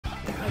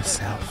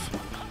Yourself.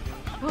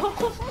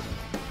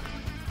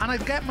 And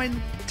I'd get my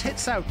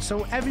tits out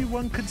so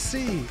everyone could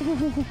see.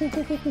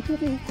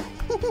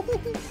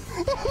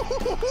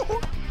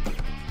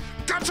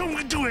 That's how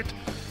we do it!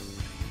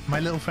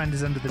 My little friend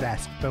is under the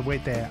desk, but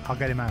wait there, I'll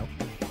get him out.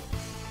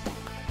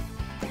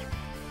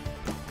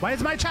 Why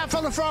is my chat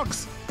full of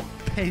frogs?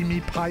 Pay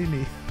me, pie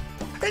me.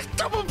 It's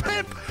double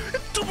pip!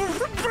 It's double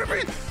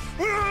pip!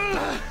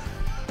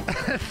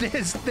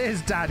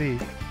 There's Daddy.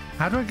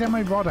 How do I get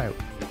my rod out?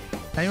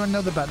 Anyone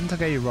know the button to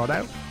get your rod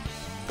out?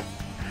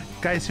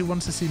 Guys, who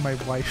wants to see my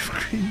wife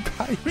cream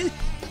pie me?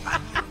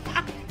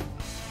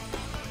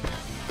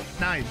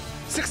 9.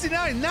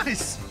 69,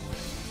 nice!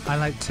 I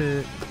like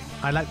to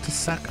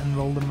suck and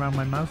roll them around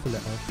my mouth a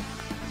little.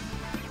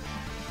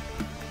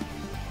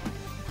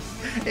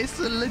 It's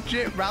the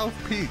legit Ralph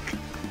Peak.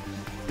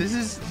 This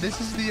is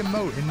the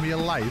emote in real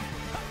life.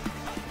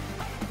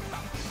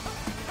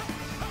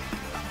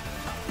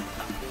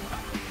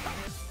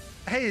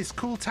 Hey, it's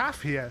Cool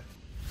Taff here.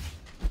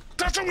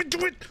 That's how we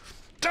do it!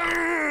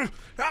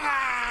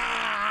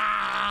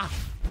 Ah!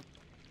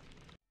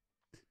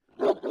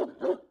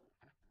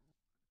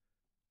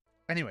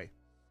 Anyway.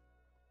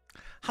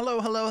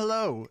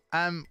 Hello.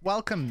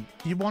 Welcome.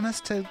 You want us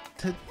to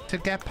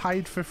get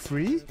pied for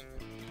free?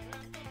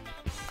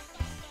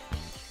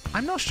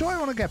 I'm not sure I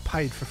want to get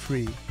pied for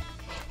free.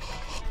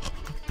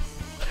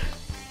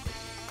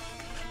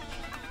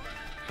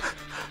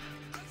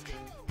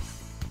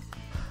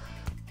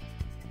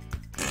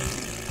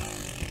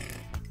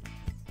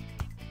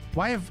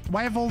 Why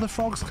have all the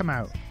frogs come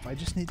out? I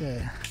just need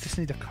a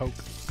Coke.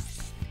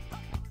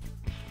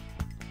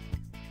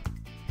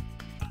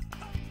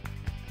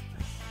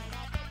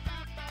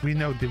 We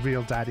know the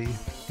real Daddy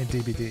in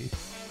DBD.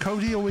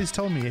 Cody always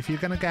told me if you're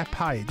gonna get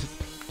pied,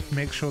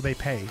 make sure they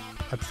pay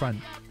up front.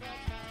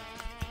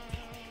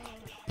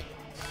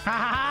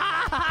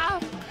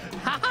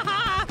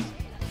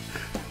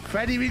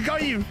 Freddy, we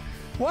got you!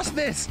 What's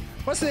this?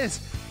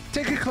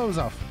 Take your clothes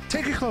off.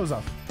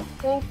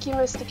 Thank you,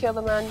 Mr.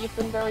 Killerman. You've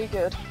been very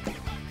good.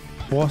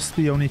 What's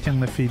the only thing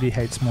that Phoebe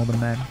hates more than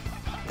men?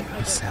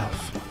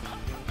 Herself.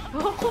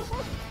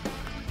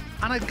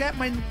 And I'd get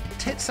my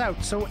tits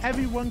out so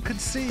everyone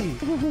could see.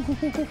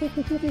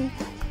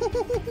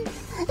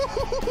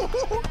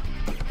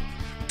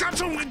 That's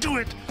how we do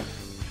it!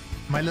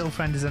 My little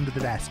friend is under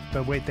the desk,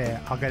 but wait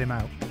there, I'll get him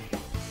out.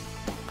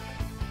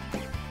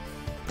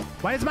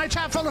 Why is my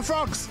chat full of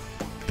frogs?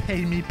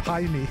 Pay me,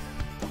 pie me.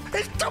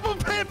 It's double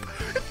pip!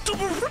 It's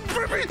double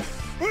pip!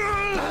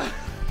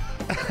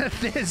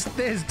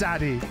 There's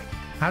Daddy.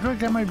 How do I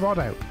get my rod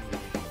out?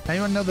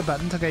 Anyone know the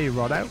button to get your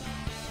rod out?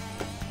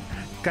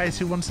 Guys,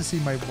 who wants to see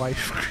my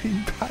wife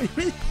cream pie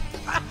me?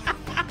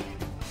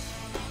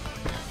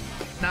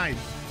 9.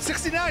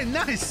 69,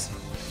 nice!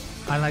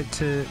 I like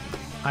to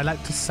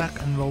suck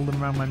and roll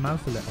them around my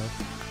mouth a little.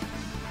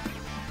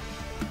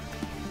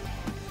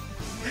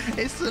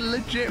 It's the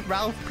legit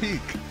Ralph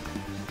Peak.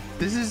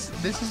 This is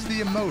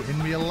the emote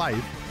in real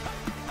life.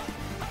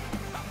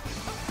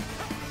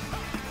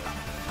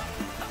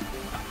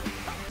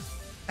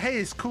 Hey,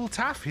 it's Cool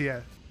Taff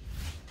here.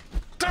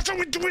 That's how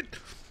we do it!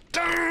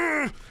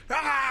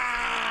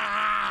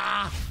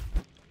 Ah!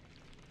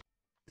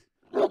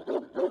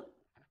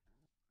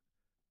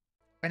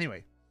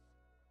 Anyway.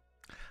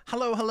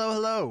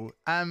 Hello.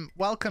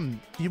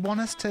 Welcome. You want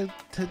us to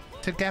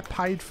get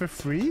pied for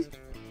free?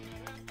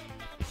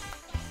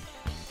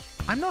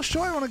 I'm not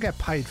sure I want to get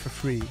pied for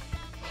free.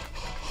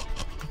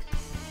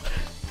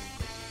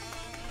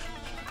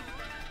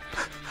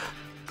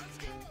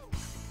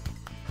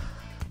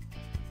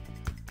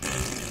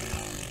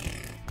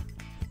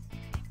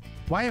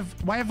 Why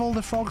have all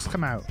the frogs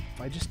come out?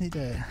 I just need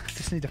a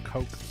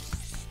Coke.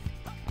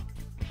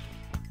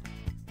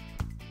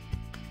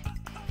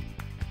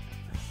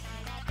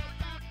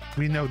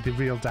 We know the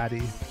real Daddy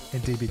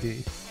in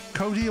DBD.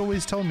 Cody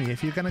always told me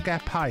if you're gonna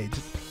get pied,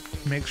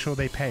 make sure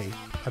they pay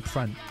up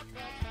front.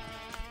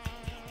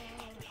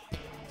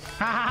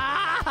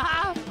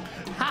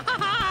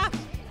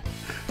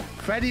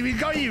 Freddy, we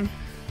got you!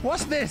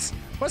 What's this?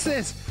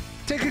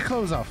 Take your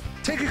clothes off.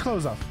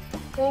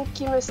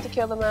 Thank you, Mr.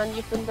 Killerman.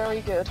 You've been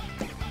very good.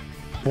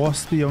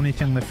 What's the only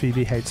thing that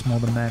Phoebe hates more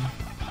than men?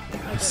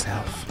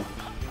 Herself.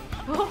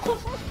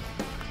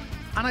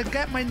 And I'd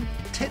get my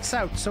tits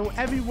out so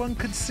everyone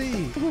could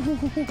see.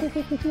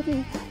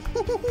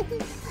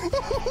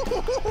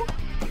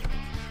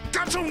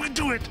 That's how we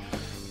do it!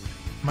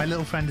 My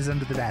little friend is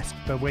under the desk,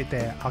 but wait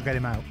there, I'll get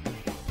him out.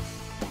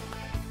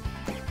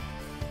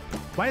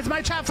 Why is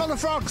my chat full of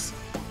frogs?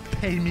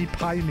 Pay me,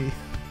 pie me.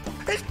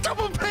 It's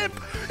double pip!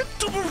 It's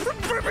double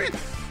pip!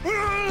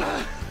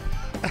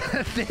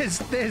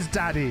 There's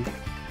Daddy.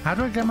 How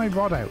do I get my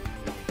rod out?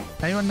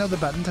 Anyone know the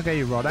button to get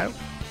your rod out?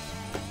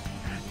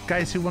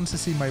 Guys, who wants to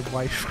see my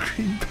wife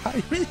cream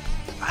pie me?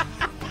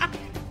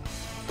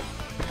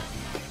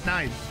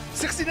 9.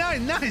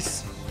 69,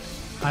 nice!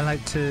 I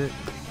like to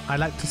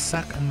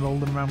suck and roll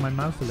them around my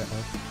mouth a little.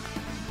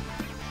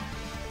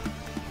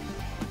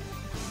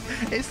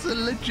 It's the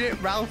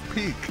legit Ralph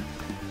Peak.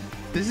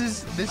 This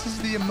is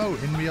the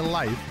emote in real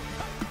life.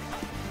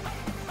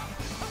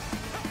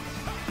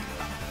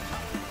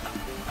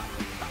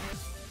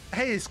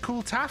 Hey, it's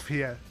Cool Taff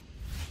here.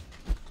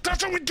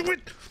 That's how we do it.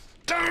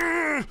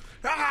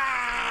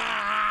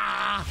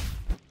 Ah!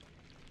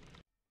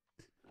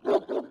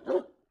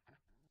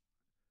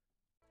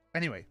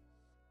 Anyway.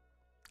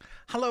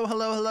 Hello,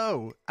 hello,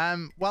 hello.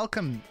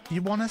 Welcome.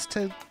 You want us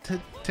to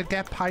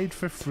get paid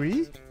for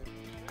free?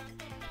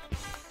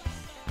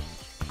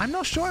 I'm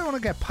not sure I want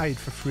to get paid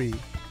for free.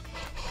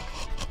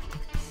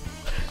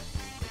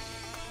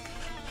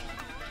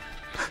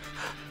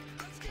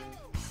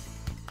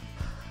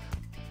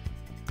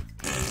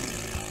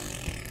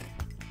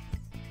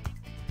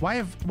 Why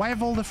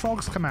have all the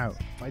frogs come out?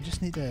 I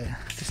just need a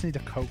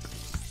Coke.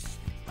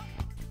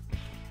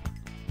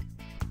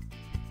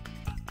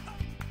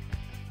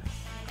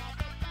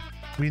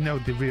 We know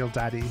the real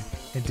daddy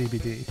in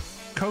DBD.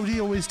 Cody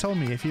always told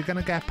me if you're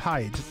gonna get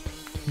paid,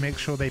 make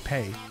sure they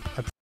pay.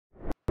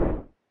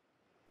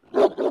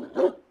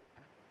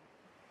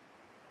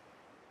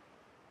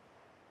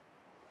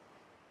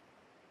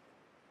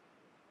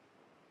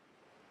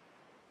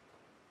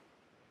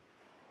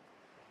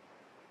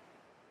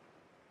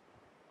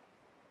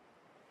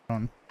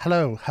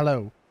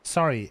 Hello.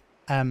 Sorry.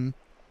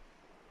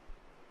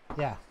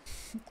 Yeah.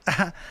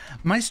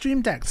 My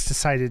Stream Deck's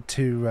decided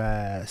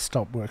to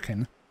stop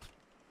working.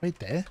 Wait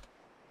there.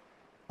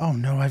 Oh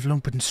no, I've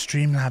opened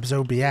Streamlabs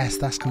OBS.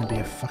 That's going to be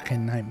a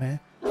fucking nightmare.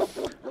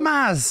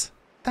 Maz!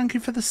 Thank you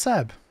for the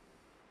sub.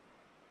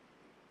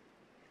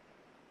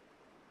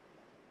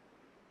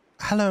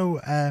 Hello,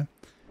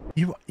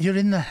 you're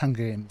in the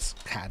Hunger Games,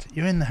 Cad.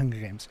 You're in the Hunger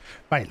Games.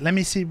 Right, let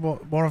me see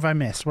what have I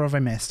missed? What have I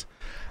missed?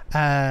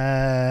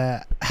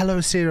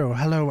 Hello Zero,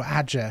 hello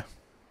Adja.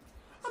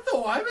 I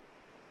thought I was...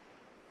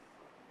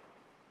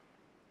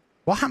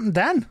 What happened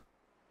then?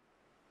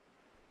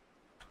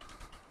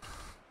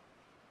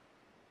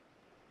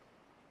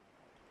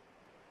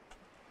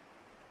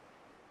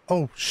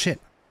 Oh shit.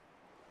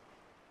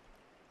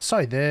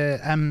 Sorry,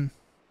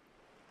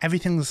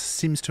 everything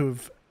seems to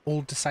have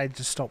all decided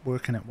to stop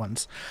working at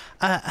once.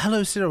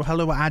 Hello Zero,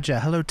 hello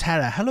Adja, hello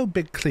Terra, hello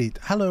Big Cleat,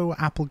 hello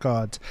Apple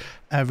God.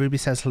 Ruby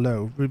says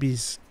hello.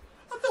 Ruby's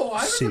I thought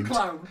I was sued. a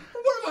clown.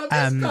 What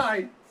about this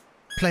guy?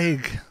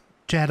 Plague,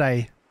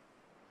 Jedi,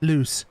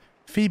 Loose,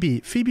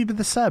 Phoebe with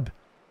the sub,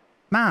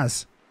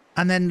 Maz,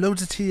 and then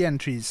loads of T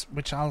entries,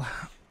 which I'll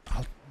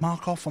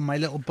mark off on my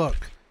little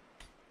book.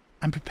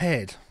 I'm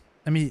prepared.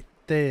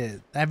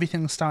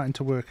 Everything's starting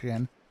to work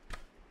again.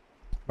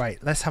 Right,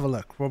 let's have a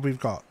look. What we've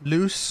got: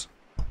 Loose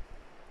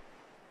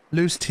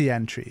T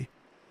entry,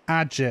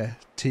 Adja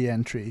T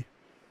entry,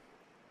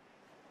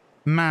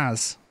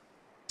 Maz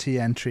T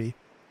entry,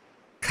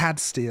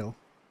 Cadsteel.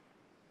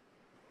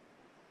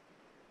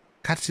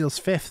 Cadsteel's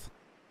 5th.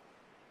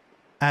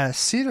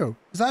 Zero.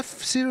 Is that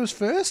Zero's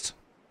first?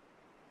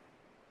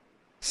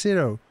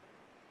 Zero.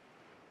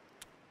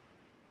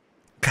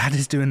 Cad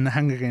is doing the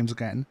Hunger Games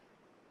again.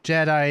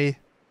 Jedi.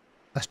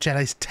 That's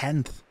Jedi's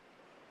 10th.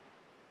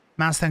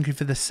 Maz, thank you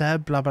for the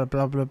sub. Blah, blah,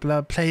 blah, blah,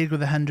 blah. Plague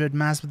with 100.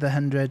 Maz with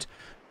 100.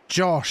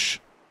 Josh.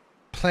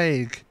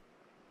 Plague.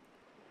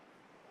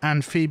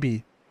 And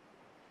Phoebe.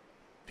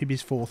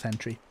 Phoebe's 4th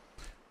entry.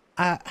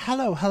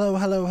 Hello.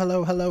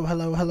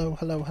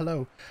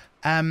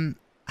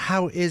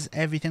 How is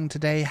everything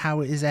today?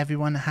 How is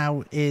everyone?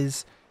 How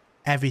is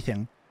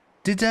everything?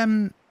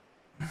 Gonna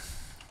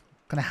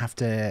have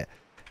to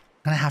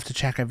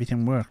check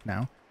everything work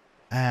now.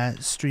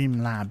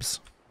 Streamlabs.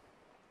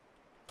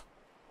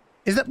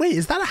 Is that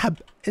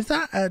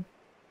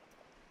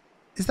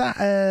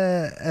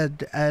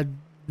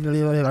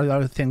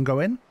a thing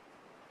going?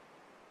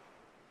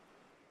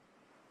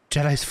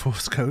 Jedi's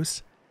Force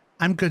Ghost.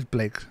 I'm good,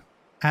 Blake.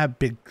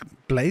 Big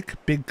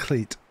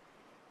Cleat.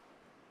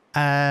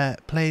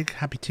 Plague,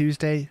 happy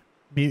Tuesday.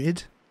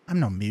 Muted?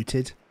 I'm not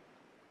muted.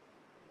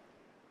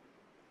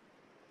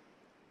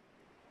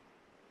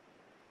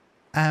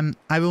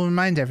 I will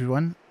remind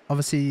everyone,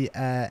 obviously,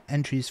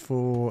 entries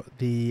for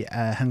the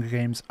Hunger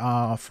Games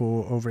are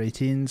for over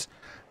 18s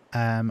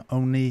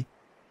only.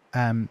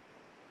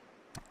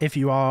 If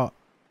you are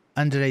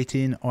under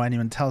 18 or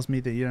anyone tells me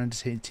that you're under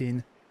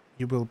 18,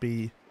 you will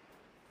be...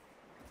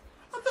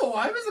 I thought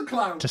I was a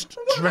clown. Just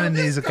running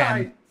these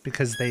again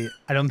because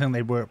I don't think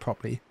they work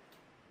properly.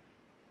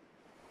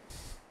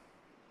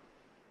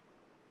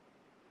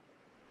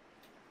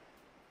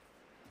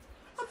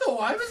 I thought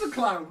I was a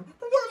clown.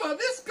 What about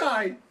this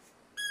guy?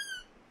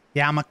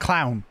 Yeah, I'm a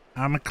clown.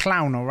 I'm a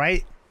clown, all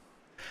right?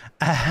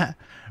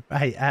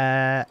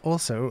 Right.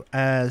 Also,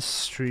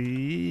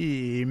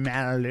 stream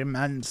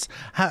elements.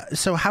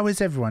 So how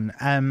is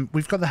everyone?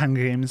 We've got the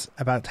Hunger Games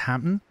about to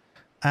happen.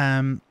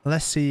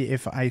 Let's see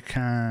if I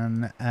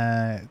can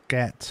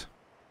get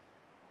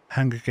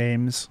Hunger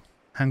Games.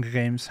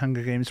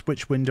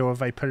 Which window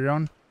have I put it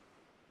on?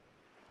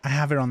 I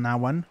have it on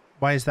that one.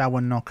 Why is that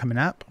one not coming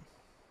up?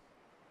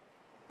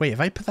 Wait, have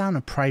I put that on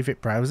a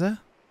private browser?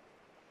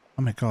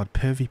 Oh my god,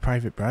 pervy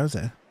private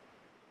browser.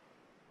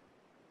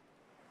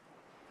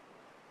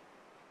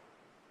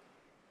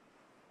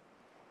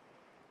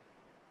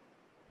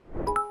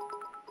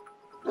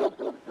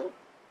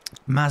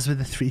 Maz with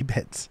the 3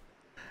 bits.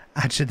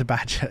 Adger the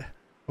Badger.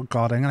 Oh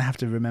god, I'm gonna have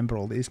to remember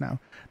all these now.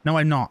 No,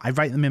 I'm not. I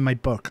write them in my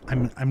book.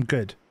 I'm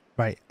good.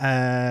 Right.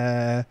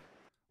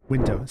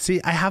 Window.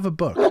 See, I have a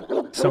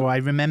book, so I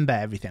remember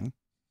everything.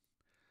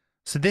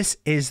 So this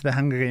is the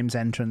Hunger Games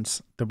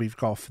entrance that we've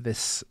got for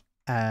this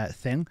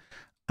thing.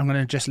 I'm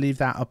gonna just leave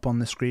that up on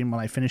the screen while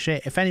I finish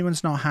it. If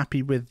anyone's not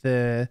happy with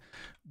the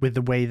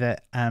way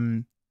that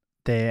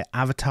the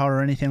avatar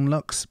or anything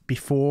looks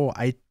before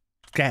I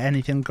get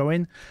anything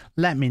going,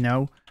 let me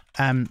know.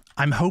 I'm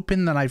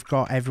hoping that I've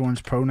got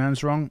everyone's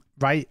pronouns wrong,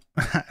 right?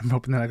 I'm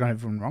hoping that I got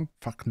everyone wrong.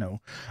 Fuck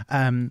no.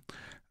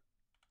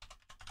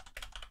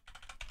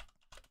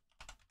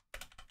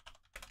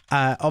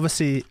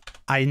 Obviously,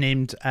 I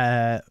named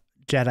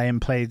Jedi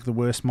and Plague the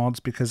worst mods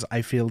because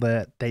I feel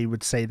that they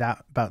would say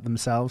that about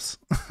themselves.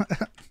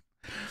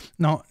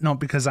 Not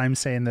because I'm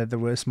saying they're the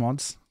worst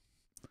mods.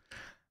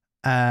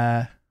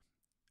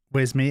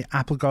 Where's me?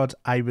 Apple God,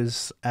 I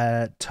was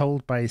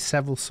told by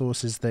several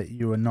sources that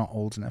you are not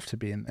old enough to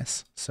be in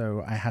this,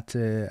 so I had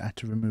to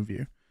remove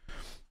you.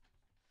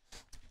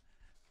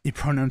 Your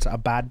pronouns are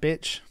bad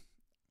bitch.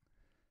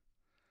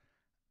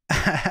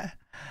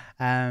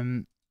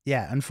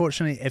 Yeah,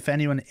 unfortunately, if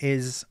anyone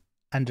is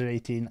under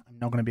 18, I'm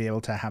not going to be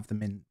able to have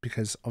them in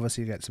because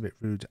obviously it gets a bit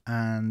rude.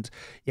 And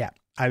yeah,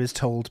 I was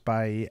told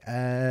by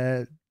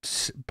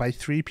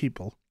 3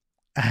 people.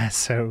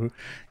 So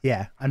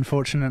yeah,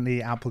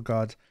 unfortunately, Apple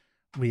God,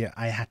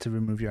 I had to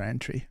remove your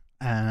entry.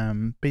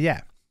 But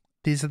yeah,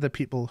 these are the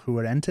people who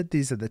were entered.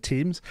 These are the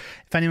teams.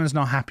 If anyone's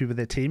not happy with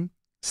their team,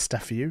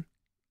 stuff you.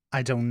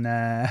 I don't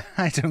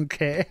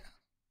care.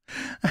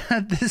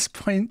 At this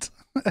point,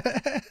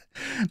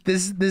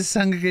 this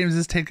Hunger Games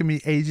has taken me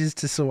ages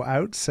to sort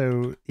out.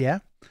 So yeah,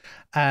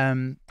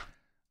 I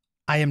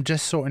am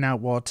just sorting out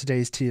what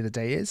today's tea of the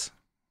day is.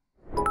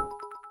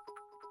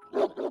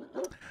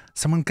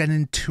 Someone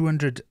getting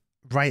 200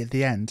 right at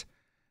the end.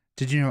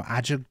 Did you know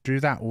Adger drew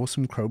that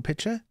awesome crow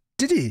picture?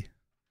 Did he?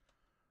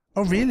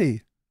 Oh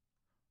really?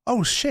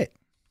 Oh shit.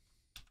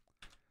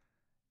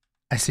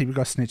 I see we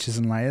got snitches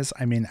and liars.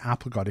 I mean,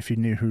 Apple God, if you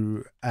knew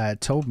who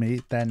told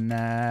me, then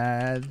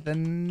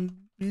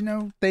you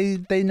know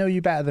they know you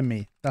better than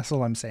me. That's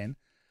all I'm saying.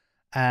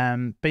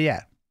 But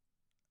yeah.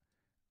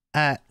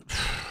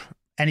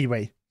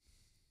 Anyway.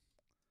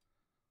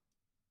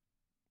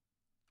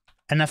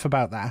 Enough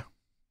about that.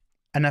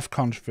 Enough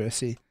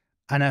controversy.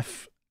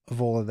 Enough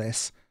of all of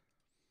this.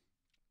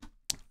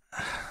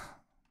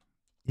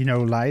 You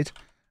know, lied.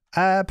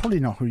 Probably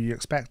not who you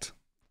expect.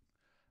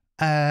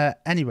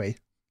 Anyway.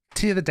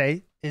 Tea of the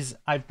day is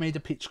I've made a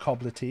peach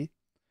cobbler tea,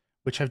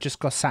 which I've just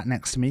got sat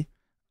next to me.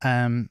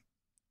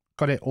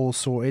 Got it all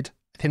sorted.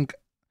 I think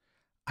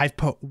I've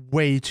put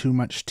way too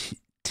much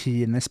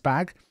tea in this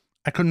bag.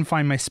 I couldn't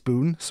find my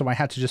spoon, so I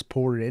had to just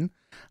pour it in.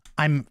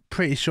 I'm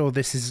pretty sure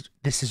this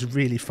is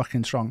really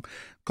fucking strong.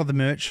 Got the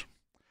merch.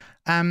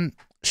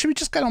 Should we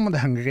just get on with the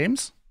Hunger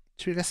Games?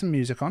 Should we get some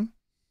music on?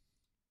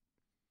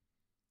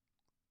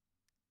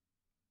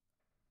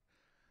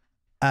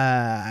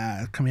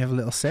 Can we have a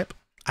little sip?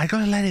 I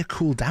gotta let it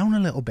cool down a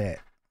little bit.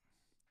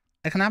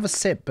 I can have a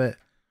sip, but...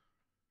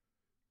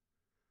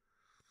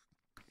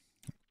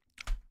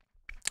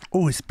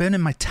 Oh, it's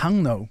burning my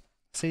tongue, though.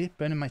 See?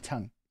 Burning my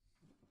tongue.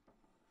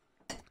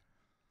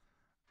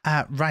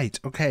 Right,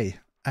 okay.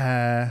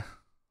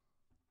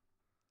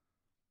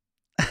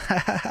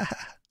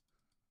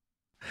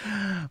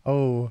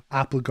 Oh,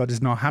 Apple God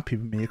is not happy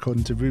with me,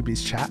 according to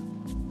Ruby's chat.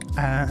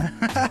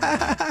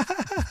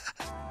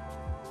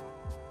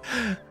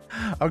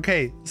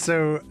 Okay,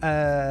 so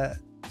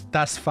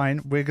that's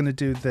fine. We're gonna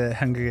do the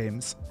Hunger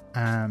Games.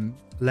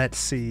 Let's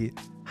see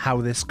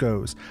how this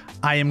goes.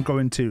 I am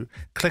going to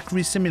click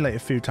resimulate a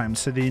few times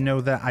so that you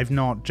know that I've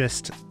not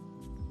just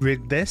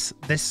rigged this.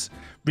 This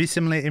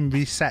resimulating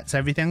resets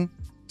everything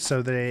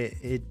so that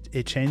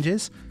it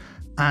changes,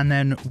 and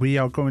then we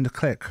are going to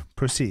click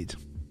proceed.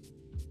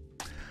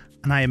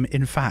 And I am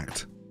in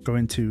fact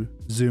going to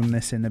zoom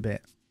this in a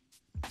bit.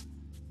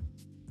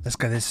 Let's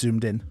get this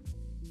zoomed in.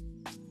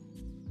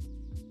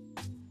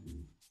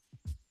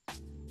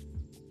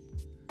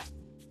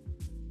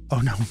 Oh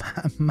no,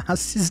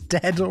 Mass is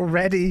dead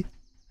already.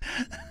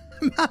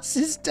 Mass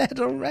is dead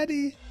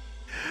already.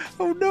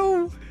 Oh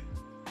no.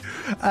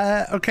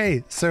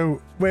 Okay,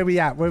 so where we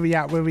at?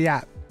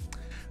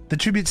 The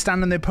tributes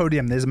stand on their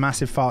podium. There's a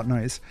massive fart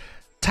noise.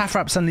 Taff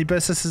rap suddenly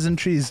bursts us in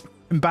trees,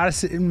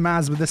 embarrassing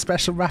Maz with a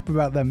special rap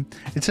about them.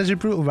 It's such a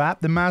brutal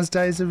rap, the Maz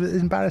dies of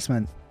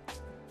embarrassment.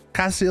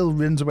 Cassiel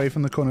runs away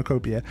from the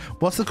cornucopia.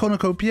 What's the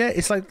cornucopia?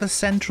 It's like the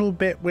central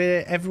bit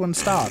where everyone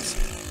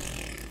starts.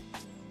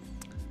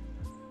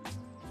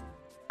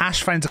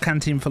 Ash finds a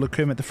canteen full of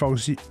Kermit the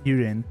Frog's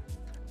urine.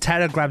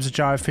 Tara grabs a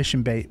jar of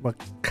fishing bait while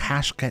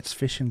Cash gets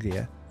fishing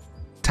gear.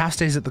 Taff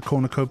stays at the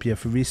cornucopia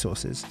for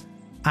resources.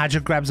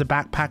 Adger grabs a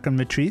backpack and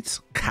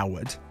retreats.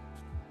 Coward.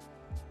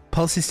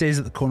 Pulsey stays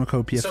at the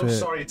cornucopia for... So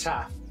sorry,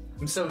 Taff.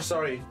 I'm so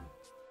sorry.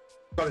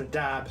 Got a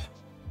dab.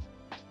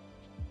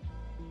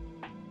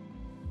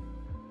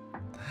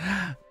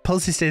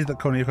 Pulsey stays at the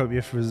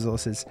cornucopia for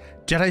resources.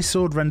 Jedi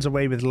Sword runs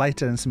away with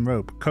lighter and some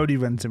rope. Cody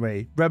runs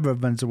away. Rubber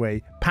runs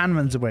away. Pan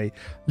runs away.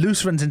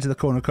 Luce runs into the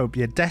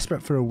cornucopia,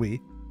 desperate for a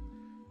wee.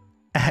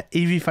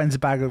 Evie finds a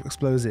bag of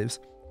explosives.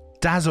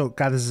 Dazok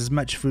gathers as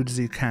much food as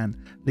he can,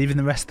 leaving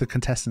the rest of the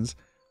contestants.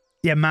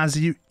 Yeah, Maz,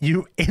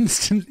 you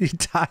instantly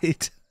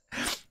died.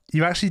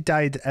 You actually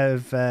died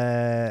of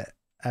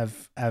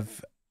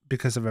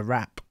because of a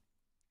rap.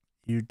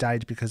 You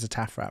died because of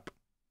Taff rap.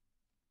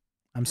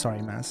 I'm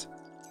sorry, Maz.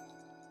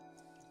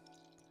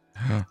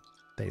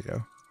 There you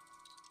go.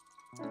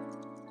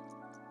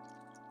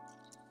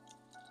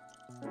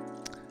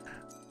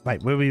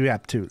 Right, where are we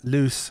up to?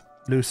 Loose.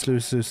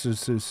 Boothy,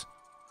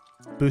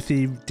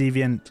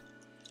 deviant.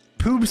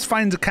 Poobs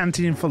finds a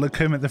canteen full of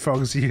Kermit the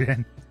Frog's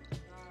urine.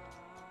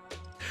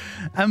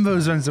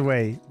 Ambrose runs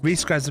away.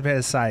 Reese grabs a pair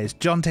of size.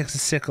 John takes a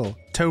sickle.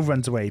 Tove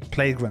runs away.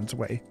 Plague runs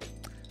away.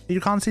 You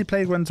can't see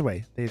Plague runs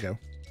away. There you go.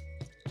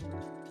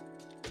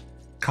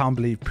 Can't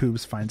believe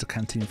Poobs finds a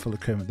canteen full of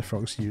Kermit the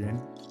Frog's urine.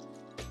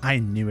 I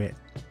knew it.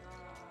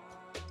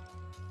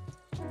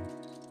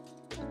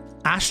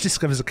 Ash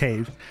discovers a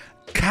cave.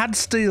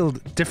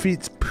 Cadsteel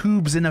defeats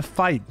Poobs in a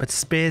fight but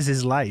spares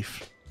his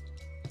life.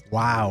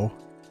 Wow.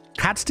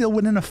 Cadsteel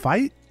win in a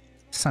fight?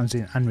 Sounds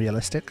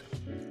unrealistic.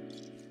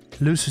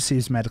 Luce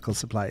receives medical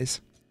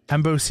supplies.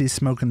 Ambrose sees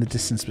smoke in the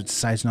distance but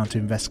decides not to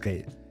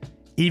investigate.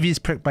 Evie's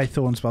pricked by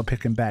thorns while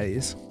picking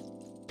berries.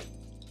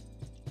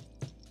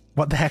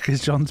 What the heck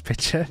is John's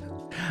picture?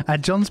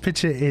 John's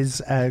picture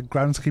is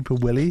groundskeeper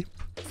Willie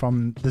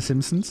from The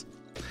Simpsons.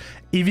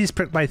 Evie's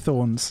pricked by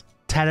thorns.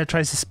 Tara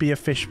tries to spear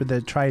fish with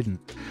a trident.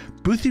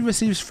 Boothie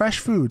receives fresh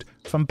food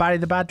from Barry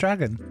the Bad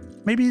Dragon.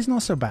 Maybe he's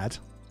not so bad.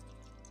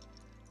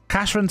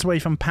 Cash runs away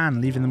from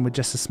Pan, leaving them with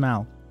just a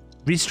smell.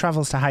 Reese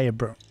travels to higher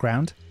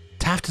ground.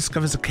 Taff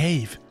discovers a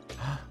cave.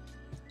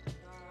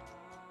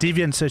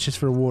 Deviant searches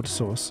for a water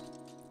source.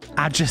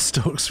 Adja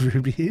stalks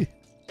Ruby.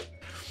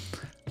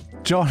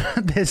 John,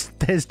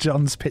 there's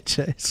John's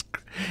picture.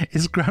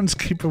 It's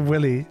groundskeeper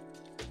Willie.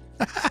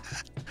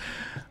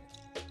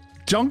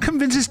 John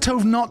convinces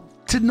Tove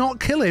to not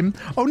kill him,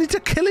 only to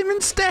kill him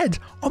instead.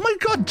 Oh my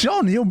god,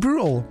 John, you're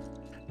brutal.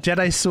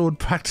 Jedi Sword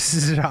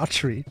practices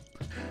archery.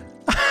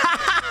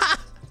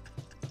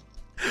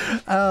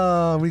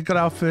 Oh, we got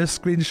our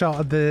first screenshot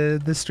of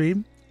the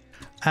stream.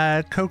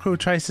 Coco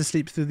tries to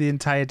sleep through the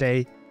entire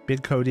day.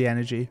 Big Cody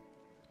energy.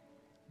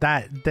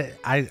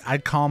 I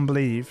can't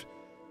believe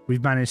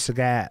we've managed to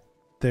get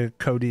the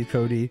Cody.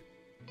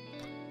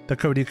 The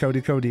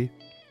Cody.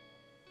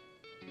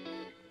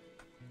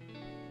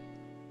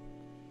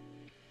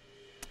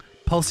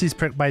 Pulsey's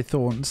pricked by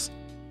thorns.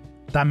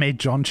 That made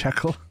John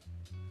chuckle.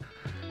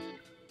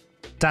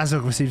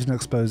 Dazok receives an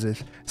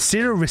explosive.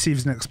 Cyril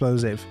receives an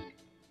explosive.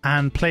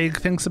 And Plague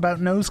thinks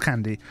about nose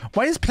candy.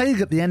 Why is Plague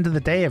at the end of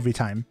the day every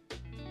time?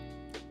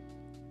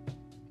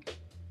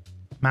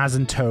 Maz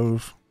and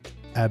Tove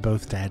are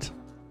both dead.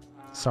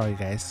 Sorry,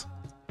 guys.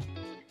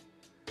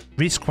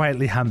 Reese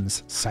quietly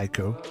hums,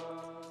 psycho.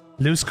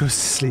 Luce goes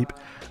to sleep.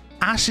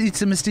 Ash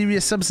eats a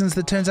mysterious substance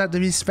that turns out to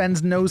be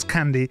Sven's nose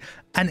candy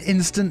and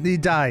instantly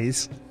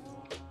dies.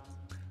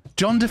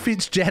 John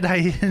defeats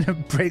Jedi in a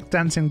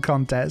breakdancing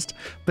contest,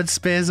 but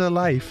spares her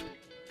life.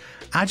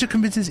 Adja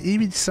convinces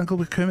Evie to snuggle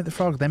with Kermit the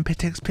Frog, then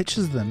takes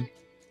pictures of them.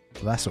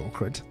 Well, that's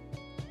awkward.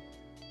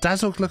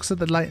 Dazok looks at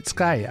the light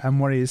sky and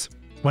wonders,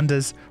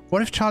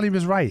 what if Charlie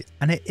was right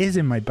and it is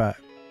in my butt?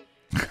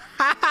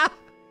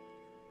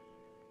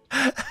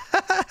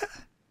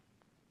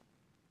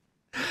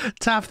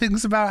 Taff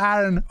thinks about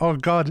Aaron. Oh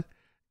god.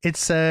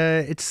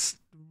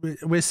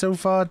 We're so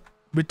far,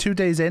 we're 2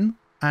 days in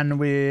and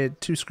we're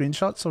 2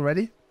 screenshots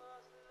already.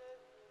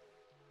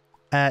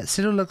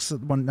 Cyril looks at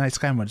one night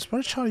sky and wonders, what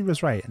if Charlie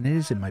was right and it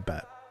is in my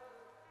butt?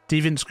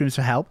 Deviant screams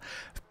for help.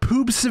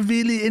 Poob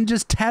severely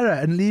injures Terra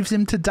and leaves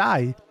him to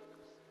die.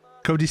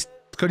 Cody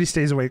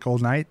stays awake all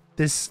night.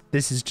 This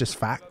is just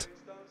fact.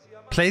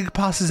 Plague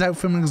passes out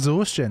from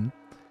exhaustion.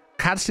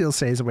 Cad still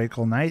stays awake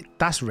all night.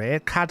 That's rare.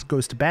 Cad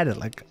goes to bed at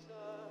like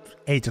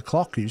 8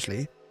 o'clock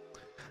usually.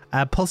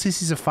 Pulsey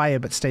sees a fire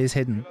but stays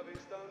hidden.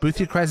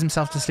 Boothie cries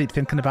himself to sleep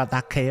thinking about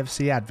that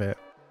KFC advert.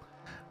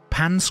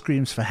 Pan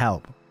screams for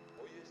help.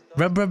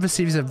 Rub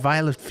receives a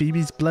vial of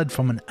Phoebe's blood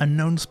from an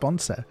unknown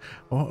sponsor.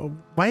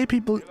 Why are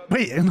people...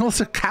 Wait, and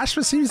also Cash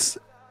receives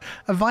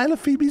a vial of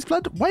Phoebe's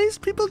blood? Why is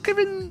people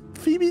giving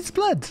Phoebe's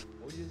blood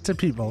to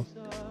people?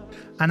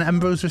 And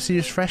Ambrose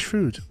receives fresh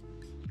food.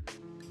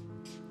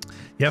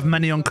 You have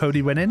money on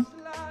Cody winning?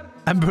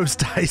 Ambrose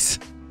dies.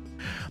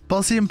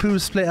 Pulsey and Pooh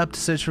split up to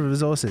search for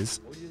resources.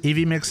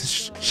 Evie makes a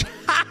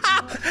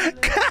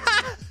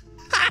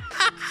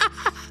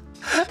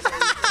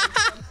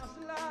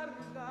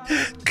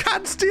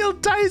Cadsteel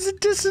dies of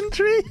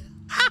dysentery.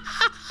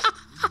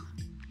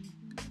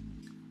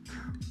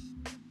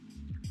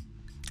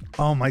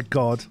 Oh my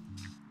god.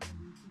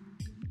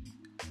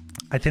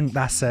 I think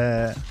that's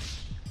another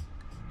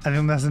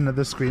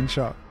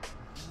screenshot.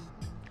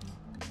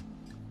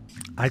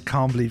 I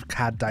can't believe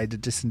Cad died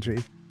of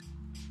dysentery.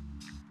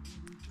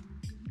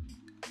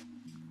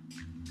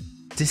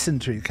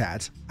 dysentery,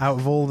 Cat, out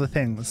of all the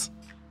things.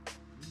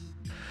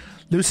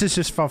 Luce is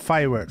just for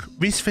firework.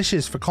 Reese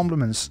fishes for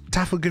compliments.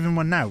 Taff will give him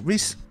one now.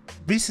 Reese,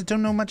 I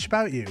don't know much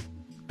about you.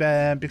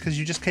 Because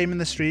you just came in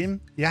the stream.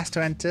 You asked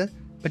to enter.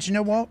 But you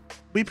know what?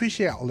 We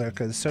appreciate all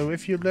lurkers. So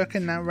if you're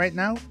lurking now, right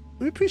now,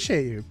 we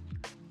appreciate you.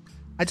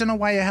 I don't know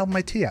why you held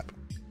my tea up.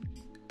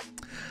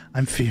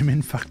 I'm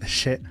fuming. Fuck this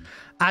shit.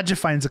 Adja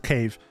finds a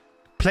cave.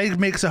 Plague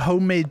makes a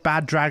homemade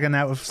bad dragon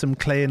out of some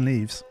clay and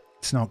leaves.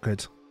 It's not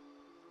good.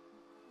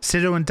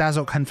 Sido and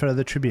Dazok hunt for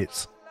other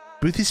tributes.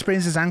 Boothie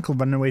sprains his ankle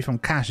running away from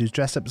Cash, who's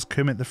dressed up as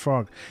Kermit the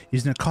Frog,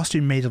 using a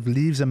costume made of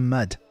leaves and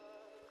mud.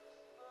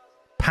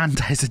 Pan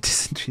dies of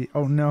dysentery.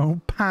 Oh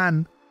no,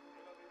 Pan.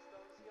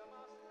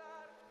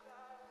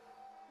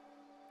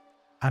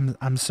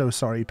 I'm so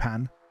sorry,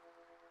 Pan.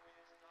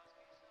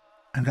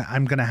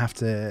 I'm gonna have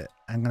to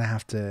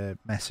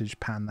message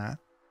Pan that.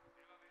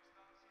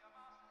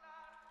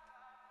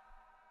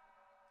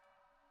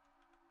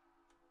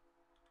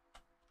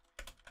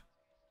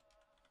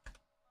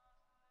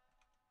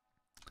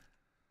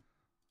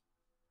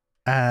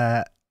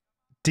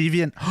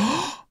 Deviant.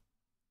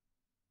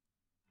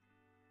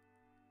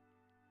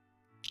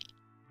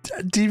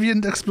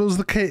 Deviant explores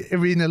the cave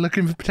arena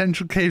looking for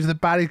potential caves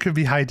that Barry could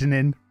be hiding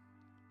in.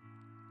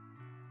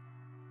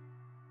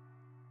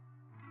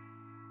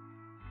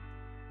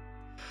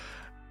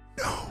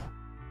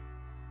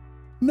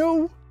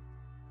 No.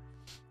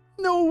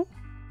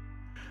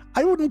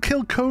 I wouldn't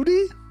kill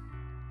Cody.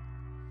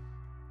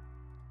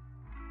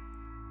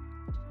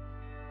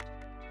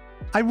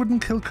 I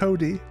wouldn't kill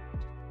Cody.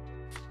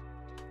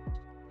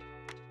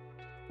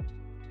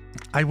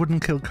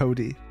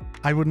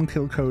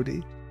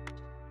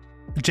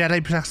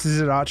 Jedi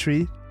practices at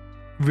archery.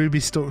 Ruby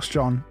stalks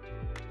John.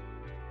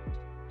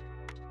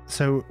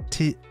 So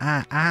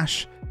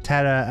Ash,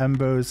 Terra,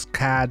 Umbos,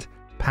 Cad,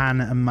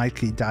 Pan, and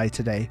Mikey die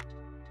today.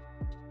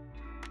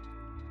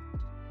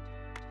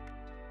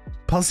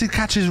 Pulsey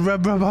catches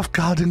Rub off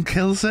guard and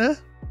kills her.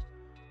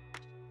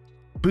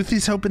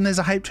 Boothie's hoping there's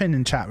a hype train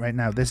in chat right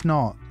now. There's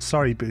not.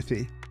 Sorry,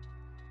 Boothie.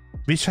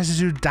 Reese tries to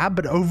do a dab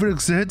but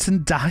overexerts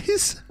and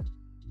dies.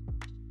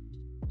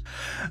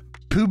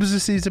 Poobs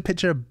receives a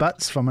picture of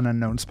butts from an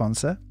unknown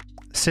sponsor.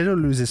 Cyril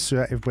loses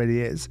sight of where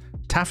he is.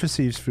 Taff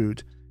receives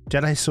food.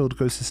 Jedi Sword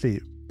goes to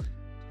sleep.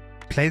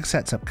 Plague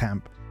sets up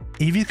camp.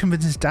 Evie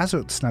convinces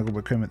Dazzle to snuggle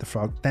with Kermit the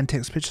Frog, then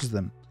takes pictures of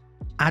them.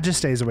 Adja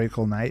stays awake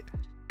all night.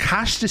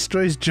 Cash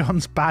destroys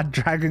John's bad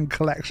dragon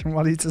collection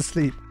while he's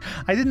asleep.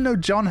 I didn't know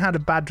John had a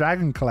bad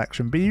dragon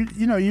collection, but you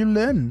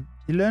learn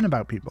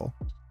about people.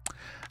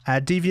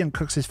 Deviant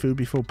cooks his food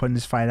before putting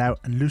his fire out,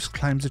 and Luce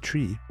climbs a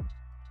tree.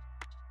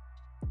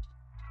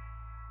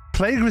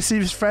 Plague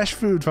receives fresh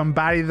food from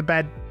Barry the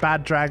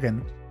bad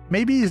dragon.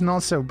 Maybe he's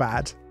not so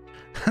bad.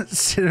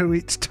 Ciro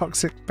eats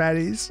toxic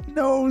berries.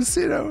 No,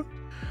 Ciro.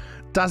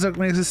 Dazok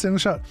makes a single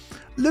shot.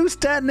 Luce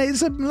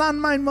detonates a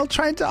landmine while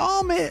trying to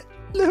arm it.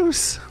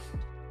 Luce.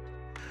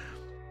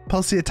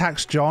 Pulsey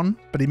attacks John,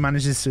 but he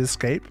manages to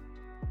escape.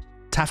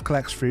 Taff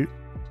collects fruit.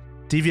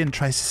 Deviant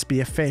tries to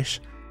spear fish.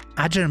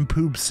 Adja and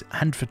Poobs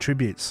hunt for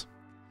tributes.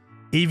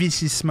 Evie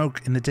sees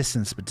smoke in the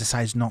distance but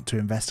decides not to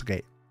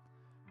investigate.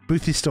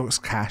 Boothie stalks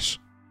Cash.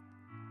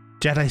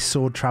 Jedi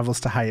Sword travels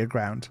to higher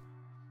ground.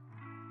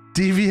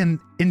 Deviant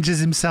injures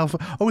himself.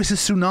 Oh, it's a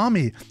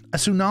tsunami. A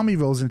tsunami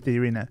rolls into the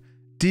arena.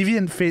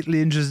 Deviant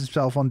fatally injures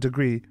himself on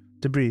debris.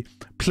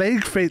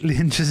 Plague fatally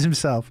injures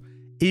himself.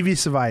 Evie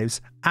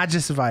survives.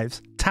 Adja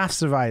survives. Taff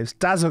survives.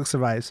 Dazok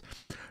survives.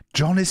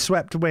 John is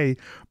swept away.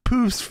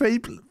 Poobs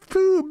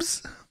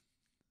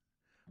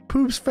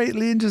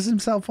fatally injures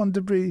himself on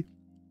debris.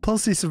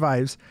 Pulsey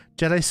survives.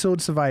 Jedi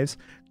Sword survives.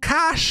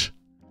 Cash!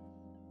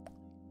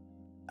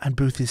 And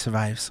Boothie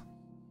survives.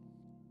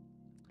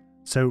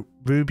 So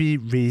Ruby,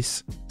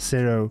 Reese,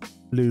 Ciro,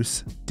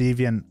 Luce,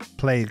 Deviant,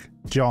 Plague,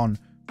 John,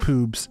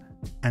 Poobs,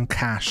 and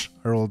Cash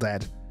are all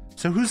dead.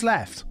 So who's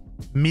left?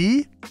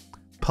 Me,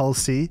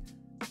 Pulsey,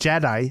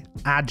 Jedi,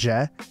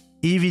 Adja,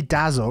 Evie,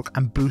 Dazok,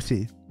 and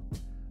Boothie.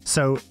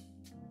 So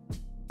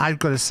I've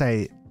got to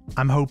say,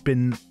 I'm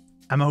hoping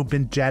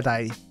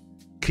Jedi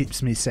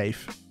keeps me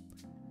safe.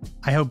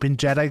 I hope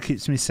Jedi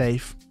keeps me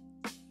safe.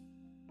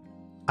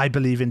 I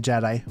believe in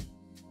Jedi.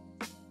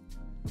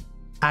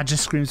 Adja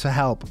screams for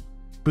help.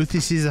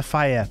 Boothie sees a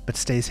fire but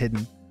stays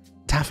hidden.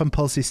 Taff and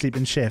Pulsey sleep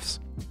in shifts.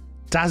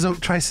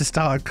 Dazok tries to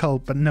start a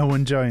cult but no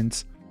one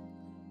joins.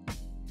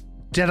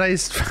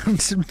 Jedi's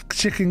found some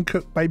chicken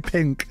cooked by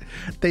Pink.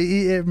 They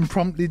eat it and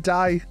promptly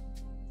die.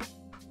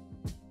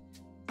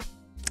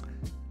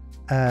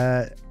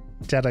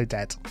 Jedi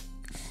dead.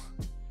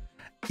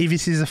 Evie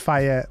sees a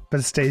fire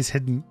but stays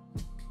hidden.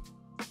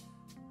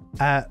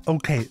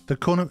 Okay,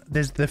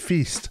 there's the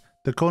feast.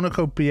 The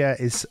cornucopia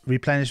is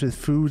replenished with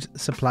food,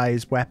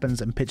 supplies,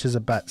 weapons, and pictures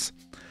of butts.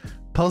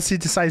 Pulsey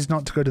decides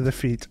not to go to the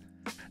feast.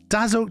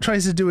 Dazok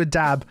tries to do a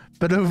dab,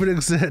 but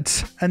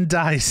overexerts and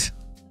dies.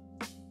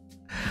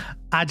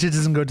 Adja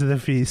doesn't go to the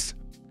feast.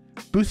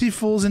 Boothie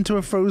falls into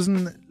a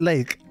frozen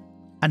lake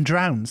and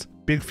drowns.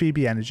 Big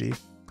Phoebe energy.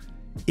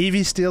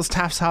 Evie steals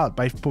Taff's heart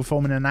by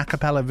performing an a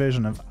cappella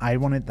version of I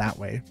Want It That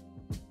Way.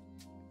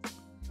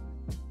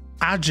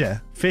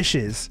 Adja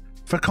fishes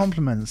for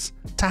compliments.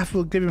 Taff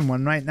will give him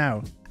one right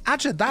now.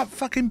 Adja, that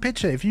fucking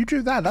picture, if you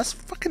drew that, that's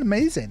fucking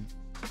amazing.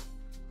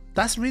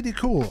 That's really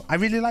cool. I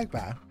really like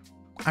that.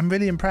 I'm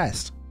really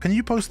impressed. Can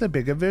you post the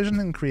bigger version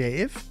in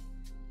creative?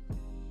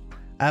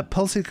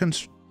 Pulsey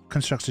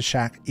constructs a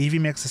shack. Evie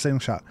makes a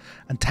slingshot.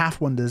 And Taff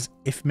wonders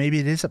if maybe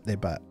it is up their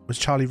butt. Was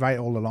Charlie right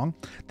all along?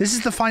 This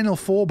is the final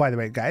four, by the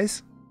way,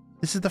 guys.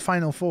 This is the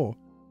final four.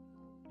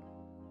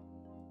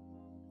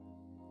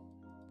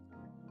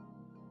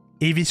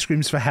 Evie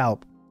screams for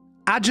help.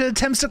 Adja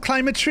attempts to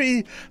climb a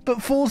tree,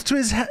 but falls to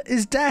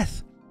his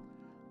death.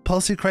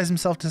 Pulsey cries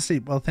himself to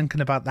sleep while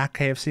thinking about that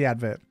KFC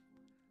advert.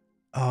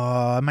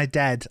 Oh, am I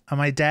dead? Am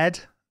I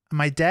dead?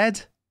 Am I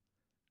dead?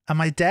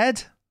 Am I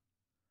dead?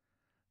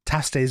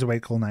 Taff stays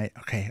awake all night.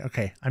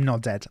 Okay. I'm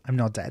not dead. I'm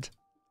not dead.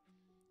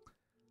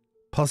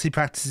 Pulsey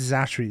practices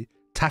archery.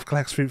 Taff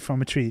collects fruit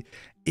from a tree.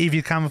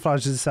 Evie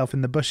camouflages herself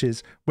in the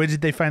bushes. Where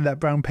did they find that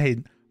brown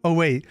paint? Oh,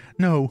 wait.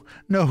 No.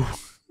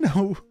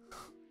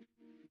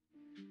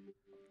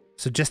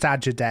 So just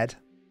Adja dead.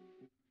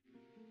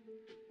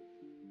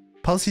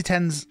 Pulsey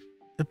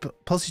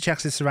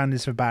checks his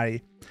surroundings for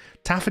Barry.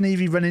 Taff and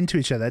Evie run into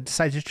each other,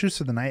 decide to truce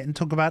for the night, and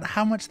talk about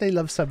how much they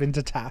love subbing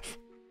to Taff.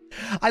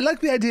 I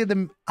like the idea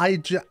that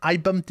I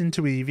bumped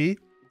into Evie,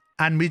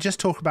 and we just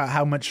talk about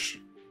how much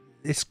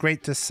it's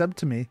great to sub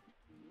to me.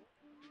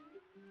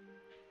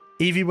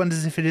 Evie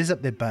wonders if it is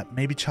up their butt.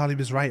 Maybe Charlie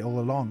was right all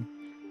along.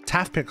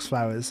 Taff picks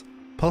flowers.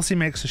 Pulsey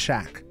makes a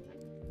shack.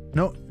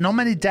 No, not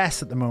many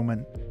deaths at the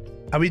moment.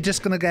 Are we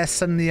just gonna get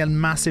suddenly a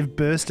massive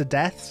burst of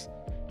deaths?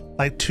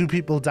 Like 2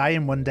 people die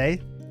in one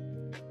day?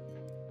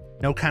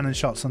 No cannon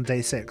shots on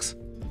day 6.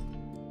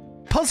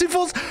 Pulsey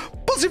falls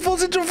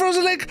into a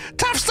frozen lake.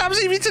 Taff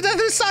stabs Evie to death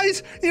with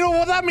sight. You know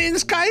what that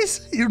means,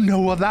 guys? You know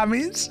what that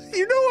means.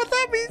 You know what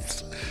that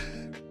means.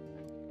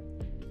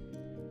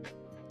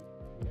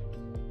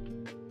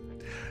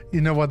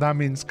 You know what that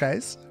means,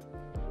 guys.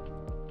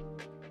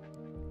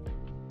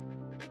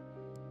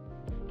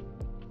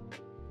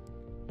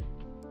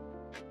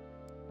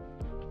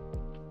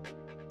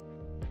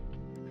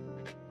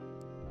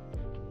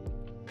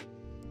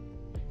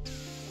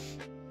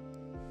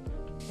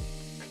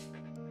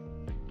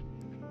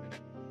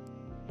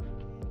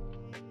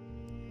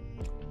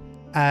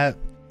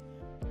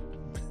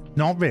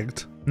 Not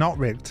rigged. Not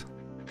rigged.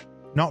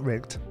 Not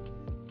rigged.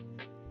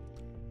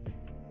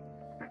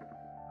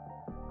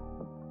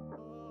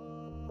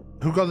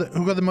 Who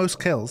got the most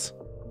kills?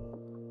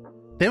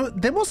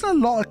 There wasn't a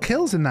lot of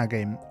kills in that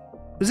game.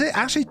 Was it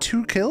actually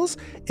 2 kills?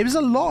 It was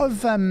a lot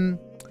of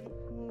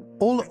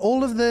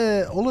all of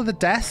the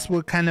deaths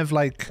were kind of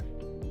like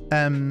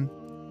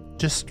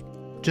just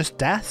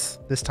deaths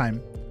this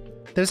time.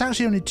 There's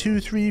actually only 2,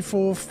 3,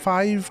 4,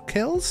 5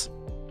 kills.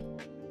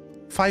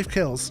 5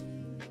 kills.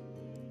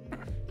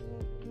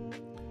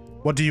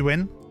 What do you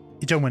win?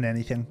 You don't win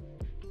anything.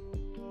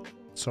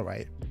 It's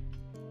alright.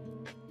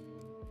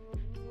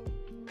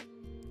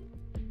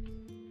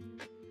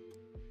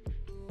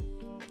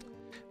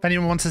 If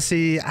anyone wants to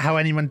see how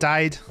anyone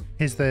died,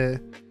 here's the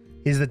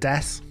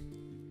deaths.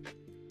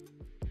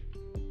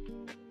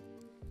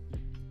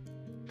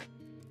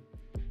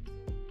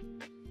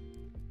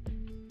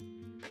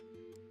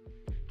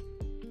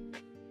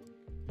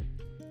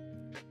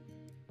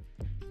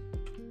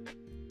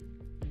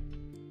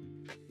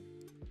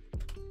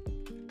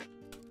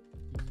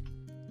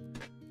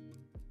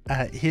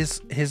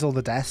 Here's all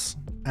the deaths.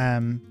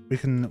 We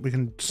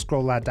can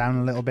scroll that down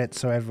a little bit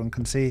so everyone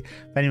can see.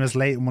 If anyone's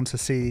late and wants to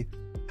see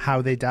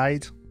how they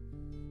died.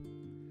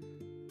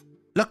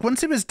 Look,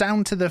 once it was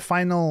down to the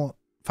final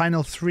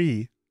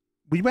 3,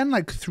 we went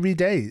like 3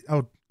 days.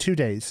 Oh, 2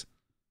 days.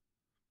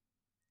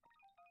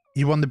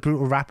 You won the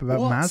brutal rap about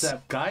Maz? What's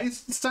up,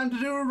 guys? It's time to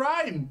do a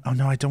rhyme. Oh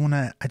no, I don't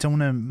want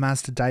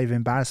Maz to die of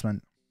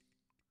embarrassment.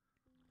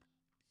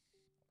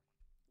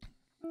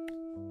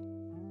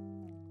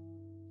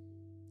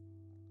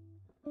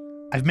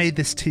 I've made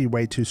this tea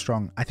way too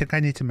strong. I think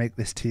I need to make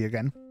this tea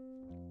again.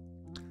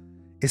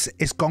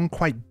 It's gone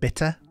quite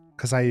bitter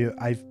because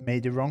I've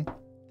made it wrong.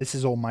 This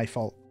is all my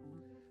fault.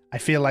 I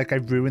feel like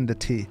I've ruined the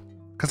tea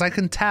because I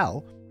can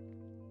tell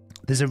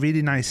there's a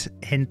really nice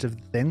hint of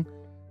the thing,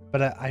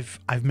 but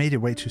I've made it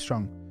way too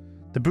strong.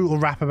 The brutal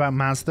rap about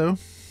Maz though.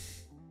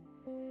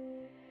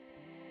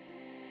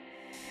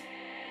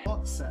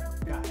 What's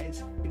up,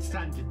 guys? It's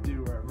time to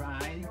do a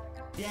rhyme.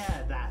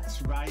 Yeah,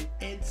 that's right.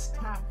 It's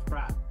Taff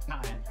rap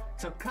time.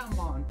 So come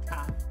on,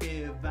 Taff,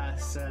 give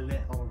us a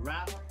little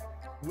rap.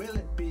 Will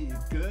it be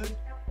good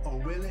or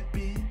will it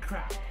be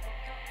crap?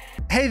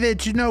 Hey there,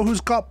 do you know who's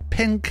got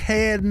pink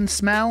hair and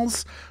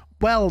smells?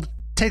 Well,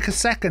 take a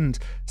second,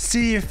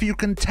 see if you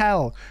can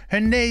tell. Her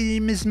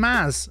name is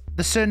Maz,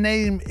 the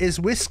surname is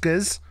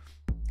Whiskers.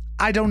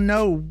 I don't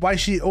know why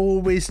she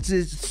always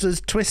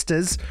does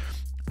twisters.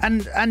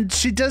 And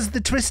she does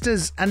the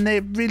twisters and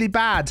they're really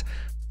bad.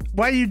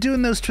 Why are you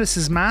doing those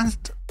twisters, Maz?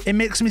 It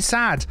makes me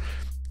sad.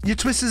 Your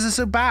twisters are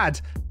so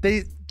bad.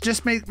 They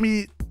just make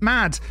me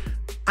mad.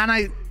 And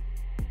I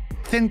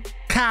think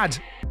CAD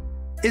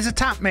is a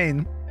tap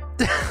main.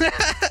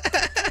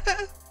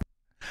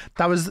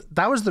 That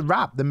was the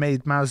rap that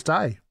made Maz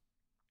die.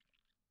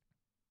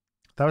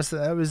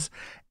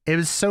 It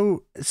was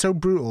so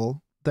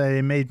brutal that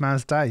it made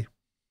Maz die.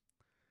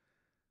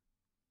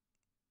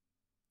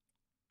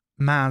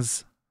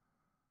 Maz.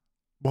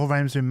 What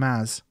rhymes with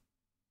Maz?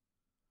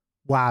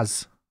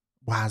 Waz.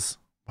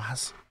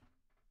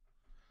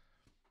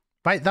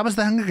 Right, that was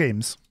the Hunger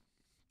Games.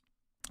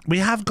 We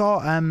have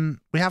got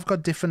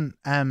different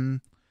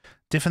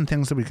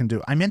things that we can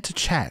do. I meant to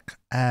check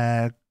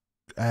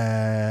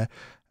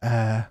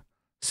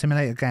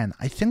simulate again.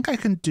 I think I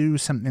can do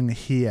something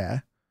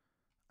here.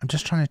 I'm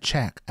just trying to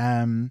check.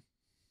 There's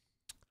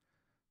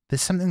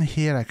something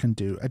here I can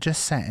do.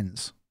 Adjust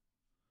settings.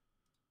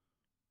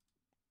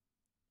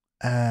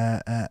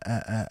 I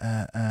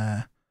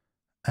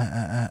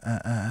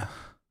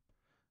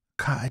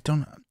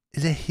don't.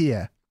 Is it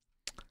here?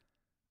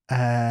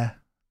 I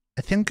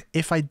think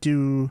if I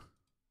do,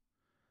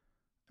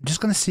 I'm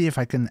just gonna see if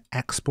I can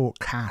export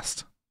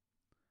cast.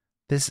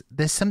 There's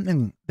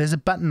a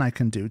button I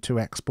can do to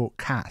export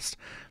cast.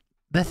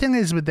 The thing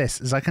is with this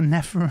is I can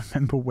never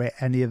remember where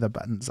any of the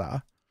buttons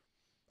are.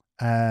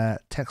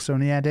 Text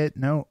only edit,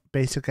 no.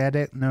 Basic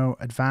edit, no.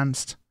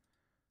 Advanced,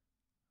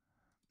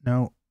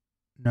 no.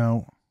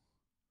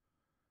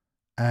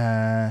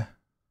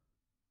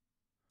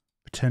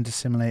 Return to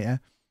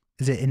simulator.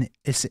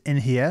 It's in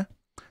here.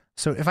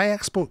 So if I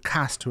export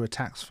cast to a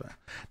taxfer.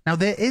 Now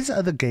there is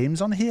other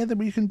games on here that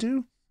we can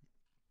do.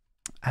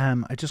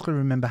 I just got to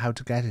remember how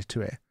to get it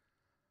to it.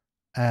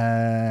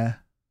 I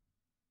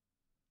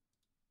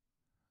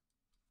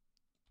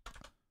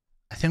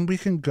think we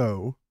can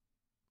go.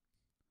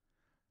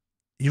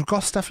 You've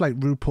got stuff like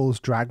RuPaul's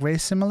Drag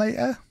Race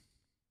Simulator,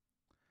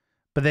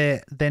 but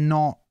they're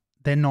not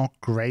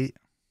great.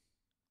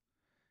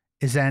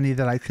 Is there any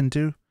that I can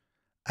do?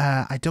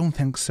 I don't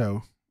think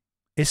so.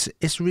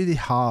 It's really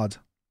hard.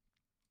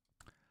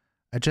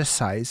 Adjust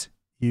size,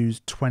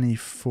 use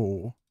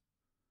 24,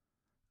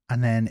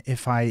 and then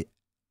if I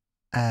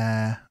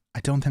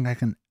don't think I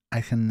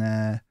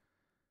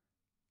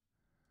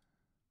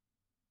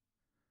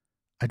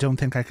don't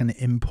think I can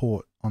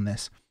import on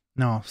this.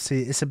 No,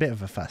 see, it's a bit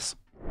of a fuss.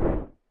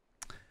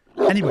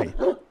 Anyway,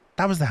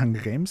 that was the Hunger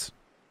Games.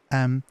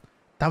 That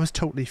was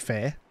totally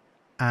fair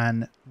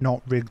and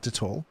not rigged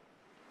at all.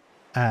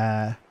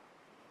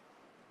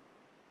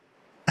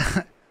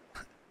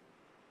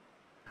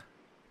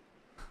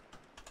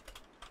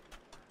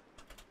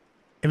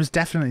 It was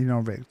definitely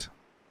not rigged.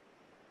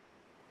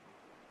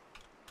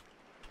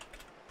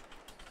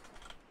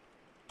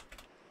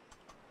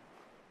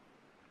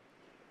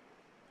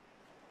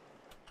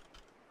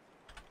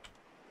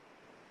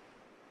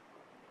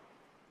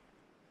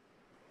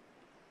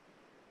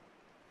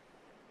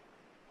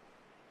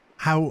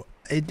 How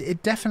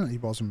it definitely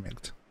wasn't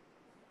rigged.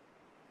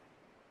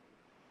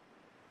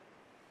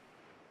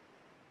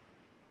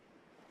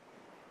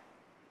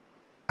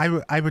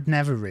 I would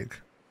never rig.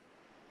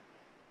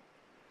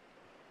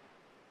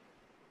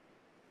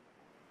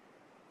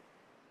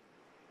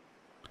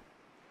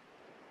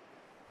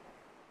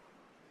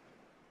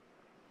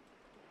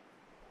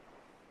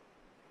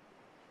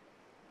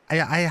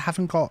 I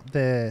haven't got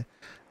the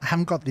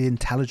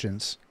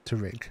intelligence to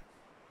rig.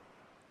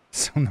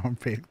 So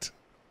not rigged.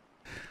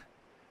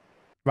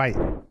 Right.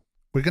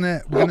 We're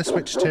gonna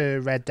switch to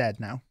Red Dead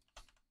now.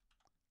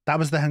 That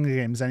was the Hunger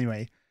Games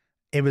anyway.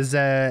 It was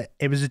a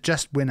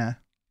just winner.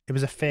 It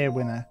was a fair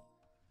winner.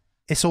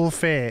 It's all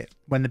fair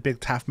when the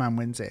BigTaffMan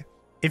wins it.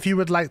 If you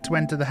would like to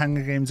enter the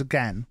Hunger Games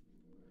again,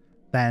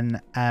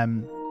 then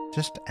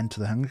just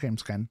enter the Hunger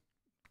Games again.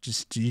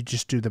 You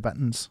just do the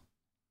buttons.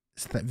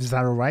 Is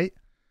that all right?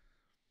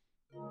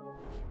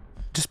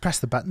 Just press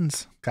the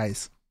buttons,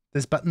 guys.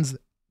 There's buttons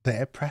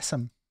there. Press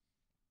them.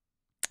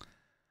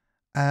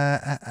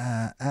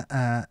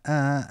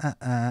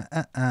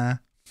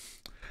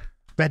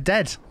 Red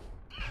Dead.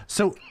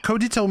 So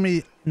Cody told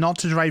me not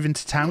to drive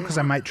into town because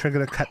I might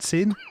trigger a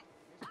cutscene,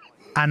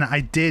 and I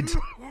did,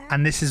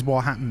 and this is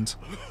what happened.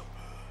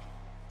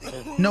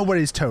 No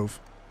worries, Tove.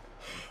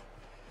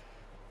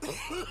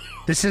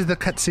 This is the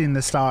cutscene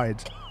that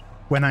started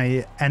when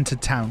I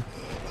entered town.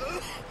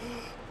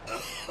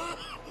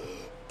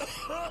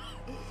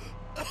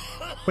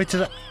 Wait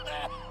till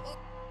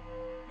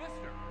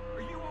Mister,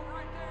 are you all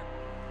right there?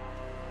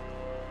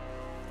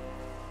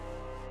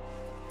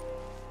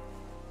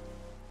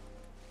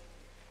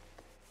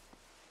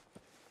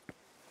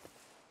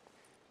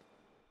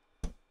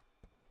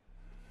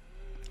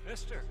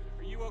 Mister,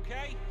 are you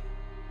okay?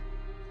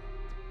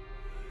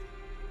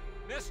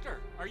 Mister,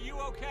 are you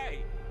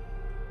okay?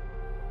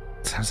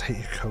 Sounds like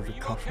your COVID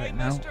cough right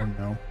now, or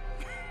no?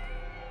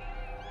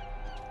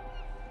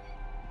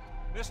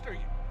 Mister,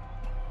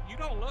 you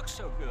don't look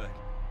so good.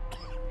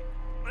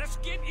 Let's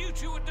get you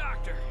to a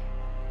doctor.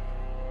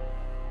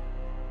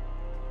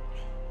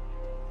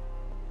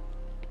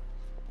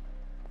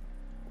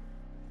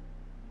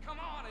 Come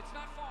on, it's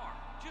not far.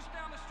 Just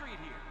down the street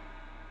here.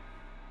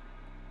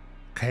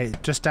 Okay,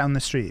 just down the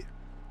street.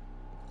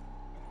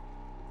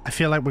 I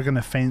feel like we're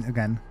gonna faint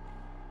again.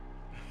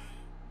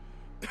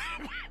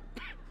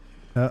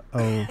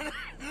 Uh-oh.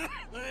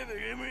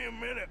 Give me a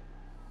minute.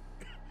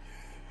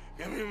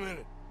 Give me a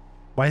minute.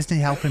 Why isn't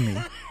he helping me?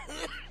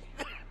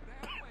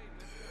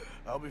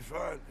 I'll be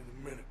fine in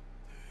a minute.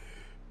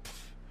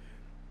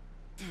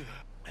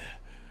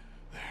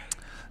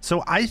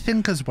 So I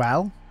think as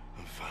well,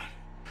 I'm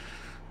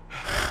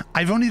fine.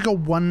 I've only got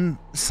one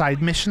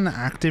side mission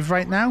active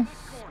right now.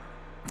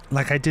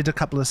 Like I did a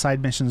couple of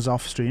side missions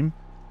off stream.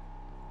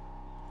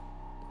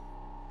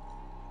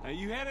 Now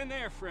you head in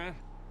there, friend.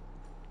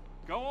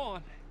 Go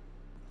on.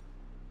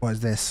 What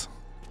is this?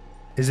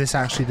 Is this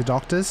actually the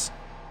doctor's?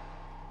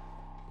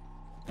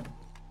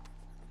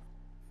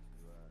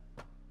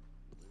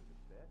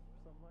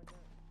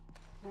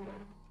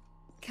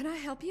 Can I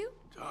help you?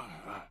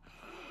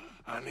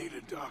 I need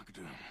a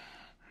doctor.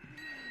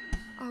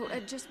 Oh,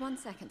 just 1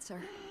 second,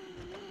 sir.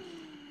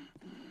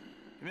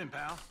 Come in,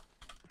 pal.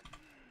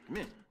 Come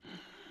in.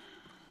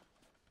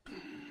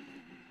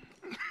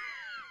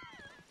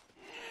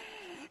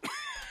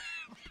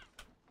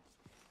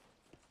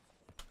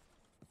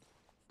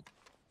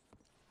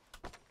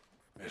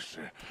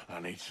 Mister, I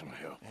need some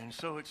help. And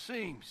so it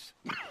seems.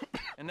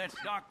 And that's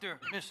Dr.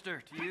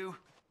 Mister to you?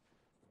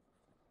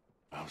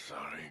 I'm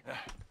sorry.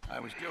 I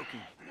was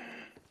joking.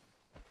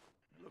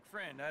 Look,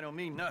 friend, I don't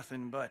mean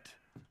nothing, but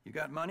you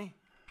got money?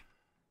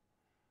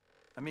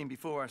 I mean,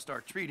 before I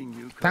start treating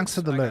you... Thanks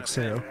for the look,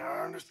 Cyril.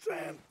 I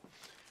understand.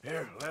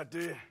 Here, that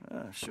do.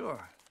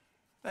 Sure.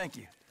 Thank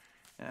you.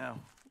 Now,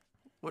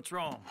 what's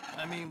wrong?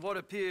 I mean, what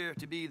appear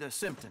to be the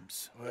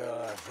symptoms?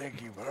 Well, I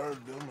think you've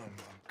heard them. I'm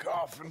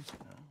coughing.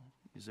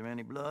 Is there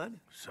any blood?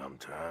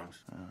 Sometimes.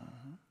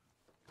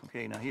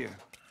 Okay, now here.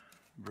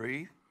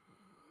 Breathe.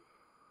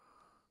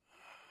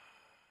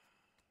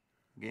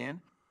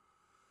 Again.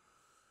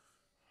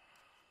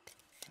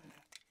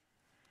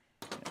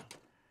 Yeah.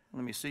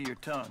 Let me see your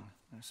tongue.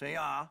 Now say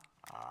ah.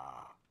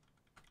 Ah.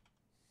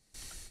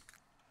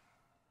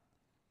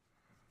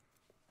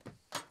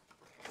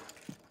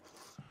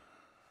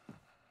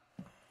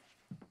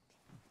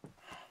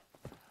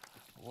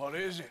 What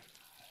is it?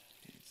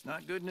 It's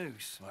not good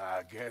news.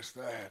 I guess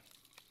that.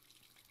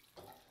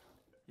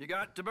 You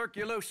got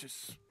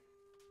tuberculosis.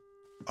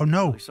 Oh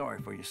no. Really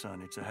sorry for you,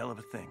 son. It's a hell of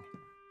a thing.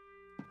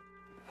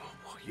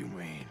 What you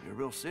mean? You're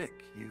real sick.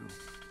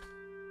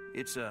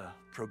 It's a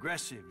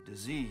progressive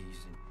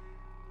disease, and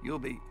you'll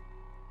be...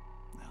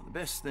 Now, the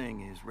best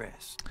thing is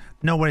rest.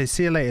 No worries.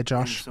 See you later, Being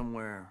Josh.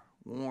 somewhere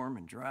warm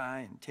and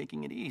dry and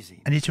taking it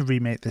easy. I need to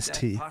remake this Is that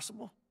tea.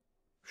 possible?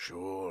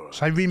 Sure.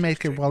 Should I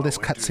remake it Take while my this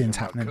winters cutscene's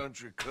in my happening?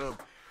 Country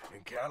club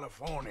in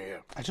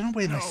California. I don't know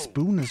where my No.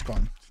 spoon has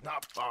gone. It's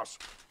not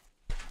possible.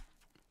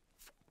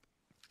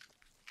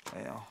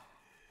 Well,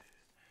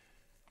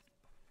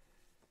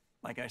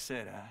 like I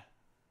said,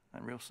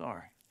 I'm real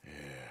sorry. Yeah,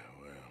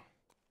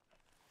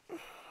 well.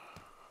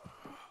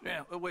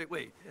 Yeah,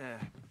 wait.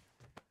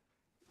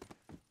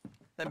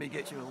 Let me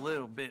get you a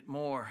little bit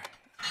more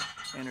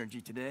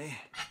energy today.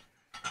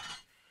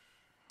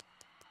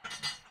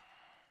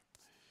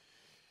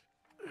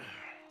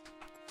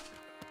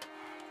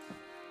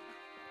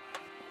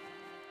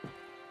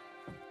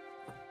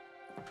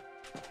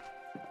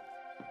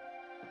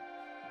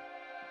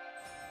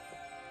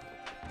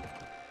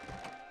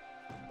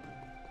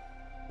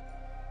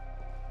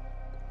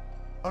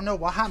 Oh no,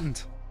 what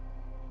happened?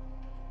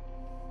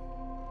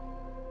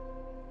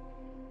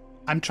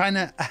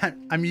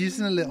 I'm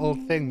using a little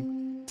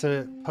thing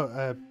to put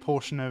a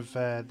portion of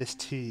this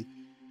tea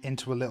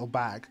into a little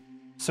bag.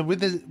 So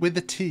with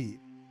the tea,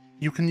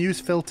 you can use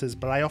filters,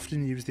 but I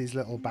often use these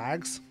little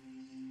bags,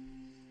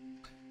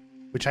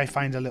 which I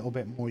find a little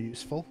bit more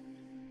useful.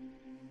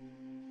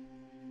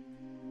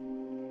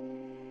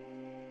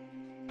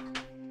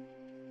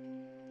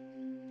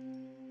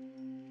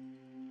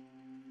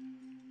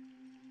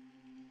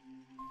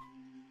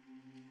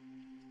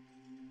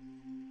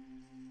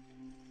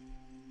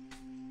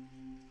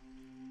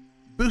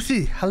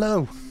 Boothie,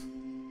 hello.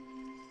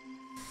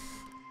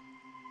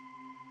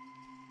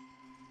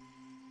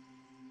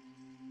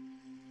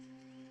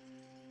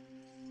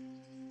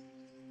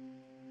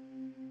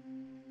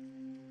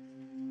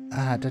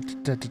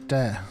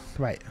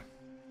 Right.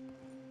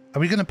 Are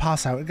we going to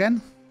pass out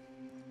again?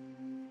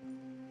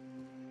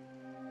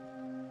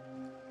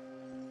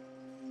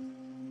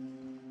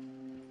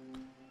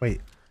 Wait.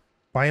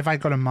 Why have I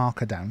got a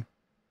marker down?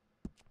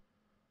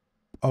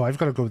 Oh, I've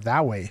got to go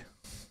that way.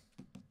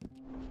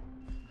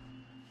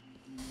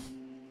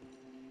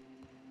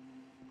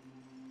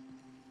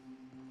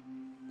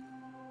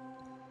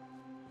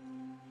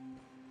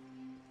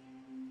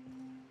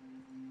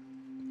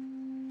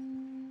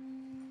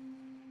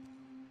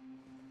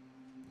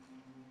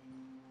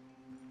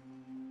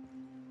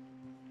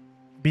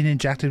 Being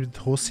injected with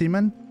horse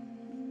semen?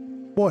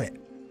 What?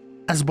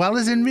 As well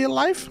as in real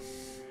life?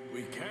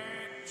 We can't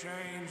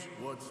change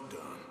what's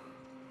done.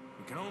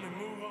 We can only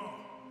move on.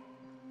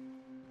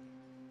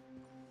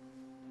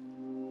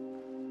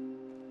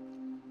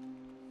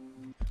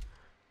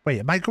 Wait,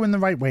 am I going the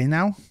right way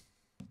now?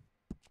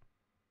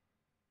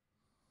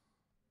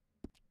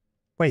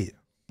 Wait.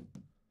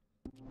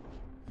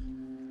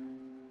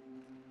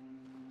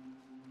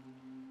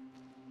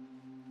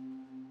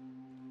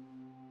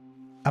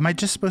 Am I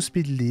just supposed to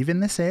be leaving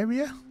this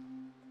area?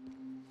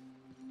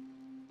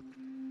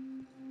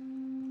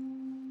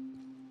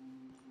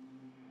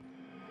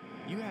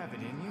 You have it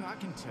in you, I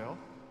can tell.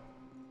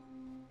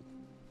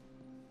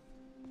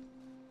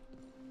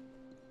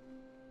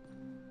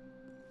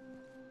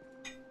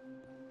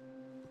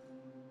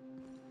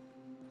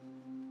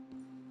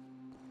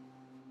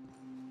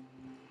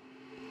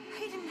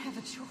 He didn't have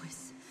a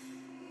choice.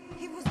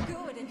 He was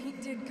good and he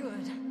did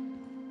good.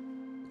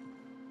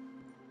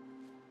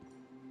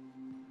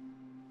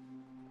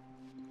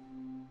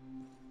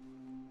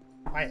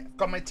 I've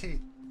got my tea.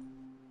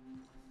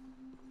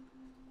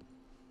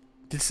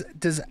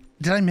 Did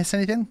I miss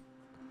anything?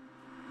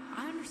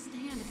 I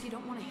understand if you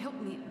don't want to help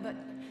me, but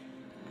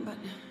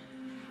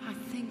I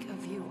think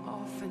of you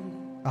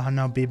often. Oh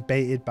no, be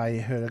baited by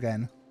her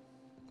again.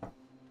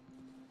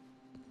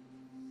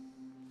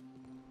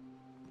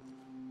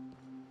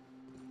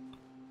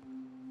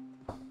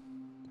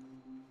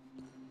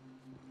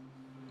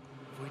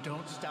 If we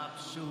don't stop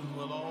soon,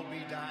 we'll all be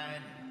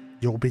dying.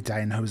 You'll be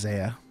dying,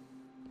 Hosea.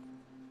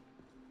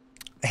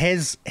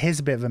 Here's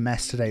a bit of a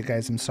mess today,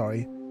 guys. I'm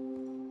sorry.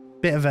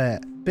 Bit of a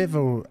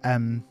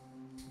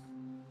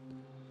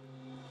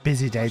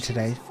busy day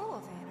today.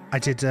 I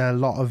did a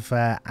lot of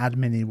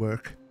admin-y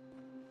work.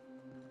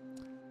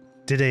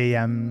 Did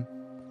a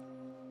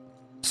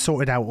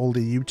sorted out all the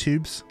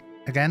YouTubes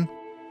again.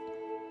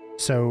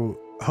 So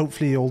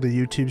hopefully all the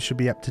YouTubes should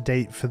be up to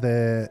date for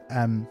the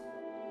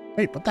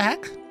wait, what the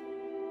heck?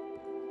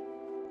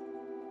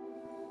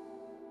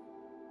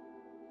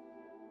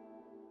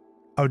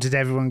 Oh, did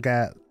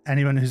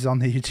anyone who's on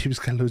the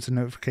YouTubes get loads of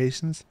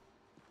notifications?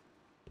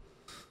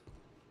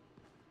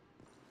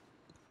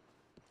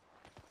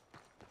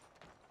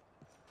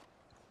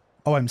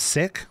 Oh, I'm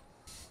sick?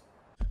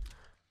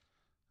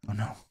 Oh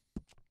no.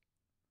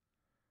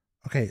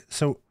 Okay,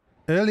 so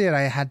earlier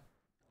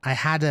I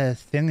had a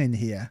thing in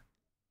here.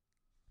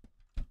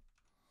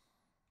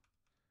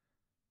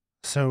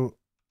 So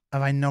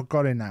have I not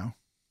got it now?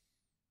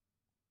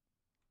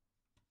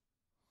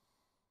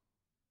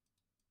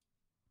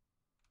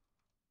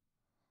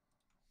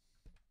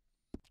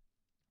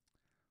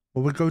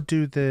 Well, we'll go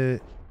do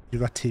the... You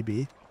got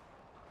TB?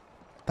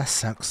 That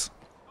sucks.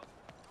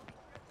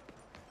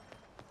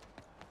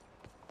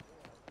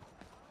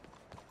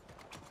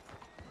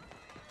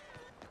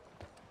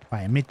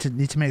 Right, I need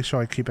to make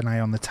sure I keep an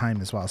eye on the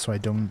time as well, so I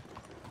don't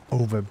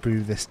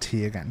overbrew this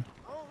tea again.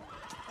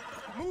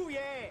 Move your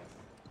ass.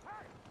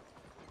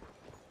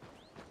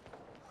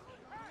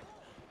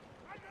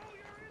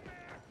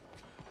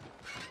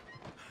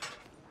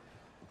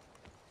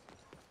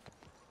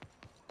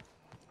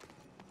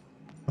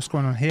 What's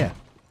going on here?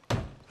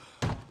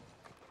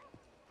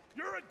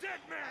 You're a dead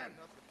man!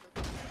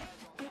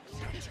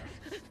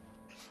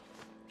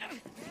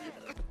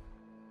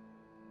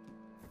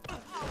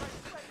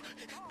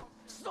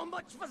 So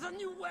much for the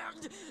new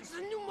world, the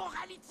new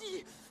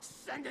morality.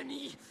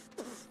 Saint-Denis.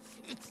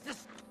 It's the...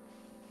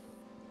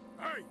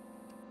 Hey!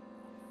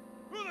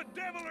 Who the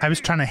devil I was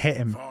trying to hit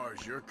him.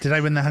 Did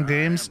I win the Hunger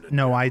Games?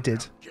 No, I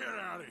did. Get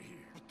out of here.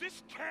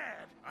 This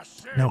cad, I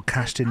said, No,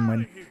 Cash didn't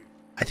win.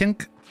 I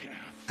think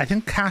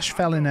Cash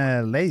fell in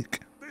a lake.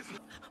 I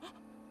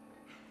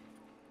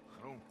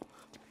don't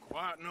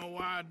quite know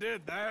why I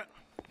did that.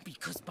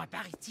 Because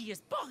barbarity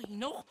is boring,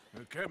 no?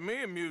 It kept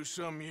me amused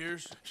some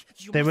years.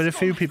 There were a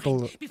few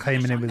people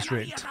claiming it was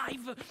rigged.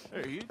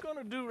 Hey, you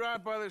gonna do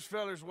right by this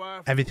feller's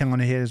wife? Everything on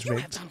here is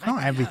rigged.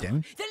 Not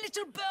everything. The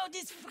little bird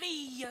is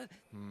free.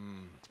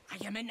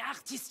 I am an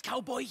artist,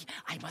 cowboy.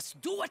 I must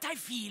do what I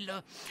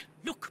feel.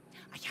 Look,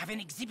 I have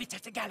an exhibit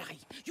at the gallery.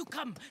 You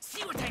come,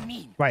 see what I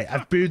mean. Right,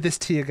 I've brewed this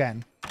tea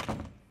again.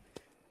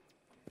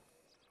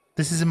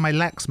 This is in my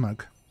Lex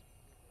mug.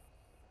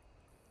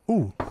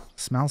 Ooh,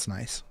 smells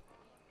nice.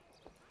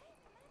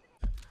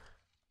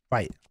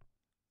 Right,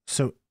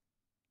 so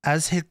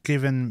as he'd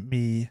given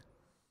me...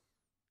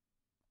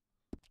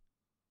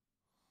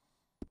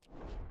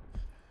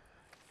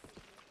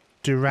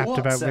 Do rap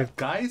about... What's up,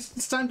 guys?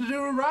 It's time to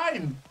do a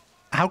rhyme.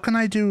 How can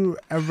I do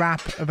a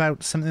rap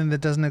about something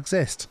that doesn't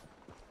exist?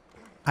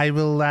 I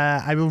will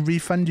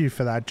refund you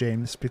for that,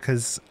 James,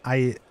 because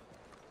I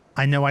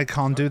know I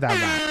can't do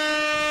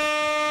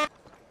that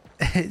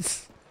rap.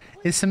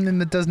 It's something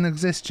that doesn't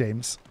exist,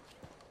 James.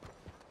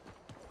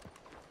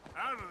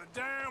 Out of the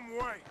damn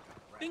way.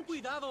 Ten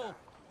cuidado.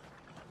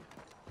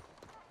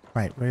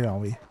 Right, where are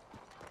we?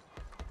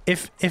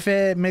 If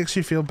it makes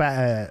you feel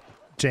better,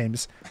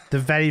 James, the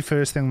very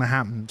first thing that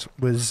happened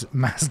was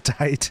Mass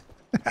died.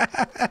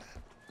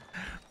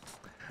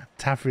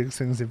 Taffrick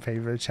sings in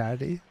favour of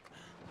charity.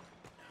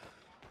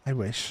 I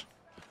wish.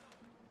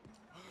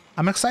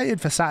 I'm excited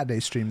for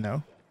Saturday's stream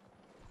though.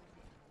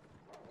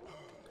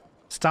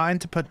 Starting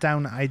to put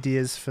down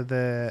ideas for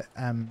the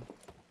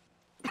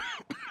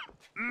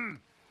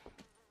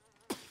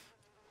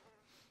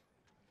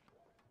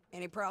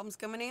Any problems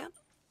coming in?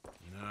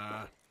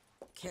 Nah.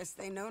 Guess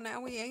they know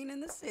now we ain't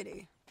in the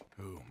city.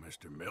 Who,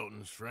 Mr.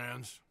 Milton's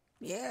friends?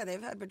 Yeah,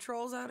 they've had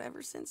patrols out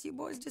ever since you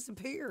boys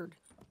disappeared.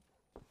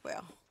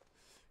 Well,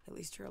 at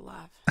least you're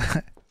alive.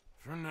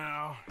 For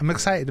now. I'm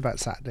excited about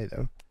Saturday,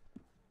 though.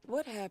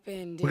 What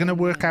happened? We're going to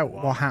work out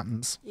what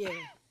happens. Yeah.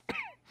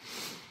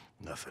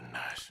 Nothing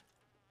nice.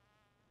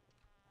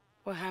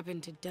 What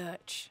happened to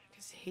Dutch?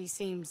 Because he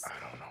seems...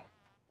 I don't know.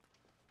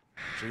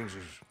 Seems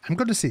as I'm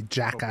going to see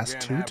Jackass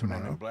 2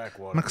 tomorrow.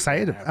 I'm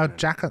excited. Oh,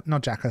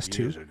 not Jackass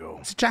 2.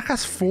 Is it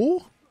Jackass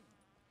 4?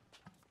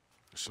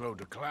 Slow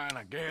decline,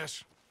 I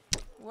guess.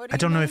 I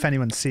don't know if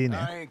anyone's seen it.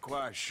 I ain't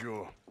quite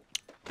sure.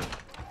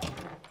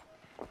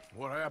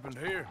 What happened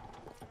here?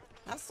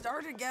 I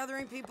started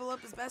gathering people up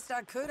as best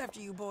I could after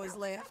you boys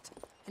left.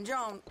 And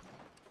John,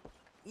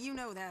 you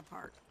know that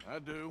part. I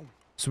do.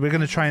 So we're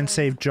going to try and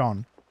save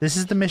John. This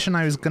is the mission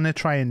I was going to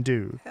try and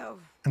do.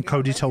 And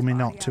Cody told me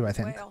not to, I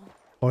think.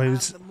 Or it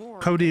was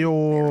Cody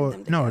or...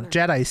 No,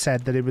 Jedi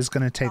said that it was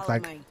going to take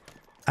like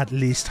at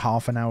least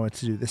half an hour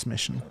to do this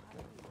mission.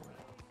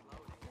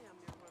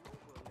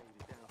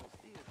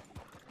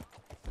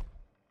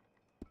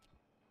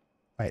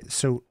 Right,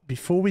 so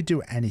before we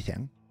do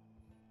anything,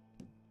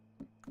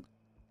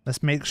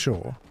 let's make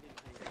sure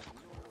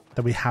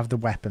that we have the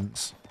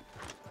weapons.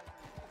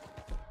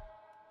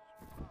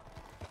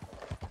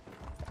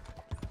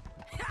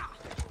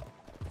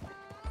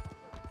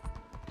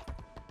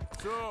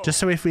 Just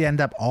so if we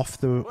end up off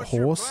the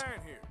horse,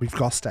 we've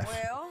got stuff.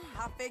 Well,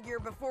 I figure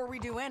before we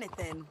do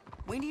anything,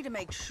 we need to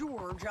make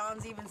sure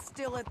John's even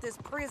still at this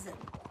prison.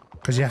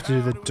 Because you have to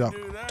do the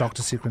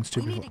doctor sequence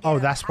too before. Oh,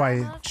 that's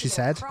why she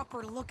said.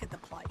 Proper look at the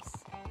place.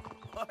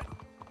 What?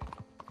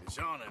 It's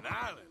on an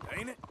island,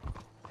 ain't it?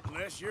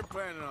 Unless you're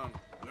planning on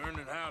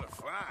learning how to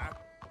fly.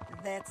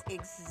 That's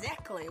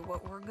exactly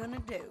what we're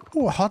gonna do.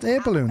 Oh, a hot air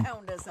balloon. I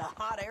found us a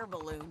hot air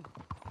balloon.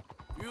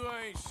 You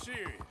ain't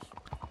serious.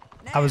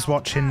 I was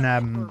watching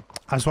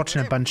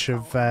a bunch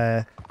of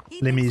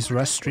Limmy's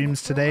Rust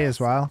streams today as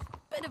well,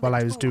 while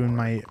I was doing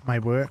my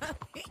work.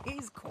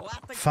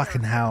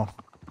 Fucking hell.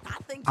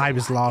 I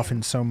was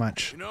laughing so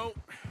much.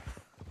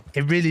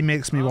 It really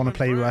makes me want to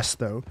play Rust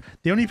though.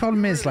 The only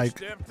problem is,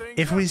 like,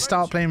 if we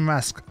start playing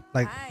Rust,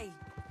 like,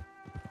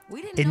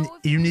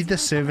 you need the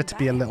server to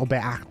be a little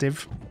bit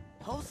active.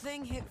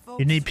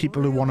 You need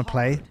people who want to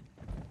play.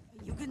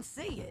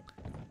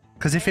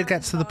 Because if it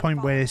gets to the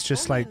point where it's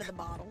just like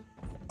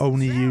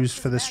only used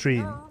for the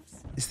stream,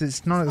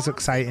 it's not as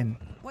exciting.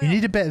 You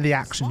need a bit of the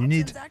action. You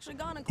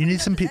need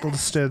some people to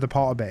stir the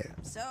pot a bit.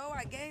 So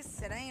I guess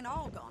it ain't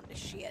all gone to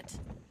shit.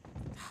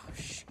 Oh,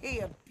 she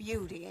a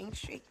beauty, ain't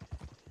she?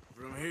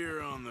 From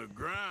here on the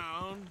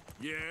ground,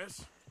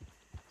 yes.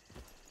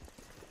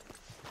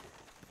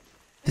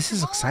 This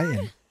is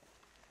exciting.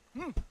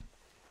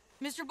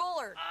 Mr.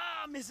 Bullard.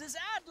 Ah, Mrs.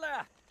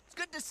 Adler. It's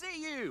good to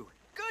see you.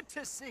 Good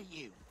to see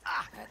you.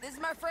 This is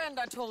my friend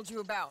I told you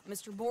about,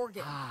 Mr.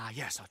 Morgan. Ah,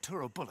 yes,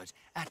 Arturo Bullard.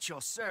 At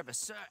your service,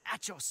 sir.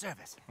 At your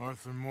service.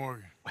 Arthur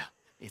Morgan. Well,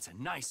 it's a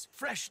nice,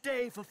 fresh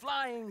day for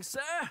flying, sir.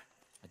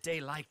 A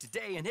day like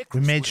today in Icarus.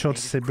 We made sure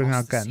to say bring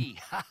our gun.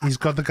 He's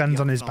got the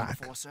guns on his back.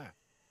 Before, sir?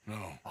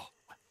 No. Oh,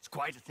 it's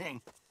quite a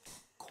thing.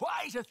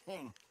 Quite a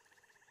thing.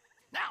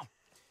 Now,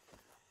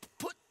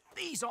 put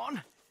these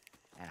on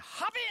and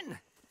hop in.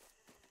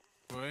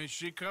 Well, ain't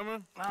she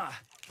coming?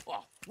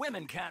 Well,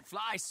 women can't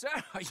fly, sir.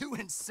 Are you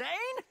insane?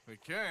 They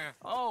can't.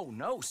 Oh,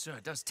 no, sir.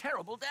 It does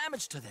terrible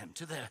damage to them,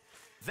 to their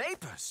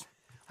vapors.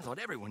 I thought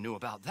everyone knew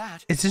about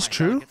that. Is this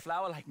true? A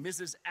flower like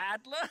Mrs.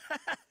 Adler?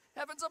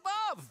 Heavens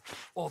above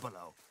or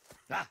below.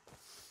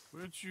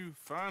 Where'd you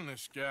find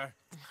this guy?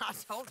 I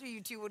told you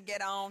two would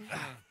get on.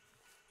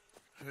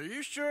 Are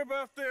you sure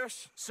about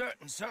this?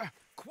 Certain, sir.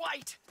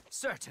 Quite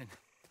certain.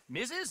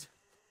 Mrs.,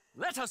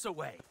 let us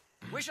away.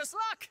 Wish us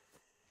luck.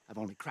 I've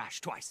only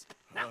crashed twice.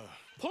 Now,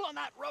 pull on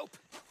that rope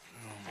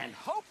and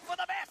hope for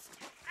the best.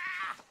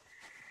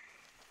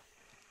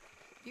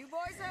 You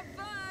boys have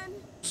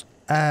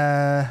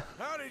fun.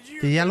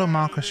 The yellow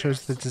marker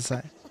shows the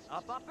design.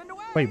 Up and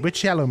away. Wait,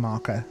 which yellow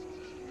marker?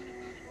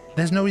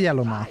 There's no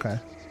yellow marker.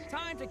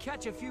 Time to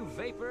catch a few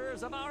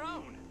vapors of our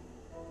own.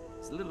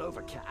 It's a little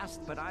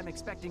overcast, but I'm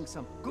expecting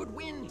some good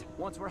wind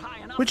once we're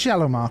high enough. Which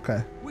yellow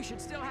marker? We should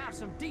still have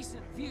some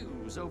decent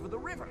views over the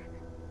river.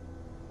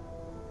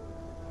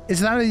 Is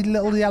that a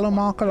little yellow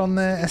marker on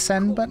the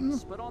ascend button?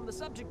 But on the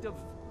subject of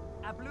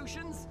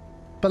ablutions,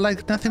 But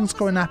like nothing's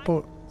going up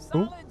or...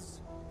 Oh,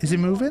 is it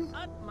moving?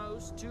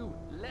 utmost to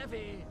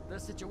levy the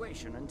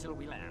situation until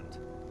we land.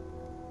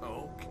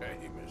 Okay,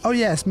 Mr. Oh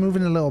yeah, it's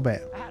moving a little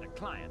bit. I had a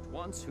client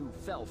once who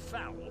fell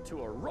foul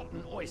to a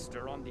rotten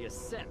oyster on the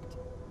ascent.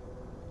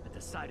 A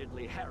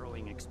decidedly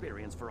harrowing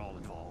experience for all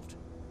involved.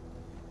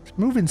 It's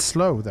moving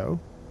slow though.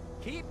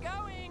 Keep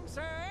going,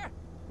 sir.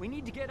 We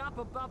need to get up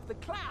above the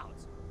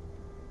clouds.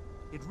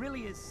 It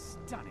really is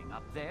stunning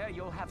up there.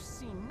 You'll have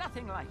seen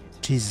nothing like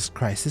it. Jesus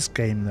Christ, this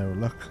game though,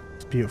 look,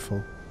 it's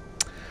beautiful.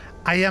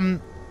 I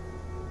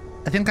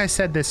think I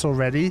said this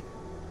already,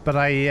 but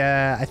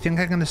I think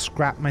I'm gonna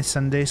scrap my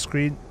Sunday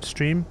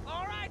stream.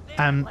 All right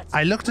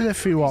I looked at a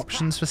few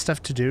options for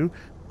stuff to do,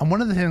 and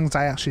one of the things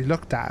I actually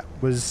looked at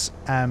was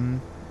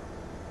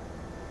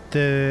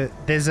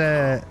there's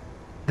a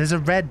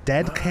Red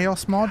Dead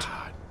Chaos mod.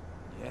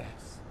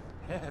 Yes,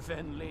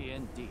 heavenly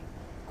indeed.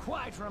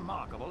 Quite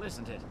remarkable,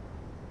 isn't it?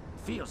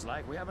 Feels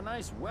like we have a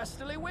nice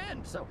westerly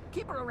wind, so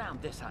keep her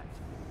around this height.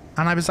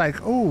 And I was like,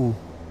 oh.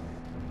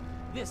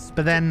 This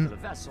But then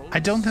particular vessel I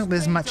don't think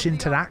there's is much state of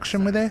the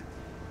interaction art, with it.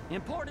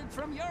 Imported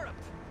from Europe.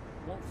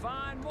 Won't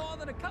find more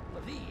than a couple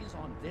of these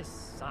on this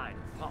side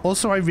of the pond.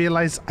 Also, I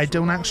realized I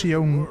don't actually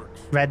own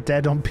Red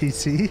Dead on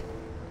PC.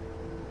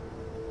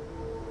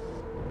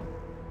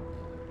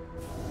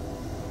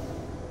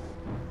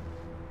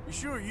 You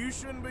sure you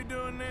shouldn't be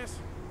doing this?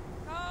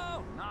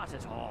 Oh, not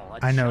at all.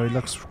 I know, it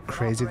looks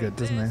crazy good,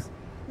 doesn't it?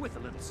 With a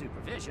little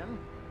supervision.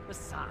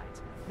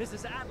 Besides,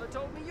 Mrs. Adler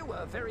told me you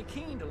were very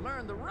keen to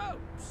learn the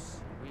ropes.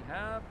 We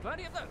have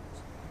plenty of those.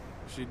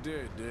 She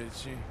did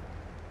she?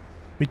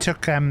 We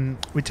took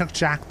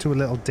Jack to a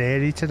little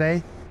dairy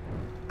today,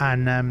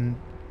 and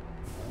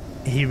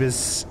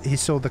he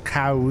saw the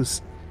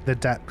cows, the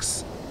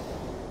ducks,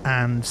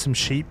 and some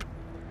sheep,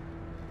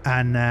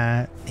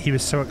 and he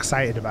was so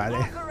excited about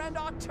it.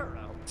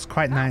 It's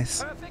quite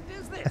nice.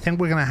 I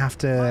think we're gonna have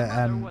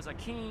to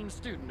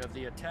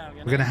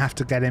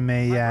get him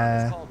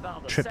a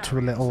trip to a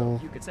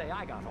little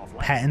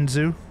petting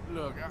zoo.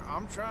 Look,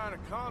 I'm trying to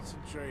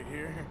concentrate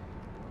here.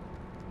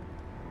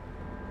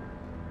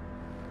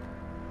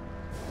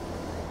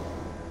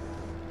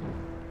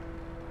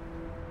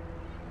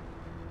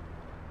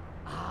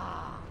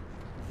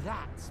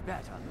 That's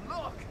better.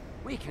 Look,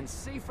 we can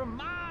see for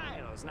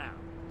miles now.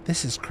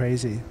 This is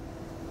crazy.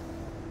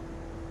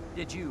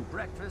 Did you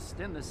breakfast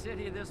in the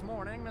city this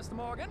morning, Mr.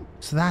 Morgan?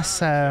 So that's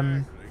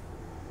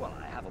Well,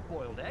 I have a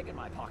boiled egg in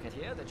my pocket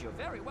here that you're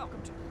very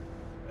welcome to.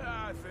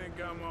 I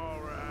think I'm all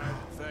right.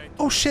 Thank you.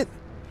 Oh shit!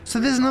 So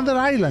there's another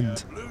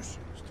island.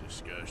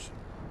 Discussion.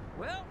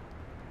 Well,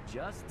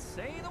 just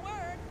say the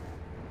word.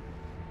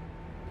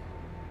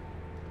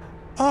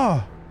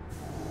 Oh,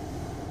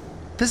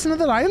 there's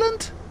another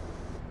island.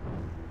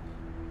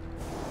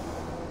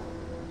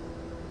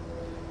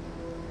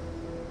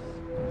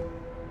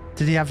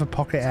 Did he have a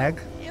pocket egg?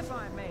 If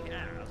I may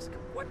ask,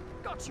 what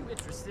got you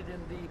interested in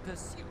the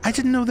pursuit? I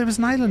didn't know there was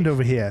an island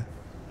over here.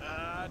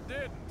 I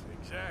didn't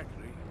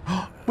exactly.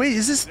 Wait,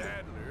 is this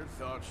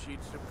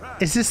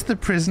the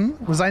prison?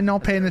 Was I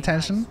not paying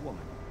attention?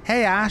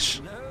 Hey,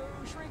 Ash.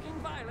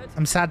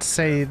 I'm sad to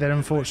say that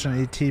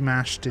unfortunately Team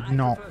Ash did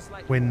not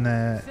win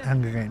the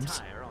Hunger Games.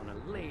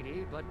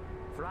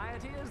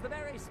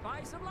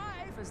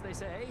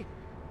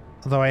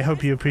 Although I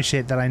hope you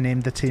appreciate that I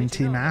named the team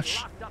Team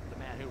Ash.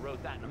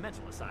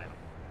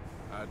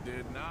 I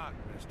did not,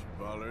 Mr.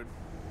 Bullard.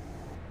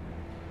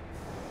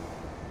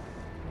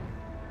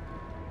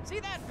 See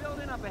that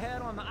building up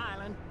ahead on the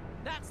island?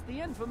 That's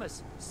the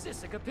infamous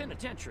Sisika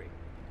Penitentiary.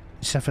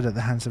 He suffered at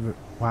the hands of it.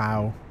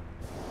 Wow.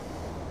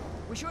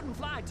 We shouldn't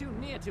fly too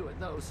near to it,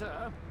 though,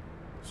 sir.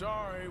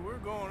 Sorry, we're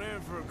going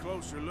in for a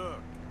closer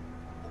look.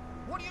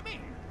 What do you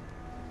mean?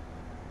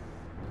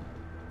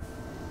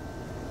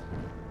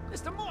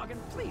 Mr. Morgan,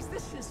 please,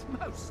 this is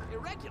most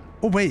irregular.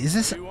 Oh wait, is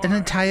this an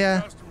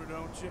entire...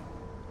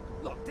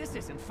 Look, this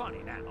isn't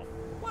funny now.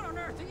 What on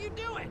earth are you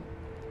doing?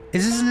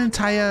 Is this an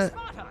entire...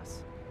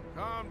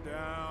 Calm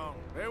down.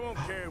 They won't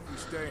care if we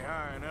stay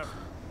high enough.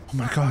 Oh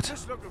my god. I'm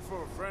just looking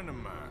for a friend of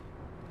mine.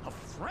 A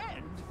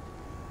friend?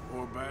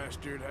 Poor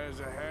bastard has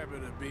a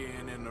habit of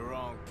being in the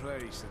wrong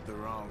place at the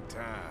wrong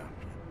time.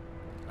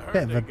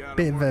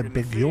 Bit of a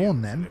big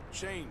yawn then.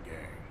 Chain gang.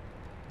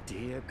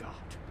 Dear God.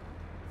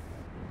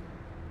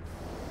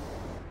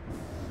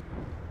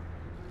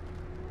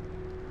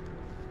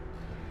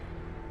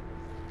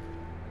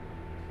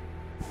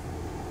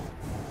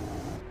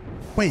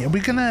 Wait, are we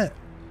gonna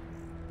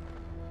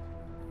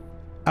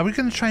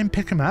try and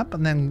pick him up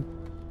and then...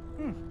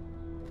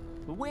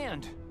 The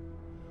wind.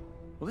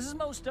 Well, this is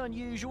most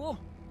unusual.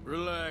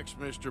 Relax,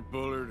 Mr.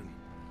 Bullard. And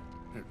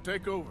here,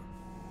 take over.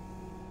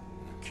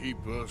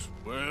 Keep us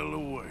well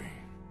away.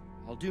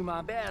 I'll do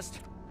my best.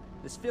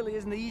 This filly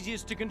isn't the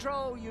easiest to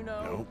control, you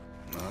know. Nope,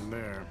 not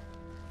there.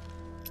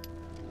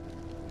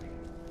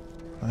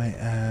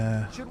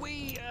 Should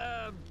we,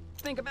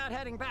 think about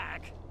heading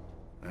back?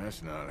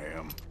 That's not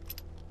him.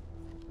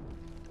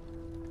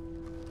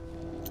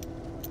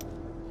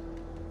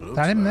 Is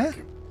that him there?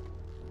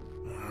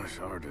 It's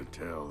hard to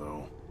tell,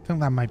 though. I think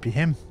that might be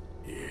him.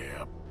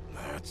 Yep,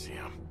 that's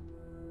him.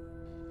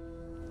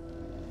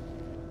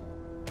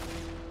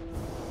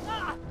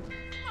 Ah!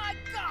 My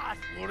God!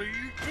 What are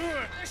you doing?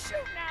 They're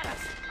shooting at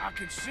us! I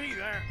can see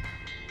that.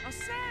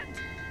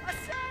 Ascend!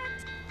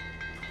 Ascend!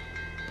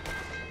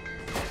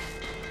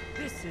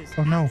 This is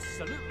Oh no.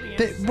 absolutely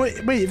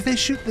insane. Wait, if they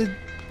shoot the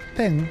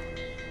thing...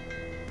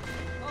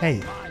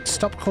 Hey,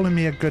 stop calling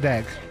me a good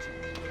egg.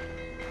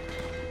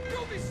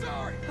 You'll be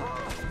sorry!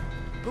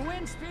 The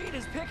wind speed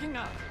is picking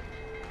up.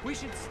 We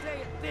should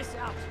stay at this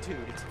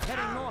altitude. It's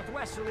heading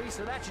northwesterly,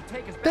 so that should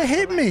take us back. They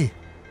hit to me!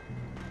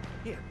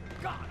 Here,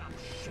 God, I'm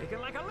shaking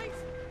like a leaf.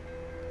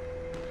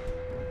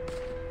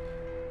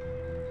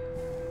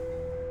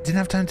 didn't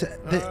have time to...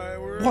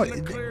 what?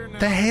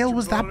 The hail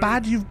was that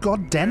bad? You've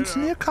got dents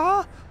in your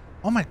car?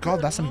 Oh my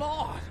god, that's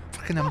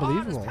fucking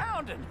unbelievable.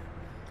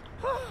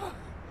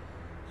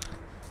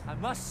 I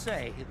must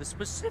say, the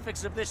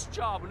specifics of this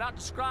job were not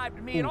described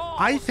to me at all.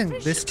 I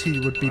think this tea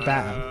would be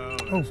better.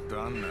 Oh, it's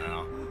done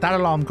now. That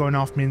alarm going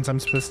off means I'm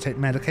supposed to take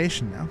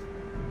medication now.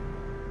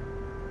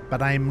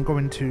 But I'm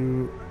going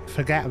to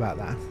forget about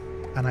that.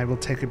 And I will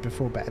take it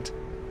before bed.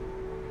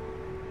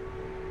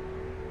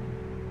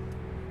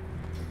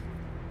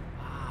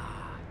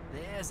 Ah,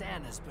 there's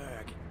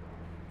Annesburg.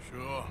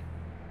 Sure.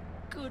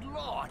 Good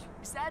Lord,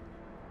 is that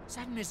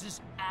Mrs.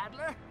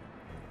 Adler?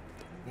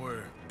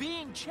 Where?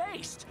 Being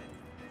chased.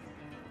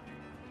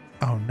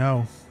 Oh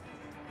no.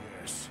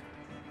 Yes.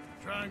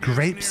 Try and get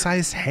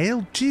Grape-sized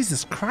hail?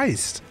 Jesus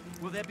Christ.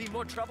 Will there be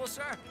more trouble,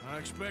 sir? I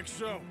expect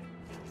so.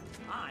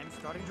 I'm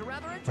starting to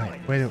rather enjoy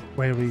Right, it.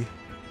 where are we?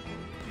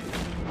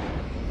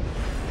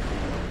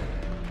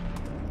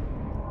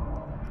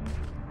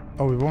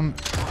 Oh, we won't...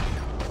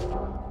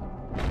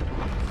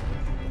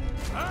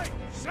 Hey,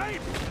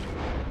 safe!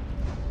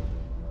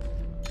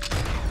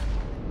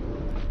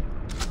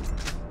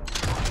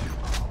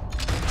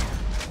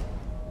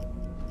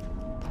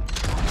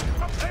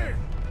 Up there!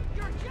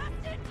 You're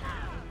just in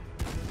time.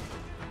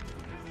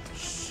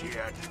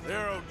 Shit,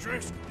 they're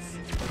O'Driscoll's.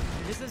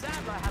 Mrs.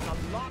 Adler has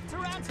a lot to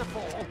answer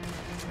for.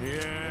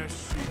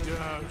 Yes, she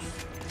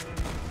does.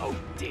 Oh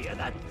dear,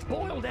 that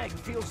boiled egg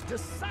feels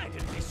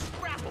decidedly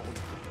scrappled.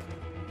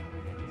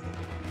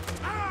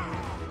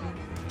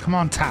 Come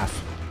on,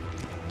 Taff.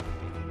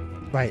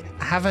 Right,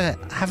 have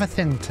a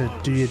thing to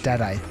do your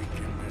dead eye.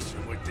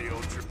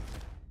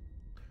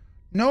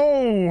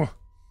 No!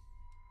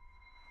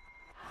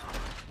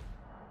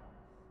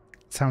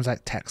 Sounds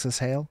like Texas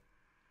hail.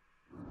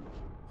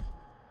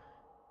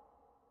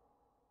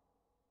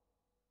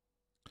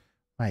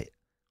 Right,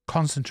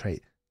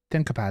 concentrate.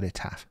 Think about it,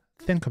 Taff.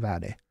 Think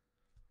about it.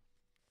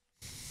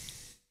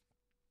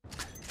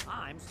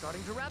 I'm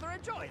starting to rather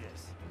enjoy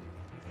this.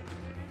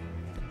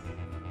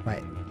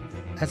 Right,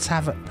 let's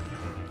have it.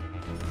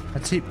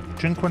 Let's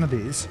drink one of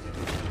these,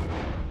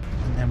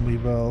 and then we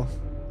will.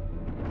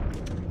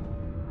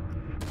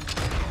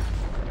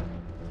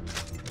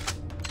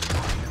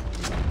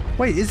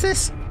 Wait, is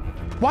this?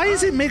 Why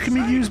is it making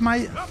me use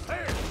my?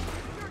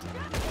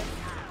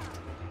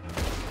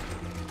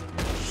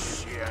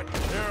 Shit,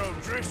 they're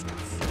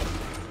O'Driscoll's.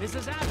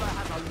 Mrs. Adler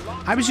has a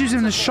lot. I was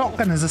using the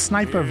shotgun as a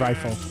sniper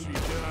rifle. She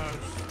does.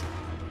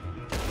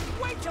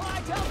 Wait till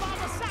I tell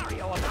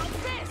Belisario about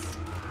this.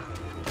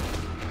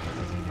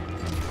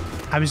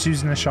 I was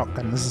using a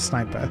shotgun as a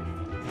sniper.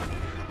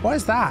 What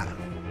is that?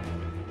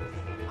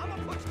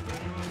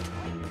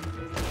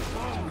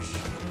 Oh,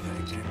 shit,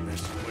 they can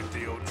mess with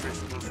the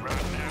O'Driscolls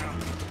right now.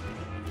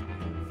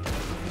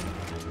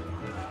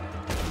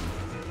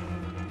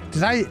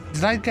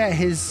 Did I get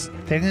his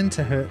thing in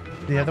to hurt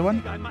the other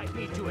one? I might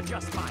need to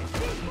adjust my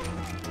feet.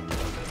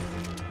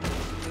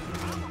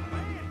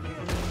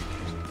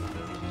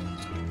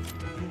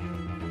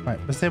 Right,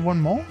 was there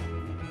one more?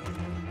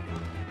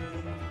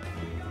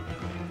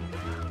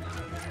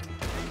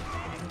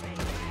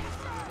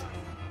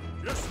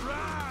 Just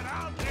right,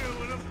 I'll deal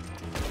with them.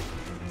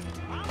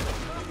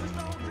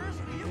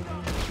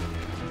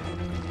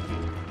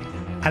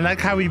 I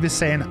like how he was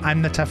saying,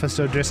 I'm the toughest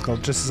O'Driscoll,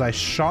 just as I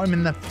shot him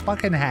in the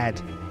fucking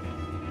head.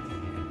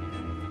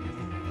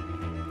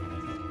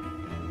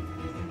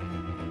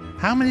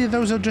 How many of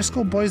those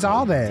O'Driscoll boys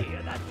are there?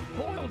 Dear, that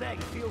boiled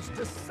egg feels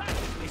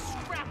decidedly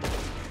scrappled.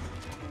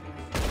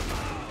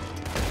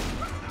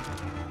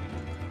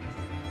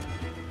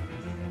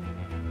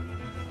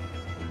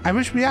 I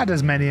wish we had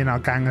as many in our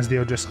gang as the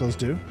O'Driscolls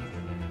do.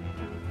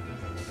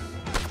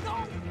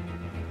 No.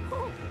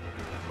 Oh,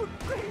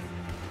 please.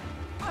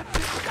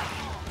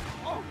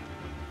 Oh.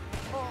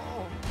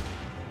 Oh.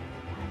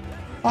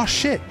 Oh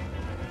shit!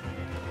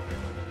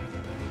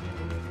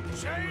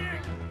 Shane!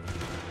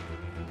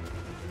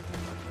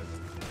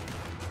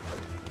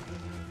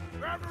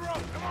 Grab the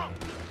rope, come on!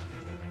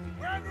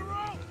 Grab the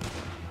rope!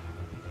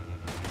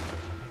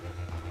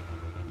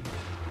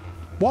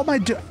 What am I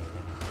doing?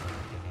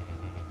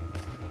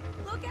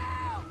 Look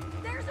out!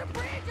 There's a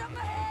bridge up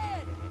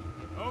ahead.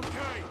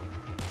 Okay,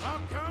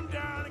 I'll come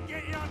down and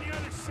get you on the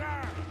other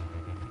side.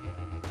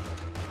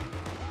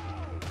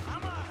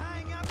 I'm gonna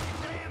hang up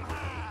your damn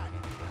hide.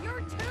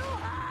 You're too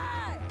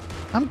high.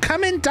 I'm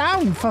coming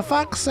down, for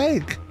fuck's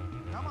sake!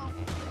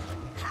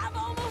 I've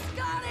almost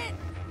got it.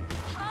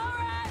 All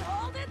right,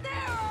 hold it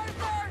there,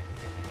 Arthur.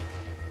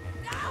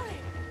 Got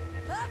it.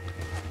 Up,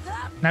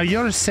 up. Now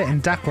you're a sitting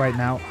duck right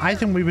now. I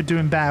think we were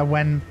doing better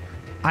when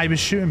I was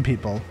shooting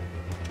people.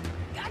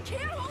 I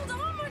can't hold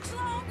on much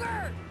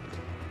longer.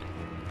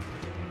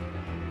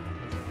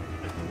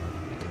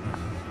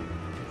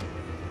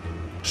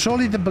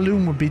 Surely the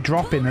balloon would be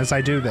dropping as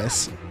I do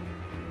this.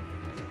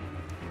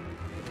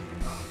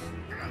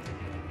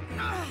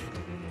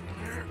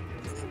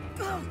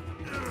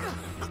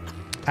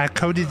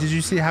 Cody, did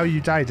you see how you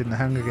died in the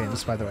Hunger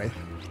Games, by the way?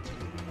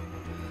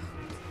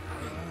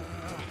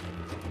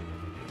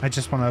 I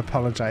just want to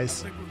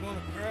apologize. I think we're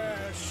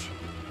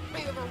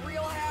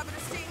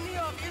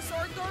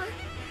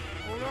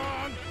Hold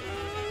on.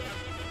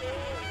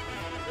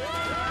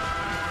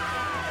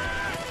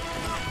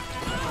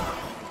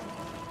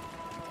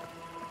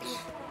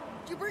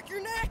 Did you break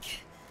your neck?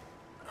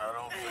 I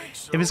don't think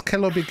so. It was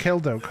kill or be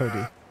killed though,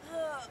 Cody.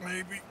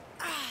 Maybe.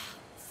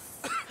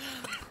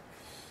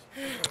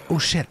 Oh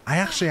shit, I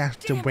actually have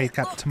to wake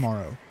up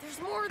tomorrow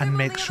and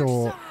make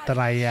sure that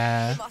I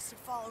They must have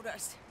followed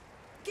us.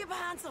 Get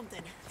behind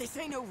something. This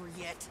ain't over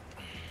yet.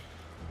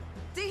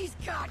 These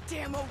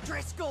goddamn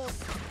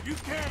O'Driscolls. You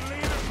can't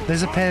leave it.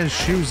 there's a pair of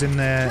shoes in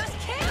there Just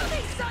kill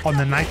these sons on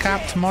the of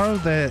nightcap bitches. tomorrow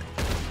that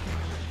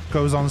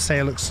goes on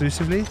sale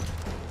exclusively.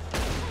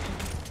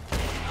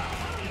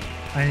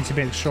 I need to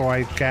make sure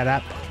I get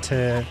up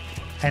to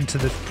enter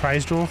the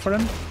prize draw for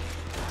them.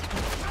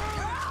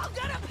 You're all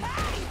gonna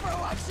pay for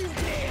what you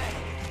did.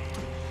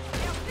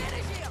 Now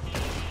finish him.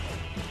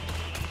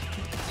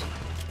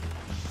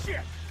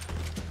 Shit.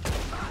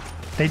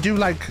 They do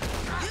like,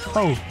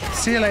 oh,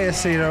 see you later,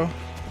 Ciro. Look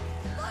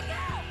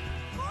out!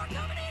 More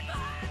coming in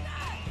behind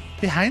us.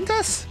 Behind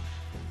us?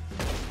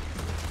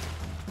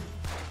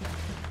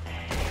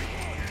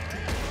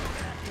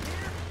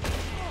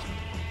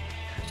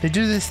 They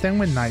do this thing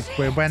with Knife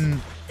where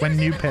when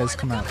new pairs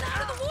come out,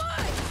 Out of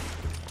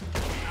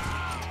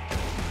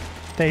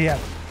the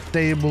woods.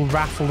 they will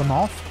raffle them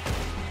off.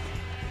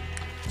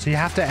 So you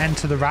have to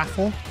enter the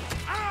raffle.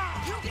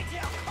 You can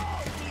tell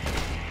Cole.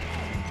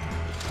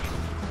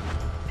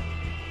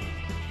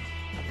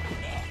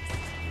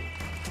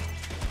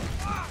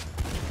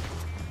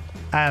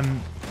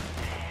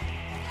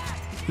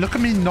 Look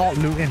at me not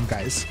looting,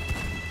 guys.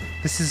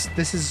 This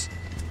is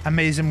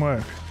amazing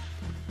work.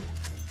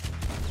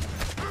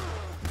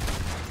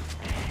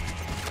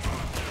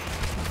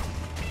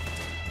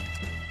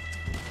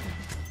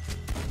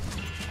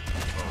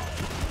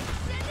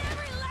 Send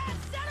every last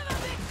son of a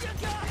bitch you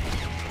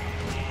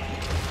got.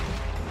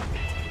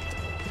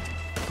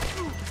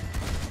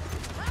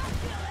 I'll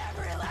kill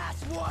every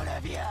last one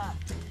of you.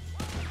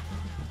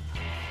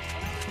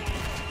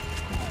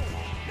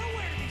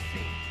 Nowhere to be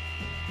seen.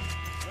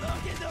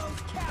 Look at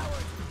those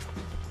cowards.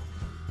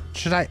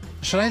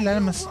 Should I let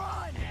him? Run.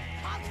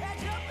 I'll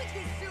catch up with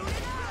you soon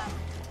enough.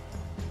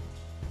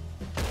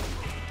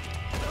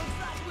 Looks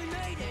like we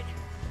made it.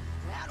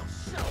 That'll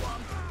show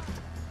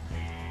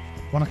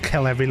 'em. Want to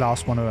kill every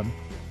last one of them.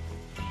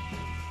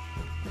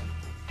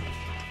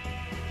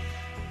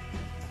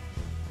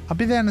 I'll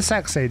be there in a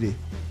sec, Sadie.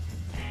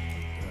 The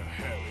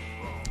hell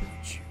is wrong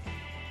with you?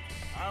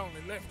 I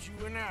only left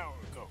you an hour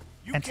ago.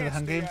 You Enter the can't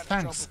Hunger stay Games. out of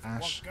Thanks, trouble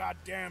for Ash. one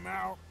goddamn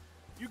hour.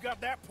 You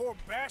got that poor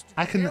bastard.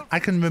 I killed can for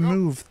trouble?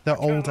 remove the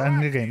old kinda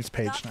Hunger like Games it.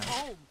 page Not now.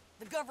 Combe,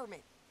 the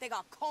government. They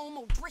got Combe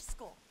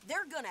O'Driscoll.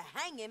 They're gonna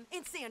hang him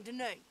in Saint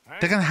Denis.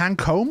 They're gonna hang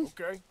Combe?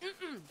 Okay,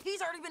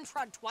 He's already been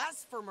tried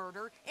twice for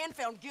murder and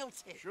found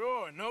guilty.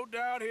 sure, and no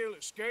doubt he'll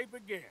escape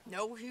again.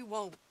 No, he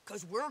won't,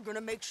 because we're gonna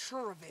make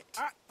sure of it.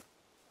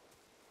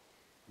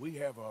 We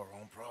have our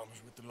own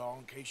problems with the law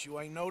in case you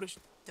ain't noticed.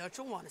 Dutch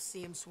will want to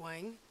see him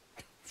swing.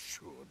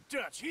 Sure,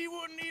 Dutch, he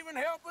wouldn't even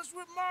help us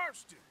with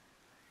Marston.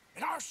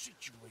 And our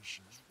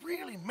situation is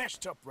really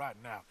messed up right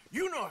now.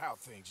 You know how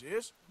things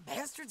is.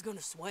 Bastard's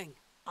gonna swing.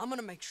 I'm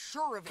gonna make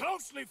sure of it.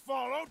 Closely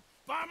followed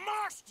by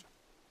Marston.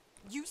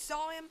 You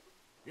saw him?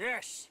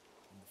 Yes.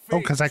 in the Oh,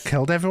 because I fields.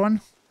 killed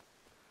everyone?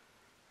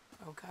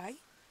 Okay.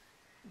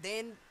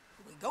 Then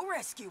we go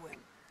rescue him.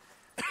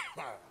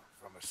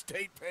 From a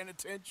state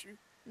penitentiary?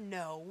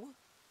 No.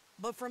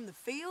 But from the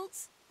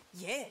fields?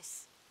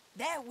 Yes.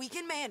 That we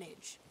can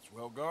manage. It's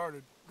well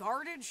guarded.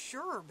 Guarded,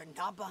 sure, but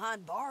not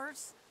behind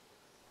bars.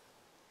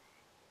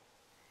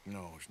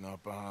 No, it's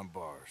not behind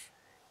bars.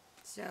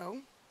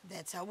 So,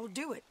 that's how we'll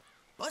do it.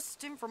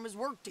 Bust him from his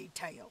work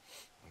detail.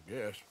 I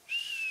guess.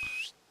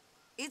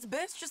 It's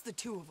best just the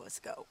two of us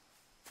go.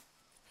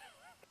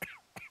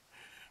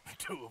 The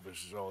two of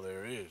us is all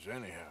there is,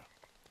 anyhow.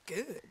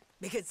 Good,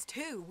 because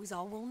two is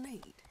all we'll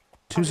need.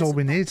 Two's all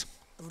we need.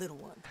 A little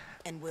one.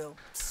 And we'll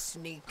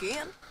sneak in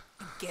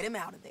and get him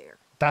out of there.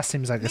 That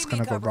seems like it's Meet me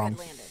gonna at go wrong.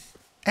 Copperhead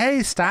Landing.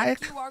 Hey,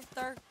 Static! You,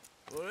 Arthur.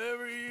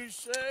 Whatever you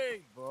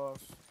say, boss.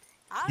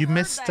 I You heard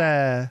missed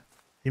that.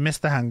 you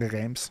missed the Hunger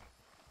Games.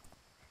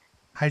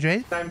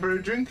 Hydrate? Time for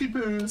a drinky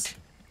booze.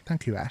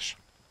 Thank you, Ash.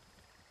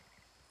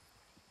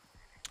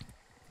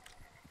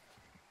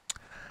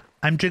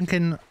 I'm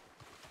drinking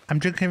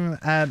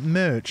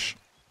merch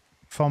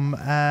from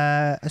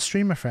a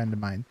streamer friend of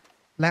mine,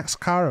 Lex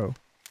Caro.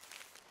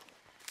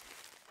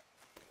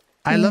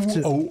 I love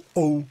to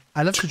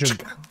I love to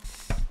drink.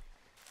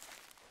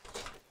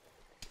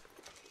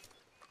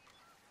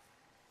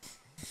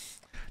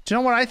 Do you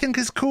know what I think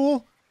is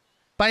cool?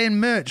 Buying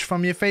merch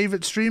from your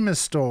favorite streamer's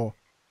store.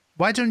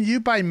 Why don't you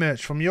buy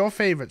merch from your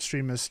favorite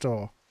streamer's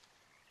store?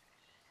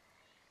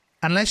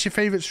 Unless your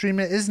favorite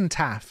streamer isn't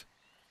Taff.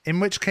 In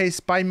which case,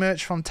 buy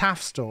merch from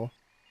Taff's store.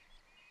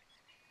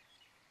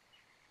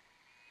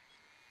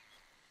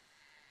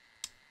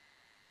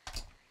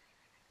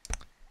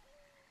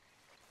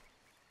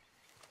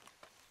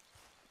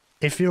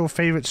 If your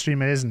favorite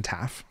streamer isn't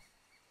Taff,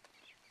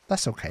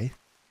 that's okay.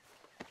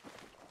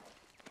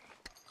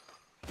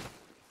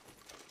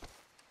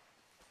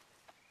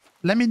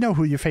 let me know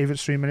who your favorite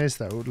streamer is,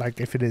 though. Like,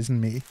 if it isn't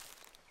me,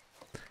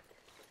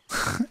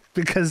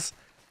 because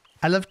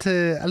I love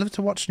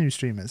to watch new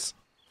streamers.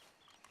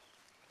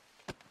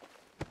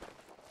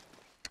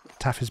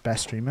 Taff is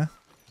best streamer.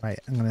 Right,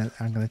 I'm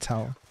gonna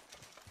tell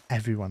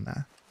everyone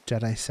that.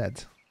 Jedi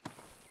said.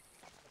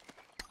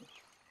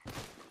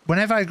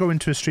 Whenever I go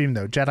into a stream,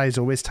 though, Jedi's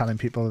always telling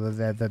people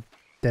that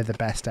they're the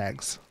best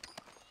eggs.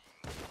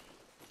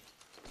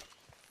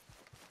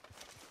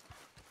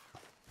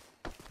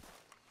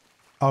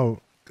 Oh,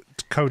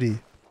 Cody,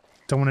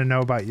 don't want to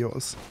know about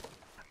yours.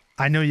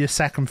 I know your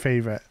second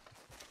favorite.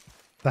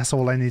 That's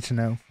all I need to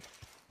know.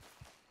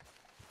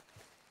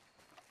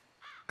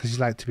 Because you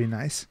like to be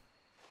nice.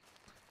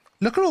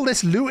 Look at all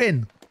this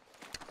looting.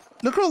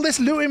 Look at all this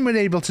looting we're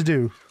able to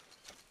do.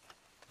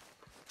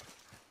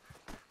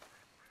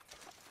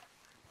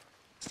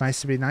 It's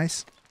nice to be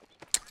nice.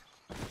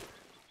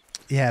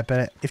 Yeah,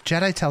 but if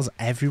Jedi tells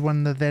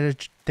everyone that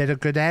they're a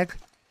good egg,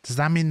 does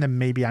that mean that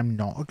maybe I'm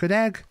not a good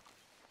egg?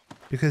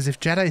 Because if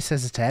Jedi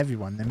says it to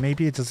everyone, then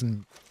maybe it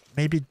doesn't...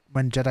 Maybe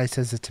when Jedi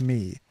says it to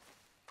me,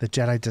 the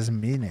Jedi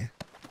doesn't mean it.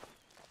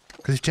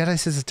 Because if Jedi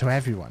says it to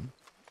everyone...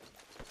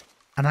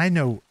 And I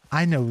know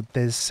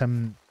there's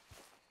some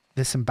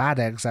bad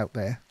eggs out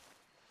there.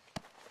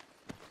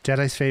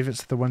 Jedi's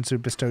favourites are the ones who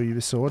bestow you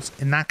with swords.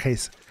 In that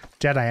case,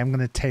 Jedi, I'm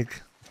gonna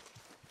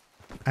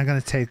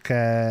take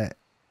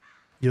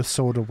your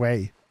sword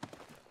away.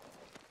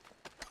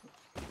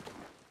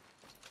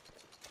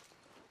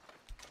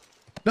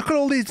 Look at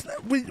all these.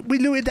 We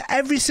looted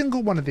every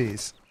single one of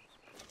these.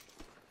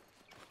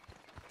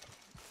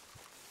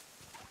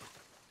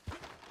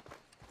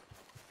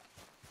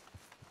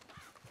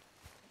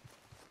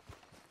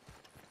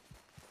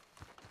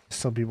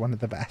 Still be one of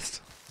the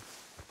best.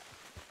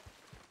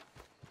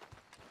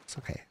 It's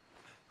okay.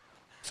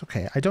 It's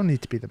okay. I don't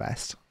need to be the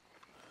best.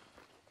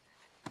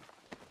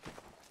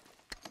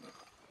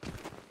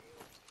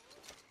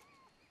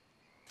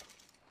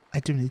 I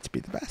do need to be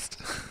the best.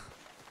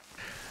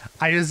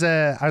 I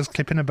was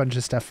clipping a bunch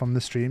of stuff from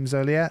the streams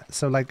earlier.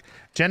 So like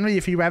generally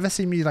if you ever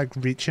see me like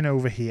reaching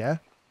over here,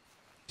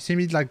 you see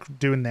me like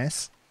doing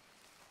this,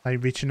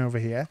 like reaching over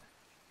here,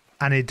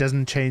 and it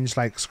doesn't change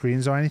like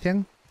screens or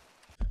anything,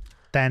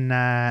 then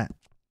that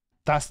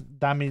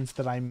means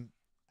that I'm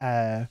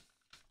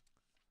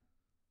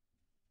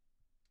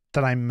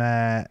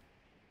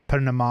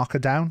putting a marker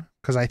down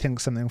because I think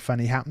something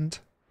funny happened.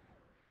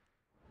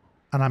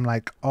 And I'm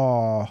like,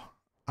 oh,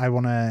 I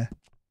wanna...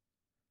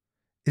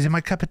 Is it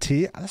my cup of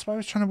tea? That's what I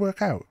was trying to work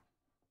out.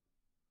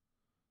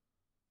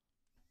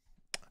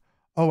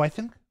 Oh, I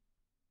think...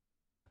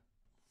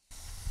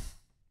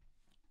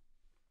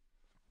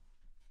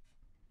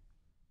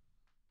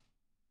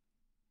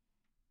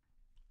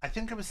 I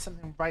think it was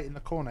something right in the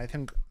corner. I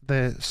think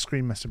the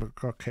screen must have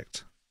got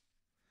kicked.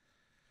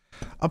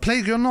 Oh,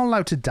 Plague, you're not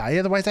allowed to die,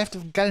 otherwise I have to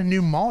get a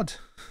new mod.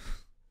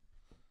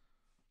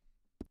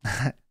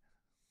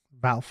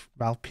 Ralph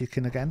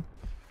peeking again.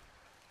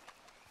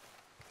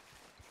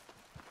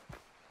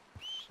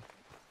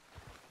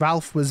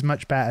 Ralph was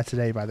much better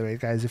today, by the way,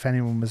 guys, if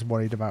anyone was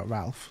worried about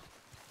Ralph.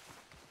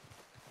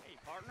 Hey,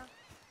 partner.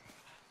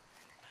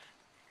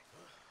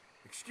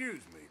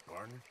 Excuse me,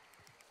 partner.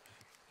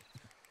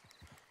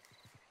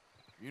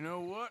 You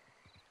know what?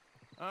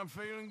 I'm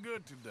feeling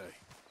good today.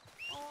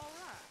 All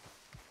right.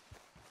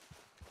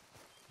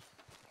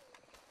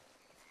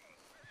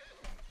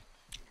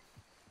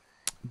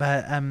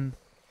 But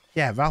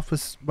yeah, Ralph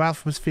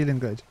was feeling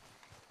good.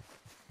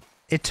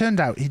 It turned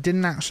out he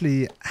didn't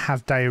actually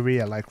have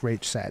diarrhea like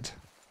Rach said.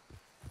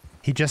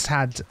 He just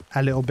had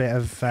a little bit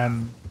of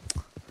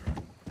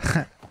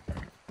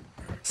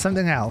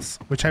something else,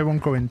 which I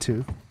won't go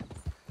into.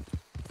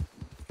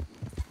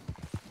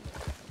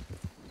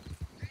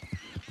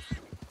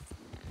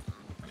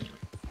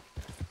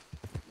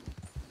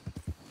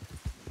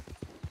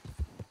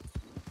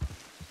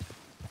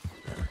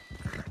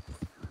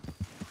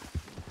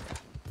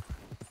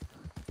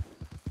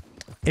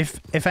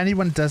 If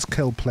anyone does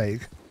kill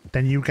Plague,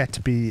 then you get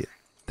to be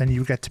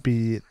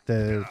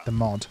the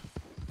mod.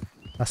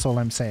 That's all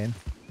I'm saying.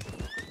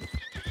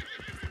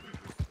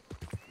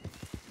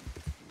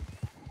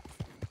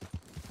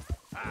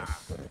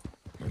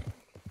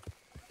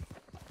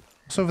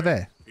 What's over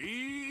there?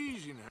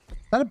 Easy now.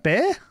 Is that a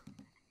bear?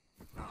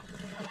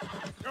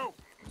 Go.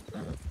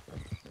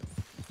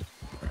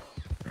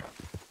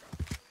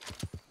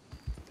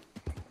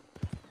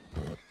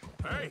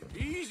 Hey,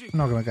 easy. I'm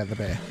not gonna get the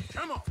bear.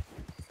 Come on.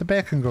 The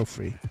bear can go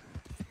free.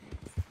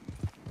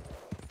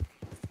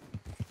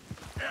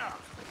 Yeah.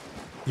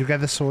 You get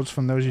the swords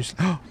from those you...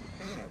 Oh!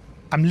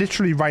 I'm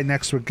literally right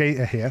next to a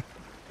gator here.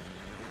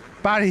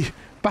 Barry!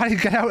 Barry,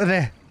 get out of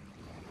there!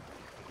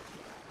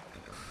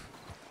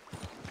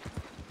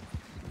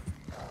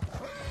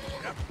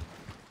 Yep.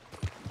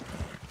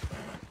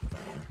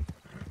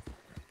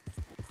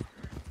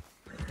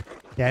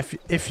 Yeah,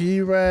 if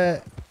you...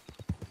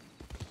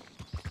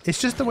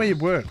 It's just the way it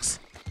works.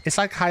 It's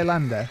like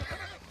Highlander.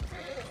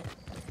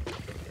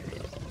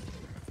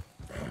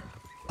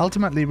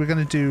 Ultimately, we're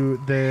going to do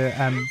the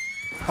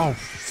Oh,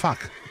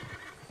 fuck.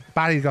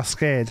 Barry got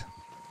scared.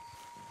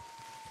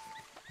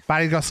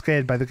 Barry got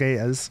scared by the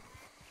gators.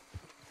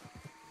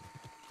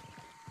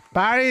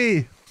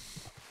 Barry!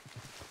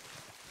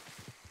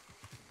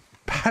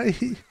 Barry!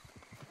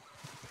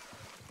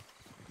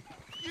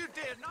 You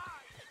did not.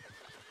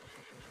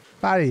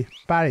 Barry!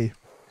 Barry!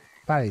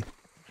 Barry!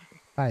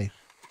 Barry!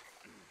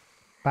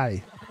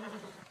 Barry!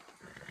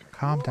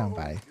 Calm down,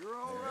 Barry. You're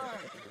all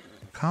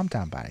right. Calm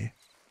down, Barry.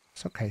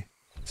 It's okay.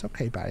 It's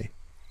okay, Barry.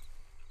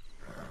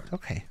 It's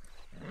okay.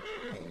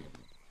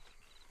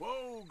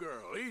 Whoa,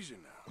 girl, easy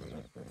now. Do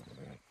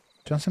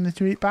you want something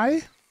to eat,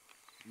 Barry?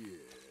 Yeah,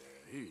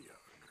 here you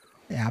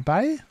are, girl. Yeah,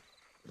 Barry?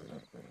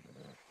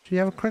 Do you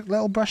have a quick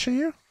little brush of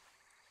you?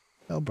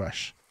 Little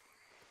brush.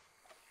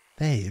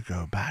 There you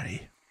go,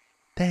 Barry.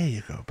 There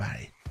you go,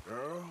 Barry.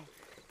 Girl.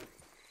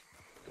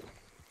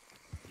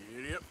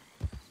 Get up.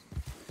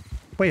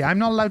 Wait, I'm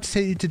not allowed to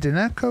take you to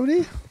dinner,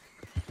 Cody?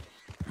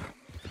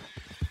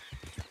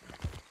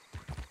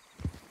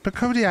 But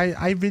Cody,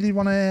 I really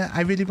wanna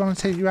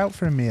take you out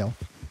for a meal.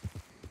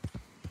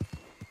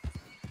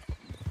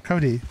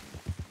 Cody,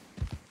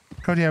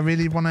 I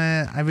really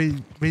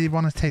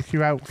wanna take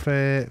you out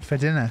for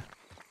dinner.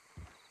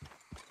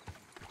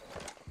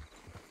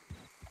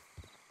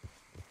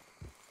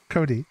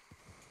 Cody,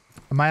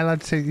 am I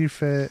allowed to take you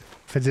for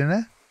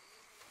dinner?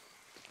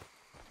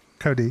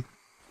 Cody,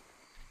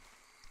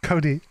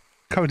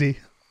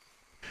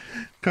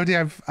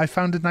 I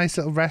found a nice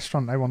little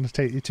restaurant I want to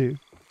take you to.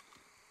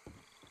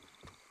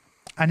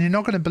 And you're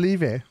not going to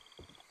believe it.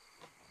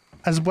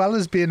 As well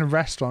as being a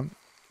restaurant,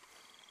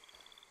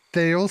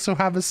 they also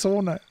have a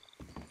sauna.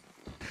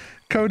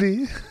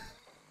 Cody,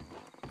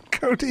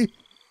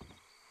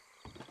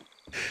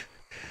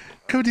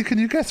 can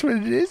you guess what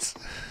it is?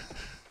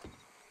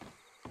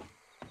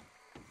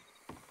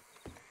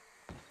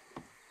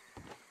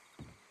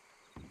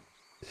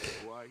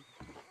 White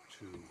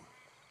 2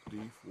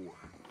 D4.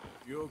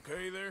 You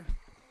okay there?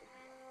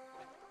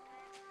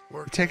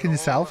 You taking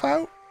yourself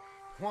out?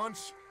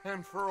 Once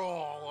and for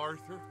all,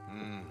 Arthur.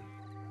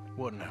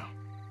 What now?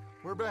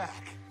 We're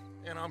back,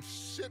 and I'm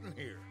sitting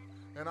here,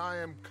 and I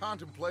am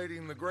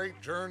contemplating the great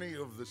journey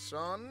of the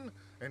sun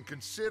and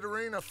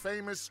considering a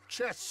famous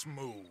chess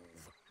move.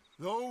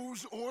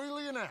 Those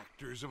oily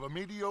enactors of a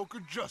mediocre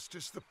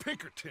justice, the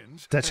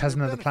Pinkertons, Dutch has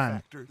and their another plan.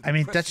 benefactor, the I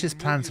mean, depressing Dutch's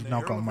plans have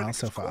not millionaire gone well Leviticus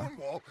so far.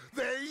 Cornwall,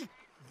 they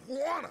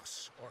want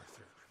us,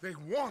 Arthur. They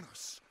want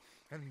us.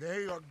 And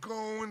they are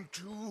going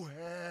to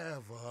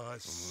have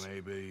us.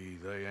 Maybe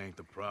they ain't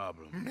the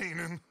problem.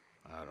 Meaning?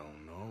 I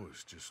don't know.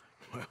 It's just,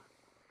 well,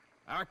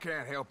 I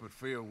can't help but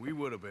feel we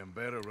would have been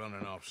better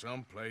running off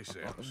someplace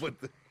else. But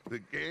the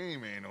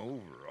game ain't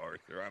over,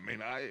 Arthur. I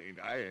mean, I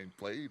ain't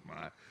played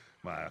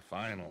my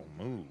final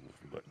move,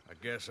 but I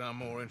guess I'm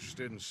more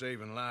interested in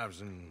saving lives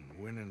than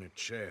winning at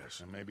chess.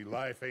 and maybe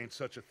life ain't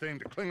such a thing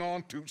to cling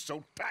on to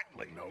so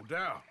tightly. No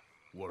doubt.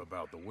 What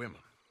about the women?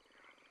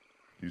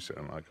 You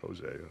sound like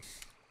Hosea.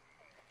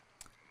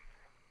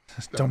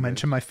 Don't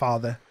mention my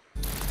father.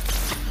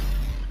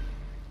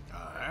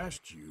 I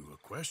asked you a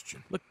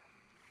question. Look,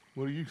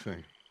 what do you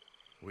think?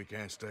 We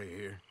can't stay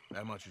here.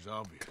 That much is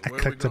obvious. I Where are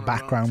we clicked the gonna run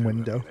background to?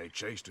 window. I mean, they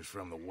chased us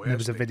from the west. There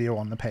was a They video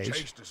on the page.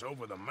 chased us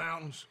over the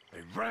mountains.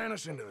 They ran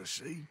us into the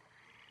sea.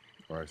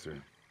 Arthur,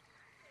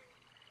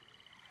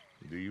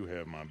 do you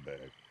have my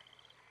back?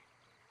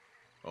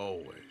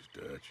 Always,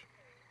 Dutch.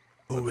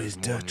 Always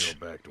There's more on Dutch.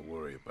 your back to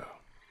worry about.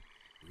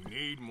 We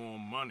need more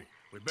money.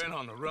 We've been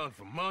on the run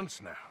for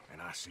months now,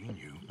 and I seen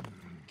you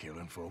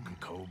killing folk in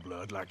cold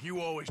blood like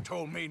you always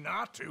told me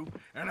not to.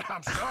 And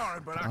I'm sorry,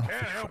 but I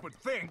can't help but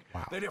think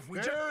that if we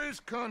There is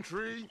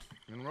country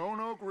in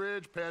Roanoke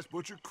Ridge past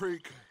Butcher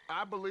Creek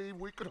I believe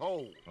we could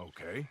hold.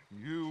 Okay.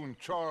 You and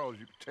Charles,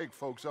 you could take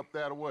folks up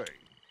that way.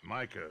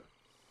 Micah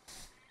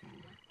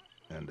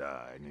and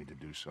I need to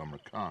do some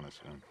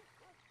reconnaissance.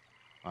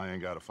 I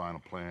ain't got a final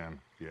plan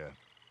yet.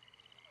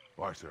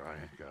 Arthur,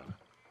 I ain't got it.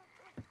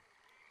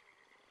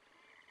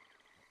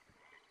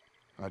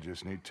 I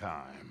just need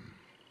time.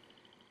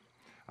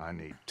 I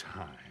need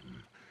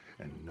time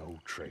and no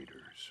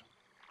traitors.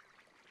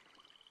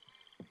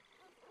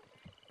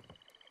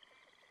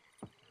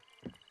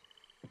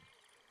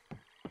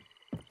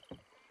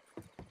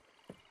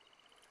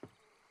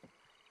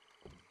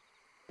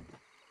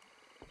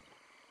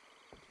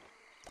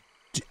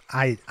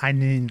 I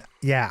mean,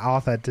 yeah,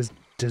 Arthur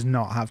does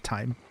not have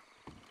time.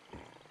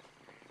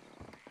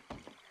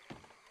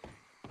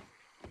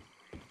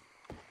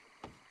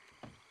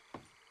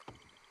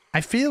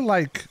 I feel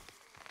like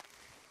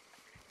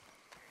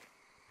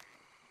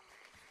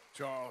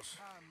Charles,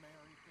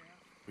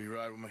 be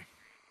right with me.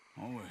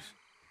 Always.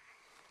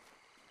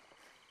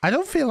 I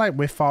don't feel like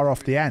we're far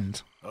off the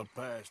end. Up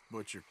past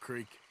Butcher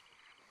Creek.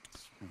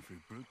 Free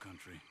brute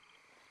country.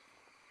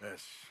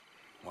 That's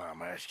why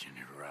I'm asking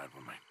you to ride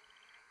with me.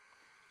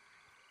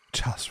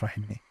 Just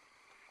ride me.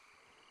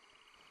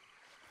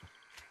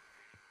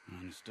 I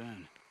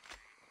understand.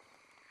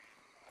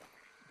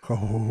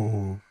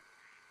 Oh.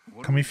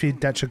 Can we feed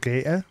Dutch a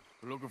gator?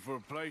 We're looking for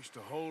a place to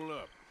hole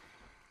up.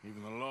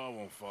 Even the law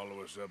won't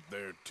follow us up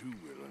there too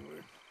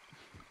willingly.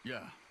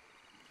 Yeah.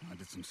 I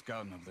did some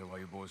scouting up there while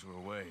you boys were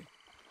away.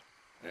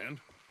 And?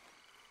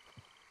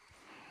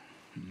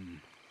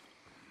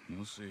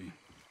 You'll see.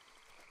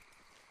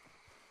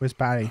 Where's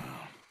Barry?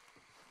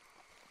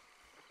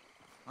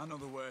 I know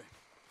the way.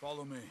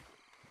 Follow me.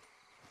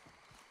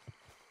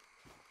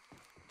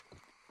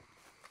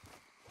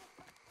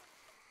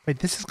 Wait,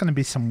 this is going to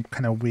be some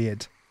kind of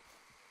weird.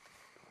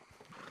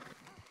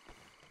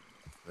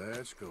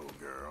 Let's go,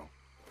 girl.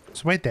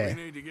 So wait there.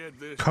 We need to get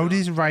this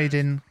Cody's done.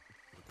 riding.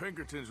 The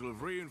Pinkertons will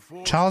have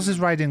reinforced Charles is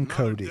in riding another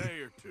Cody,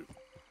 day or two.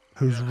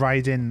 who's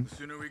riding The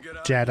sooner we get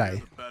out Jedi. of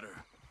here, the better.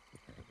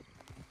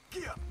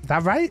 Is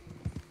that right?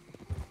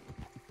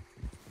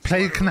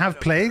 Plague can have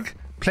Plague?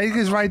 Plague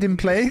is riding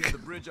Plague?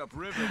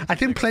 I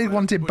think Plague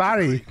wanted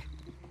Barry.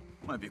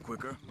 Might be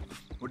quicker.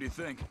 What do you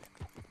think?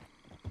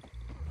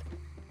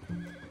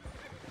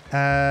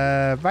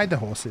 Ride the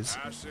horses.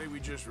 I say we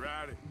just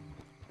ride it.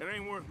 It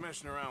ain't worth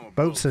messing around with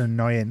Boats are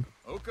annoying.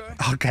 Okay.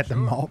 I'll get the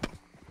mob.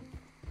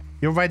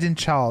 You're riding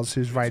Charles,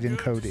 who's riding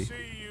Cody.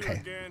 Okay.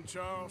 Again,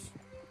 Charles.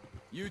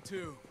 You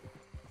too.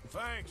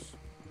 Thanks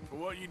for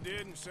what you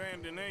did in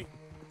Saint Denis.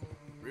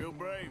 Real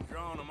brave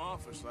drawing them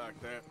off us like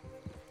that.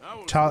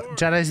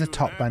 Jedi's the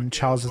top bun,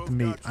 Charles is the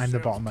meat, I'm the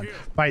bottom bun.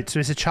 Right, so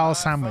it's a Charles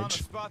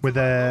sandwich with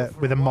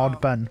a mod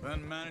bun.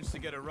 Ben managed to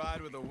get a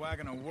ride with a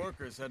wagon of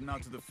workers heading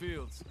out to the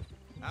fields.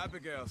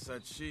 Abigail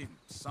said she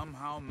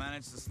somehow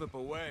managed to slip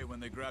away when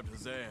they grabbed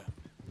Hosea.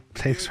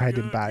 Plague's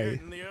riding Barry.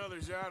 Getting the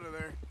others out of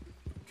there.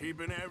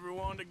 Keeping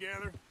everyone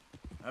together.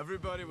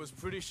 Everybody was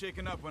pretty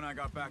shaken up when I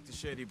got back to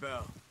Shady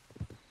Belle.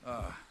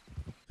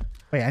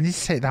 Wait, I need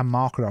to take that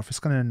marker off. It's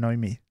going to annoy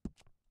me.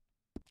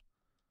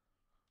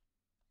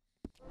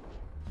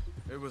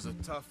 It was a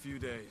tough few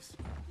days.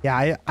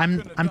 Yeah,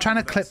 I'm trying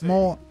to clip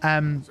more.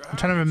 I'm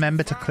trying to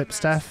remember to clip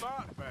stuff,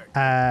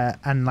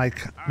 and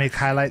like make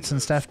highlights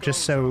and stuff,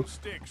 just so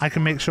I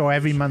can make sure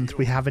every month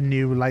we have a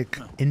new like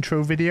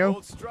intro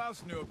video.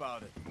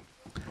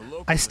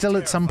 I still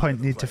at some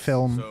point need to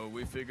film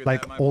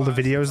like all the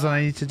videos that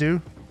I need to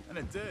do,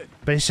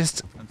 but it's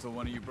just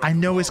I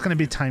know it's going to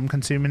be time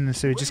consuming, and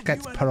so it just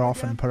gets put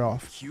off and put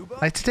off.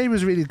 Like today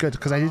was really good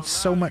because I did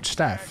so much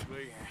stuff.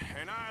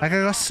 Like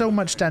I got so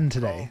much done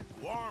today.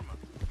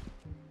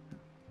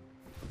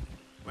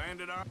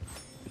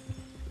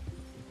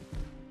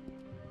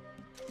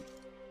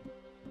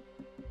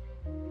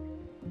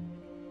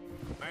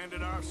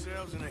 Landed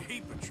ourselves in a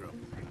heap of trouble.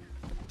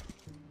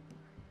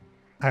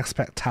 I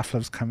expect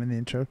Tafflov's come in the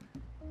intro.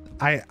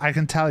 I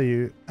can tell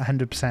you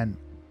 100%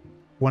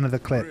 one of the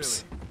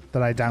clips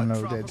that I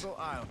downloaded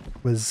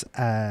was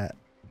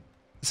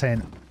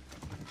saying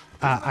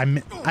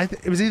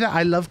it was either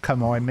I love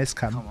cum or I miss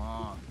cum. Come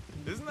on.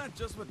 Isn't that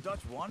just what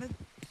Dutch wanted?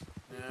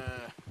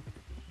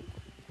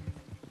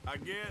 I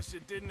guess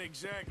it didn't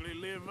exactly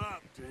live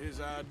up to his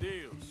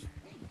ideals.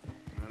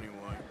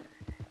 Anyway,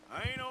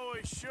 I ain't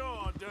always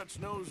sure Dutch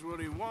knows what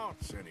he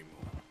wants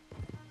anymore.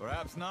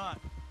 Perhaps not,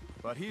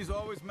 but he's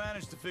always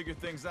managed to figure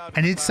things out.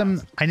 I need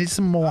some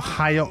more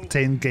high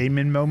octane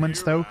gaming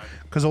moments though,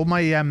 because all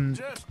my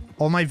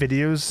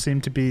videos seem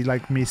to be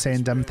like me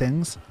saying dumb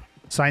things.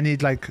 So I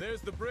need like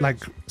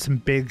some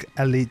big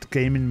elite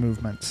gaming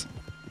movements.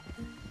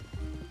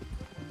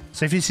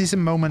 So if you see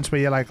some moments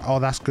where you're like, oh,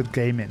 that's good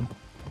gaming,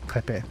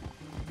 clip it.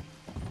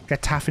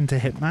 Get Taff into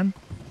Hitman.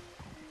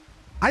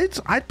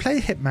 I'd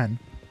play Hitman.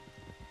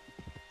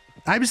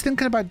 I was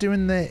thinking about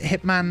doing the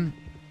Hitman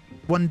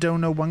 1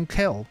 dono 1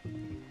 kill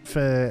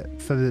for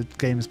the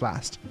Games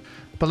Blast,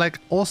 but like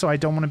also I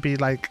don't want to be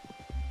like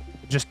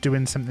just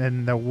doing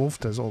something that Wolf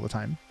does all the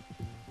time.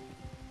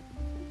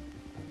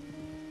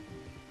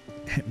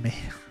 Hit me.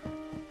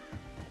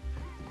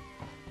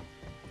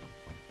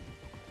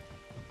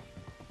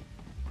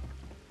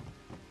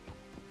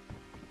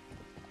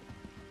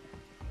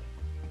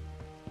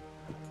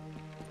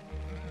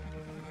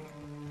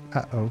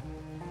 Uh-oh.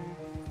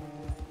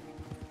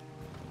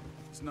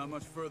 It's not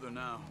much further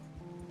now.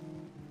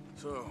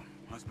 So,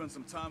 I spent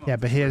some time. Yeah,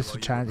 but here's the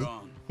charity.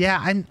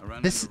 Yeah,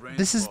 this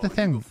is the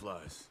thing.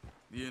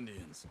 The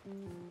Indians.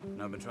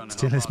 And I've been trying to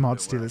steal his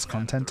mod, steal his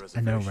content.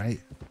 I know,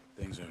 right?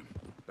 Things are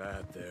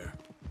bad there.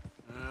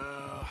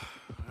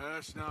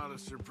 That's not a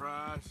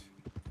surprise.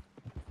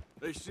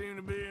 They seem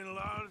to be in a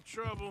lot of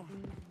trouble,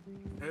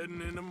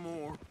 heading into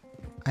more.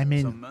 I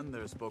mean,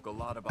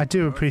 I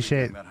do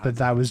appreciate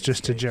that was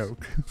just a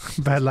joke,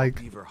 but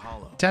like,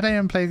 Jedi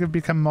and Plague have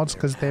become mods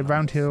because they're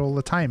around here all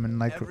the time and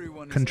like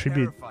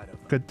contribute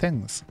good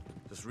things.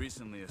 Just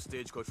recently, a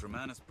stagecoach from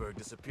Annisburg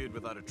disappeared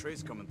without a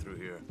trace coming through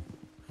here.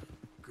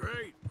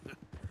 Great.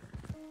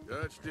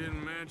 Dutch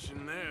didn't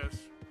mention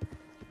this.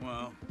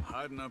 Well,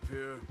 hiding up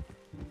here,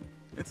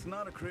 it's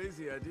not a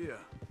crazy idea.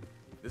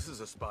 This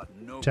is a spot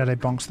no Jedi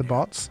bonks the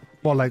bots,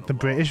 or like the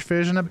British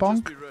version of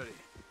bonk. Just be ready.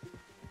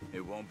 It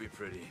won't be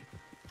pretty.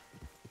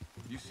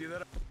 You see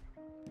that?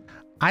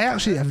 I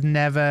actually have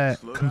never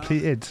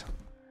completed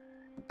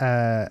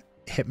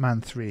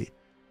Hitman 3,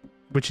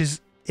 which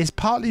is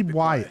partly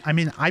why. I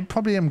mean, I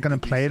probably am going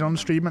to play it on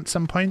stream at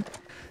some point,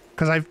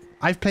 Because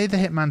I've played the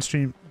Hitman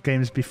stream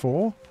games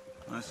before.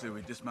 I say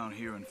we dismount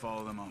here and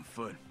follow them on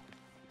foot.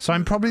 So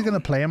I'm probably going to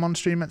play them on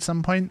stream at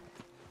some point.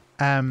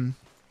 Follow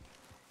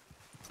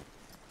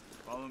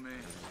me.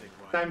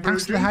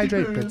 Thanks for the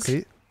hydrate,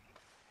 BigTaffMan.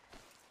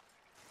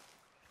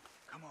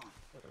 Come on.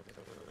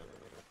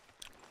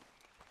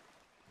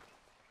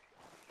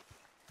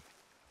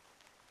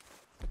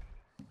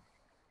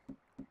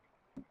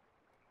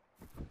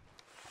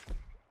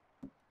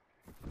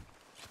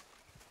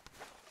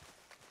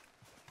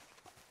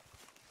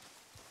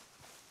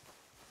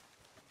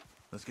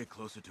 Let's get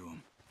closer to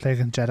him. Plague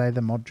and Jedi,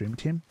 the mod dream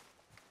team.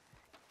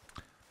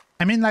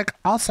 I mean, like,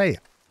 I'll say,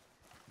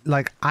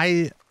 like,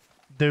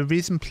 the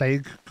reason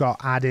Plague got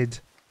added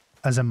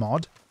as a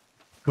mod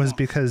was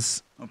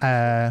because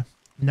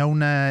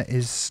Nona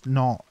is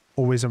not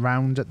always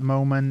around at the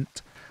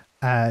moment.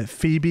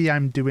 Phoebe,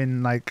 I'm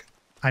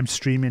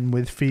streaming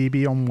with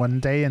Phoebe on one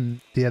day,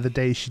 and the other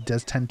day she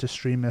does tend to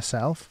stream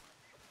herself.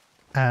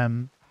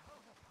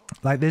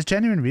 Like, there's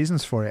genuine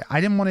reasons for it. I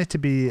didn't want it to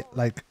be,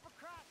 like,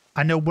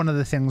 I know one of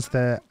the things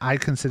that I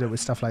consider with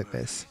stuff like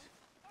this.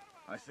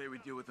 I say we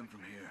deal with them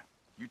from here.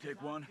 You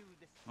take one,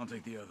 I'll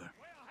take the other.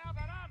 Well, how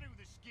about I do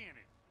the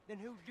skinning? Then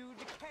who do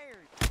the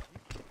carry?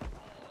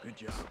 Good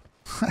job.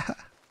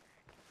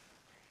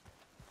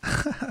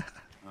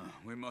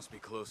 We must be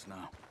close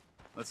now.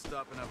 Let's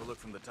stop and have a look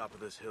from the top of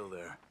this hill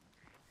there.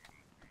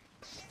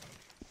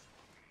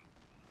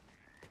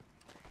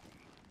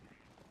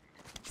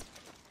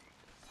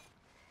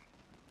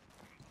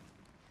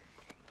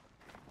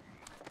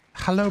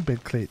 Hello,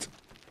 Big Cleat.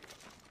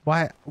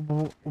 Why?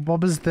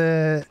 What was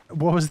the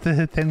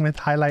thing with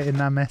highlighting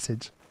that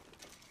message?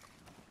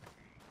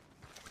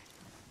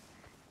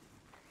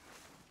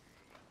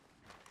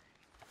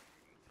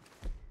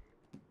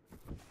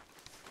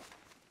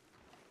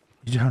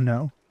 You don't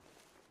know?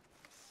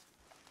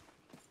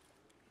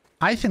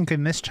 I think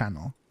in this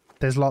channel,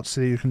 there's lots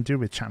that you can do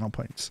with channel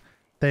points.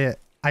 I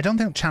don't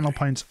think channel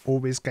points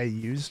always get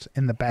used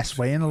in the best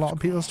way in a lot of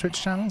people's Twitch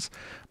channels,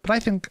 but I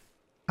think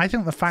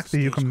the fact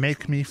that you can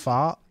make me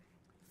fart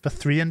for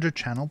 300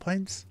 channel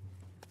points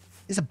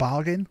is a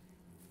bargain.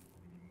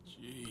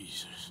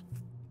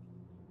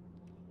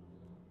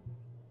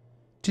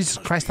 Jesus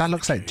Christ, that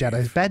looks like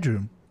Jedi's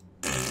bedroom.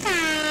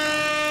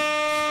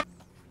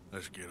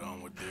 Let's get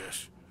on with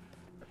this.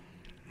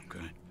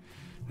 Okay.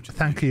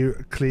 Thank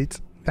you, Cleet.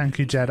 Thank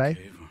you, Jedi.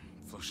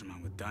 Flush him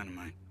out with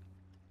dynamite.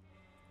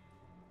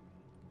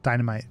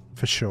 Dynamite,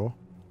 for sure.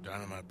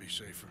 Dynamite be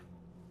safer.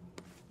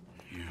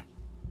 Yeah.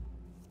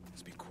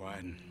 Let's be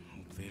quiet and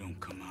hope they don't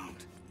come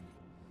out.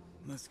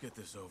 Let's get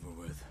this over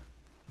with.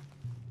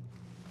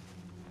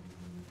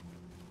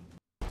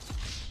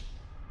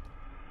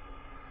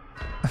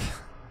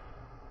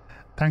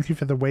 Thank you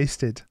for the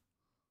wasted.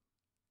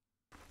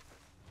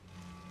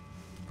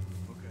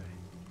 Okay.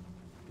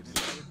 Get it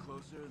a bit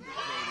closer and throw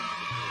it into the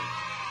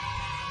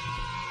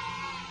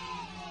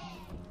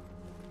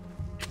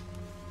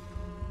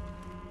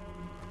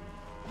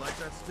pit. Light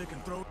that stick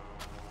and throw it.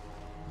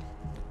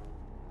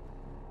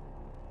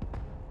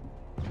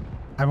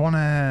 I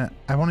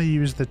wanna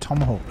use the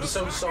tomahawk. I'm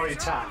so sorry,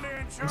 Tap.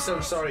 I'm so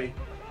sorry.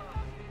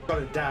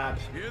 Got a dab.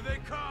 Here they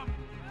come.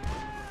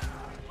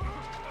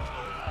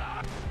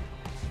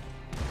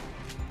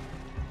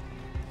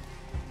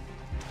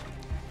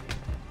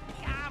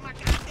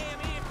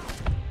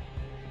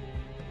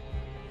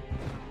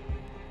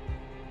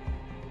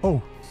 Oh.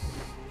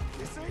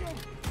 You see him?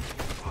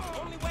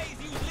 Only way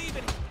is you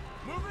leaving.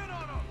 Move in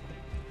on him.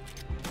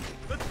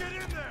 Let's get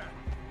in there.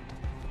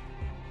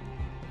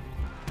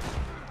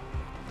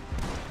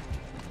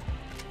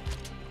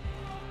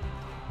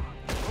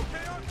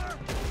 Okay, Arthur?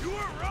 You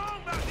were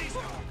wrong about these.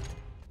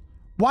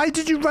 Why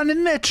did you run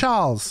in there,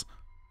 Charles?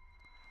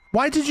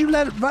 Why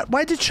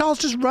did Charles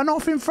just run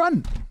off in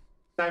front?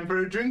 Time for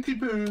a drinky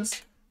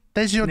booze.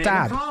 There's your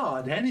dad.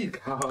 Any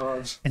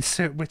card.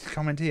 Insert with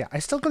comment here. I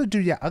still got to do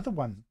your other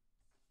one.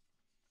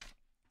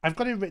 I've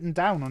got it written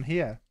down on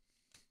here.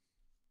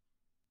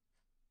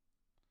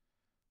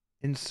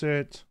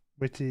 Insert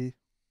witty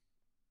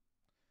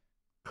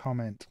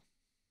comment.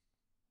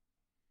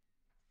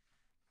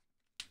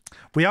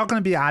 We are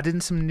going to be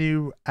adding some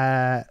new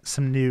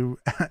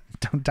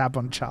don't dab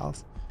on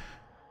Charles.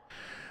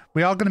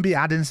 We are going to be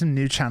adding some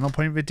new channel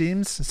point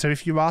redeems. So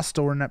if you are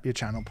storing up your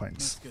channel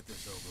points, Let's get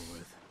this over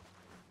with.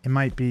 it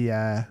might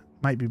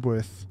be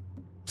worth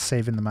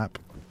saving them up.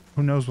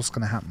 Who knows what's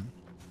going to happen?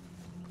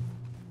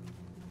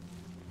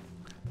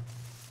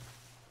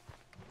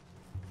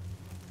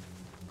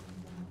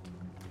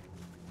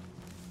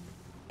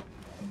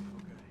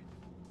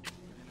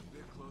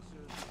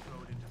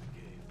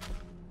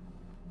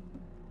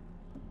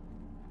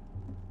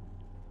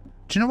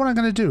 Do you know what I'm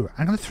going to do?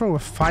 I'm going to throw a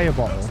fire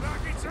bottle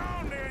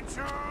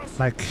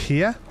like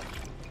here,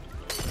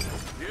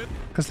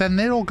 because then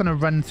they're all going to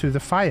run through the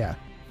fire.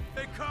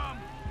 They come.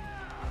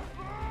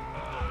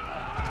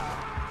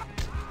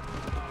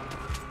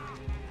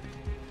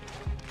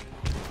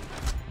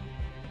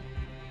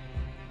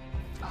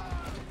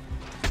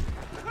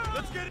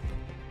 Let's get it.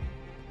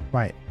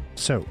 Right,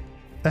 so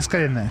Let's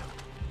get in there.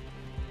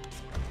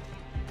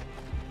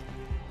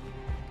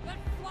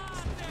 Let's fly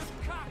them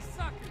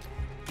cocksuckers.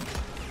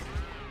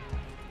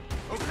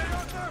 Okay,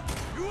 Arthur,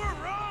 you were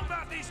wrong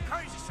about these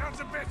crazy sons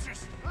of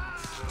bitches.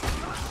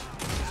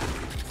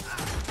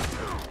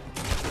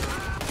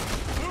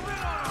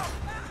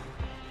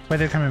 Where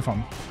they're coming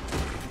from?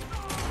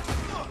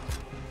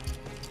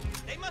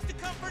 They must have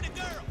come for the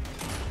girl.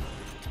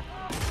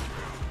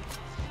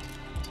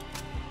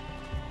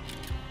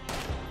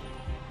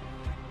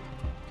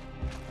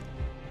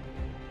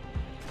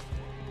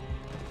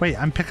 Wait,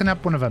 I'm picking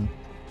up one of them.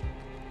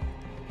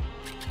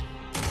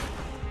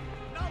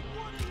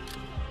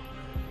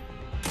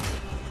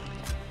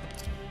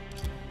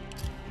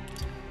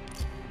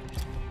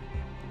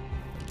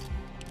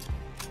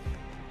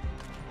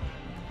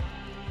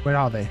 Where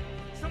are they?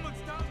 Someone's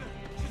down there.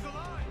 She's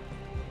alive.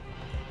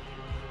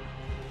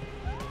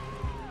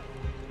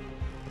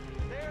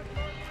 There's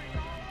burglaries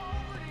all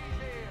over these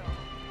hills.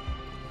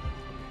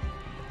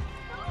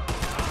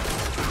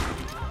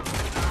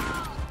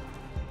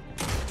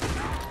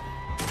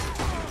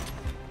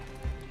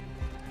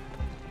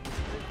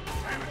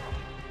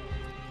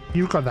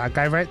 You got that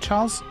guy right,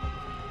 Charles?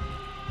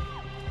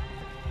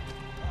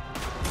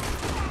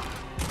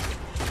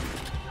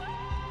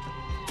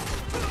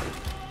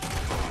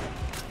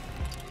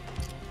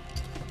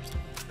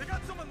 They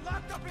got someone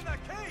locked up in that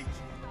cage.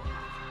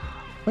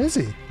 Where is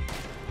he?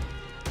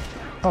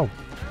 Oh.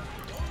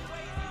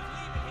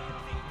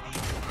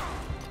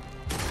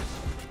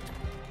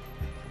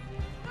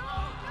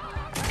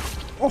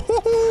 Oh ho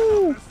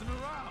ho!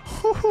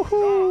 Ho ho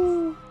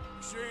ho!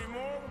 See any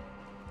more?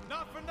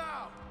 Not for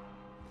now.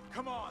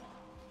 Come on.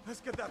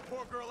 Let's get that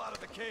poor girl out of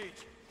the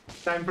cage.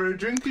 Time for a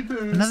drinky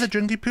poos. Another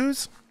drinky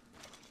poos?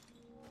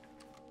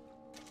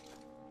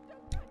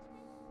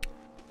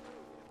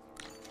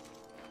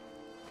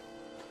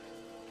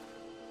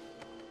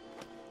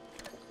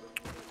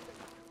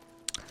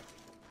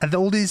 Are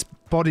all these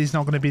bodies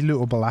not going to be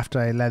lootable after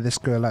I let this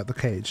girl out the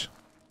cage?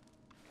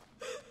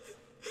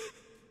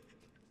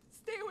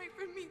 Stay away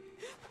from me.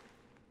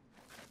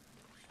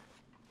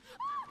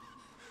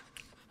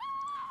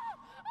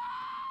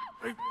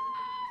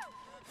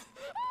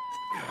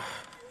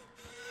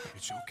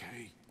 It's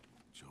okay.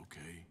 It's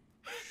okay.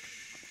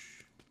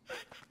 Shh.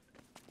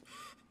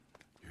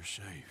 You're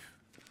safe.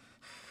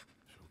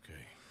 It's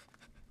okay.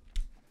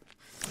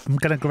 I'm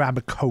going to grab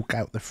a Coke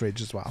out the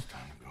fridge as well.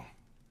 Time to go.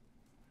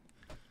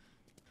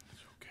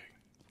 It's okay.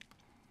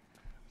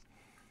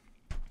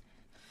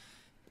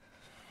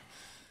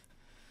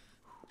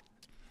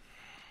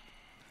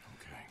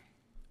 Okay.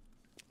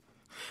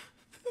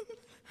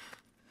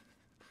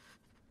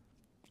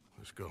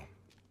 Let's go.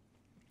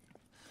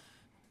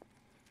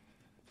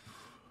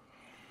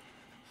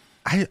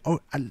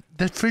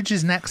 The fridge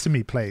is next to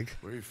me, Plague.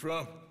 Where are you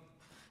from?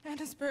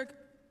 Annisburg.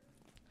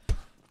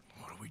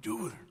 What do we do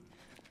with her?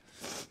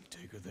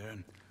 Take her there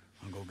and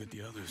I'll go get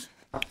the others.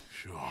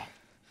 Sure.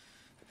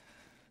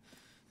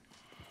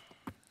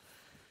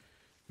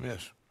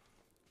 Miss,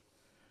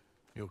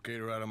 you okay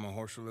to ride on my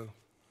horse a little?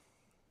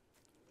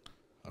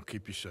 I'll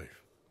keep you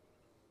safe.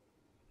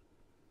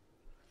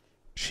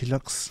 She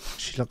looks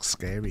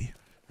scary.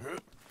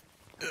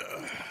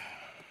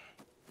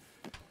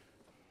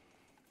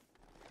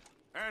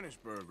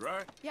 Annisburg,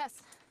 right?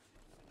 Yes.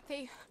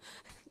 They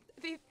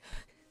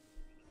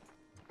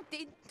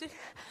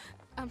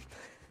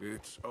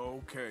It's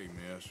okay,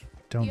 miss.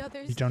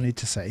 You don't need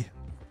to say.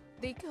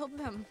 They killed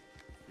them.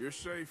 You're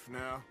safe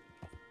now.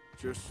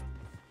 Just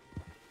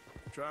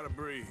try to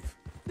breathe.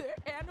 They're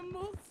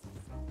animals.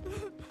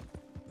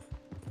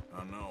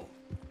 I know.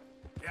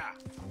 Yeah.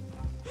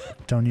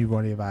 Don't you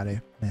worry about it,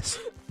 miss.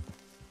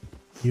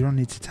 You don't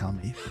need to tell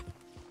me.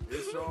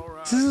 It's all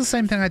right. This is the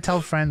same thing I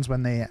tell friends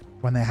when they're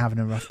having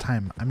a rough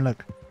time. I'm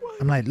like,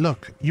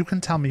 look, you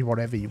can tell me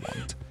whatever you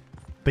want,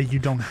 but you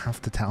don't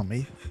have to tell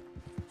me.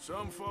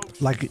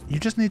 Like, you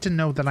just need to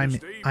know that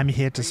I'm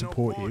here to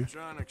support you.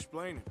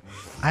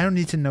 I don't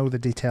need to know the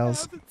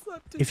details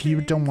if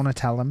you don't want to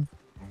tell them.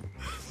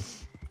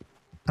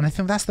 And I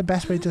think that's the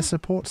best way to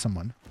support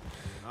someone.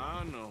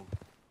 I know.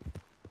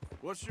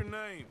 What's your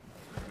name,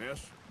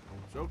 miss?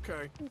 It's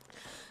okay.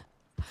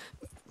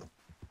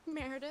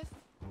 Meredith.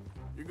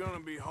 You're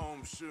gonna be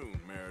home soon,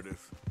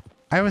 Meredith.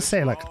 I always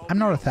say, like, I'm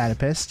not a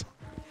therapist.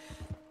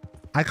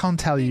 I can't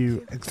tell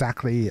you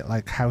exactly,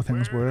 like, how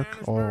things work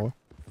or,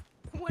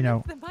 you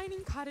know, The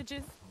mining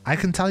cottages. I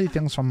can tell you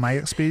things from my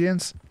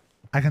experience.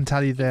 I can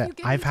tell you that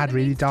I've had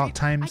really dark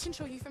times. I can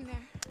show you from there.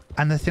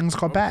 And the things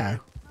got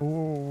better.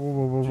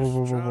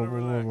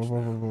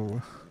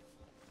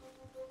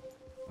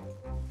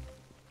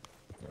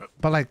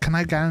 But, like, can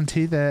I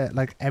guarantee that,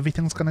 like,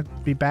 everything's gonna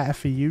be better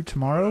for you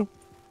tomorrow?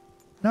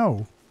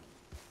 No.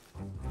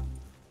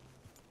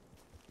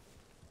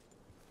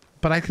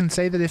 But I can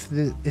say that if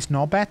it's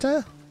not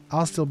better,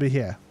 I'll still be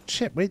here.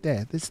 Shit, wait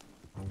there. What's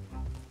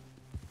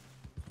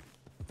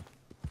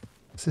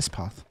this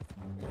path?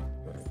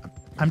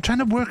 I'm trying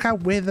to work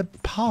out where the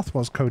path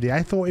was, Cody.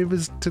 I thought it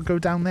was to go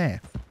down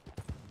there.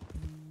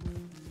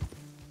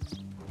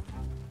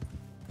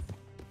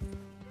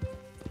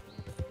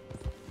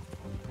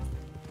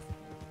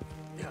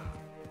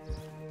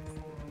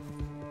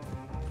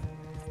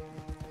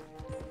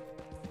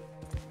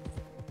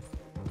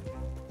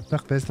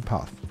 Look, there's the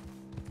path.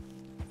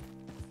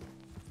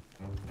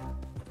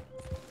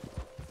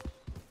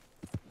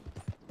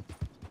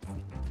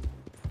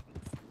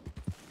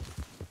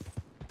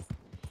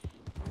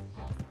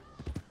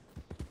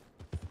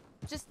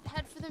 Just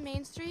head for the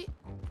main street.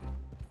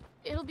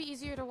 It'll be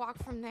easier to walk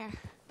from there.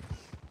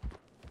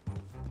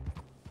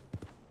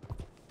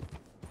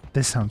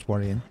 This sounds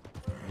worrying.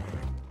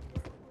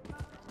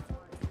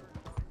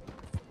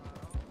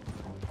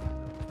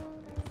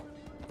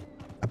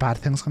 A bad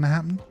thing's gonna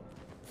happen?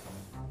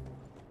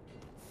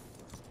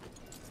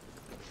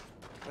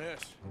 Yes.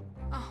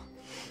 Oh.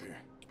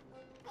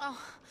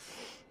 Oh.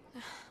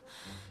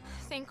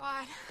 Thank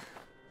God.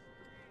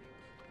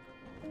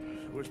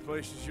 Which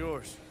place is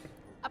yours?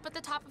 Up at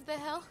the top of the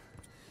hill.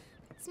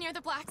 It's near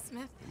the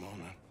blacksmith. Come on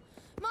now.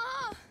 Ma!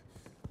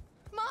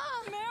 Ma!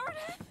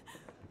 Meredith!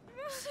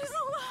 She's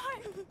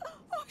alive!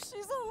 Oh,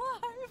 she's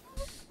alive!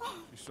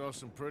 You saw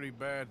some pretty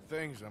bad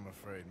things, I'm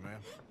afraid, ma'am.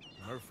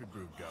 Murphy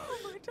Brood got Oh,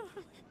 it. my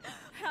darling.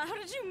 How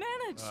did you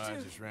manage to?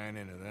 I just ran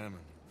into them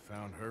and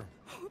found her.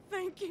 Oh,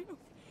 thank you.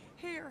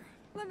 Here,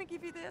 let me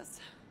give you this.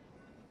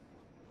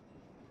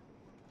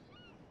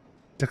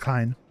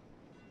 Decline.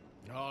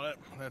 Oh,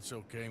 that's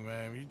okay,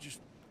 ma'am. You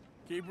just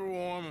keep her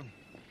warm and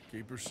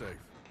keep her safe.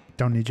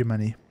 Don't need your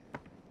money.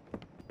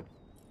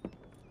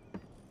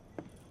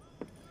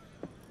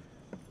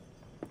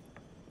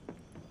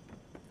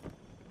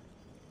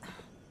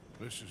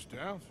 Mrs.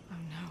 Downs? Oh,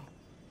 no.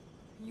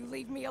 You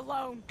leave me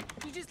alone.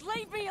 You just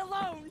leave me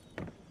alone.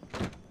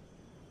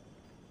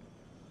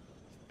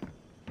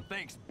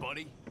 Thanks,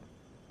 buddy.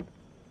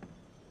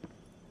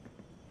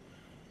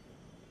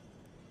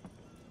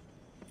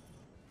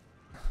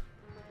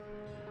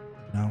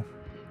 No.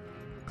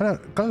 Got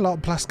a lot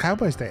of plus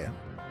cowboys there.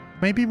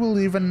 Maybe we'll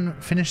even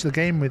finish the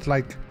game with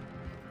like...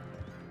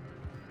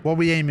 What are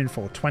we aiming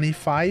for?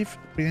 25?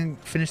 We can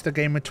finish the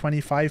game with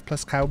 25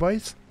 plus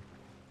cowboys?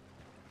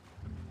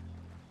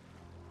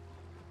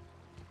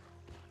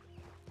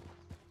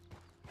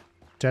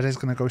 Jedi's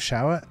gonna go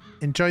shower.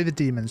 Enjoy the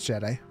demons,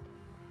 Jedi.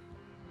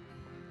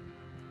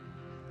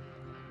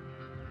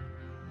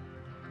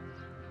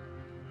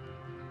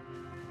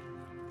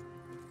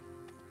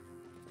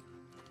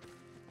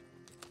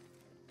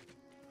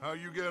 How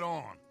you get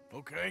on?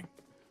 Okay.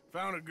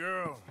 Found a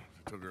girl.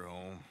 Took her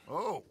home.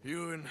 Oh.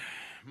 You and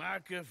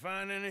Micah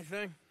find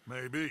anything?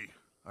 Maybe.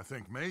 I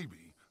think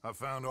maybe. I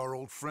found our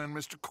old friend,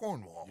 Mr.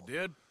 Cornwall. You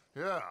did?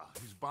 Yeah,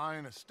 he's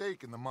buying a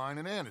stake in the mine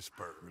in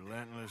Annisburg.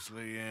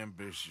 Relentlessly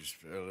ambitious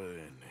fella,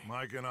 isn't he?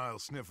 Mike and I'll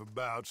sniff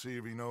about, see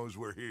if he knows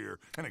we're here,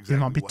 and It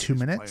exactly might be what 2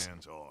 his minutes.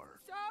 plans are.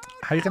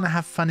 How are you gonna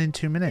have fun in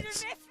 2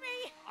 minutes?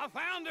 I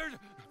found her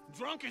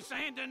drunk in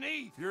Saint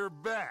Denis. You're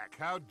back.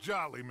 How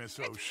jolly, Miss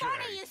O'Shea. It's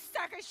funny, you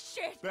suck of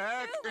shit.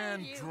 Back Who are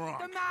and you? drunk.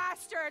 The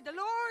Master, the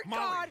Lord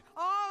Molly. God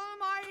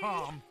Almighty.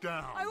 Calm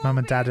down. I won't Mum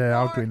and Dad be are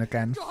ignored. arguing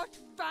again. Dutch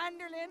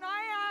Vanderlyn,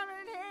 I am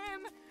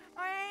him.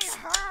 I ain't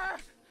her.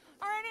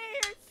 Or any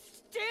of your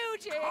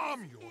stooges.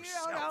 Calm You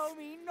yourself. don't owe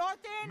me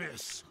nothing.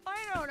 Miss. I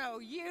don't owe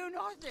you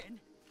nothing.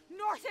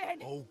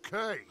 Nothing.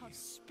 Okay. I'll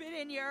spit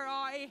in your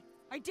eye.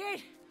 I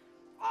did.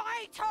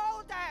 I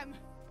told them.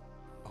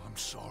 I'm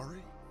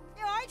sorry?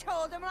 Yeah, I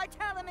told them and I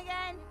tell them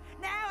again.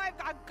 Now I've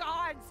got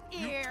God's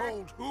ear. You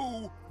told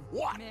who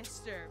what?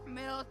 Mr.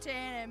 Milton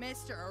and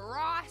Mr.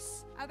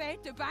 Ross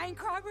about the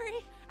bank robbery,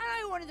 and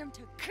I wanted them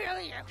to kill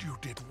you. You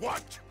did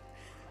what?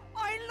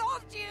 I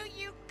loved you,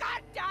 you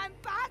goddamn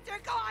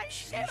bastard. Go on,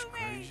 She's shoot me.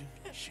 crazy.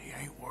 She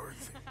ain't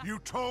worth it. You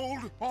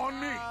told on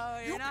me. Oh,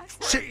 you're not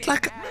Shit, free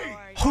like now,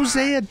 are you?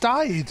 Hosea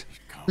died.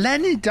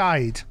 Lenny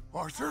died.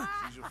 Arthur,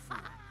 She's a fool.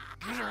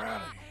 Get her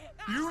out of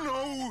here. you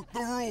know the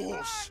rules.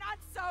 We're not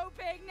so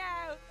big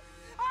now.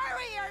 Are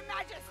we, Your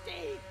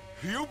Majesty?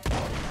 You...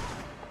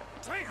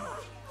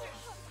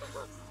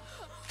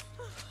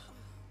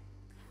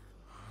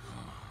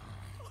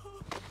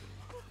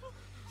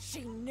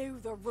 She knew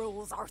the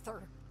rules,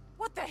 Arthur.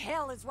 What the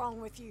hell is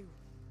wrong with you?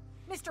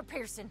 Mr.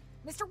 Pearson,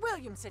 Mr.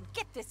 Williamson,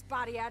 get this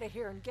body out of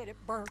here and get it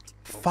burnt.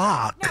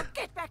 Fuck. Now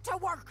get back to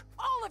work,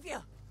 all of you.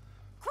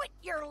 Quit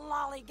your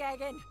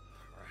lollygagging.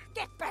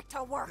 Get back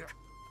to work.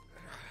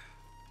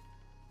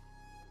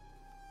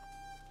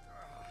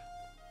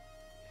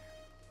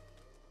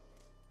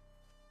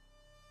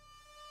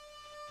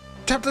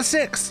 Chapter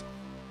 6.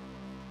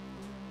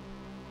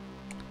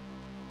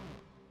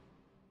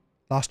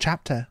 Last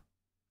chapter.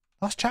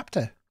 Last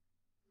chapter.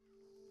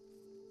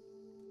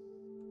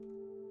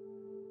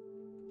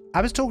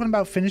 I was talking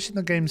about finishing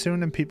the game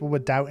soon and people were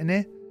doubting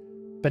it.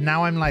 But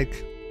now I'm like,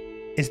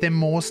 is there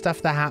more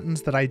stuff that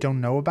happens that I don't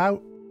know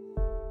about?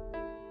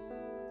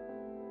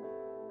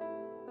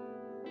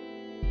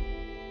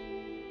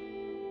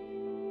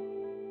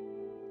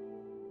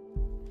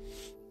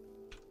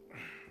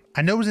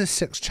 I know there's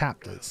 6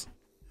 chapters.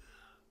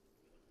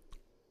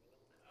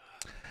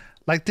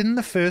 Like, didn't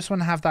the first one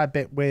have that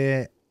bit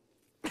where...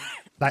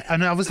 Like,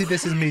 and obviously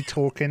this is me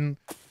talking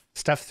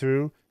stuff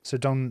through, so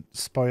don't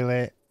spoil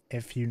it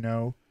if you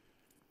know.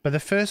 But the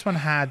first one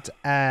had...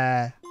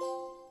 The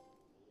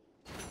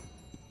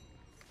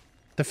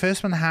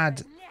first one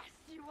had...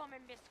 Nasty woman,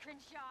 Miss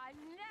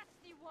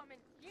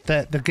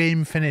the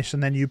game finished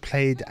and then you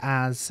played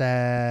as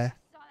the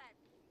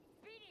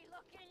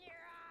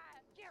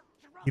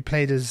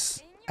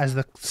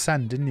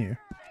son, didn't you?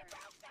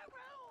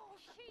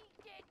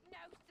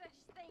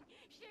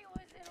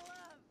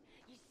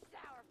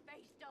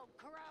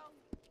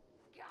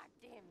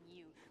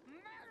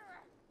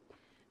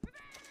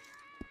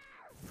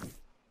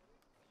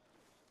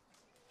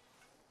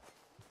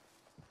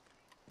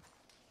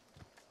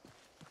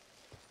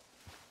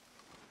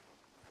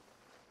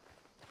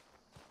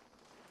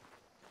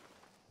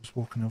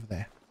 Walking over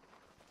there.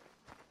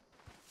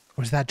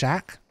 Was that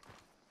Jack?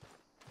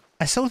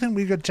 I still think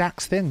we got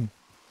Jack's thing.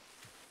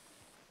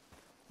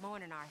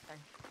 Morning, Arthur.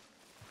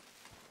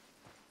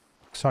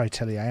 Sorry,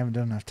 Tilly, I haven't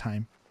done enough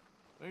time.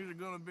 Things are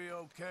gonna be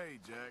okay,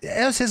 Jack.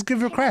 It says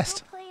give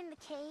request. Can I go play in the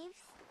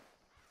caves?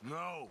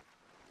 No,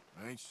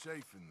 I ain't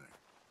safe in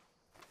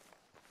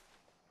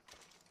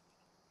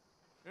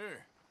there.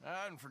 Here,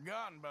 I hadn't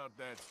forgotten about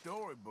that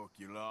storybook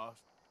you lost.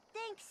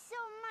 Thanks so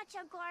much,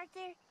 Uncle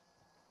Arthur.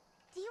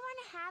 Do you want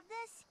to have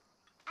this?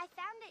 I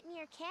found it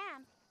near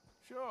camp.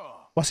 Sure.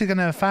 What's he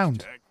gonna have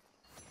found?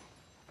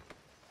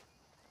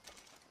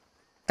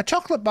 A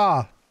chocolate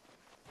bar.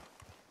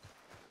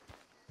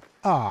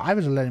 Oh, I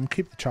would have let him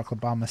keep the chocolate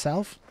bar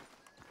myself.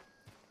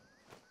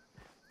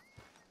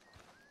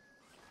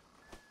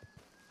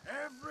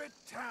 Every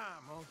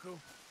time, Uncle.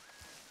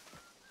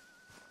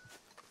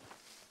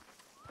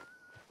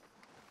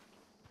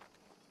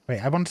 Wait,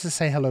 I wanted to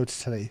say hello to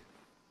Tilly.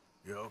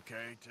 You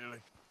okay, Tilly?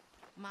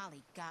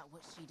 Molly got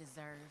what she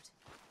deserved.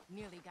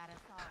 Nearly got us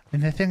all.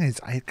 And the thing is,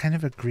 I kind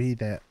of agree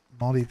that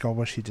Molly got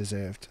what she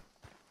deserved.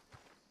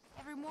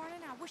 Every morning,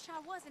 I wish I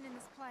wasn't in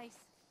this place.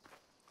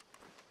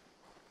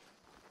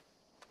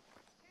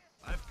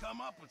 I've come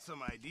up with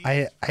some ideas.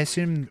 I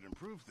assume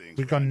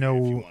we got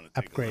no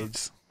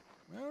upgrades.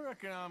 I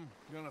reckon I'm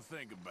gonna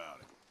think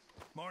about it.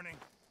 Morning.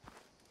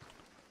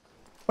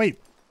 Wait.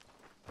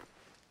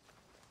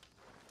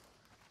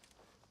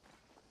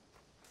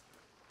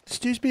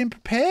 Stu's being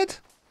prepared?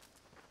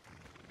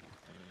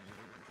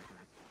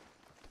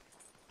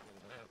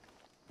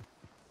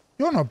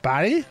 You're not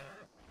Barry.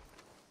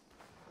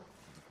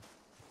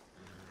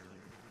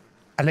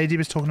 A lady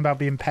was talking about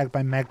being pegged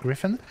by Meg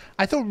Griffin.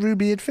 I thought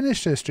Ruby had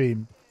finished her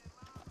stream.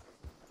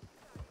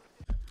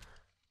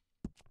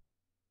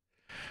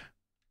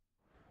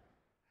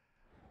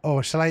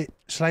 Oh, shall I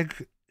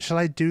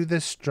do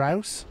this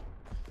Strauss?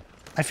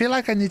 I feel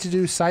like I need to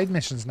do side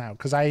missions now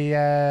because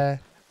I'm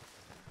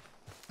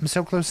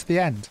so close to the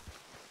end.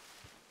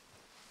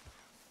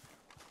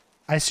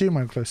 I assume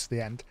I'm close to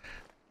the end.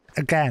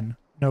 Again,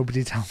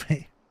 nobody tell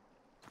me.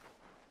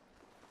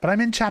 But I'm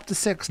in chapter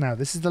 6 now.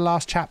 This is the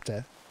last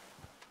chapter.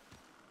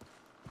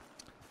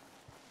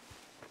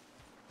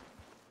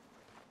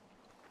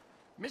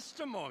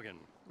 Mr. Morgan.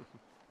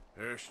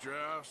 Herr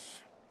Strauss.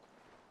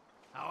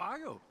 How are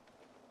you?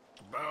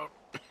 About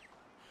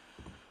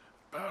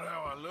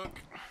how I look.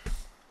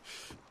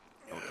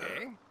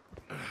 Okay.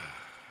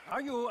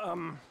 Are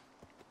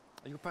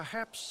you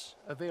perhaps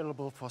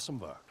available for some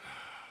work?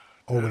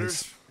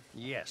 Always.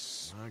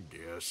 Yes. I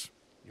guess.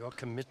 Your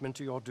commitment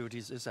to your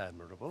duties is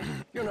admirable.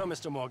 You know,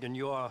 Mr. Morgan,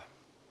 you are...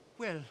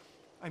 Well,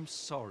 I'm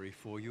sorry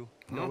for you.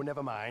 No,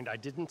 never mind. I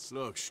didn't...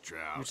 Look,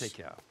 Strauss. You take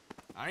care.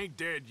 I ain't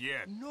dead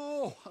yet.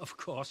 No, of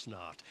course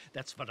not.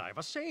 That's what I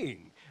was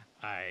saying.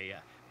 The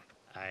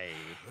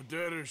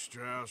debtor,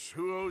 Strauss.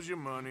 Who owes you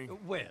money?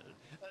 Well,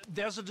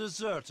 there's a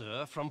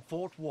deserter from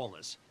Fort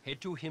Wallace.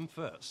 Head to him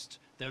first.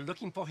 They're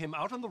looking for him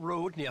out on the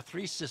road near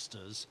Three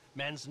Sisters.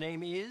 Man's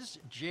name is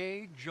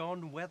J.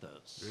 John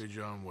Weathers. J.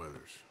 John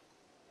Weathers.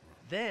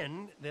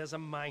 Then there's a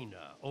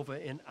miner over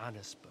in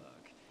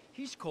Annisburg.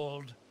 He's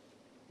called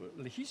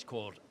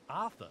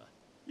Arthur.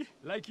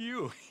 Like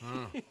you.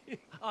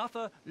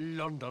 Arthur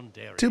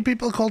Londonderry. Two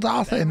people called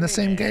Arthur in the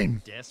same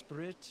game.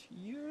 Desperate,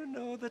 you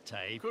know the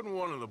type. Couldn't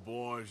one of the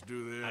boys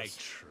do this? I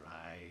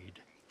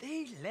tried.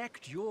 They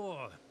lacked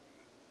your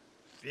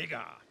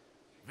vigor.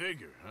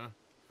 Vigor, huh?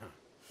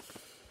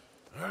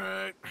 All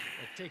right.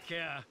 Take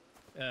care,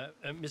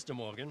 Mr.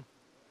 Morgan.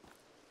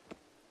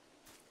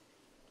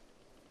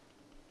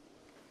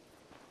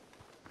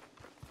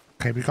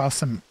 Okay, we got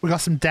some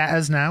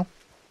debtors now.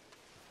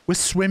 We're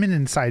swimming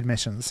in side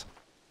missions.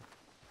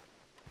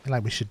 I feel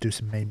like we should do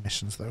some main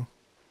missions though.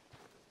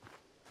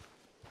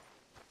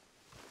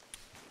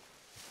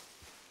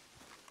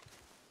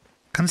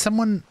 Can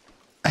someone,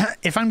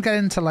 if I'm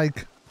getting to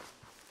like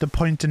the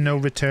point of no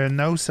return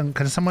though,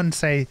 can someone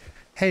say,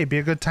 hey, it'd be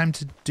a good time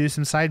to do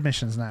some side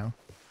missions now?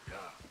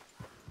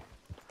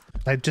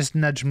 Like just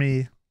nudge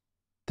me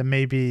that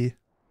maybe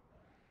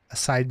a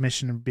side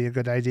mission would be a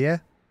good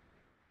idea.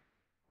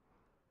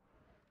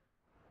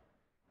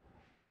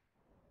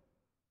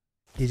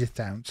 Edith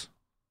Downs.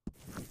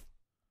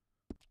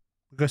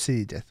 We'll go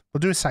see Edith. We'll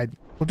do a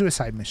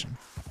side mission.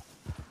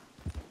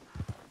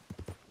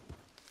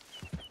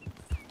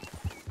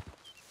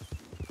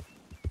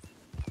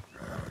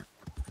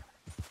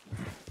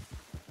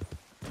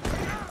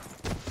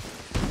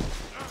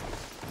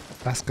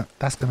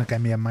 That's gonna get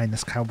me a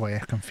minus cowboy. I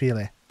can feel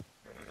it.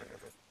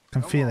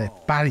 Can feel it.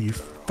 Barry, you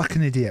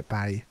fucking idiot,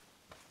 Barry.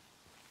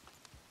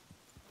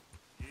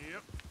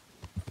 Yep.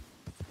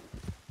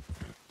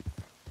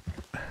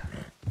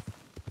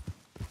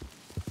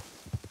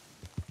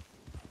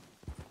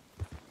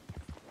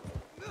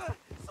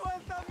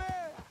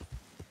 ¡Suéltame!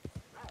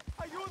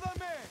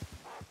 ¡Ayúdame!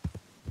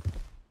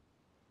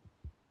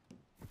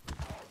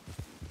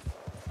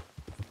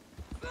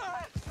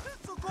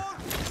 ¡Socorro!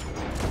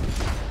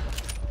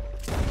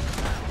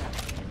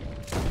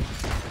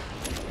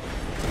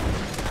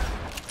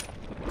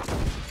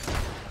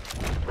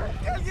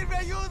 ¡Que alguien me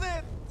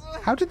ayude!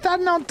 How did that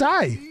not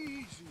die?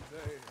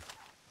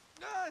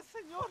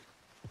 Señor,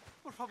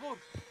 por favor,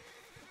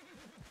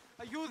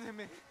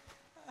 ayúdeme.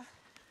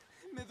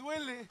 Me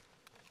duele.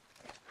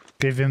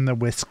 Give him the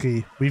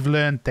whiskey. We've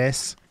learned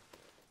this.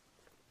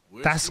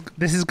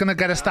 This is gonna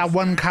get us that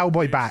one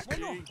cowboy back.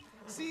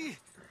 Sí.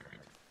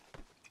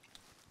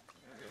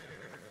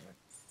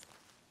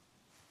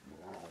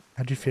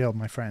 How do you feel,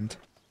 my friend?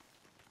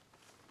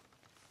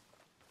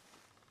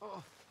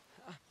 Oh,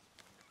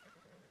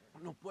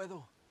 no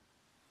puedo.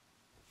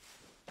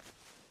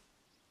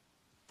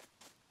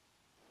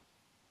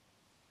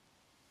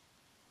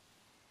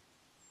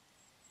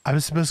 I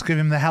was supposed to give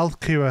him the health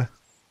cure.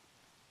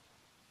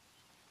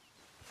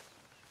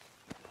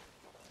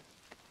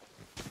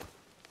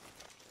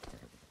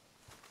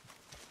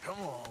 Come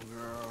on,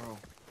 girl.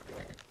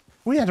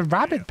 We had a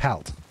rabbit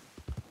pelt.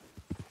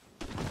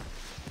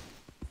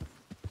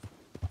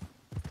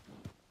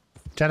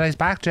 Jedi's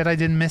back. Jedi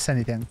didn't miss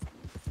anything.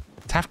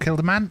 Taff killed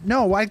a man?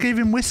 No, I gave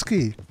him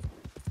whiskey.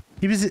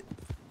 He was...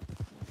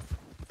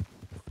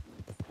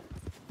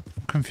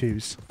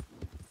 confused.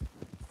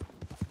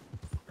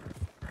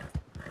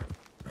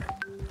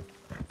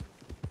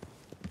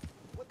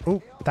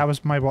 Oh, that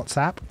was my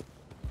WhatsApp.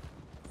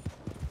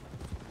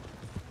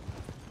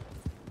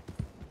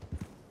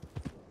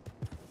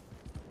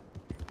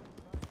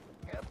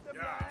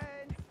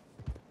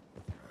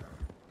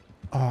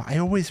 Oh, I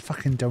always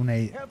fucking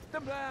donate.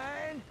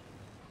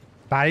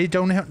 Barry,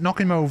 don't knock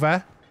him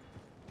over.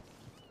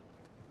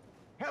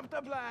 Help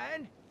the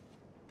blind.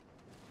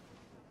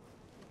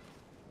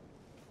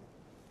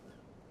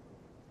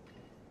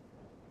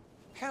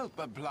 Help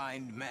a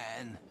blind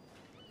man.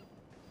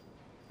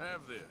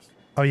 Have this.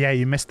 Oh yeah,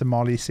 you missed the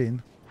Molly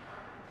scene.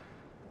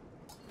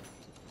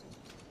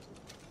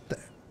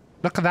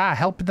 Look at that,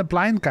 helping the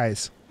blind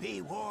guys.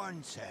 Be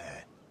warned, sir.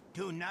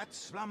 Do not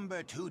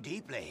slumber too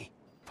deeply,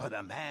 for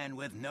the man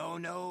with no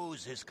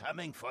nose is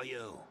coming for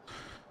you.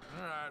 All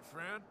right,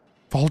 friend.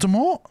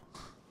 Voldemort?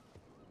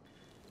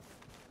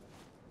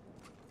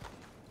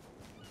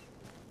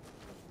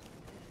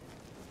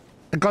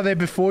 I got there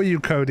before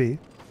you, Cody.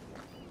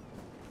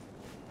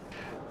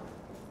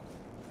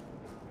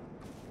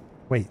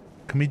 Wait,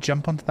 can we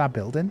jump onto that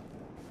building?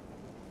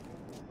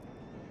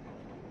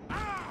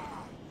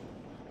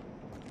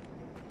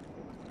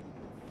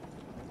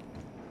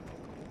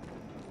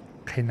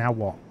 Okay, now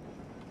what?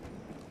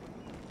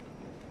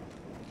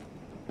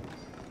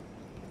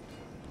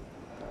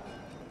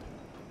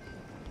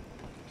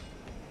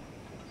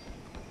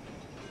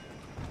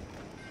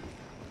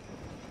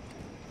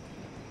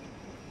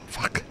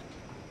 Fuck.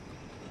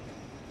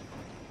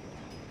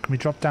 Can we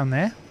drop down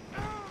there?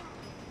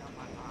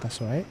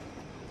 That's alright.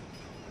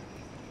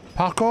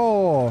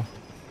 Parkour!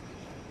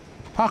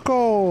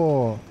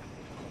 Parkour!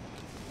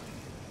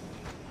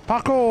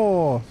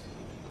 Parkour!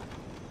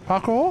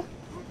 Parkour?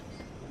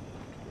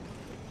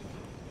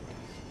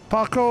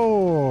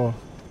 Parkour!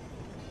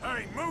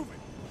 Hey, move it!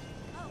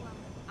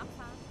 I'm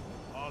fine.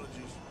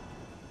 Apologies.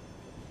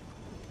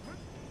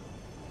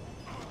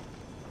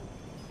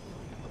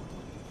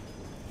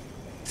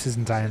 This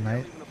isn't Dying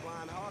Light.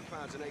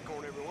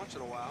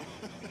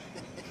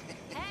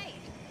 Hey,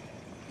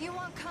 you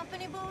want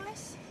company,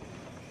 boys?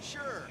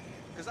 Sure,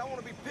 because I want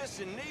to be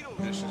pissing needles.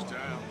 This is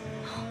down.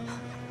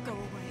 Go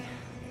away.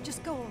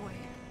 Just go away.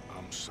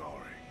 I'm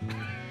sorry.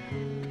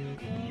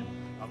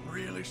 I'm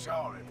really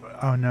sorry, but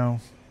Oh no.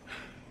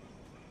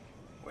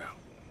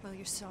 Well,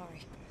 you're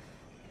sorry.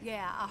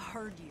 Yeah, I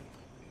heard you.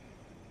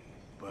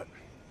 But,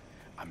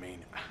 I mean,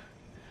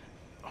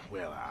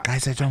 well,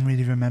 Guys, I don't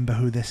really remember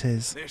who this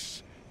is.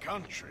 This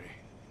country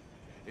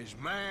is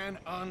man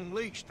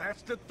unleashed.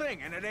 That's the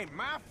thing, and it ain't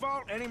my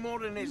fault any more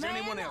than it's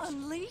anyone else.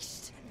 Man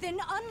unleashed? Then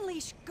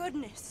unleash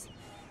goodness.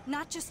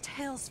 Not just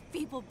hell's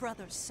feeble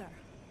brothers, sir.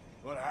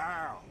 But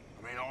how?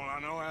 I mean, all I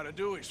know how to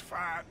do is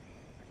fight,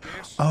 I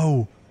guess.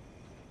 Oh.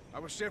 I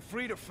was set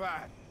free to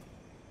fight.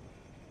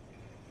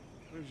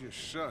 Where's your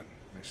son,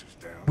 Mrs.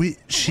 Down?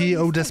 She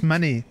owed us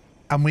money,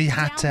 and we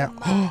had to...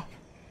 Oh.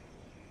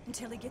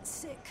 Until he gets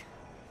sick.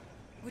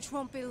 Which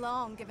won't be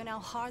long, given how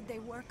hard they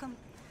work him.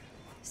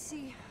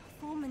 See,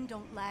 foremen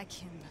don't like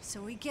him,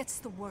 so he gets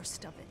the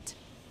worst of it.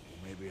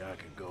 Maybe I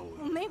could go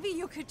with... Well, maybe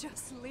you could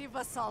just leave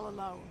us all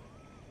alone.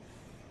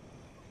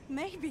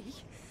 Maybe.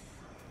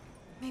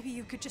 Maybe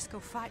you could just go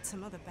fight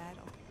some other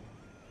battle.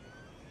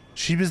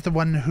 She was the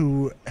one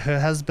who... her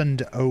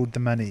husband owed the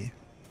money.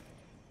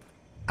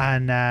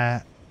 And,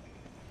 her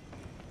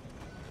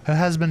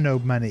husband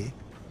owed money.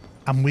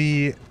 And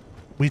we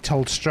we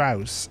told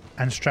Strauss,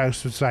 and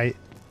Strauss was like,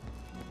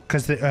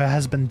 because her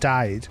husband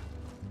died,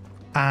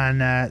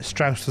 and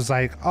Strauss was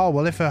like, oh,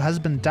 well, if her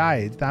husband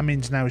died, that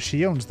means now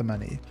she owns the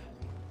money.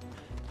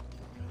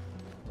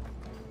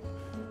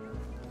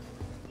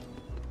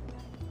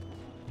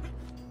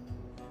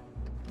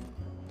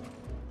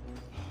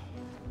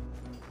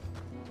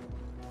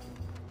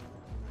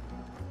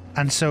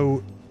 And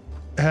so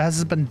her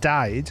husband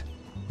died,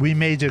 we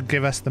made her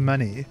give us the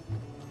money,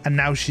 and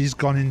now she's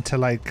gone into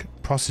like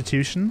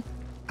prostitution,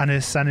 and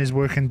her son is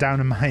working down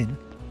a mine.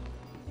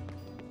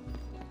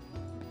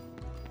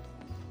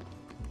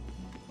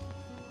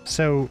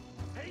 So,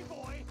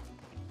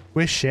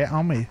 we're shit,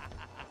 aren't we?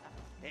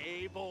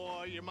 Hey,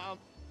 boy, your mom.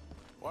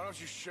 Why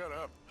don't you shut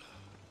up?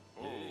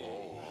 Oh,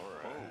 all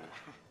right.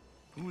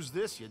 Who's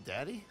this, your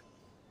daddy?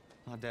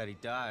 My daddy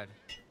died.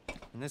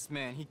 And this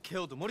man, he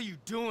killed him. What are you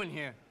doing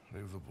here?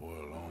 Leave the boy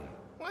alone.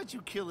 Why'd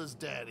you kill his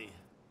daddy?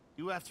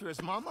 You after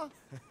his mama?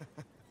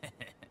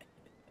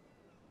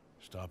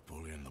 Stop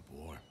bullying the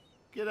boy.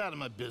 Get out of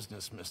my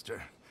business,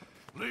 mister.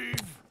 Leave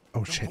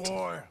Oh, the shit.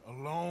 boy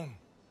alone.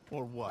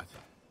 Or what?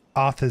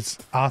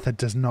 Arthur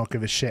does not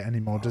give a shit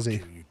anymore, does he?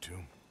 You too.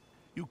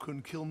 You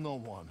couldn't kill no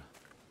one.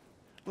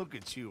 Look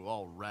at you,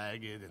 all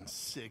ragged and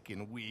sick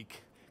and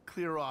weak.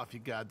 Clear off, you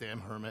goddamn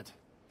hermit.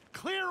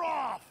 Clear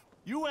off!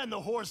 You and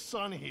the horse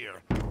son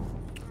here.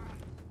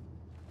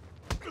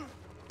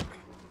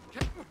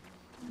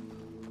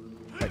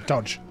 Right,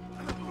 dodge.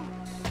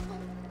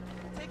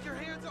 Take your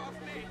hands off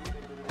me!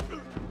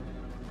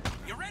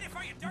 You ready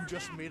for your dirt? You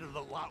just made it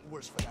a lot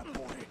worse for that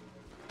boy.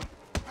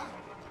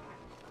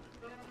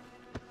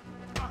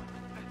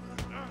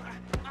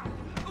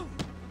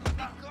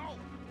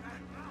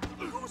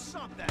 Do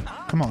something,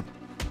 huh? Come on.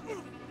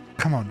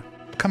 Come on.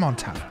 Come on,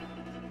 Taff.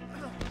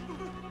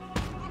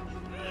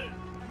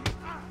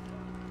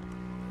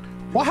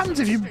 What happens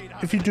if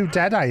you do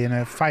Deadeye in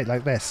a fight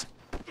like this?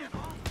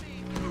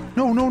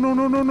 No, no, no,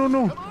 no, no, no,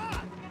 no.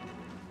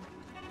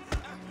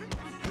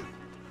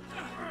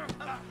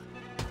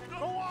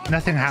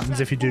 Nothing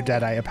happens if you do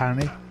Deadeye,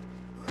 apparently.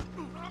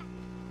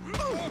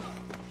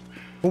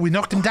 Oh, we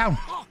knocked him down.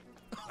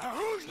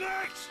 Who's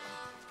next?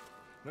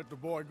 Let the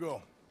boy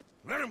go.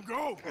 Let him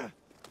go.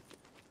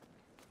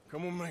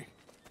 Come with me.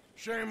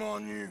 Shame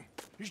on you.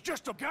 He's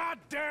just a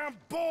goddamn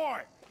boy.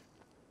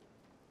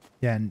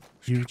 Yeah, and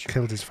you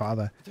killed his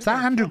father. Is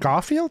that Andrew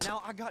Garfield?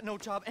 Now I got no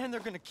job and they're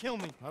gonna kill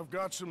me. I've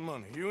got some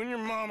money. You and your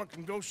mama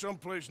can go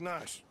someplace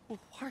nice. Well,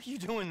 why are you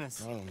doing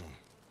this? I don't know.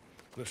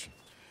 Listen,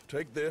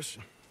 take this.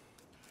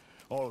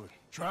 All of it.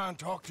 Try and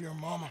talk to your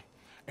mama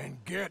and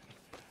get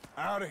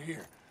out of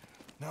here.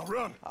 Now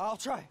run. I'll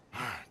try.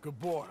 Good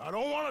boy. I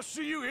don't want to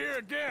see you here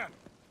again.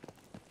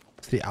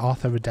 It's the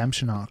Arthur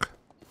redemption arc.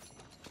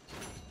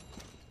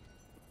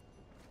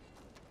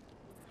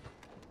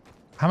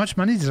 How much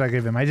money did I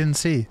give him? I didn't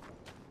see.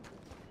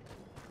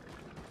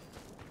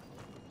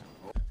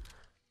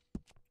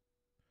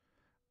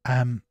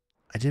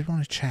 I did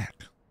want to check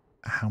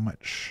how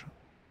much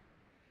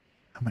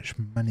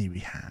money we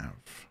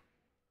have,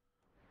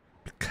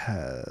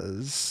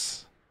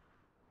 because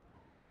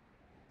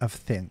of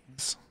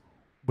things.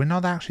 We're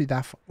not actually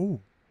that far.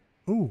 Ooh,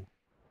 ooh.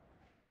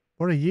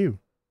 What are you?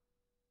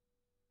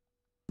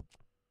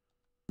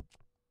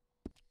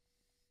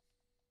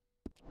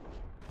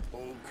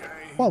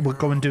 Well, we'll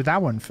go and do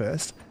that one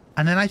first,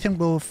 and then I think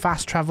we'll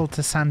fast travel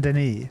to Saint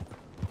Denis.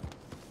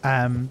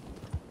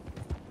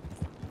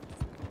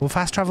 We'll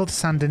fast travel to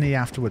Saint Denis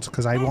afterwards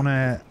because I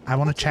wanna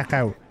check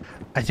out.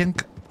 I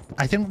think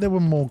there were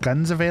more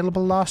guns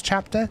available last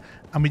chapter,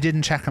 and we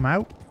didn't check them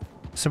out.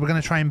 So we're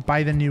gonna try and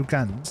buy the new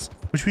guns,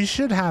 which we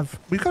should have.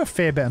 We've got a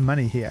fair bit of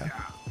money here.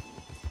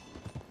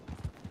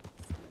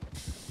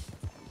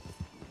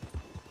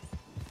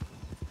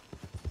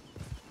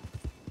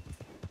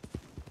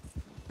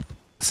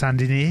 Saint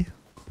Denis.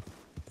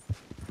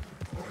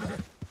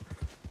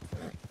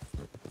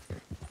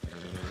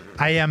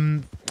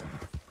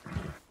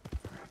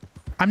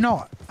 I'm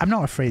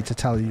not afraid to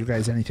tell you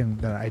guys anything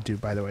that I do,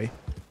 by the way,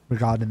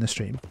 regarding the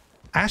stream.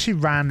 I actually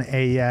ran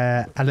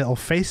a little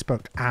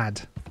Facebook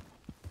ad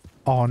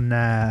on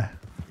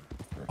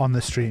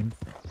the stream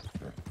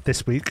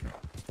this week.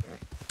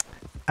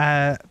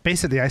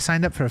 Basically, I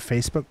signed up for a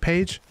Facebook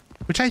page,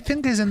 which I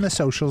think is in the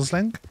socials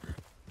link.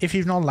 If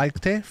you've not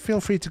liked it,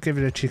 feel free to give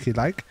it a cheeky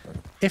like.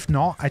 If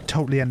not, I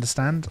totally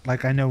understand.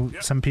 Like, I know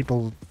some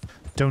people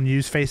don't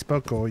use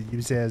Facebook or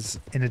use it as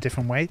in a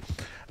different way.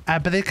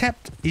 But they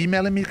kept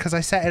emailing me because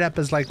I set it up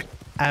as like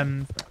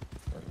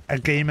a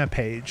gamer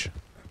page.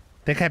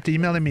 They kept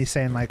emailing me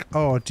saying like,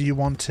 oh, do you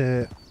want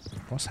to...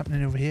 What's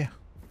happening over here?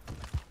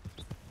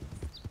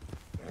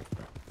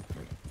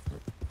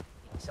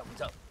 Something's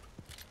up.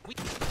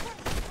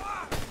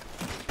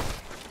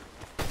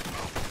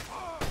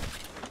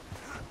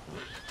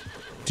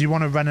 Do you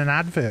want to run an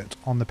advert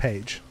on the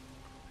page?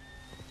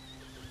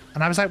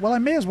 And I was like, well, I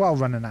may as well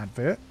run an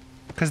advert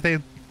because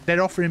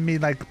they're offering me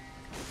like,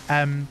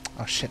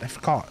 oh shit, I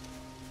forgot.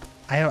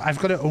 I've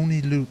got to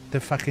only loot the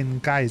fucking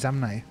guys,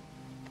 haven't I?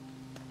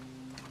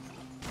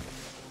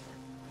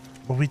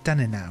 Well, we've done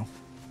it now.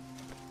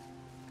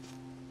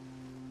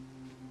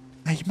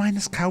 Are you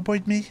minus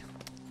cowboyed me?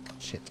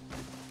 Shit.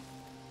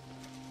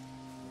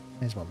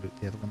 May as well loot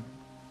the other one.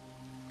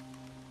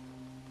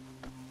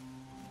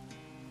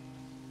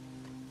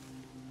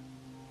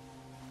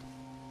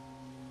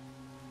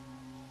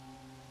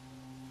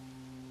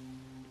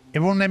 It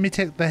won't let me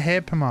take the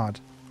hair pomade.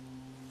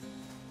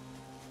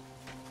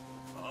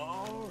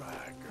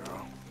 Alright,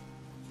 girl.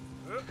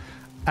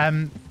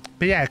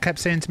 But yeah, it kept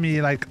saying to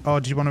me like, oh,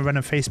 do you want to run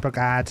a Facebook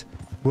ad?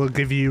 We'll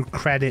give you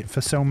credit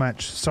for so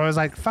much. So I was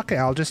like, fuck it,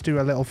 I'll just do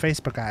a little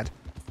Facebook ad.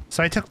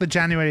 So I took the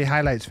January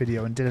highlights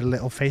video and did a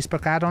little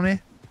Facebook ad on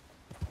it.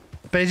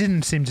 But it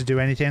didn't seem to do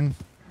anything.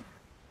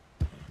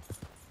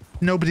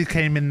 Nobody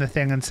came in the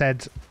thing and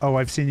said, oh,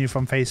 I've seen you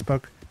from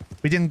Facebook.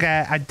 We didn't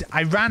get...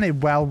 I ran it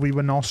while we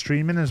were not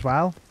streaming as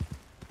well.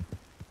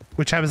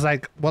 Which I was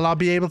like, well, I'll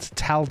be able to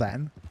tell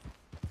then.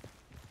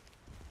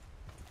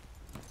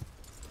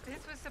 This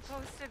was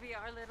supposed to be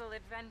our little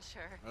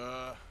adventure.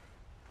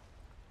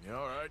 You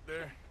alright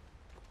there?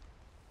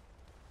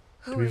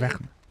 Do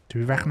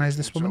we recognize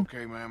this woman? It's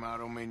okay, ma'am. I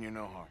don't mean you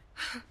no harm.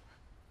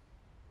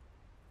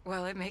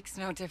 Well, it makes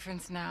no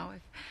difference now.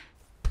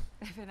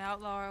 If an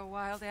outlaw or a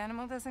wild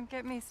animal doesn't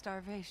get me,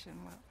 starvation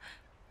will.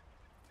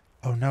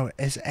 Oh no,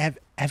 is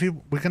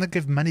we're gonna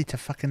give money to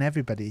fucking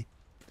everybody.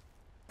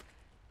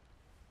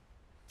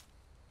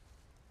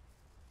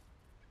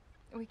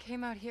 We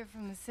came out here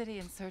from the city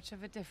in search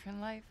of a different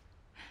life.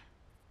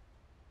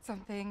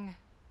 Something.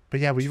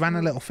 But yeah, we ran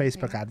a little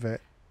Facebook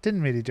advert.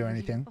 Didn't really do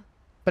anything.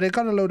 But it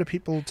got a load of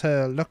people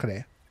to look at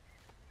it.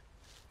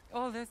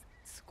 All this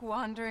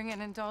squandering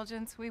and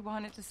indulgence, we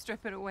wanted to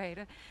strip it away,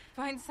 to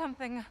find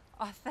something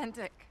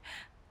authentic.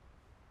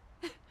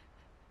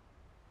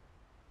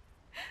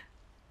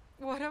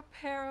 What a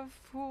pair of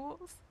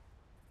fools.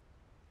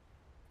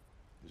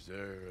 Is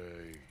there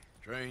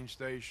a train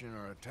station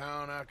or a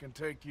town I can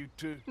take you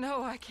to?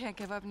 No, I can't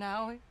give up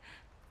now.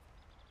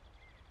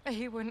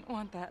 He wouldn't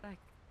want that.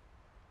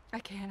 I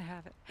can't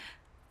have it.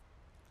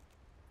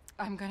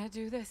 I'm gonna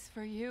do this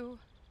for you,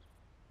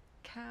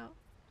 Cal.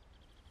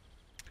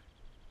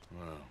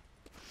 Well,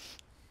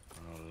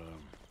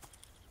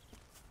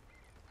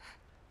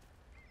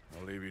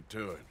 I'll leave you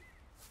to it.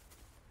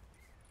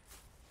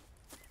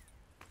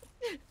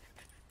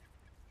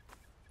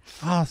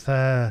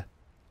 Arthur.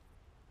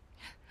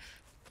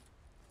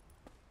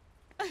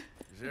 Is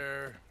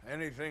there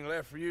anything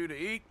left for you to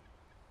eat?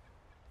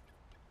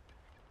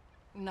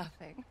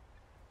 Nothing.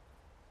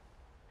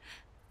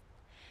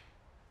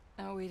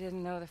 No, we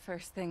didn't know the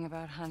first thing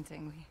about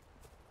hunting. We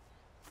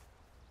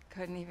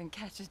couldn't even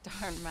catch a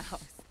darn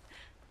mouse.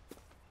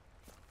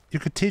 You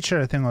could teach her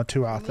a thing or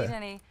two, If Arthur. you need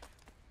any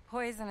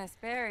poisonous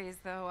berries,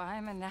 though,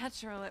 I'm a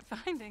natural at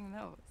finding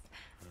those.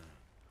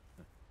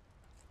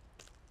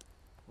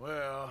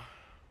 Well,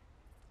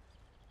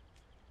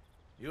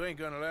 you ain't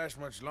gonna last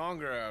much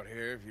longer out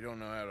here if you don't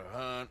know how to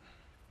hunt.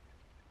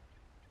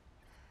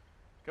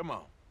 Come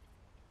on.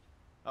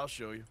 I'll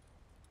show you.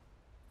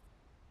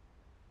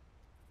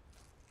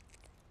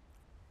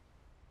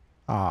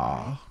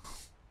 Ah.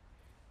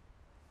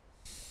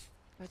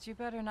 But you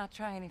better not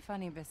try any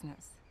funny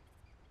business.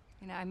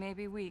 You know, I may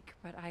be weak,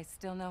 but I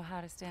still know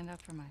how to stand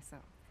up for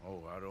myself.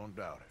 Oh, I don't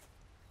doubt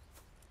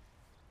it.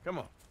 Come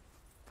on.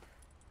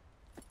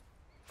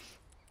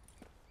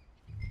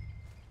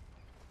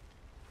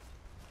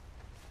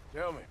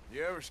 Tell me,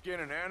 you ever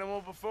skin an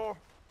animal before?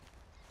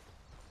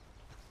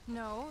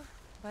 No,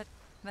 but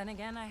then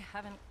again, I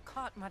haven't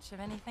caught much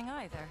of anything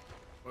either.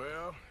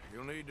 Well,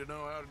 you'll need to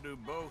know how to do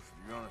both if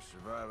you're gonna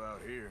survive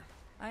out here.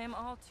 I am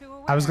all too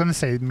aware. I was going to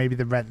say maybe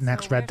the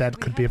next Red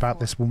Dead could be about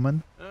this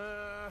woman.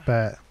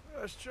 But...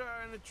 Let's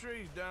try in the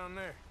trees down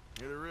there,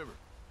 near the river.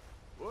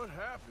 What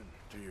happened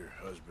to your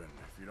husband,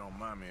 if you don't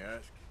mind me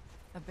asking?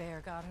 A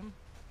bear got him.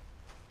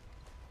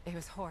 It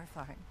was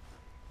horrifying.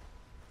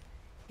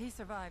 He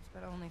survived,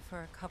 but only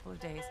for a couple of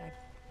days.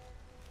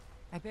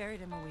 I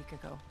buried him a week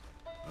ago.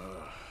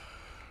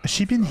 Has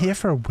she been here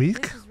for a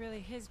week? This was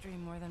really his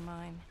dream more than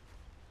mine.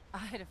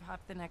 I'd have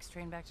hopped the next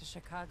train back to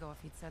Chicago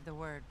if he'd said the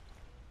word.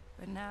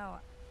 But now,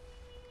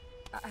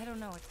 I don't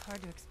know, it's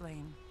hard to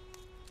explain.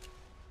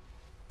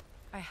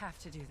 I have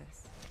to do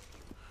this.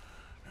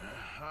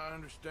 I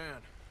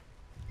understand.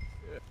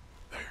 Yeah.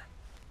 There.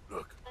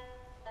 Look.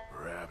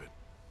 A rabbit.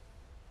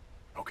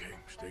 Okay,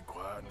 stay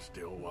quiet and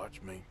still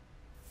watch me.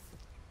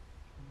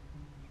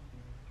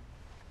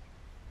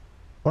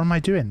 What am I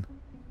doing?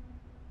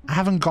 I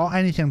haven't got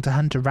anything to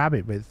hunt a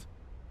rabbit with.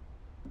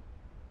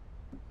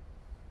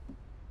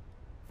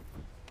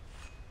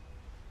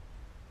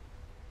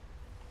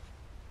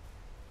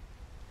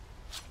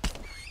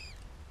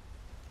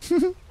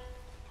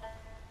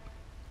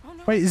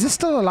 Wait, is this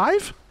still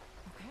alive?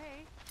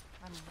 Okay,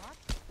 I'm not.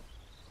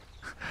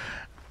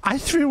 I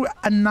threw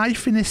a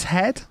knife in his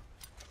head.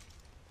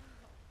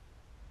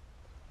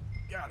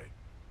 Got it.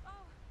 Oh,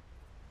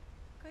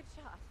 good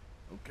shot.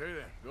 Okay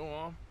then, go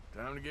on.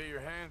 Time to get your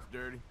hands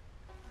dirty.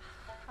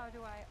 How do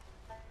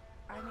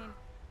I mean,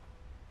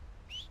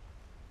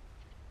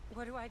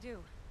 what do I do?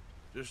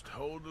 Just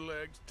hold the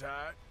legs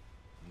tight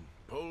and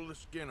pull the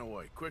skin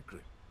away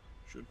quickly.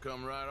 Should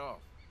come right off.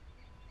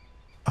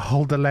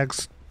 Hold the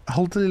legs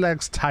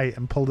tight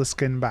and pull the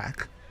skin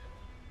back.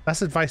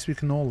 That's advice we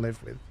can all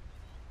live with.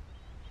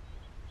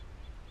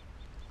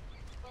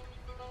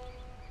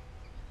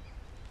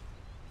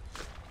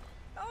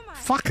 Oh my.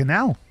 Fucking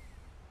hell.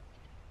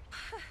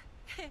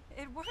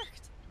 It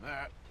worked.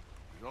 That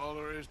is all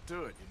there is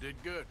to it. You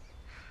did good.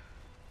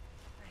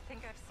 I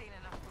think I've seen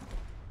enough.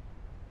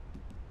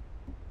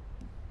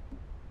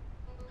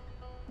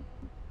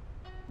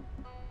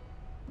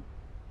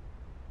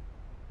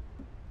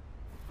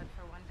 But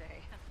for one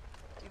day,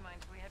 do you mind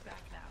if we head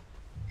back now?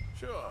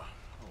 Sure,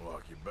 I'll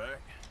walk you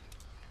back.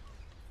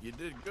 You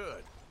did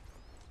good.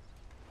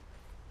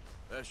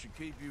 That should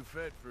keep you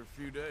fed for a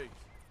few days.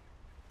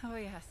 Oh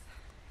yes,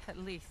 at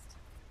least.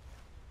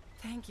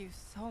 Thank you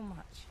so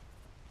much.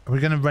 Are we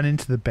gonna run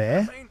into the bear?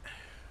 I mean,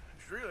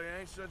 this really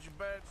ain't such a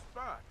bad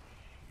spot.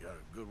 You got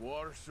a good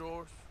water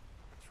source.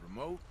 It's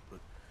remote, but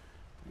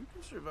you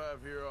can survive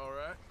here all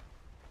right.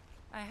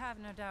 I have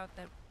no doubt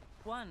that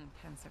one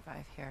can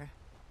survive here.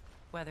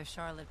 Whether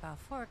Charlotte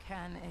Balfour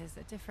can is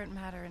a different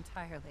matter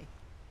entirely.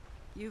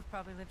 You've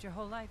probably lived your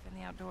whole life in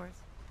the outdoors.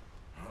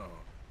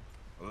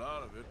 Oh, a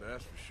lot of it,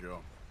 that's for sure.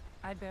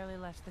 I barely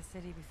left the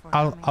city before.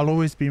 I'll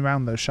always be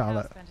around though,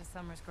 Charlotte. I spent his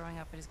summers growing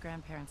up at his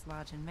grandparents'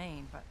 lodge in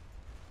Maine, but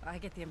I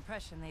get the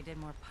impression they did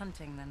more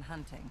punting than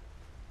hunting.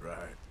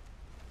 Right.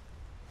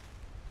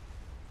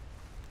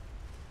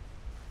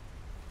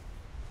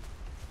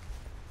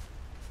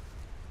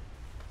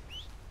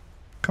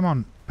 Come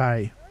on,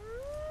 Barry.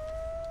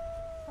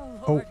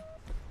 Oh Lord.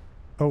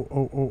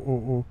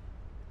 Oh.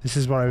 This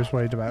is what I was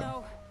worried about.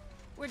 No,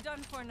 we're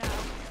done for now.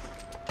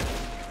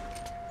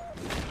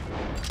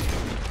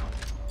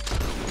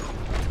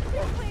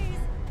 Please.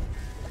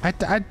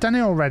 I'd done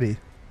it already.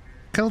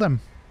 Killed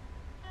him.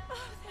 Oh,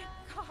 thank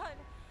God.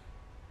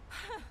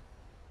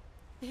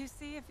 You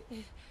see,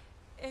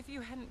 if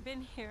you hadn't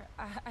been here,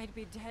 I'd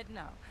be dead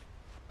now.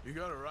 You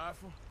got a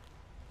rifle?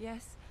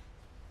 Yes.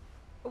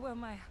 Well,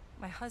 my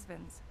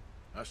husband's.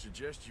 I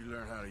suggest you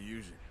learn how to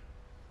use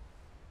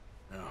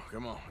it. Now,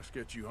 come on, let's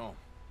get you home.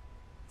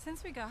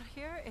 Since we got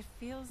here, it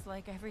feels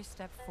like every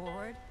step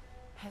forward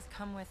has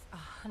come with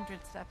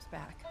 100 steps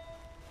back.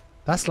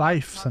 That's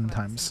life Talk about the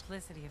sometimes.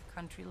 simplicity of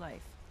country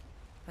life,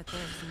 but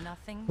there's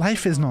nothing.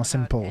 Life is not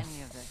simple simple. about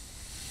any of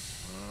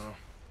this. Well,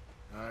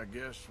 I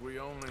guess we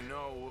only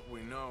know what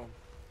we know.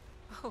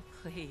 Oh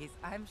please,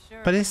 I'm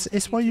sure. But it it's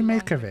won't what take you too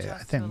make long of to it, I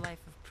adjust to a think.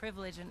 life of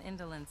privilege and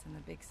indolence in the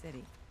big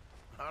city.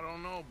 I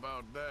don't know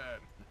about that.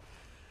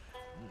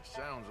 It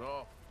sounds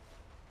awful.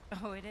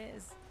 Oh, it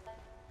is.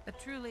 A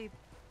truly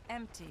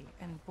empty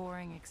and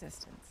boring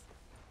existence.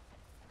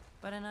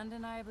 But an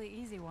undeniably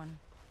easy one.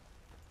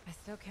 I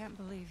still can't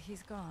believe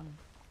he's gone.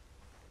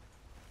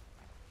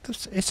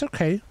 It's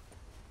okay.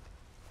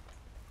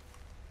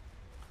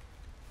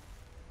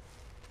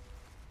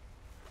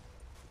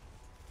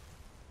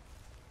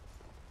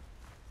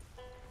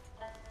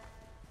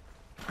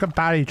 Look at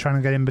Barry trying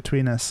to get in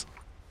between us.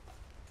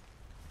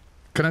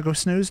 Gonna go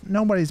snooze?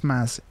 Nobody's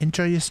Maz.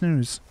 Enjoy your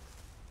snooze.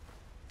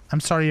 I'm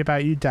sorry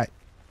about you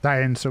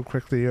dying so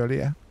quickly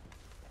earlier.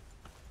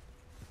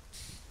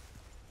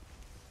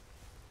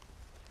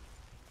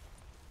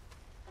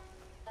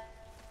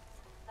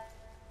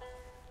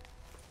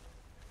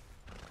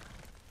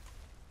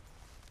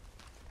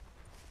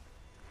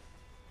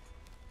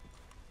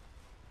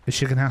 Is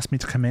she gonna ask me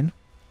to come in?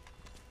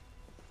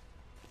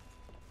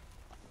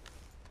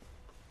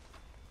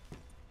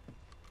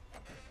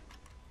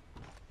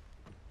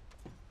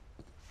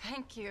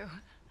 Thank you.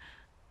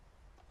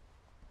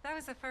 That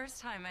was the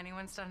first time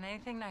anyone's done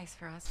anything nice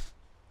for us.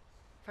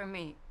 For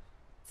me.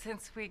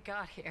 Since we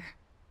got here.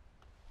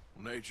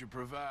 Nature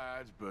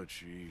provides, but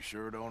she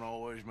sure don't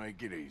always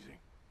make it easy.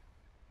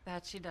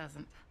 That she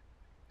doesn't.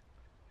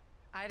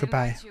 I didn't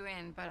Goodbye. let you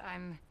in, but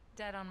I'm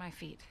dead on my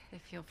feet,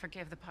 if you'll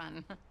forgive the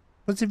pun.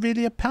 Was it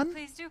really a pun?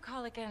 Please do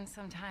call again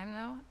sometime,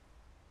 though.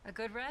 A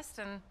good rest,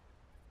 and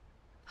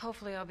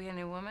hopefully I'll be a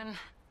new woman.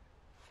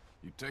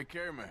 You take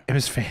care, man. It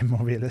was far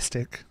more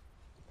realistic.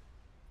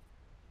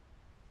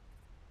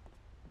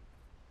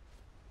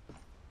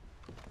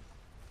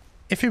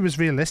 If it was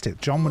realistic,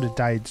 John would have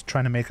died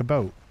trying to make a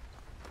boat.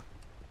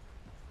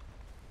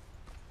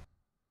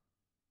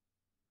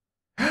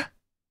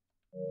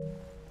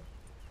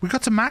 We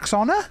got to max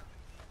honor?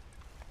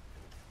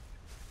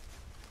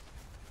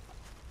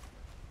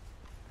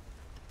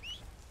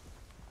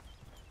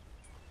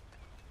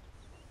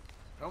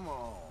 Come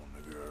on,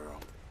 girl.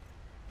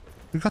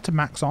 We got to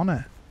max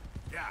honor.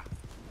 Yeah.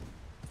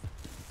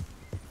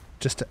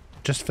 Just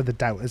for the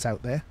doubters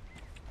out there.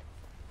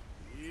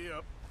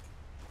 Yep.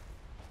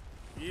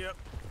 Yep.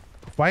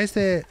 Why is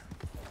there...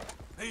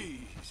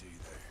 Easy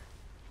there.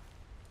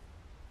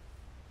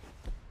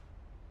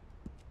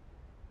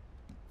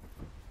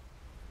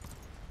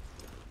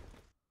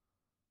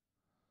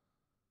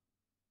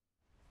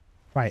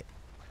 Right.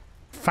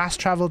 Fast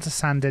travel to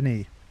Saint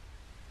Denis.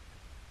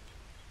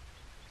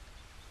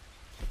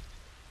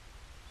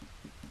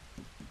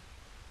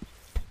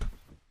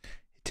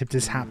 tipped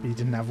his hat, but he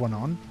didn't have one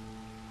on.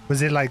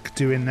 Was it like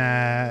doing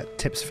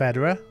Tips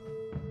Federer?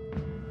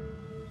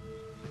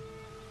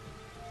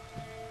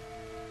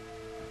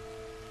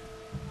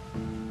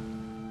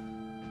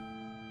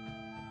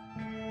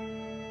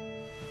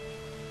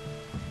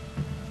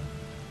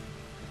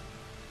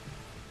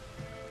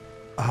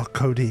 Oh,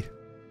 Cody.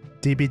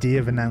 DBD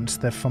have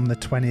announced that from the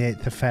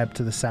 28th of Feb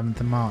to the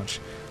 7th of March,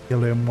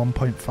 you'll earn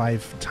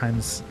 1.5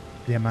 times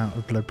the amount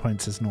of blood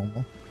points as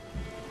normal.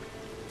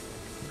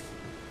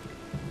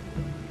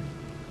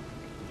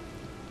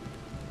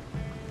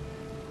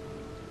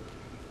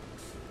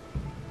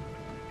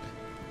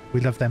 We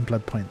love them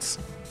blood points.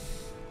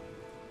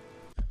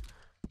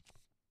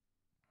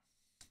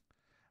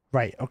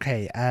 Right,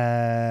 okay.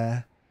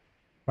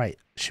 Right,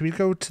 should we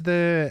go to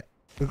the...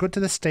 We'll go to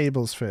the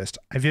stables first.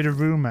 I've heard a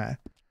rumour.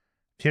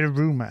 I've heard a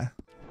rumour,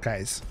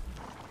 guys.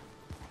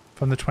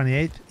 From the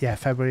 28th? Yeah,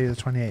 February the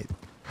 28th.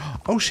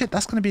 Oh shit,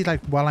 that's going to be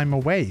like while I'm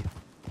away.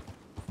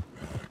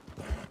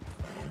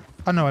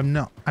 Oh no, I'm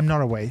not. I'm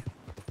not away.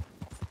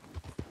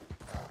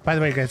 By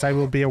the way, guys, I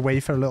will be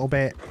away for a little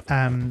bit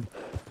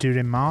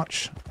during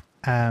March.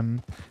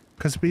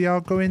 Because we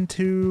are going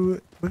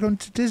to... We're going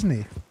to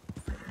Disney.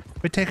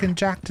 We're taking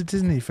Jack to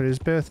Disney for his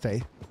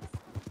birthday.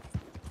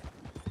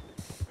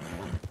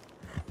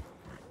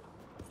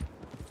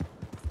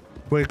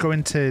 We're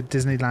going to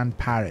Disneyland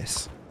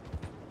Paris.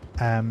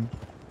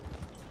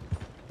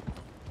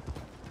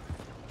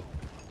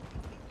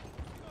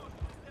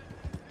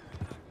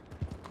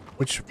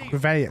 Which we're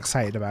very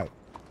excited about.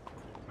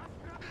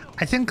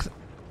 I think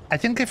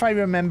if I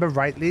remember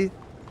rightly,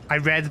 I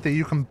read that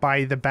you can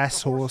buy the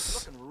best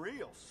horse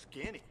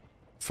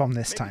from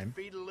this time.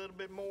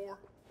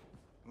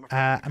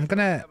 I'm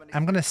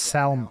gonna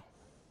sell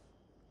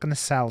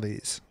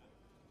these.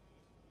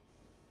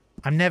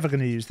 I'm never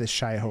gonna use this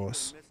shy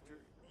horse.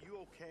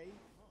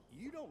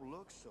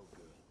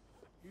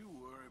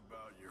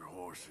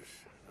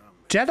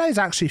 Jedi's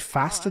actually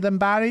faster than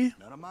Barry.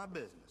 None of my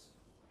business.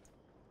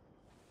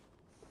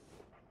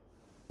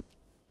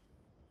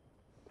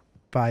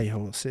 Buy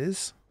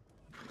horses.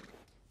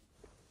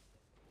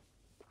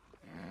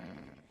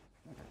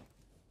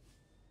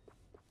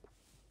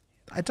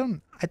 I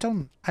don't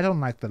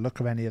like the look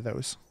of any of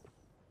those.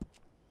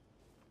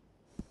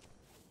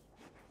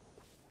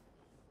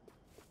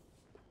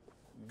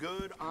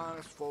 Good,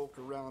 honest folk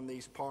around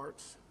these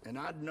parts, and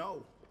I'd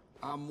know.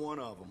 I'm one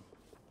of them.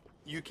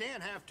 You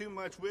can't have too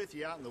much with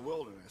you out in the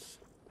wilderness.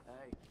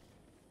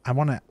 I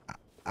want to...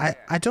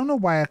 I don't know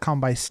why I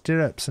can't buy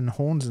stirrups and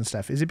horns and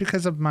stuff. Is it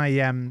because of my...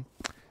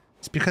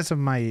 It's because of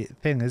my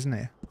thing, isn't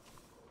it?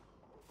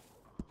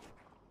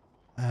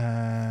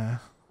 I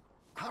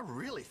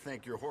really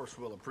think your horse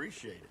will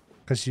appreciate it.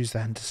 Because use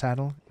the hunter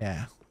saddle?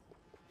 Yeah.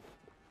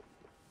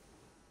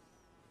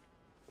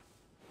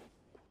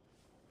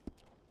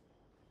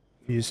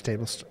 Use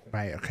stable...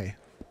 Right, okay.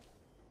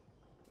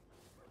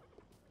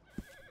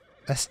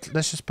 Let's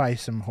just buy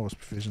some horse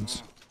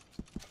provisions.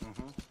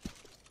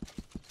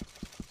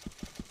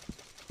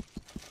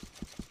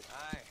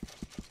 Aye.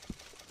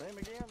 Same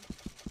again?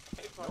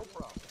 No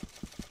problem.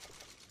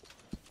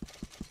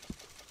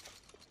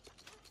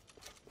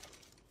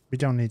 We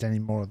don't need any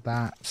more of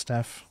that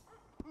stuff.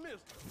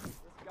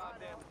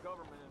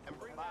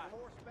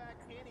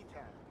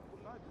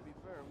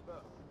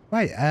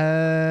 Right,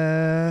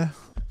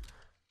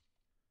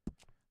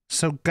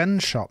 so gun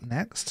shop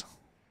next.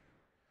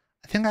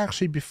 I think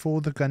actually before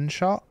the gun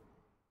shop,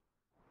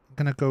 I'm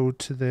gonna go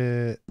to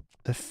the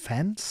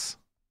fence.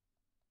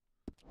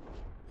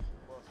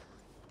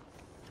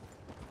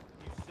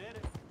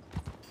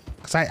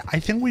 Because I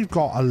think we've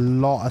got a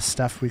lot of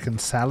stuff we can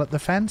sell at the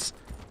fence.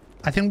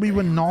 I think we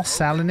were not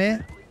selling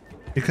it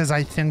because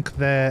I think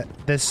that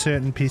there's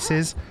certain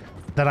pieces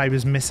that I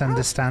was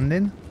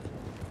misunderstanding.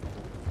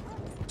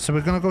 So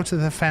we're gonna go to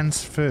the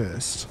fence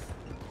first.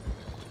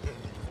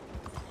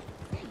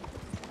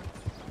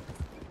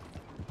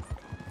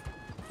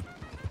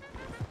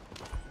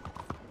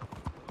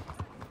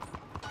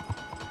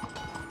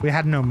 We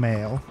had no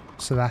mail,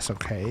 so that's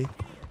okay.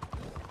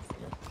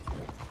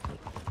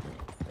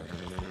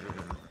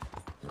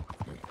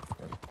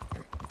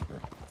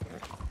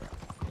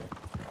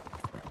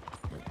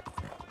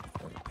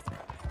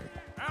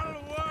 Out of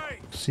the way!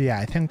 So yeah,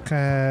 I think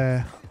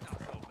You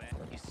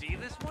see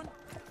this one?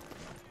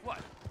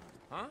 What?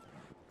 Huh?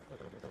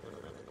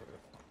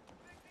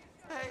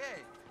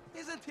 Hey,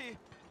 isn't he?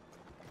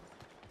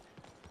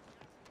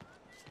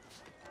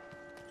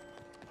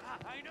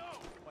 I know!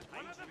 One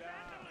of the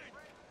vandals!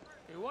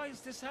 Hey, why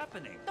is this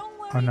happening? Don't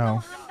worry, oh no.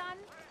 I'm done.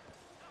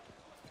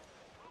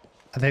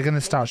 Are they gonna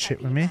start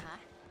shit with me? I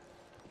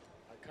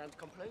can't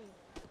complain.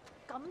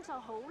 Cấm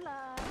sao hữu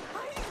là...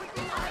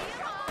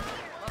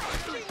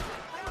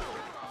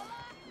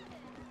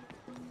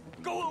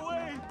 Go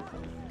away!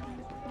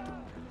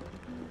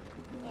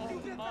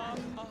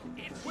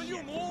 Will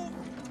you move?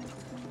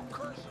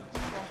 Curses! We're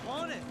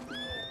haunted!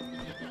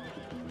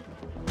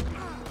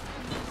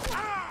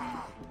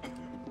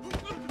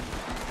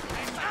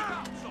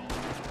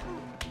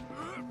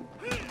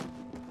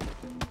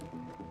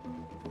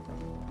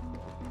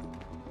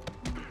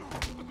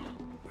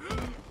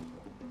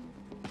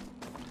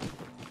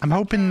 I'm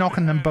hoping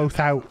knocking them both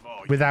out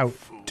without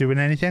doing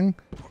anything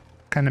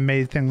kind of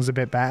made things a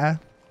bit better.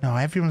 No,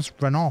 everyone's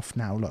run off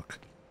now, look.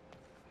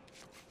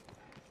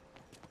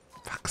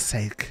 Fuck's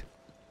sake.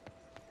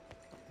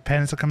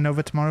 Parents are coming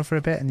over tomorrow for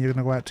a bit and you're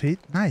going to go out to eat?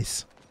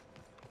 Nice.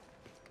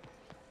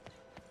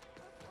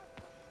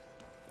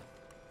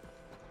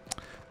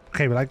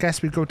 Okay, well, I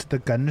guess we go to the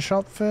gun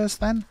shop first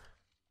then.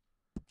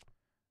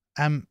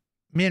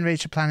 Me and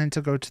Rach are planning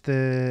to go to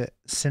the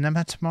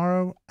cinema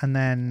tomorrow, and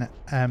then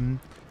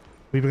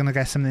we were going to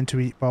get something to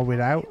eat while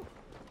we're out.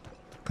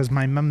 Because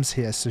my mum's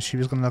here, so she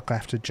was going to look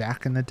after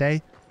Jack in the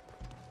day.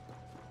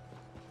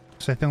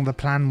 So I think the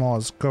plan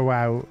was go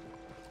out,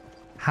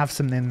 have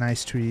something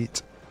nice to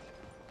eat,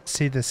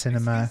 see the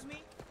cinema,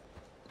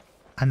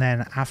 and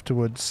then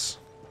afterwards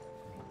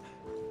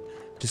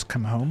just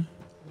come home.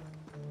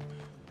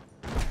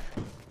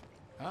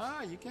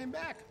 Ah, you came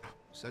back.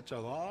 Such a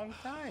long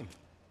time.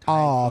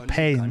 Oh,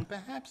 pain. Gun,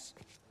 perhaps?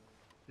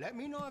 Let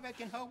me know if I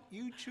can help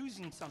you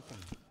choosing something.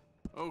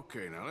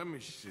 Okay, now let me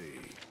see.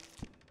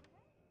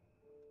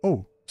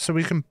 Oh, so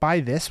we can buy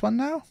this one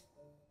now?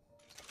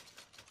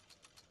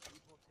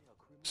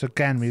 So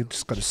again, we've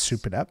just got to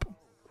soup it up.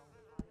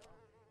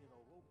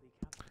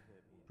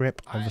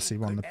 Grip, obviously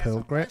we want the pearl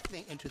grip.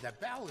 Into the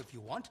barrel if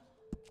you want.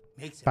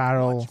 Makes it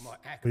Barrel, much more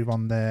accurate. we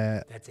want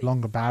the That's a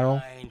longer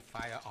barrel. fine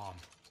firearm.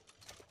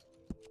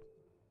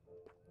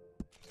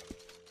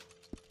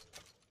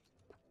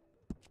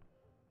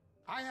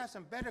 I have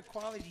some better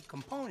quality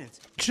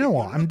components. Do you know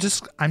what?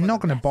 I'm not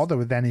going to bother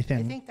with I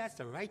anything. think that's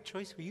the right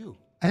choice for you.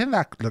 I think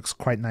that looks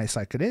quite nice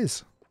like it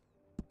is.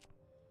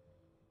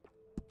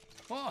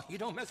 Oh, you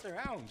don't mess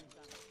around.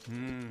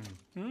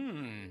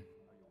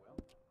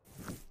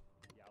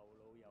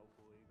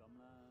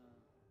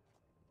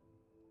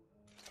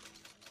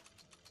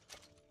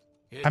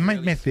 I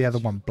might make the other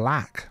one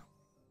black.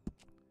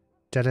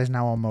 Jedi's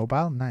now on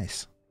mobile.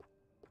 Nice.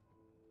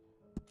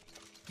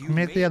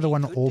 Make the other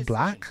one all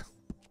black.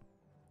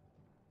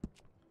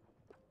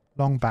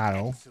 Long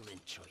barrel.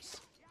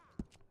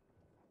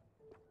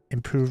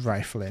 Improved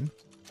rifling.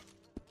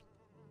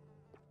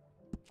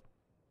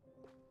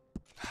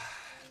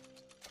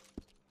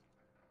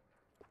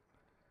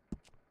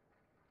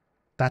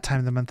 That time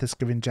of the month is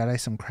giving Jedi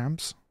some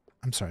cramps.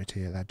 I'm sorry to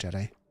hear that,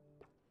 Jedi.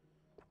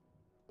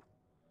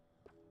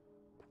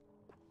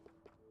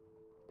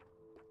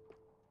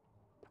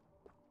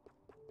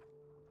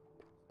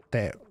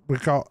 There, we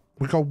got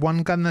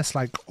one gun that's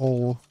like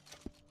all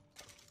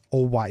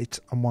white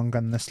and one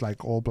gun that's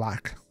like all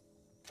black.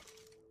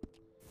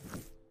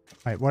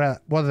 Right,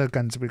 what other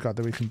guns have we got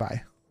that we can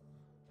buy?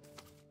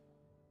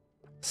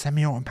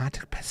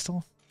 Semi-automatic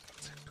pistol?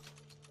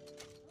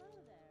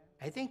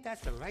 I think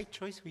that's the right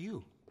choice for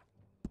you.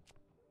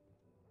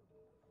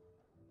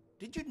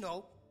 Did you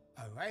know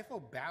a rifle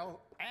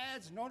barrel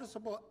adds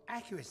noticeable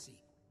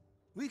accuracy?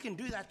 We can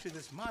do that to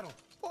this model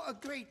for a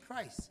great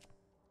price.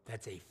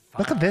 That's a fine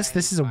Look at this.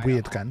 This is a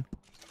weird firearm. gun.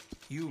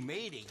 You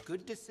made a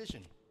good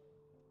decision.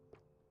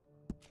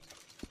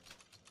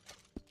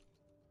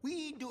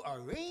 We do a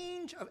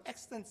range of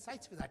excellent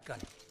sights for that gun.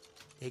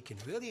 They can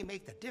really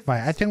make the difference.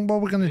 Right, I think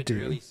what we're gonna It do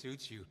really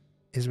suits you.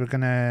 is we're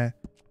gonna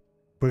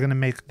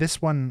make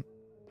this one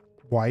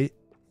white.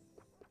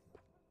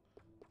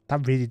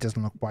 That really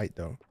doesn't look white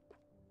though.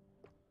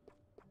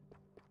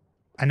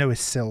 I know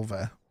it's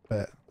silver,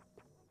 but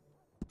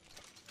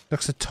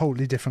looks a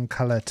totally different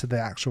color to the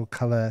actual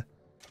color.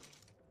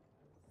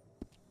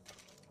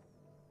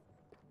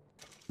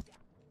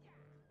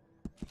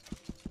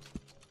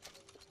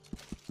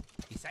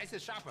 Besides the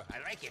shopper, I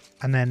like it.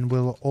 And then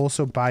we'll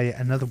also buy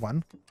another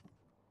one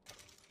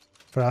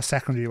for our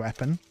secondary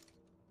weapon.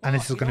 And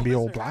this is going to be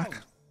all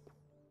black.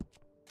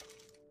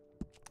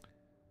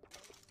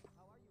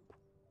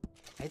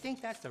 I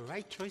think that's the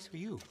right choice for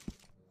you.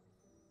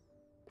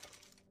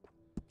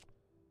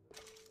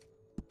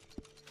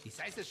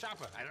 Besides the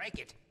shopper, I like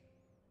it.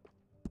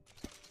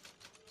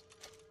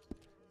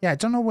 Yeah, I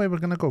don't know where we're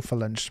going to go for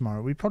lunch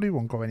tomorrow. We probably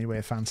won't go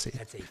anywhere fancy.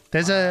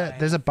 There's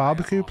a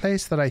barbecue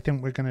place that I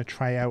think we're going to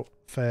try out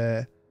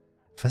for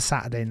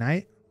Saturday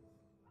night.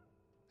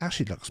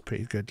 Actually looks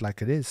pretty good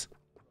like it is.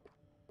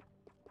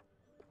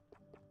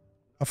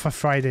 Or for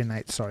Friday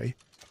night, sorry.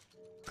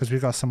 Because we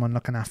got someone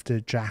looking after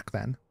Jack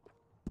then.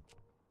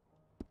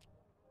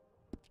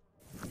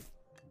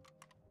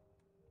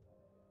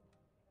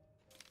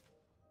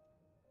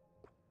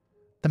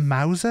 The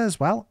Mauser as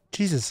well?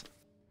 Jesus.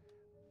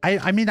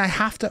 I mean, I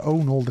have to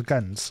own all the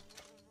guns.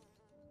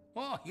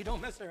 Oh, you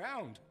don't mess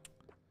around.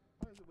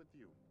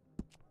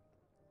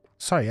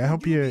 Sorry, I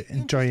hope you're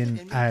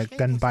enjoying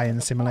Gun Buying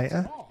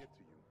Simulator.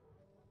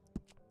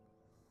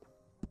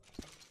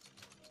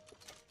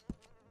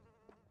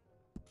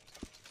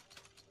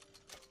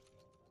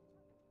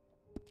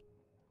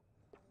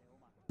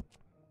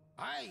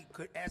 I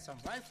could add some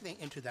rifling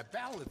into the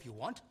barrel if you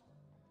want.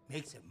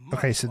 Makes it much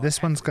Okay, so more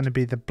this one's going to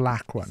be the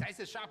black one. Besides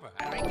the shopper,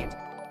 I like it.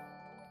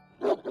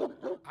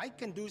 I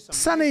can do some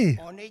Sonny! nice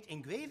ornate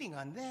engraving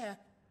on there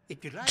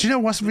if you like. Do you know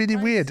what's really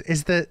weird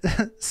is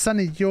that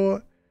Sonny,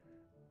 your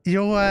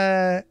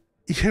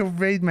your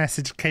raid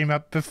message came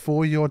up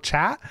before your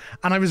chat,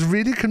 and I was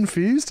really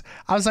confused.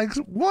 I was like,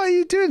 what are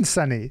you doing,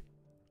 Sonny?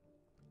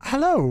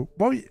 Hello,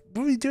 what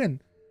were you doing?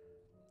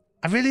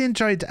 I really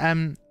enjoyed,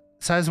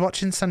 so I was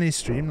watching Sonny's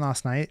stream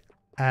last night.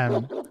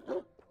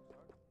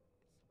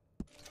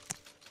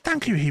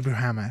 Thank you, Hebrew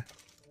Hammer.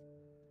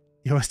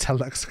 You always tell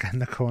Lux to get in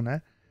the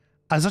corner.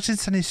 I was watching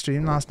Sonny's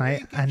stream last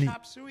night, and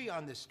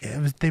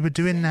they were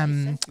doing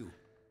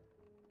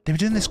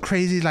this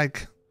crazy,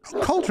 like,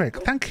 oh,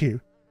 Coldrick, thank you.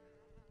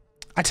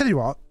 I tell you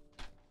what,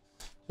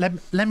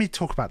 let me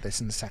talk about this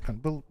in a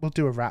second. We'll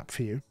do a rap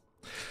for you.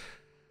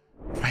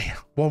 Right,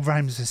 what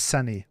rhymes with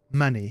Sonny?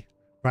 Money.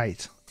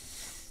 Right.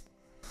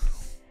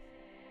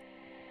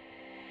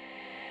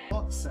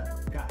 What's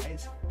up,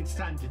 guys? It's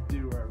time to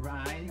do a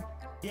rhyme.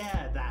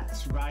 Yeah,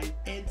 that's right.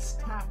 It's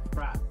Taff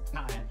Rap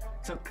time.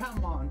 So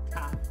come on,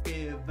 Taff,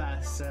 give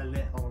us a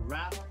little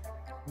rap.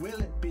 Will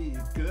it be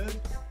good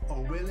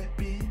or will it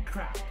be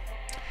crap?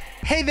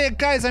 Hey there,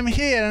 guys, I'm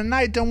here and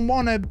I don't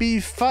want to be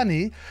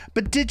funny,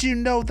 but did you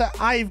know that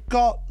I've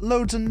got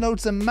loads and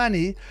loads of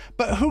money?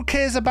 But who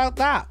cares about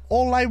that?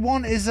 All I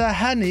want is a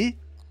honey,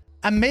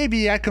 and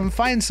maybe I can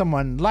find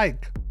someone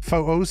like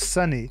Photos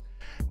Sonny.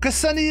 Because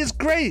Sonny is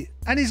great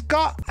and he's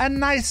got a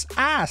nice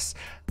ass.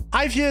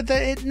 I've heard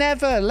that it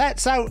never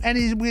lets out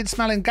any weird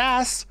smelling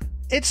gas.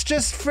 It's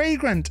just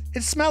fragrant.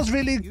 It smells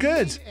really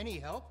good. Need any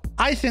help?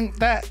 I think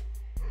that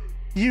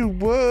you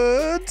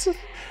would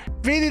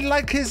really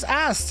like his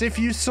ass if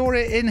you saw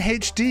it in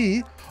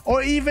HD,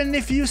 or even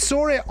if you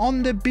saw it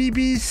on the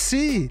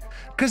BBC,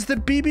 because the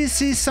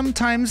BBC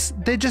sometimes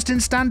they're just in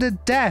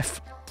standard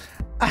def.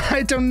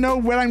 I don't know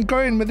where I'm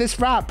going with this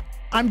rap.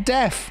 I'm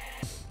deaf.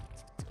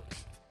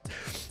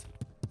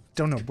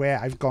 Don't know where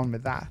I've gone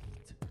with that.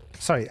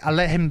 Sorry, I'll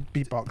let him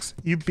beatbox.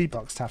 You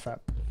beatbox, Taff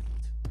Rap.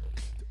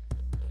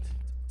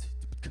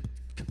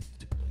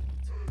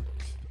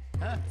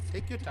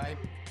 Take your time.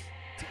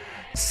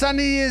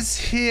 Sonny is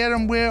here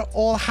and we're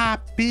all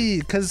happy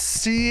because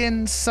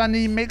seeing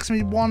Sonny makes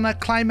me want to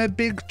climb a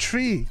big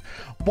tree.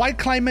 Why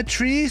climb a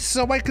tree?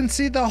 So I can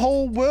see the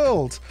whole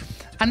world.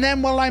 And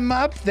then while I'm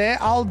up there,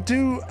 I'll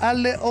do a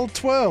little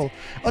twirl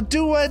or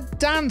do a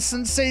dance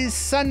and say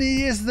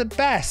Sonny is the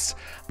best.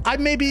 I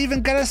maybe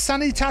even get a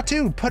Sonny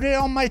tattoo, put it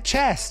on my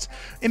chest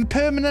in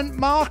permanent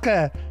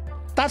marker.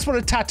 That's what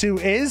a tattoo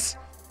is.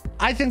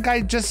 I think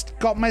I just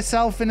got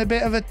myself in a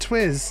bit of a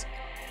twizz.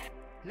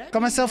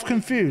 Got myself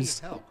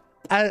confused.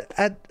 A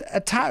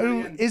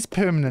tattoo is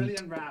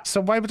permanent.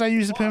 So why would I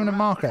use a permanent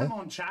marker? Come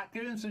on, chat.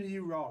 Give him some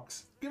new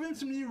rocks. Give him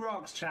some new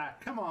rocks, chat.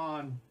 Come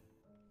on.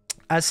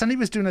 Sonny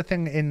was doing a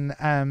thing in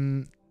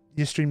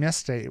your stream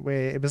yesterday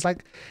where it was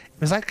like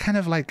kind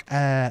of like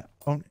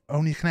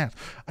only connect.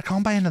 I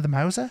can't buy another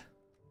Mauser.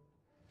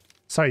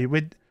 Sorry,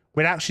 we're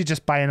actually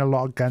just buying a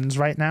lot of guns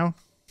right now.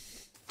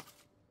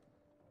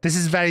 This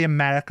is very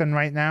American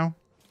right now.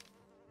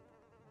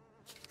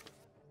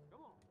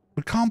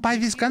 We can't buy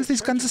these guns.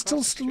 These guns are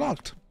still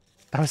locked.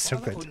 That was so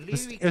good.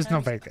 It was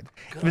not very good.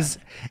 It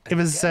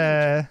was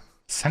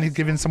Sonny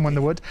giving someone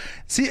the wood.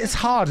 See, it's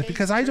hard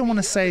because I don't want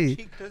to say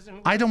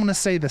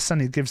that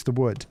Sonny gives the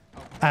wood,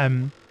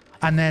 and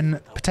then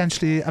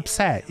potentially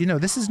upset. You know,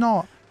 this is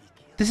not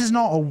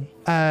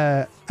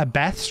a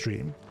Beth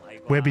stream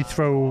where we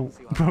throw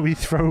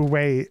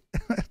away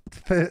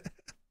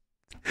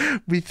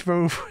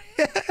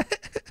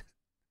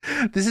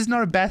This is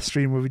not a Beth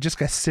stream where we just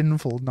get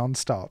sinful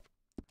non-stop.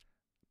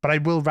 But I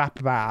will rap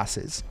about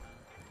asses.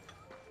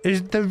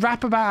 The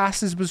rap about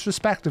asses was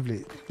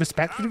respectfully. Oops.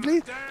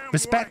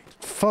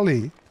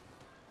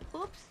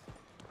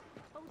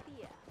 Oh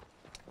dear.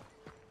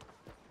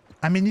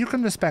 I mean, you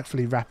can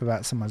respectfully rap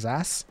about someone's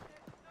ass.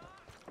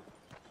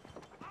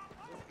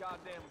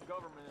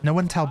 No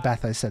one tell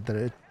Beth I said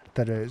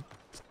that her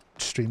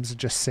streams are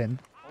just sin.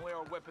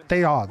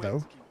 They are,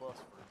 though.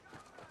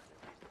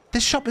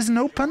 This shop isn't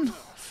open?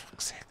 Oh,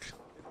 fuck's sake.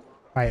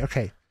 Right,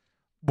 okay.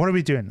 What are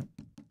we doing?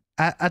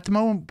 At the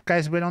moment,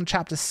 guys, we're on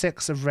chapter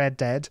 6 of Red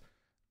Dead.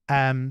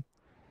 I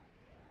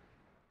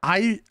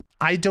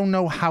don't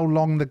know how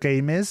long the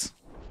game is.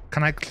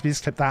 Can I please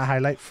clip that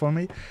highlight for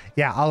me?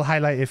 Yeah, I'll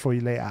highlight it for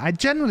you later. I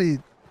generally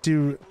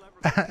do.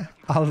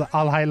 I'll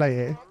highlight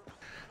it.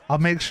 I'll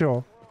make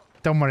sure.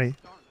 Don't worry.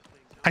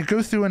 I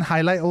go through and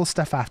highlight all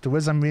stuff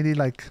afterwards. I'm really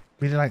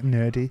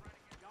nerdy.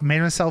 I made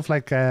myself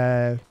like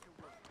a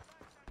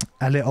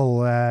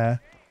little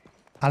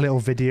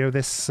video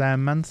this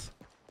month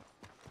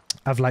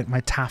of like my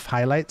TAF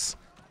highlights,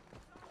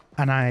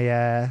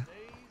 and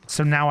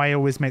so now I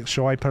always make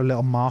sure I put a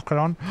little marker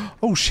on.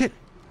 Oh shit,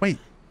 wait,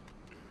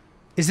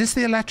 is this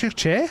the electric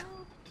chair?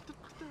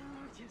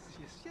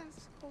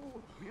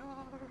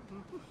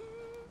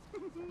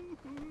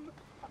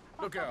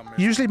 Look out, man.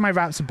 Usually my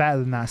raps are better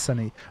than that,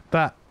 Sonny,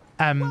 but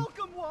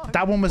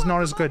that one was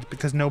not as good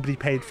because nobody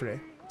paid for it.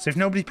 So if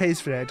nobody pays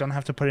for it, I don't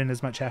have to put in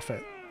as much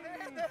effort.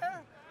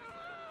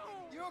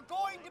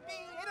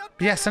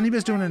 But yeah, Sonny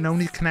was doing an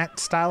Only Connect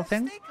style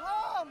thing,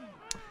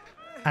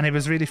 and it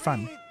was really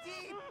fun.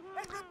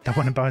 That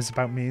one was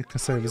about me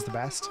because it was the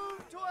best.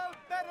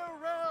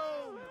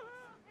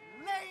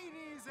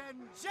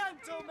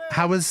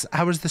 How was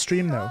the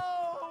stream though?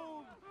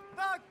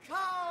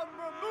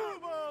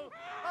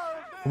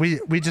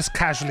 We just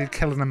casually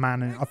killing a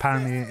man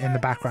apparently in the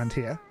background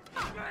here.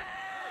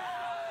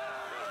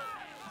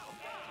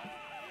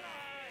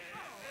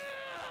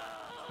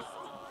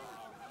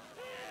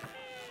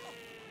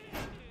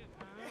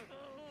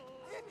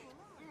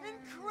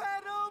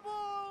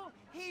 Incredible!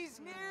 He's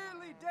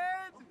nearly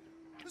dead.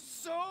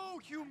 So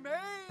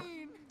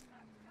humane.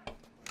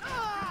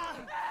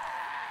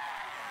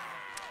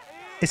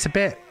 It's a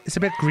bit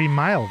Green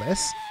Mile,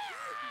 this.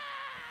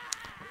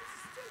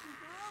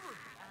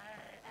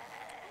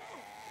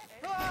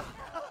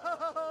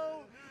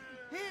 Oh,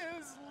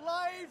 his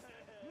life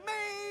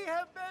may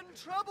have been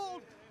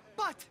troubled,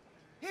 but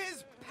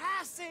his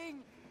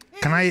passing.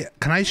 Can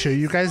I show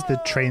you guys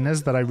the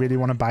trainers that I really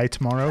want to buy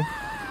tomorrow?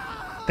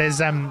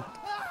 There's an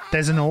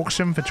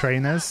auction for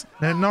trainers.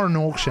 No, not an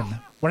auction.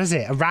 What is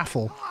it? A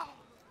raffle.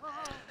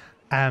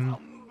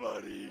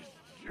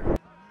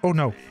 Oh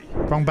no.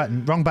 Wrong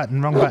button. Wrong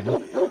button. Wrong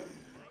button.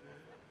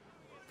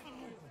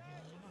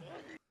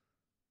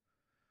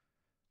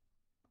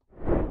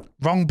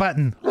 Wrong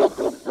button.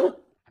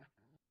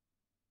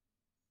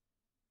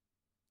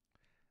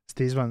 It's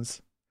these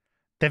ones.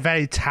 They're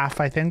very taff,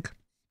 I think.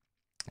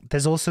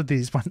 There's also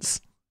these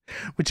ones,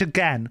 which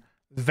again,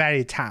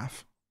 very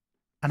taff.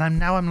 And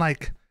I'm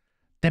like,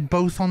 they're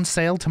both on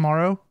sale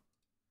tomorrow.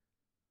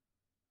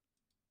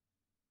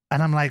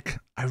 And I'm like,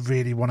 I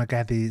really want to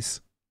get these.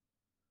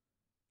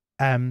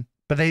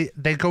 But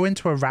they go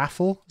into a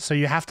raffle, so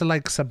you have to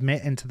like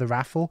submit into the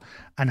raffle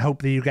and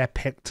hope that you get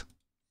picked.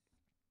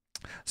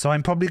 So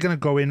I'm probably going to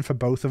go in for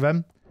both of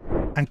them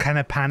and kind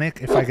of panic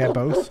if I get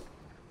both.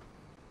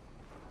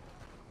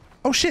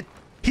 Oh shit,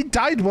 he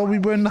died while we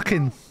weren't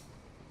looking.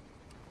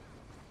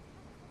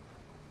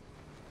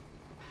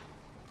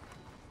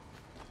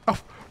 Oh,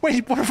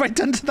 wait, what have I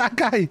done to that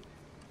guy?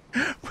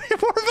 Wait,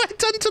 what have I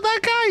done to that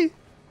guy?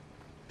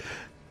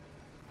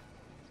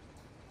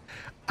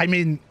 I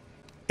mean,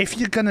 if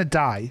you're gonna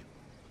die,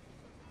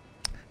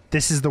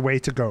 this is the way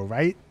to go,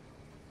 right?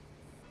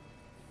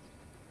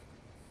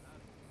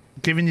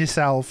 Giving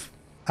yourself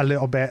a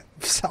little bit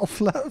of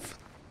self-love.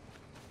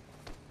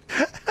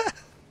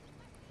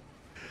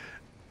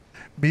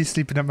 Me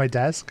sleeping at my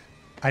desk.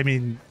 I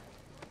mean,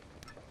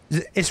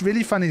 it's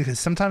really funny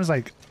because sometimes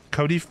like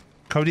Cody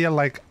will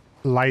like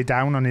lie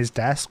down on his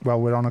desk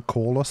while we're on a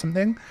call or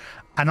something,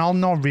 and I'll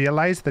not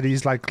realize that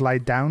he's like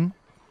lied down,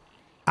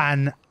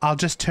 and I'll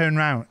just turn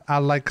around,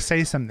 I'll like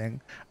say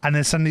something, and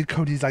then suddenly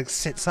Cody's like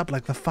sits up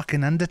like the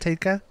fucking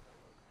Undertaker.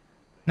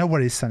 No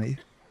worries, Sonny.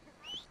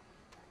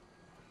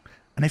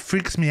 And it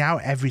freaks me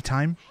out every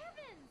time.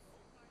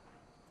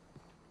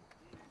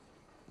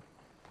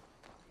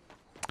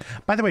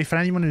 By the way, for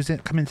anyone who's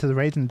come into the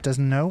raid and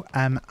doesn't know,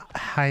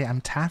 hi, I'm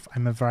Taff.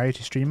 I'm a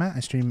variety streamer. I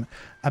stream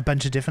a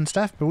bunch of different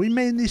stuff, but we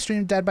mainly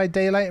stream Dead by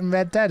Daylight and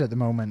Red Dead at the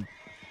moment.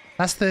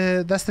 That's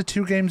the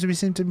two games we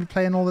seem to be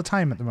playing all the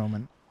time at the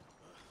moment.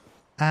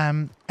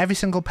 Every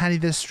single penny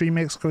this stream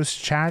makes goes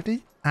to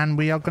charity, and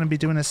we are going to be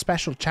doing a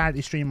special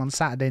charity stream on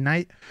Saturday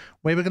night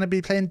where we're going to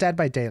be playing Dead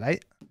by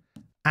Daylight,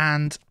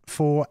 and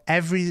for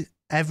every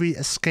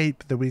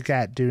escape that we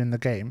get during the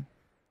game.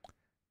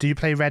 Do you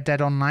play Red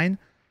Dead Online?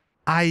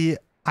 I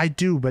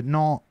do, but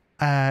not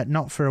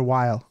for a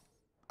while.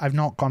 I've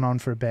not gone on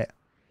for a bit.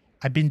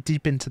 I've been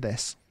deep into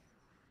this.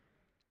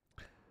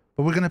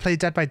 But we're going to play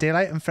Dead by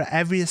Daylight, and for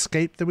every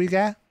escape that we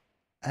get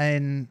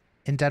in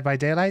Dead by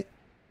Daylight,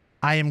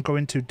 I am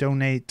going to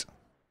donate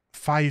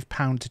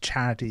 £5 to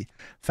charity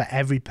for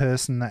every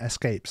person that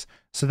escapes.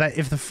 So that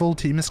if the full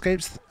team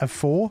escapes of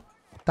 4,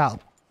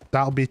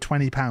 that'll be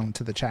 £20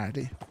 to the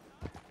charity.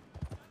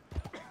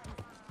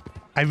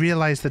 I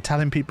realise that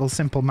telling people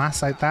simple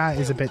maths like that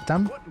is a bit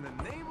dumb.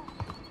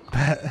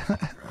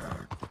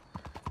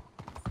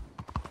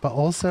 But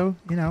also,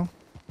 you know,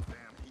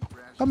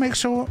 I'll make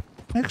sure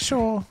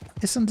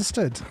it's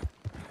understood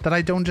that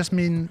I don't just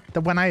mean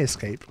that when I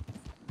escape.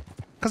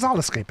 Because I'll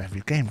escape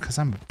every game because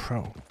I'm a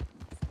pro.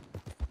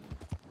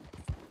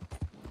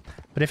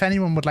 But if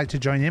anyone would like to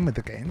join in with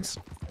the games,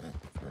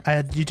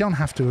 you don't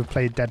have to have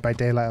played Dead by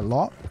Daylight a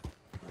lot.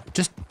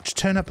 Just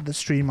turn up at the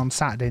stream on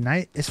Saturday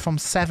night. It's from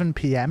 7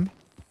 PM.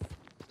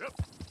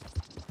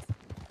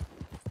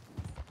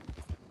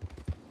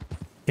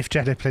 If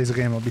Jedi plays a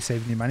game, I'll be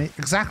saving you money.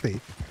 Exactly.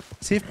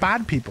 See, if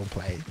bad people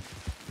play,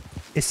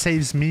 it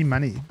saves me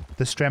money,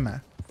 the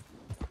streamer.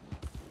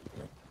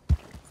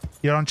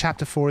 You're on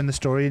chapter 4 in the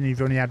story and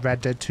you've only had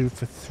Red Dead 2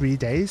 for 3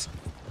 days?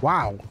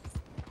 Wow.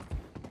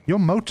 You're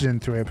motoring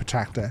through a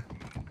protractor.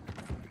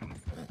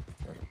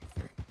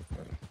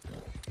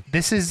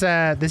 This is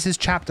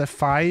chapter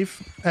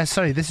 5.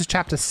 Sorry, this is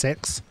chapter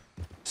 6.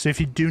 So if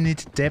you do need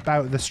to dip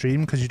out of the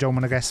stream because you don't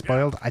want to get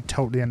spoiled, I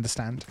totally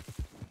understand.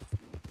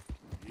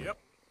 Yep.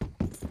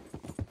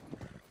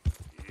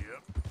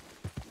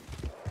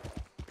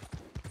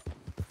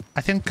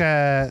 I think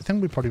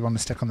we probably want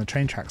to stick on the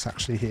train tracks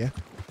actually here.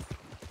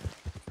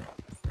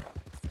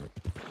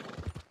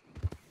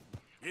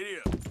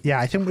 Yeah,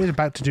 I think we're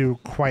about to do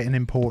quite an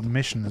important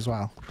mission as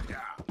well.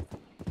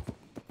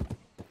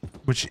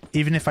 Which,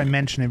 even if I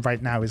mention it right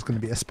now, is going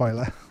to be a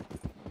spoiler.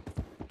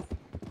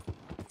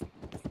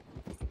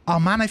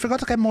 Oh man, I forgot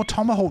to get more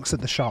tomahawks at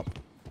the shop.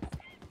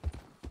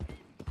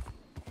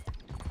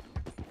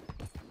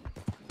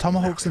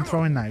 Tomahawks and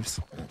throwing knives.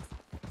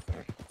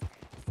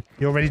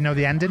 You already know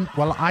the ending?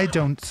 Well, I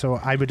don't, so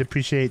I would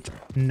appreciate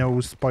no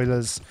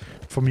spoilers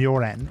from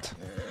your end.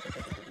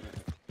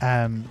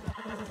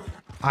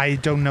 I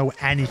don't know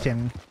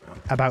anything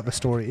about the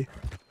story.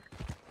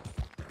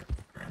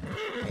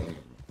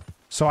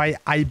 So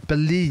I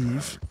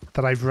believe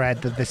that I've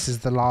read that this is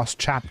the last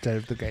chapter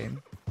of the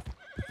game.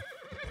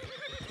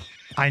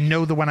 I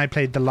know that when I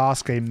played the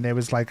last game, there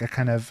was like a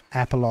kind of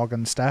epilogue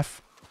and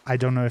stuff. I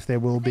don't know if there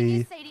will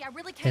be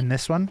in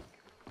this one.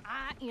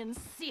 I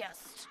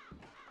insist.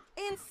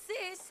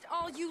 Insist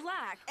all you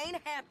like. Ain't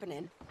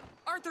happening.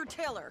 Arthur,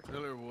 tell her.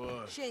 Tell her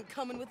what? She ain't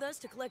coming with us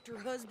to collect her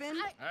husband.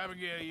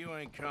 Abigail, you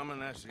ain't coming.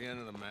 That's the end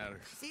of the matter.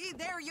 See,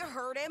 there you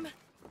heard him.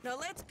 Now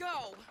let's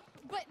go.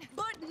 But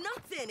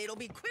nothing. It'll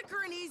be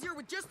quicker and easier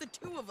with just the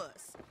two of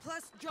us.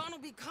 Plus, John will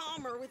be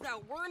calmer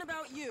without worrying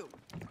about you.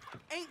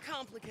 Ain't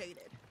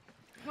complicated.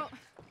 Well,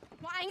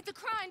 I ain't the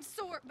crying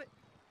sort, but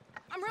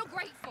I'm real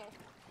grateful.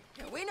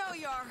 Yeah, we know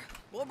you are.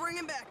 We'll bring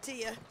him back to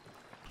you.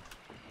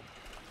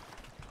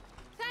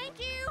 Thank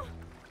you.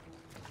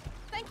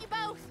 Thank you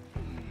both.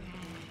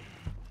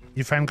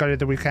 Your friend got it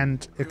the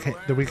weekend.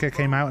 The week it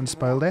came out and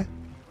spoiled it.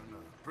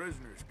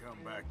 Prisoners come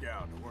back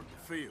out to work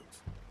the fields.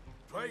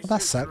 Place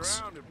That sucks.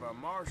 surrounded by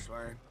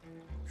marshland.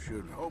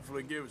 Should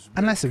hopefully give us a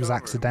Unless it was cover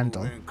if we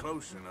accidental. move in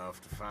close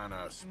enough to find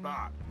our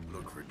spot.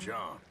 Look for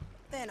John.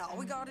 Then all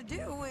we gotta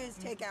do is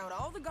take out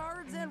all the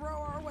guards and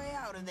row our way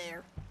out of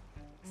there.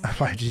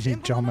 Why did you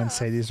need John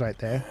Mercedes right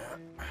there?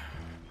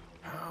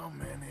 How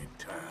many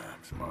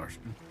times,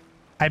 Marston?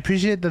 I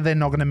appreciate that they're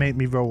not going to make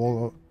me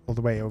roll all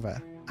the way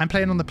over. I'm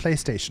playing on the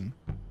PlayStation.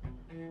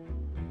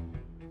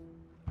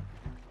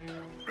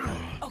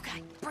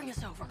 Okay, bring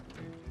us over.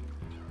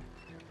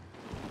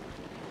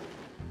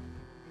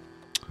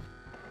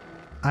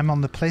 I'm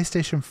on the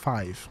PlayStation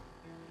 5.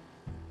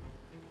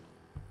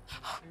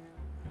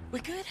 We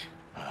good?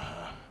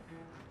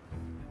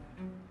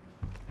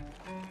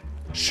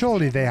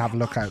 Surely they have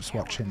lookouts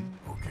watching.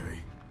 Okay.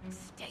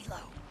 Stay low.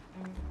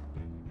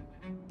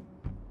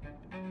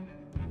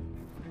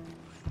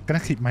 Gonna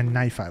keep my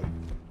knife out.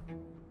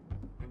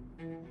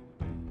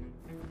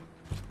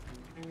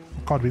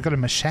 God, we've got a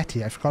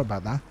machete. I forgot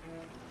about that.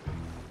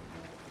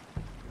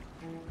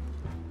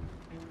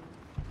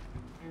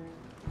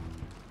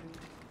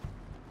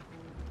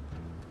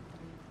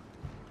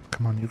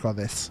 Come on, you got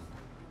this.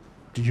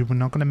 You were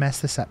not gonna mess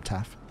this up,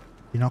 Taff.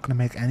 You're not gonna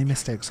make any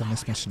mistakes on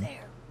this mission.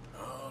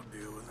 I'll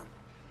deal with him.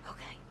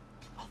 Okay,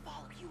 I'll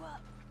follow you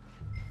up.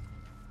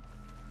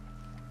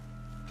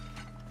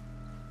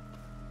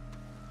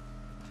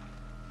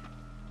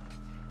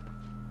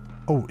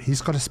 Oh,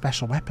 he's got a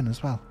special weapon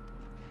as well.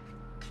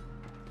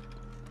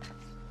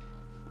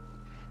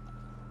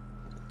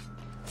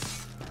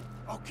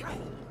 Okay.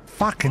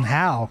 Fucking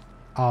hell,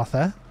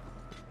 Arthur.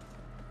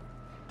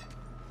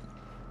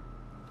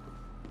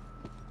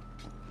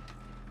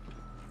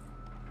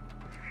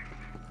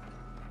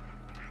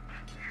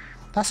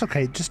 That's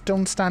okay, just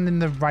don't stand in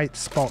the right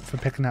spot for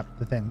picking up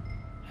the thing.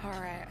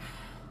 Alright.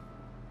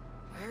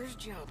 Where's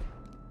John?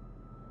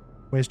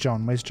 Where's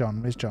John? Where's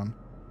John? Where's John?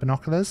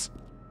 Binoculars?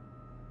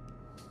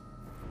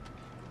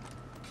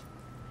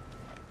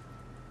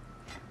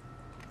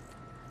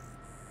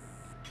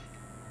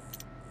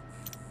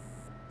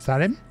 Is that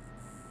him?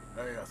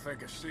 Hey, I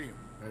think I see him.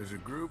 There's a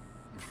group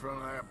in front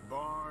of that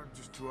barn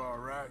just to our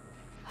right.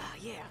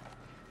 Yeah.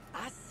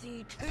 I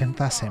see two I think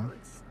that's him.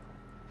 guards.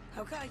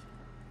 Okay.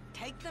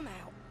 Take them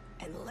out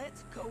and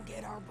let's go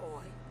get our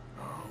boy.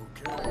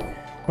 Okay.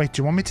 Wait, do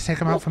you want me to take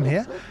him out from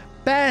here?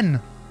 Ben!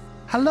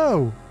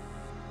 Hello!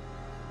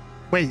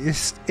 Wait,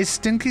 is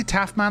Stinky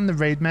Taffman the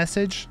raid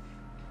message?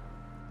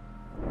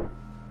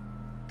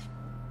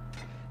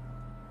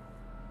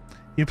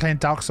 You're playing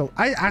Dark Souls.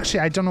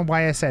 I don't know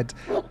why I said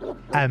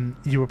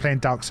you were playing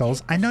Dark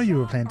Souls. I know you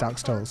were playing Dark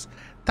Souls.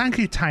 Thank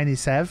you, Tiny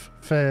Sev,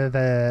 for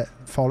the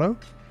follow.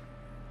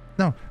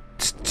 No,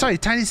 sorry,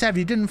 Tiny Sev,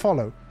 you didn't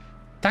follow.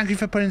 Thank you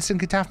for putting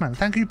Stinky Taffman.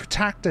 Thank you,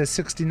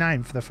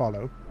 Protector69, for the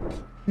follow.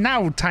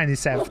 Now, Tiny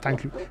Sev,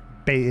 thank you.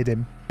 Baited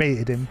him.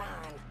 Baited him.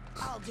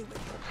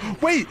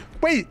 Wait,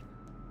 wait.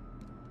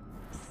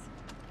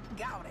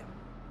 Got him.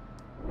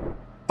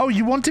 Oh,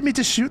 you wanted me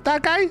to shoot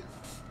that guy?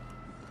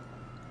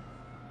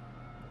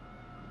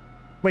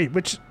 Wait,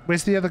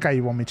 where's the other guy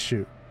you want me to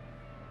shoot?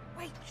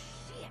 Wait,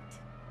 shit.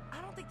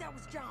 I don't think that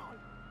was John.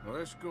 Well,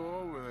 let's go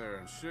over there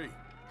and see.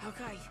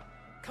 Okay,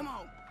 come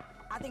on.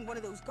 I think one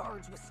of those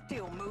guards was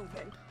still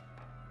moving.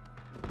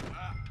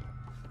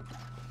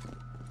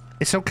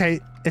 It's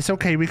okay. It's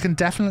okay. We can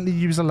definitely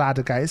use a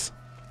ladder, guys.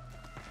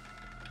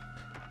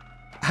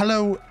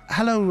 Hello,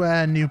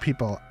 new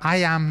people. I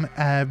am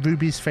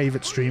Ruby's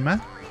favorite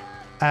streamer.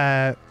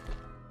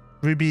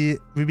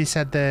 Ruby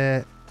said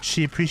that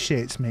she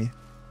appreciates me.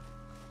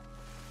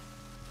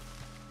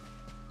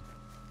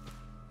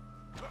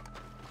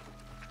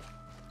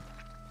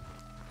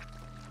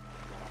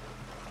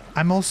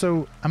 I'm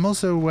also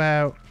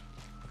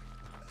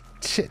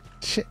shit.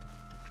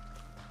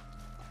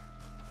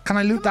 Can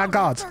I loot that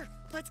guard? Arthur,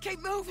 let's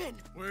keep moving.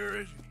 Where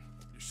is he?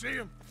 You see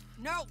him?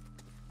 No.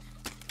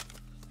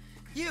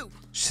 You.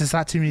 She says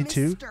that to me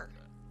too. Mister.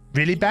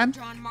 Really, Ben?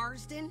 John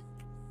Marsden?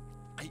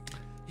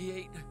 He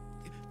ain't.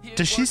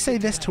 Does she say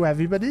this to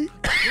everybody?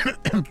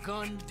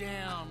 Gun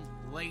down,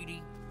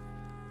 lady.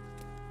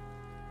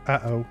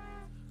 Uh-oh.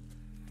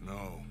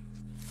 No.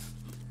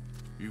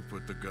 You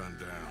put the gun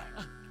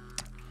down.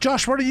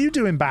 Josh, what are you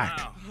doing back?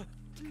 Now.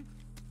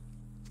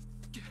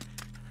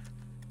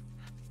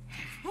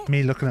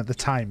 Me looking at the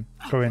time,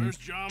 going,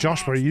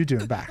 Josh, what are you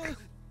doing back?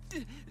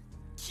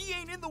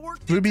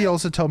 Ruby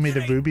also told me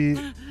that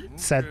Ruby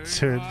said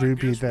to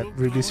Ruby that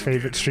Ruby's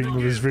favorite streamer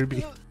was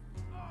Ruby.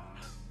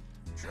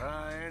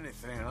 Try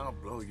anything, I'll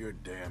blow your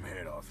damn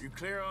head off. You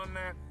clear on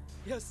that?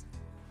 Yes.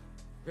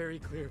 Very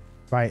clear.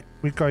 Right,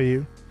 we got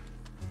you.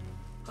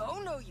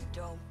 Oh, no, you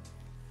don't.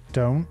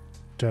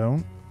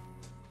 Don't.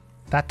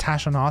 That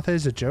tash on Arthur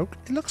is a joke.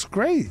 It looks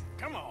great.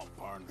 Come on,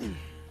 partner.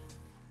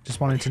 Just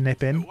wanted to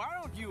nip in. Why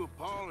don't you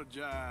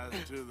apologize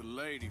to the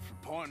lady for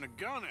pointing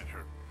a gun at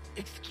her?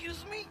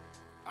 Excuse me?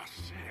 I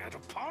said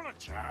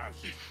apologize.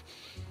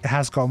 It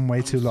has gone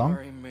way too long.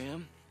 Sorry,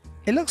 ma'am.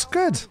 It looks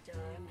good.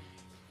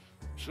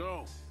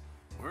 So,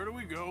 where do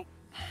we go?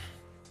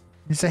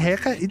 Needs a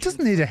haircut? He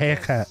doesn't need a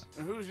haircut.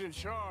 And who's in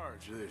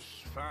charge of this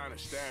fine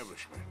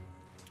establishment?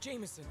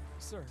 Jameson,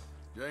 sir.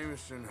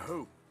 Jameson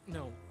who?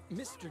 No,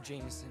 Mr.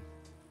 Jameson.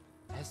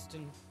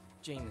 Eston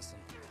Jameson.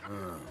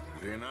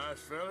 Is he a nice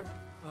fella?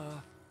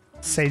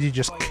 Sadie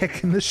just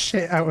kicking the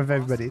shit out of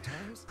everybody.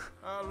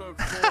 I look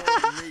forward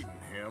to meeting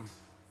him.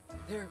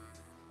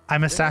 I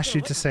must ask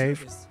you to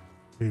save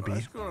Ruby.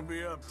 It's gonna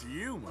be up to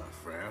you, my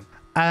friend.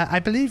 I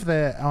believe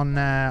that on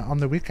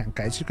the weekend,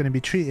 guys, you're going to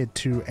be treated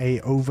to a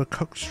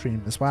Overcooked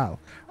stream as well,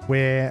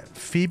 where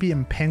Phoebe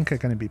and Pink are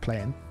going to be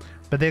playing,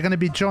 but they're going to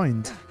be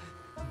joined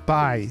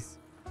by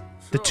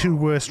the two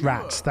worst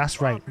rats.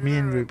 That's right, me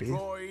and Ruby.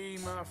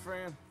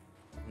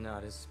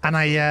 And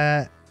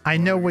I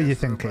know what you're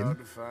thinking.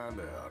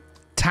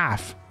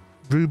 Taff,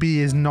 Ruby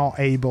is not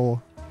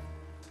able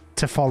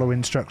to follow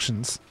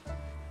instructions.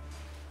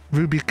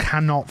 Ruby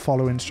cannot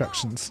follow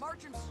instructions.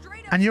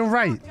 And you're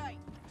right.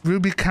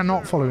 Ruby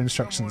cannot follow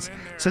instructions.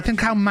 So think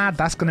how mad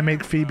that's going to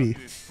make Phoebe.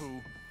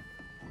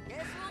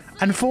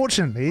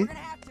 Unfortunately,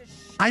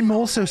 I'm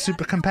also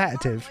super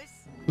competitive,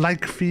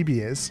 like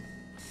Phoebe is.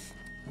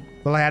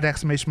 Will I add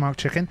exclamation mark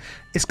chicken?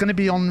 It's going to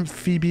be on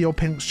Phoebe or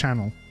Pink's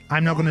channel.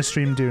 I'm not going to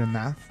stream doing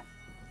that.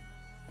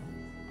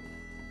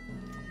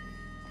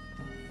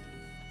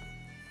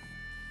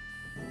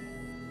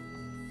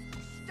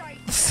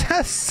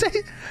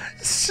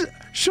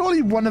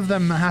 Surely one of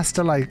them has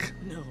to, like...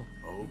 No.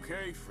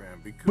 Okay,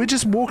 friend, be cool. We're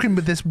just walking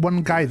with this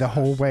one guy the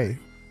whole way.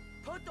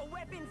 Put the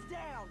weapons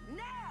down,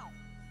 now!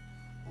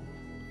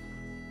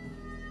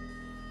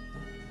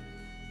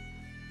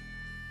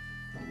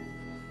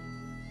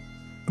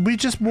 We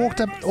just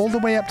walked up all the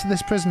way up to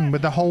this prison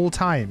with the whole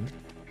time.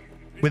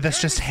 With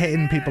us just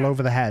hitting people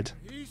over the head.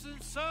 He's in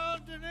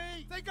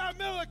Saint-Denis. They got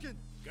Milliken.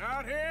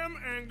 Got him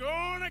and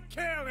gonna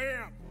kill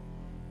him.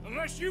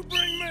 Unless you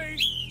bring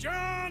me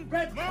John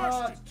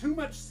Marsden. Too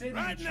much sitting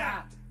right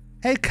now.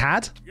 Hey,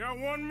 Cad. You got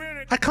 1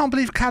 minute. I can't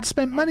believe Cad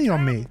spent money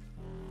on me.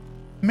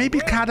 Maybe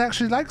Cad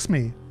actually likes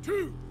me.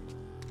 2,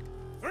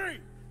 3.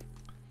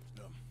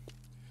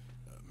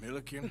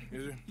 Milliken,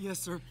 is it? Yes,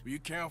 sir. Will you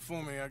count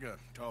for me? I got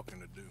talking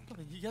to do.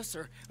 Yes,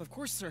 sir. Of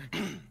course, sir.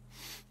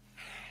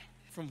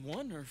 From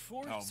 1 or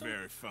 4? Oh, sir?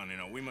 very funny.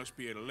 No, we must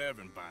be at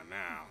 11 by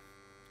now.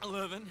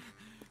 11,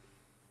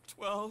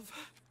 12,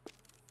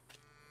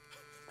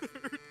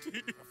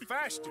 13,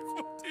 faster.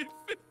 14,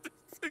 15,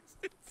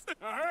 16,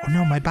 17. Oh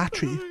no, my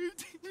battery.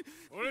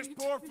 Well, this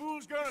poor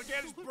fool's gonna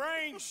get his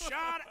brains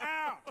shot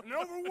out. And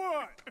over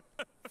what?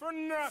 For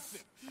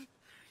nothing.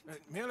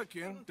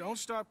 Milliken, don't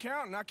stop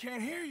counting. I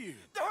can't hear you.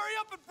 Hurry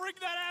up and bring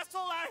that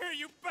asshole out here,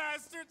 you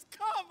bastards!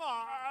 Come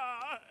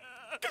on!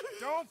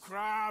 Don't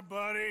cry,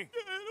 buddy.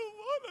 I don't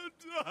want to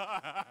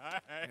die.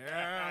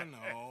 Yeah, I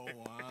know.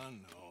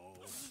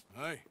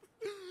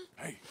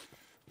 Hey,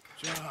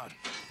 John,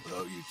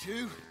 blow you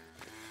too?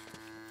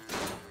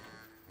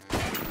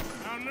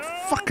 Now, no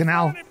fucking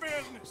hell. funny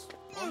business.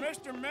 Well,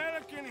 Mr.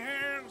 Milliken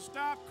here will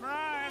stop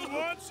crying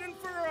once and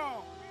for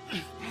all.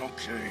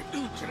 Okay,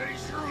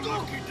 today's your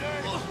lucky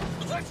day.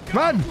 Let's go.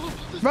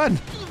 Run!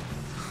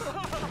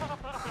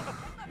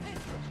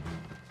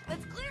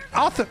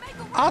 Arthur,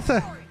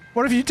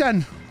 what have you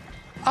done?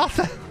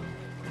 Arthur!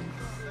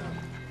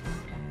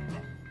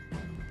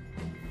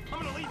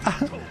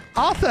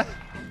 Arthur!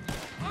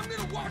 I'm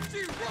gonna watch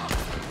you run.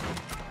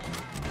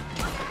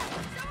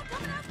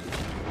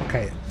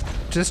 Okay,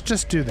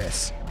 just do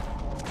this.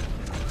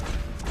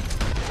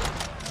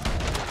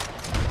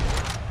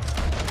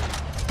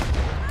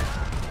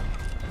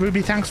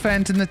 Ruby, thanks for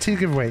entering the tea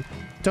giveaway.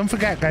 Don't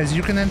forget, guys,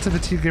 you can enter the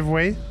tea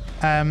giveaway.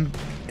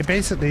 It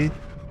basically...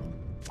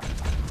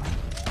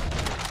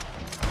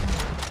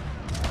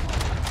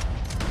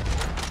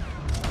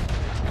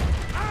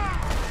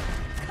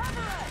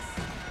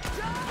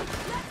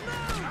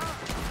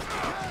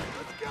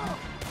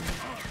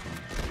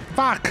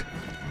 back.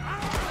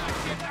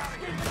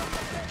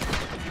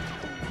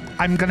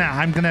 I'm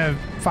gonna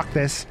fuck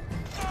this.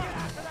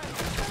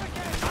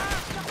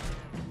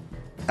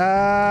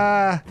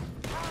 I'm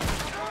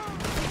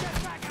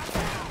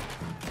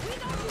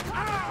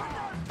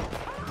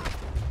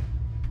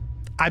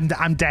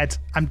dead.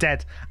 I'm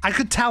dead. I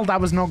could tell that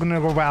was not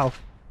gonna go well.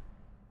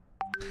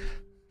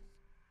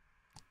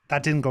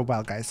 That didn't go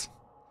well, guys.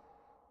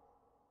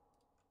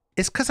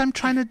 It's because I'm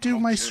trying to do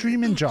my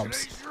streaming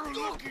jobs.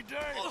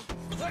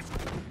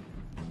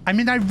 I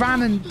mean, I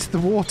ran into the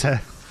water.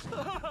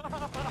 Let's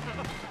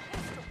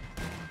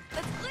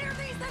clear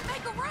these and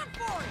make a run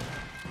for it.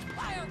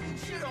 Why are you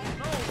shooting?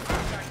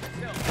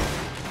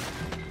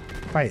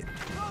 Right.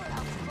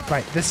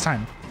 Right, this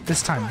time.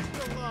 This time.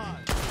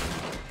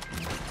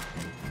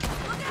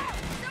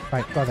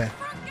 Right, got it.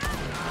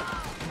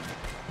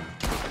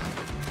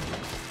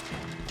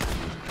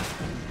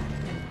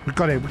 We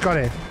got it, we got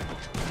it.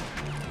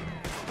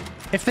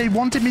 If they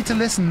wanted me to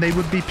listen, they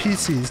would be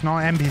PCs,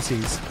 not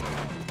NPCs.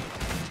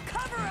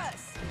 Cover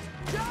us!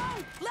 Joe,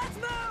 let's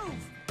move!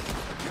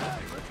 Okay,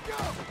 let's go!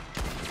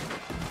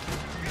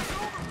 Get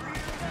over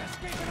here!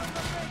 Escaping on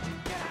the bridge!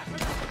 Get after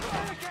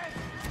them! Again!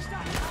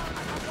 Stop it!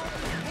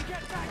 And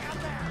get back out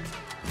there!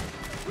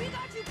 We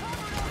got you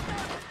covered out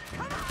there!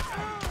 Come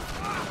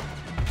on!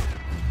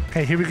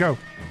 Okay, here we go.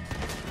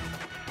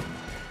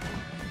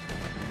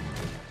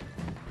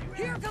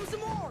 Here comes some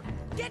more!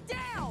 Get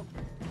down!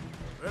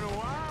 Been a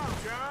while,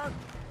 John.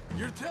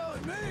 You're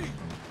telling me?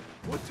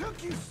 What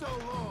took you so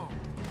long?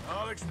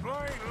 I'll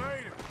explain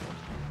later.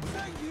 Was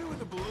that you with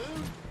the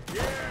balloon?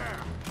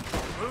 Yeah.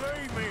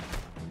 Believe me,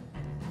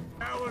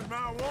 that was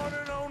my one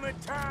and only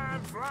time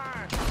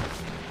flying.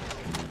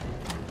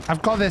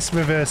 I've got this,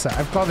 Reverser.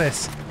 I've got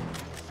this.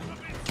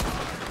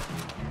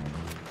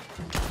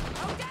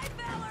 Okay,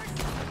 fellas!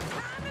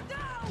 Time to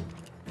go!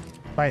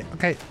 Right,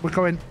 okay, we're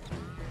going.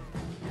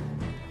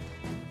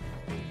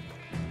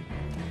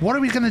 What are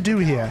we gonna do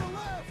here?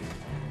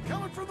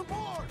 Coming from the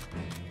board.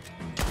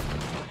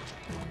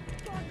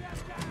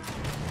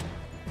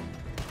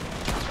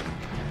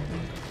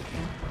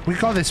 We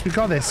got this, we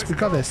got this, we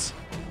got this.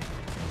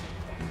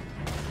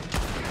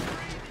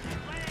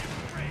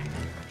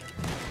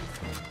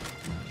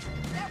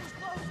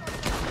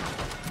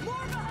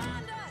 More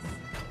behind us!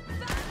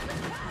 Find the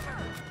cover!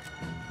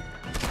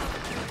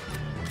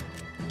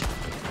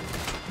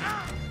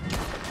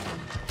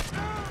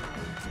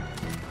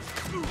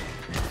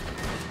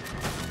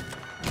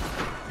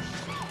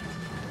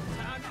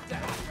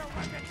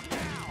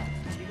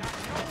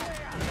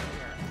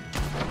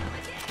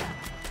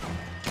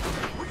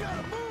 We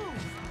gotta move.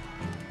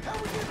 How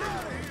we get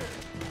out of here?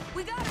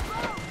 We got a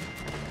boat!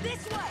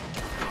 This way!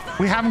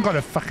 We haven't got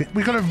a fucking.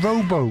 We got a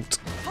rowboat.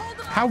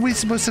 How are we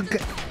supposed to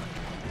get?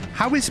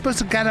 How are we supposed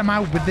to get him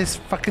out with this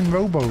fucking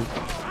rowboat?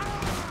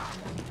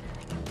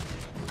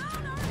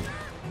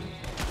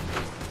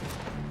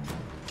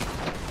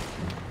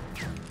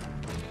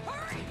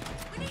 Hurry!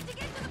 We need to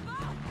get to the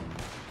boat!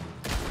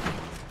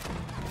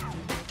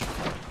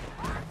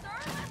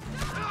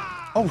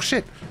 Oh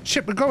shit!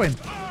 Shit, we're going.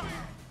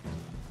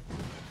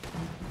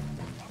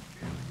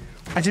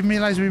 I didn't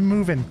realize we were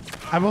moving.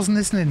 I wasn't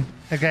listening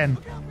again.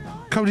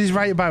 Cody's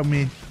right about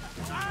me.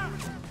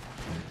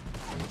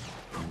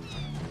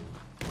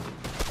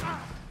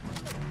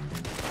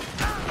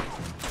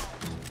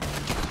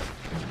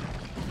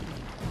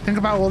 Think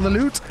about all the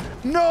loot.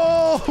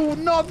 No,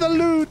 not the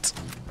loot.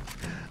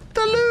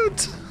 The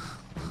loot.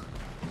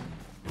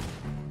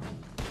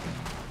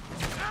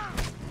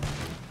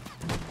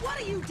 What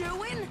are you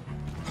doing?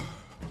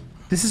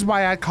 This is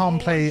why I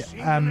can't play.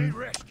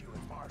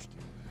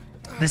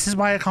 This is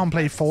why I can't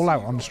play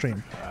Fallout on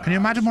stream. Can you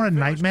imagine what a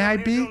nightmare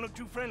I'd be?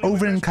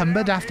 Over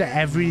encumbered after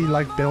every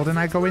like building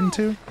I go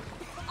into.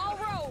 I'll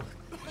row.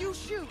 You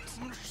shoot.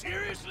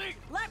 Seriously?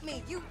 Let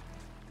me. You're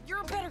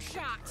a better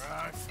shot.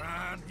 Right,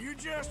 fine. You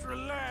just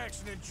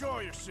relax and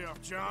enjoy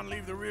yourself, John.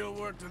 Leave the real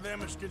work to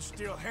them as can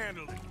still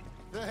handle it.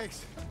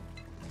 Thanks.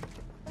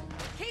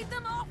 Keep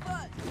them off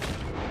us.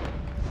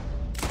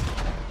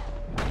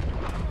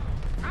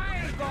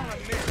 I ain't gonna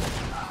miss.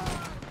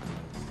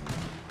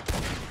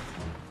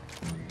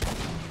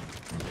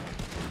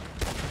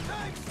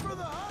 Thanks for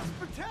the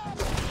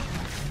hospitality.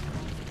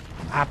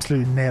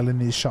 Absolutely nailing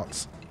these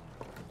shots.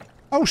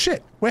 Oh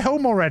shit, we're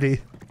home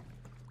already.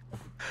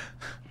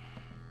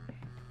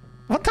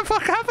 What the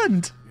fuck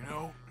happened? You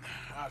know,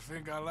 I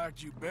think I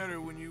liked you better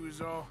when you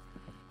was all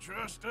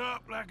trussed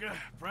up like a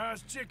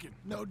prize chicken.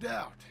 No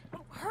doubt.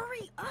 Oh,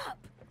 hurry up.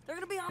 They're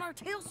gonna be on our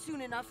tails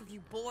soon enough if you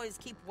boys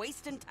keep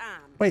wasting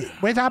time. Wait,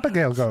 where'd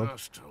Abigail go?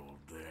 Just told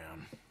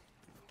them.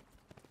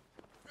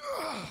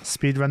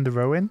 Speedrun the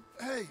rowing?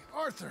 Hey,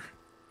 Arthur.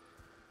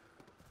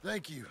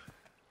 Thank you.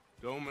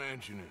 Don't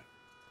mention it.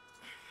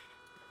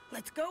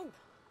 Let's go.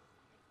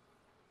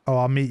 Oh,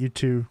 I'll meet you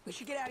too. We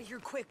should get out of here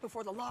quick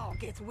before the law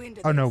gets wind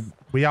of Oh this. no,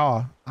 we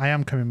are. I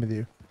am coming with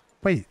you.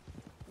 Wait.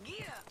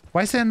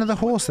 Why is there another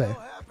horse there?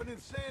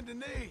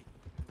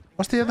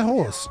 What's the other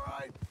horse?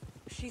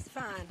 She's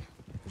fine.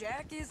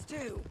 Jack is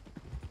too.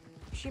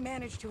 She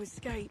managed to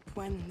escape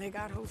when they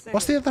got Hosea.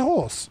 What's the other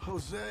horse?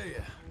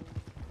 Hosea.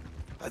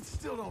 I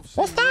still don't see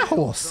What's that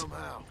real horse?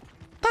 somehow.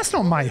 That's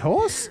not my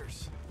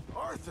horse.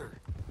 Arthur.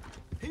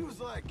 He was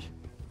like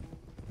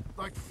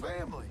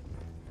family.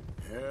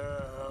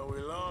 Yeah, we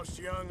lost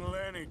young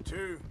Lenny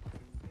too.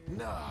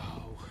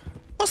 No.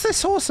 What's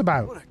this horse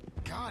about? What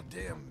a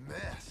goddamn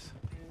mess.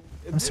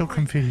 I'm so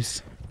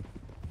confused.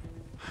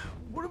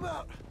 What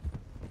about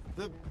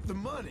the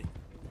money?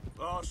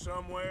 Lost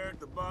somewhere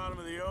at the bottom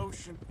of the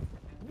ocean.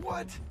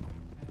 What?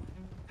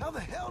 How the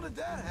hell did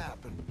that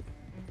happen?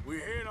 We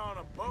hit on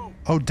a boat.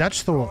 Oh,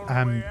 Dutch thought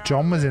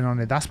John was in on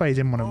it. That's why he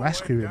didn't want to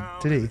rescue him,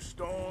 did he?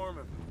 Storm,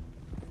 and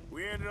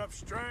we ended up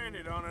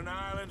stranded on an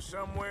island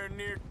somewhere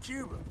near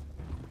Cuba.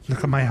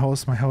 Look at my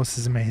horse. My horse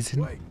is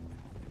amazing. Wait,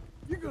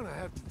 you're gonna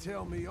have to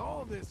tell me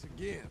all this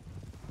again.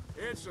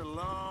 It's a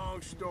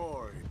long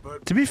story,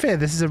 but To be fair,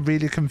 this is a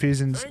really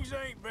confusing.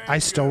 I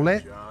stole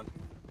it.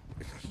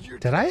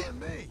 Did I?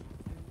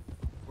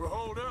 We're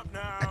holed up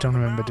now. I don't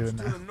remember doing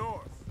to that. the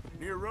north,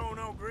 near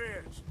Roanoke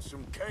Ridge,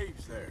 some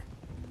caves there.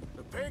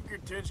 The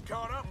Pinkertons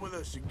caught up with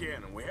us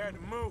again, and we had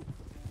to move.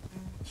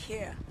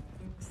 Yeah.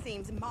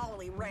 Seems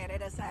Molly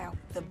ratted us out,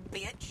 the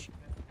bitch.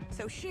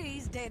 So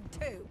she's dead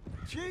too.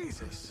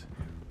 Jesus.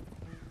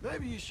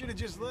 Maybe you should have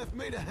just left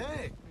me to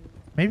hang.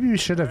 Maybe we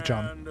should have,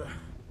 John. And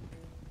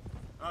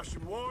I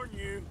should warn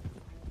you,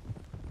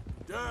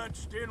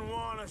 Dutch didn't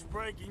want us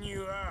breaking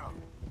you out.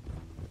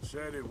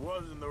 Said it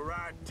wasn't the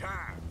right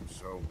time,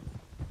 so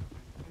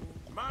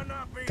might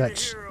not be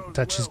Dutch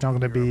is not going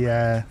to be.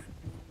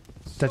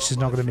 Dutch is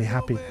not going to be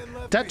happy.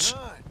 Dutch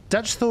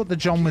thought that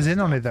John was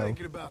in on it though.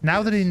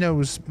 Now that he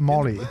knows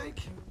Molly.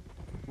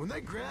 When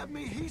they grabbed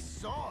me, he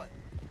saw it.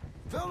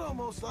 Felt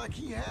almost like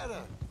he had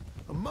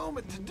a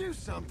moment to do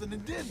something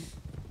and didn't.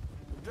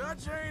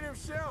 Dutch ain't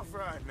himself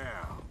right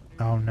now.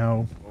 Oh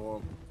no.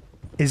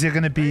 Is it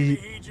going to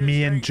be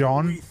me and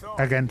John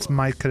against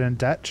Micah and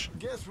Dutch?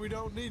 Guess we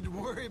don't need to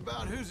worry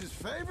about who's his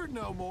favorite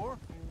no more.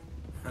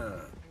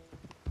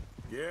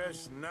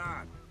 Guess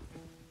not.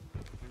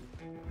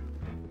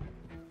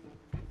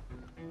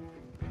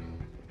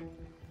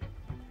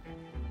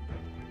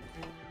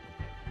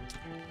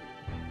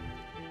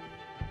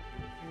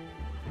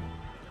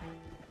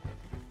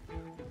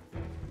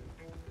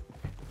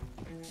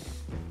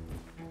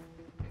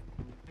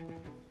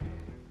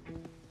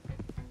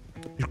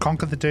 You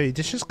conquered the dirty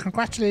dishes.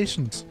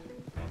 Congratulations.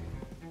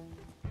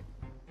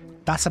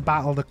 That's a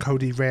battle that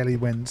Cody rarely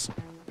wins.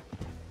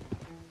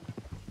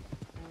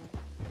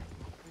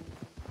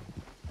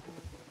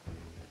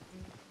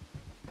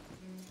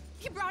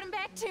 You brought him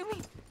back to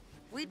me.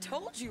 We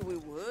told you we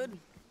would.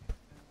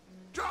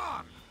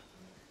 John!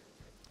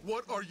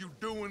 What are you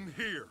doing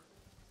here?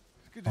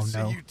 Good to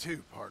see you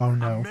too, partner. Oh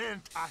no. I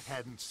meant I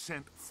hadn't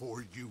sent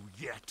for you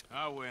yet.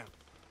 I will.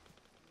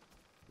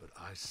 But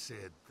I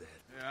said that.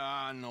 Yeah,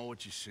 I know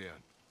what you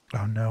said.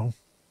 Oh no.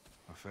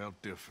 I felt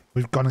different.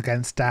 We've gone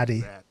against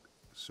Daddy. That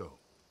so.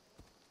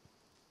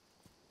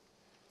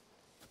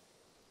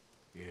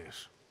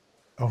 Yes.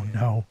 Oh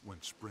no.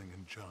 When Spring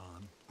and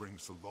John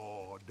brings the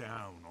law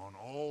down on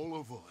all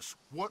of us,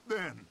 what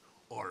then,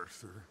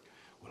 Arthur?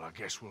 Well, I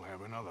guess we'll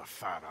have another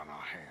fight on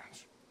our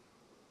hands.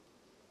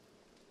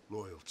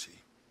 Loyalty,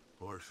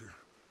 Arthur.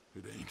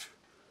 It ain't.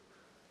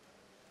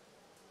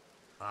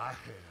 I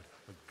had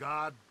a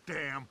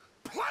goddamn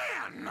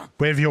plan!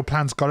 Where have your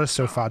plans got us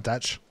so far,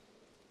 Dutch?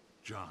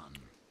 John,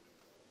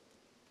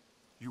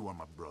 you are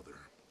my brother.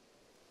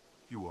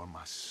 You are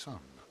my son.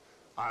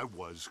 I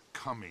was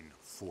coming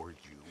for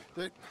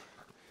you.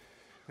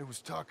 They was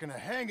talking of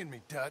hanging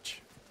me,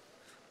 Dutch.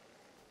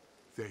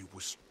 They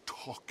was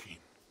talking.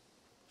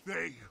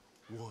 They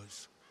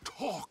was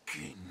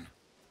talking.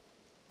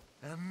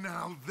 And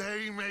now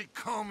they may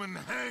come and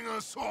hang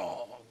us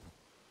all.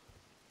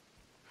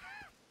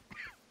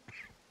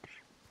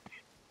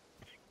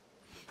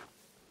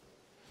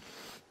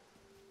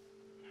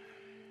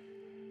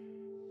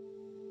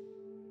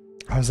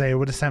 Hosea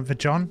would have sent for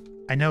John.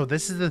 I know,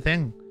 this is the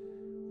thing.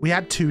 We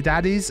had two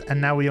daddies,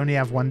 and now we only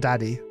have one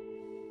daddy.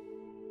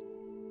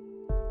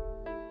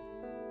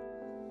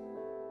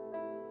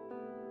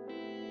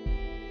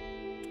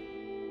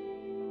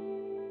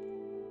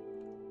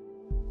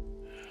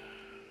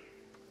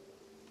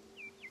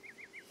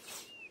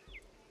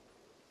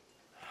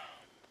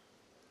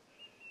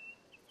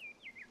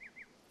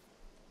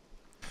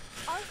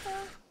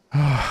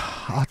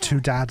 Our two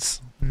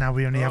dads. Now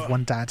we only have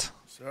one dad.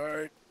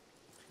 Sorry.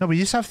 No, we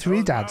used to have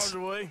three dads.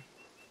 Miles away,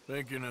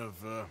 thinking of,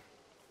 I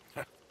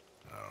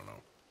don't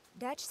know.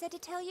 Dutch said to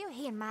tell you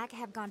he and Mike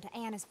have gone to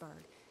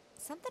Annisburg.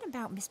 Something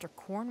about Mr.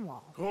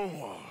 Cornwall.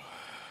 Cornwall.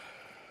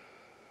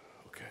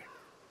 Okay.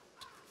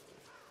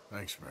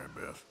 Thanks, Mary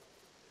Beth.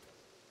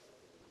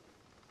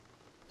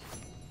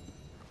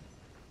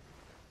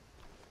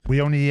 We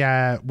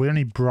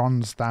only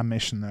bronzed that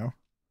mission though.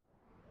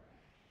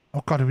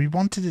 Oh god, we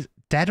wanted it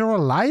dead or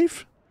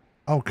alive?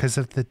 Oh, because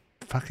of the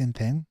fucking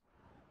thing.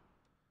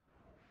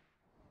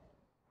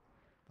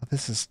 Oh,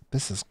 this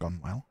has gone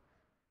well.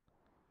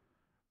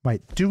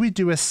 Right, do we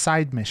do a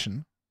side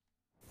mission?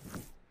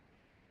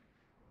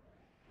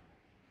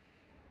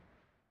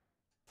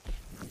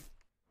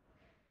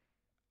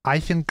 I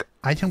think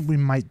we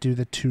might do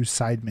the 2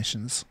 side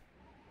missions.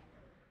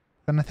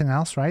 Got nothing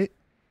else, right?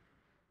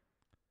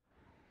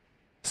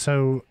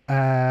 So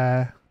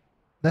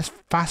let's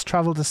fast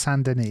travel to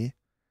Saint Denis.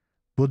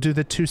 We'll do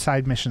the 2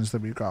 side missions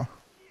that we've got.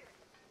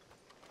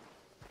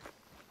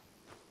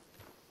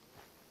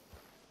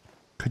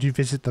 Could you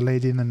visit the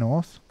lady in the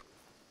north?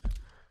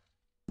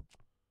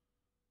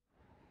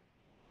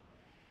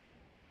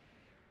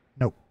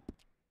 Nope.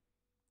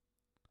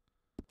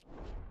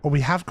 Oh,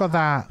 we have got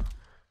that.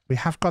 We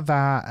have got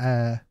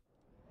that.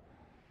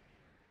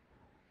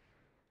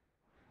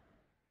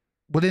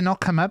 Would it not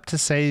come up to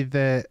say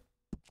that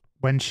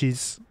when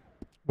she's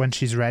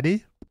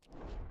ready?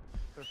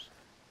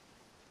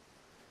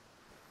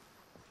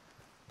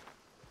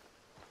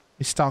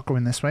 We start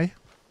going this way.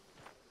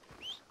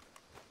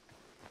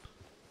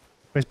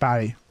 Where's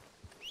Barry?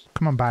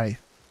 Come on, Barry.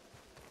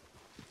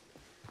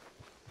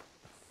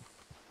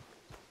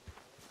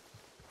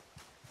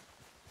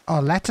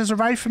 Oh, letters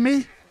arrived for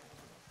me?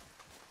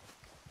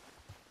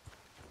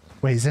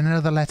 Wait, is there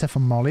another letter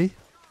from Molly?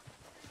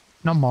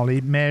 Not Molly,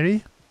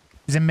 Mary?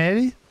 Is it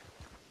Mary?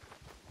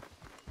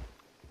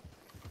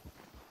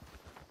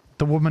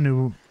 The woman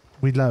who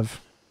we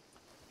love.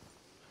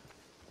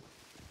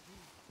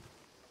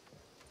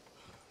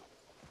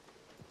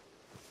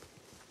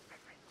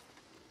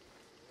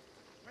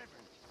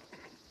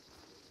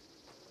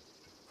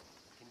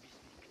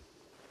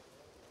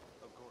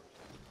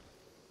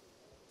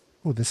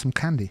 Oh, there's some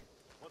candy.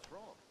 What's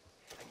wrong?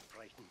 I'm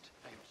frightened.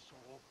 I'm so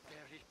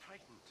very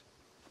frightened.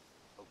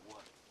 Of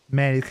what?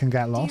 Mary can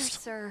get lost. Dear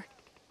sir,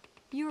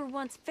 you were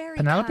once very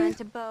Penelope? kind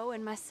to Beau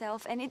and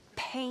myself, and it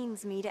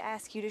pains me to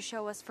ask you to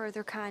show us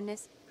further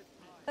kindness.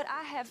 But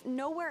I have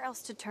nowhere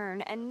else to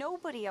turn, and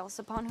nobody else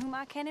upon whom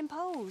I can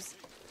impose.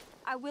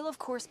 I will, of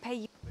course, pay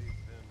you.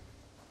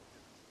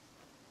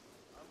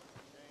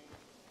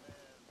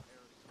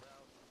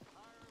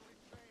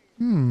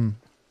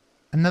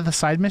 Another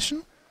side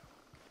mission?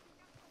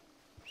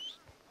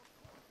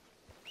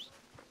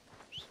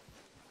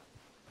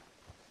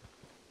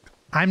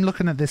 I'm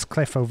looking at this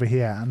cliff over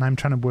here and I'm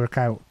trying to work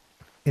out,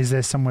 is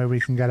there somewhere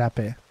we can get up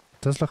here?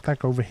 It does look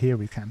like over here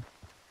we can.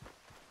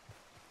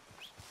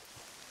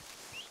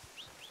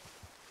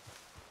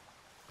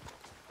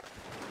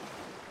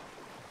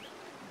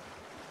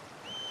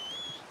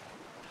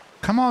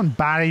 Come on,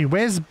 Barry.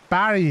 Where's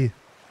Barry?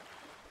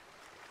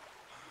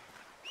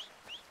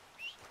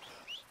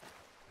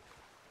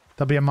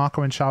 There'll be a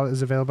marker when Charlotte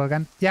is available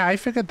again. Yeah, I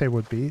figured they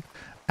would be.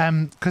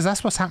 Because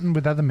that's what's happened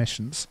with other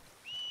missions.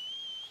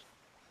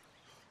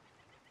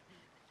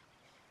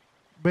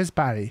 Where's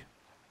Barry?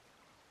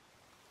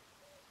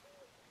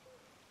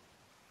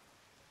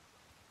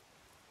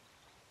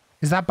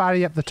 Is that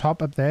Barry up the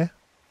top up there?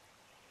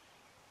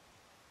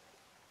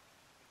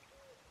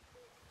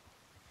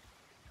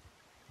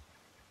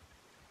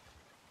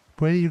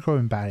 Where are you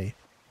going, Barry?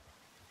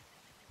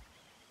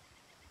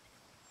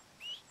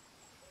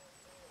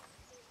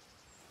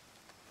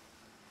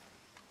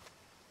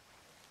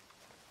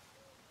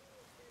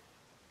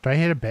 Do I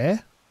hear a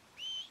bear?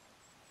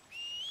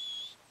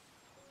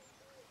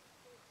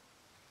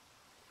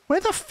 Where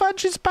the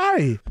fudge is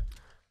Barry?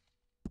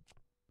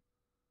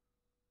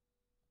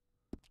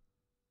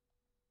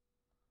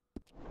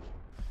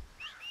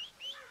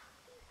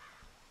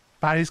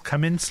 Barry's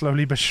coming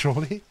slowly but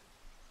surely.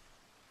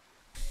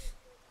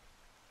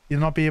 You'll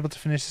not be able to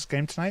finish this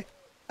game tonight?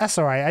 That's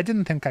alright, I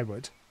didn't think I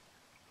would.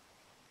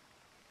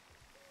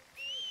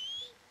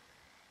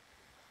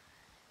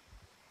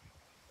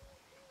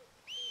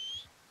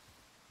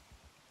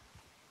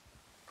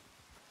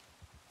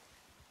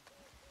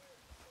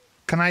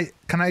 Can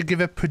I give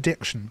a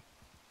prediction?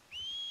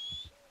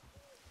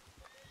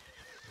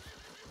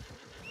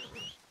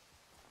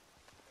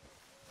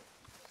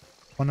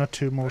 One or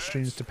two more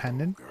streams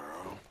depending.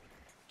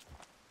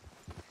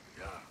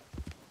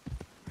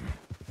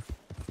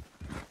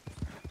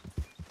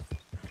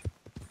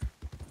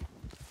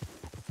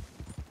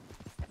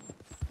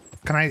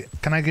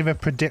 Can I give a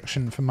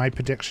prediction for my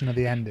prediction of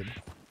the ending?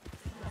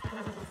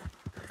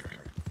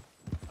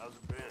 How's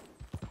it been?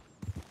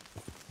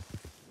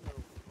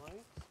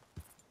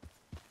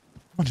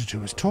 What to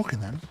do is talking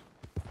then.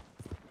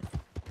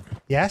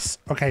 Yes?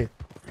 Okay.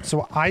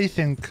 So I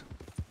think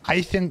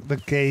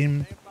the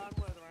game,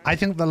 I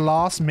think the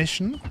last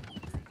mission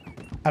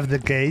of the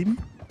game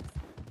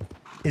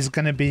is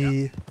going to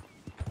be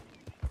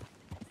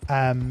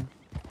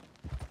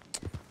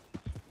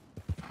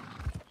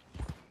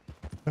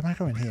where am I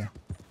going here?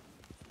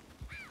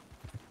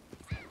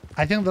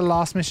 I think the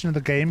last mission of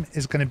the game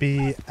is going to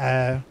be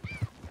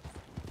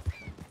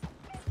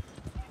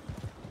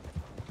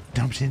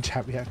nobody in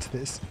chat react to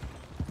this.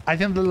 I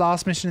think the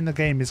last mission in the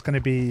game is going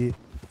to be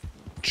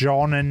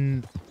John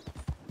and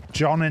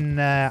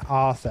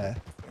Arthur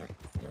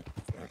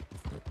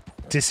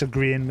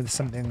disagreeing with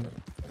something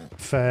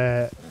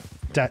for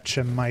Dutch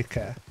and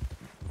Micah,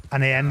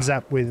 and it ends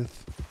up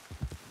with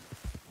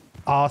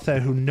Arthur,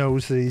 who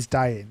knows that he's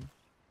dying.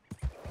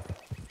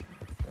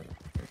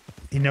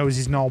 He knows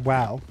he's not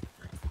well,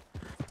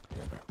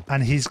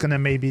 and he's gonna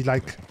maybe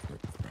like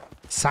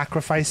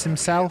sacrifice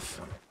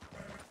himself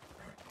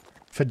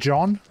for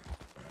John.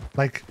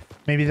 Like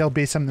maybe there'll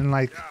be something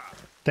like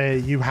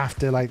that you have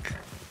to like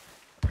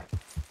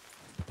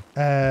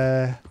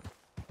that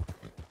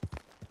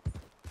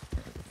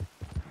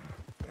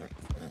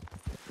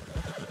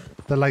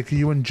like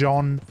you and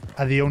John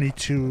are the only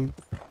two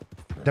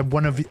that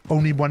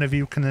only one of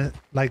you can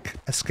like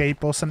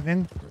escape or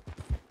something,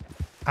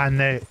 and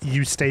that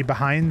you stay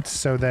behind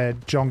so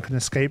that John can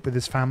escape with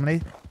his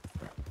family,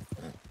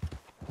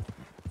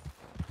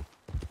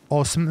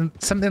 or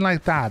something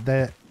like that.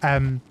 That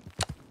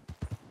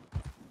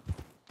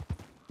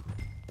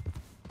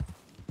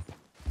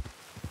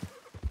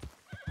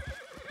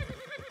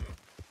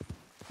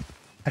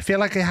I feel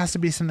like it has to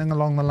be something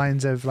along the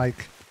lines of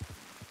like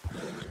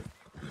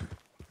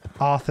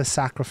Arthur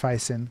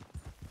sacrificing.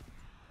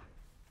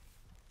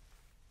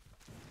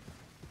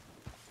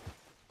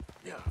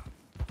 Yeah.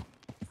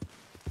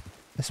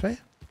 This way?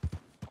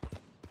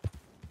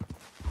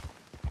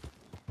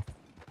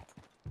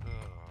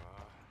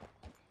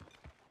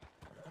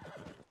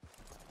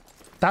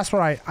 That's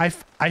what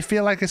I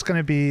feel like it's going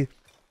to be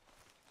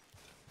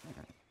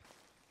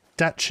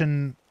Dutch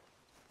and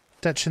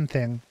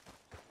thing.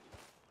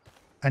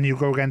 And you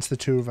go against the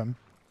two of them.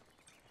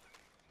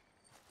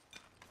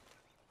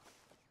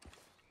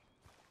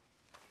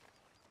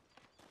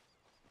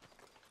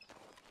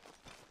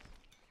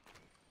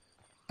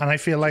 And I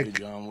feel like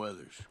John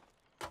Weathers.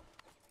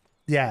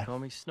 Yeah.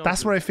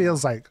 That's what it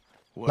feels like.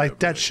 Like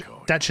Dutch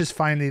is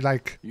finally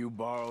like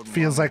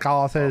feels like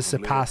Arthur has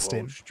surpassed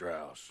him.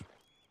 Strauss.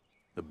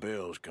 The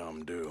bills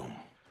come due.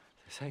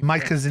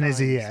 Micah's in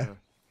his ear.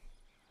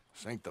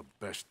 This ain't the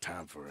best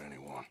time for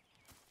anyone.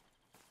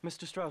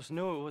 Mr. Strauss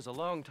knew it was a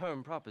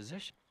long-term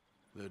proposition.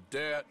 The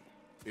debt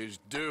is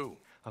due.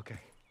 Okay.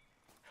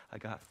 I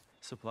got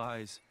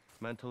supplies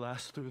meant to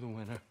last through the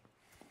winter.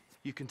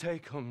 You can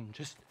take them.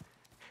 Just,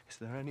 is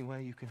there any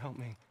way you can help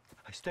me?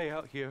 I stay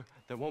out here.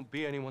 There won't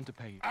be anyone to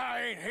pay you.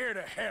 I ain't here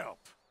to help.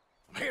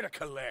 I'm here to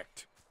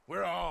collect.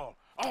 We're all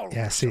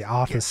yeah, see,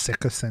 Arthur's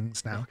sick of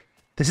things now.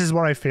 This is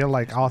what I feel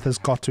like Arthur's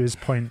got to his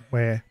point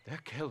where... They're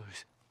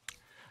killers.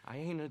 I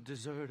ain't a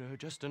deserter,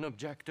 just an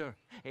objector.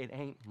 It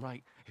ain't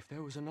right. If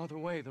there was another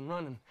way than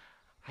running,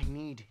 I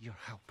need your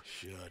help.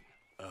 Shut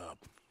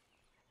up.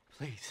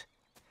 Please.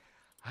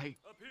 Up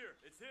here,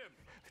 it's him.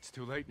 It's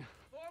too late.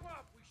 Form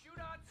up, we shoot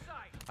on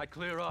sight. I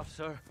clear off,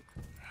 sir.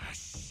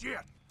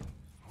 Shit.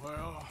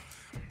 Well,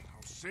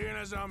 seeing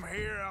as I'm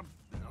here, I'll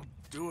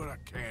do what I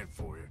can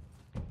for you.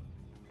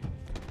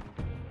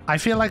 I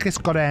feel like it's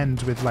got to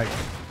end with like...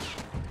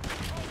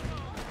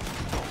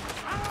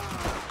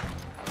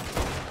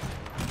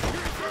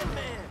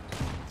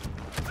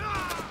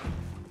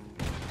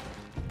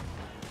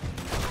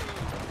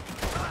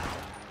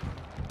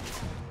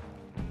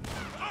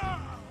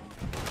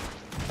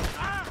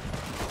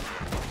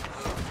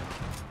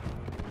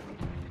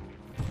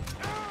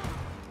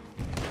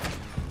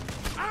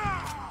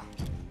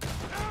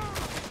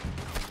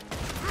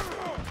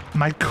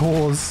 My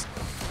cause.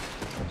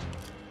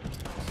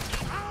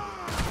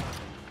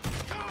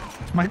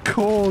 My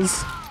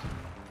cause.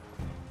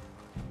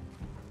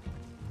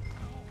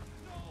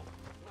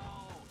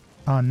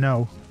 Oh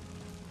no.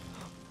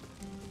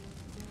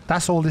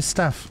 That's all this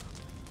stuff.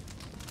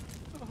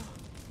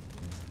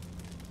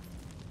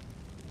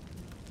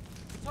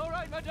 It's all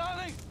right, my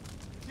darling.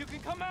 You can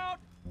come out.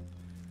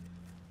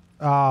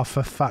 Oh,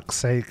 for fuck's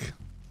sake.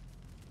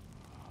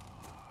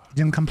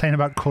 Didn't complain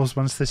about cause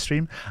once this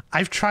stream.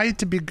 I've tried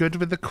to be good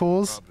with the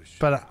cause,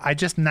 but I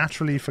just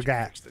naturally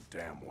forget. The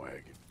damn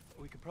wagon.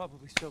 We could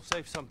probably still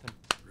save something.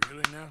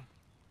 Really now?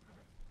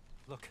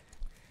 Look,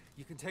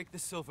 you can take the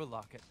silver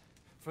locket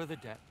for the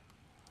debt.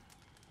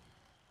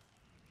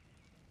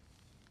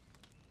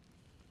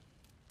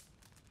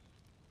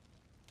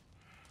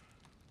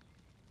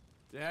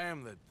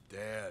 Damn the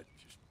dad.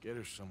 Just get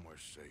her somewhere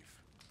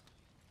safe.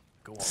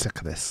 Go on. Sick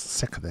of this.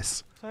 Sick of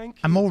this. Thank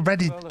you, I'm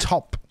already fella.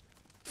 top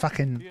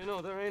fucking... You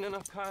know, there ain't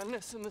enough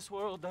kindness in this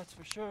world, that's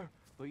for sure.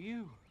 But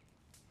you...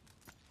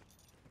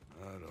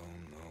 I don't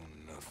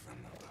know nothing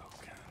about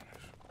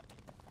kindness.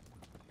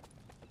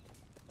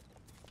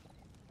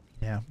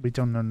 Yeah, we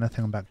don't know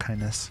nothing about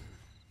kindness.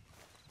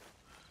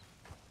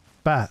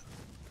 But,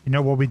 you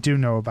know what we do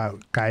know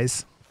about,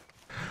 guys?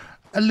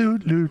 A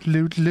loot, loot,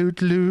 loot,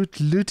 loot, loot,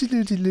 looty,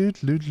 looty,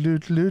 loot, loot,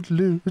 loot, loot,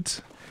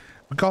 loot.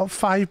 We got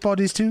 5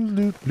 bodies to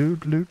loot,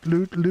 loot, loot,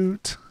 loot,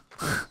 loot.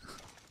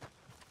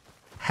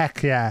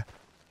 Heck yeah.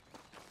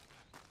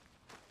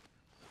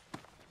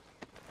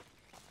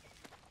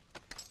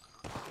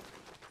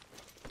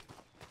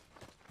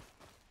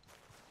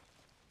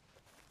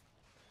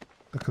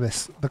 Look at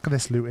this. Look at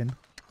this looting.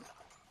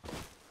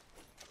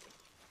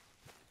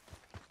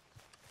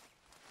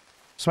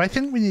 So I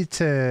think we need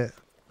to...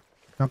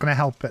 Not going to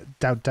help but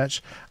doubt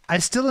Dutch. I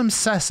still am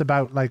sus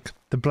about like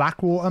the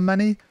Blackwater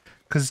money,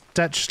 because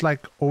Dutch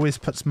like always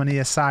puts money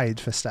aside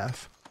for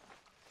stuff.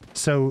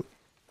 So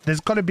there's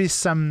got to be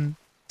something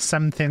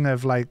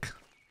of like,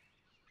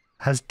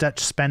 has Dutch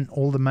spent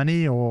all the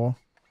money, or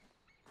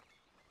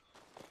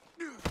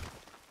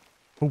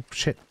Oh,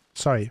 shit.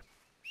 Sorry.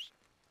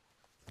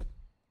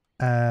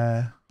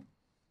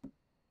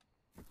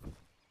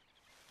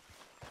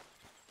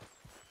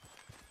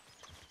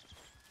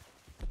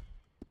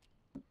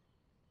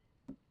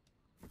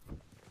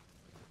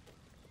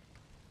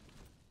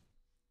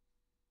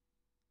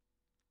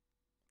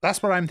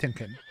 That's what I'm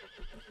thinking.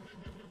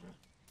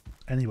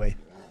 Anyway.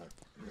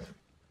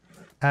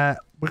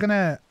 We're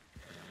gonna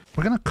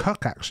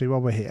cook actually while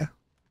we're here.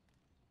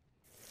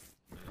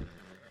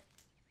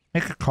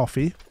 Make a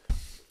coffee.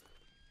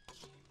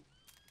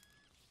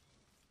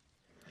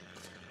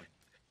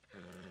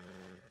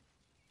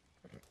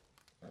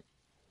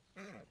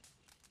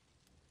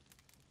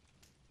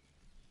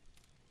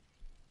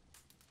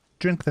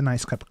 Drink the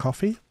nice cup of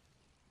coffee.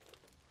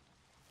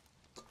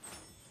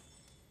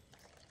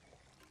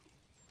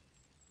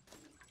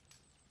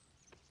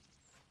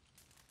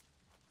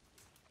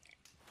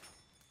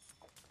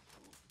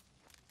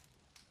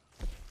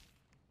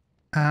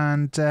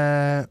 And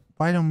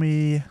why don't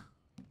we...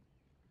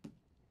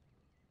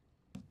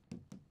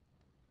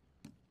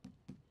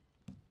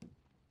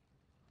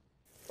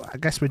 I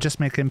guess we're just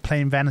making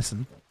plain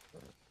venison.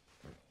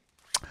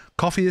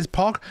 Coffee is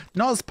pog?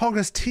 Not as pog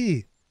as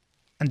tea.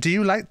 And do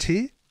you like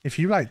tea? If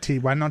you like tea,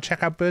 why not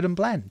check out Bird and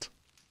Blend?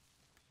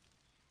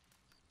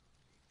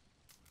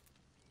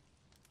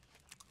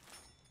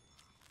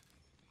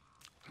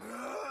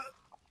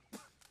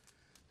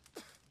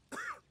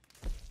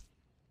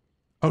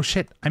 Oh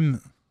shit,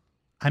 I'm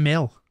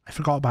ill. I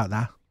forgot about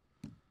that.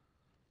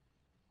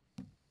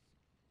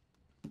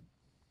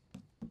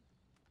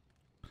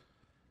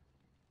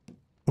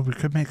 Oh, we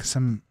could make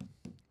some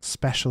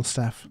special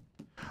stuff.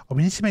 Oh,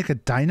 we need to make a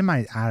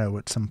dynamite arrow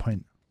at some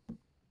point.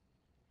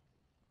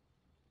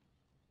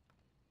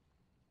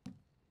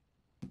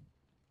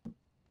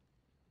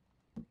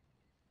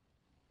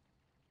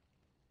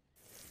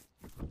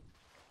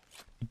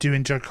 You do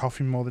enjoy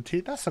coffee more than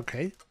tea? That's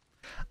okay.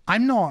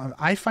 I'm not.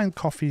 I find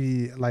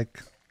coffee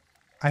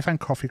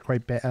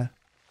quite bitter.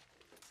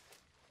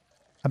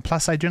 And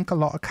plus I drink a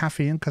lot of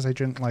caffeine because I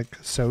drink like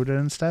soda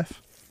and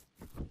stuff.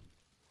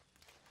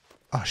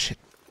 Oh shit.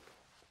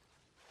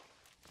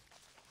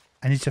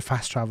 I need to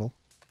fast travel.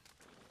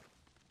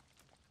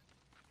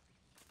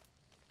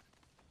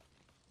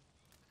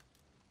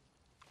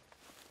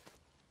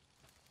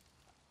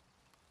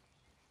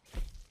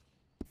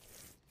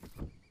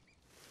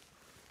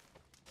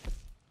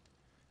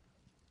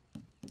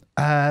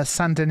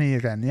 Saint Denis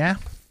again, yeah?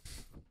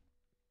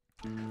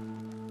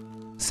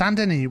 Saint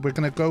Denis, we're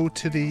gonna go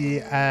to the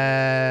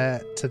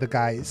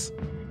guys.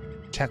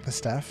 Check the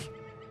stuff.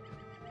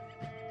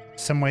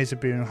 Some ways of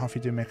brewing and coffee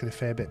do make it a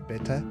fair bit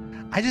bitter.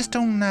 I just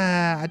don't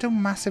I don't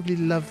massively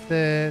love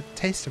the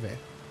taste of it.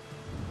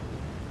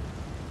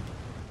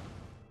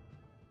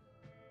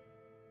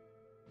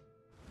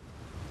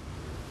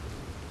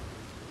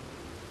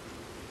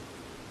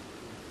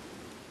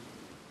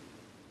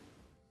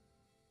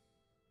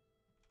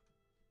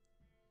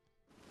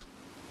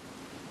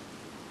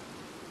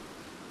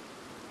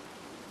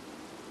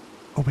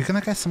 Are we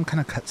gonna get some kind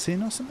of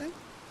cutscene or something?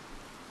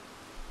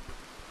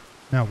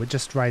 No, we're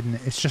just riding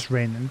it. It's just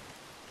raining.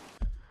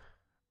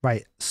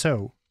 Right,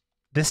 so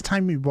this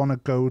time we want to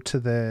go to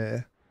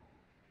the...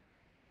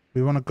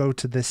 We want to go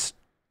to this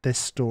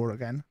store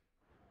again.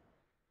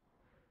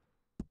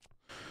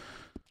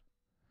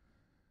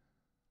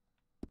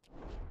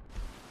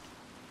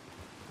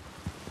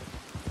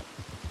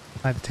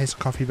 I like the taste of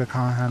coffee but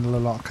can't handle a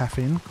lot of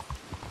caffeine.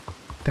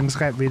 Things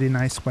get really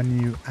nice when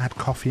you add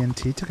coffee and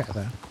tea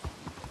together.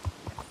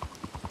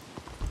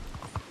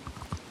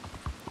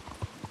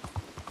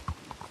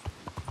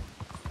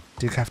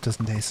 Decaf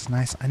doesn't taste as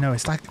nice. I know,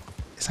 it's like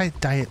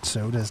diet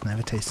sodas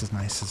never taste as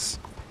nice as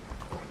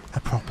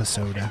a proper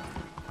soda.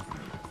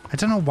 I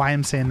don't know why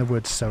I'm saying the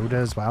word soda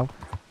as well.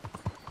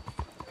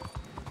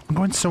 I'm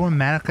going so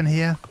American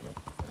here.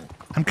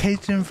 I'm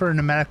catering for an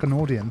American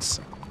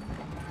audience.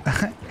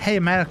 Hey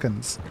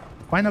Americans,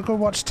 why not go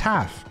watch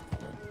Taff?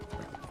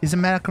 He's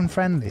American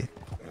friendly.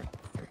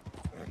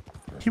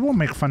 He won't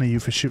make fun of you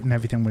for shooting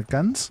everything with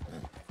guns.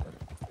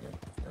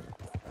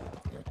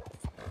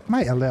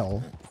 Might a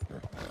little.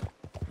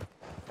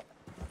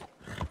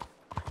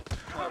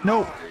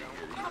 No.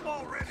 I'm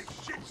already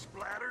shit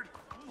splattered.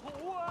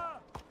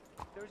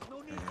 There's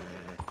no need for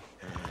that.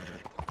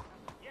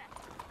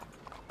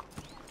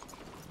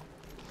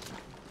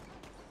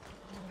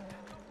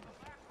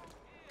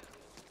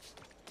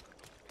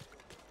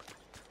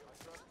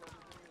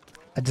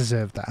 I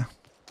deserve that.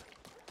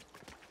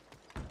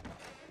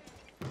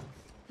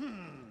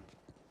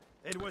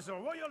 It was a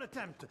royal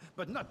attempt,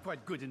 but not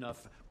quite good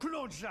enough.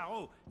 Claude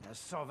Jarreau has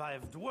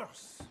survived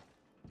worse.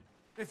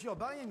 If you're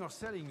buying or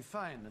selling,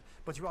 fine,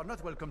 but you are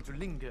not welcome to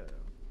linger.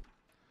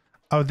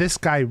 Oh, this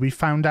guy, we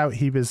found out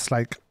he was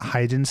like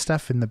hiding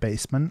stuff in the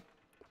basement.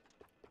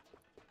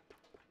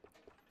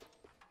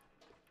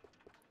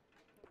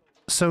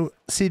 So,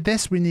 see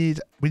this, we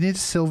need a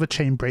silver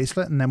chain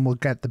bracelet and then we'll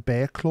get the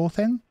bear claw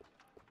thing.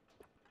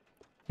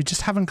 We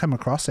just haven't come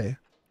across it.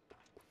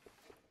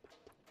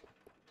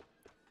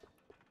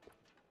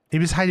 He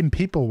was hiding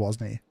people,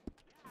 wasn't he?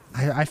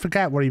 I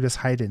forget what he was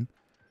hiding.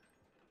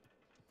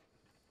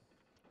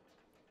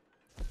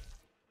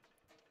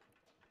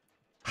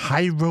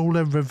 High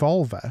roller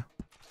revolver?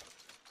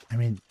 I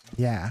mean,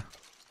 yeah.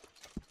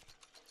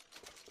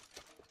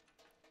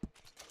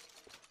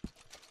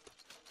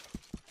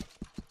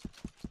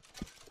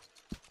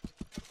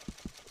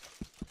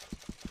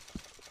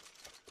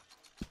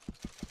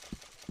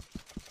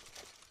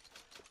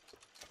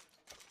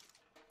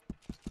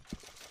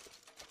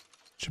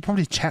 Should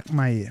probably check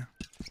my...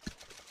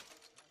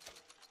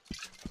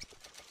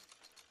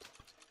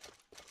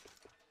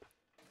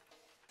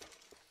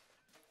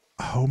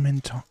 home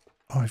in top.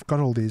 Oh, I've got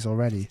all these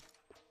already.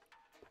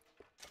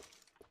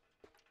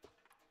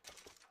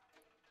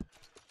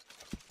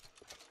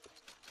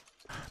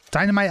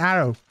 Dynamite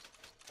arrow.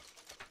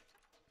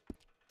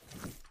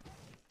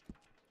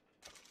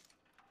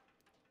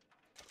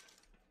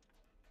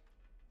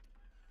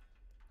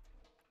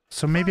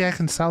 So maybe I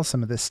can sell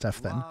some of this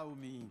stuff then. Wow,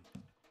 me.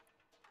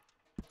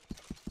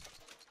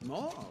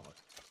 More?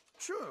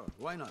 Sure,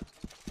 why not?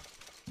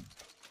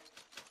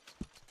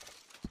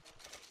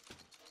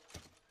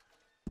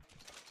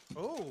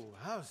 Oh,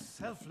 how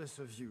selfless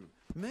of you.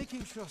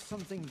 Making sure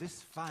something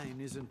this fine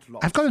isn't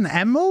lost. I've got an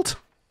emerald?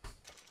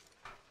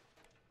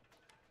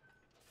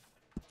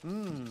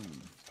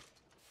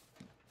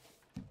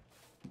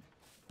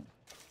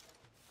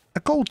 A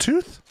gold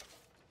tooth?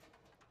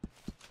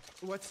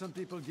 What some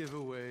people give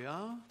away,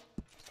 huh?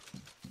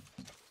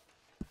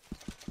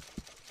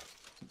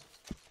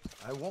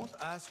 I won't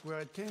ask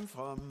where it came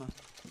from.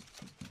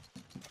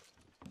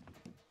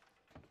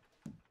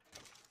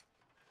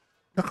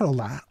 Look at all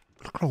that.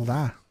 Look at all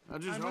that. I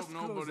just hope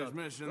nobody's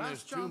missing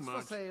this too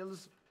much.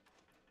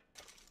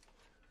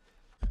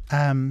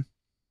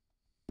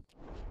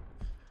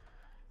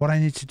 What I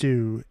need to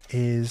do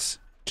is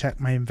check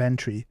my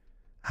inventory.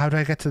 How do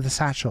I get to the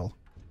satchel?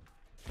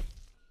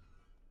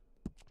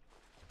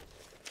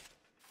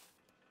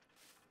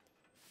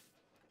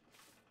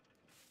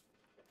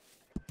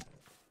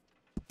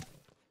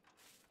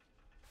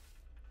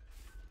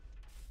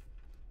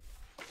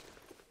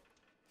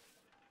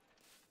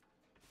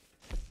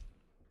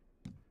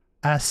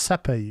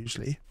 Supper,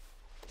 usually.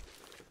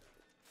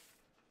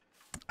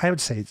 I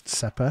would say it's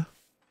supper.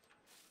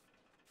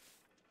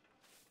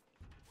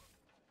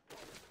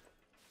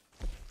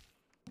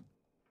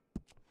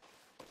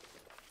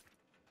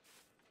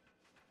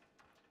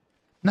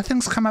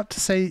 Nothing's come up to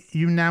say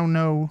you now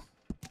know.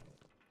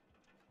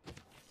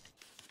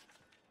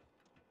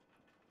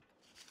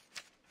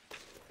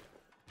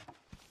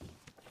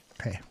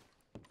 Okay.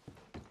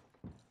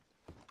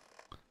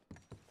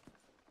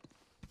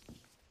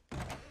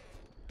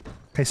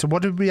 Okay, so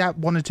what did we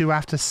want to do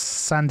after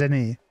Saint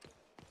Denis?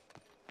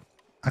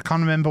 I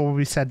can't remember what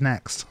we said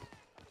next.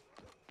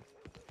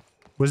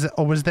 Was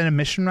there a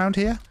mission round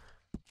here?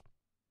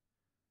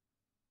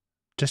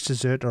 Just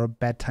dessert or a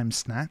bedtime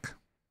snack?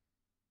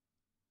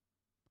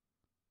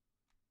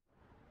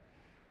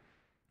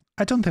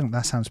 I don't think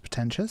that sounds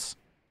pretentious.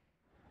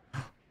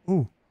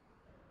 Ooh.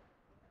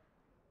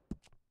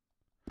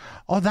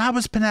 Oh, that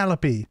was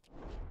Penelope.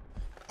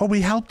 Oh,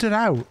 we helped her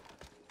out.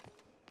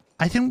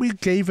 I think we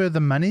gave her the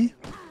money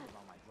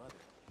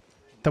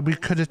that we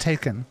could have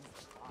taken.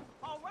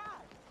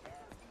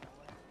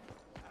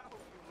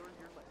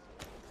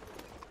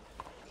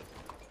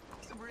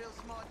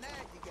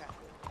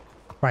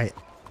 Right.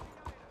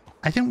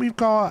 I think we've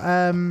got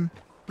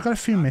a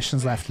few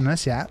missions left in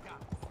us, yeah.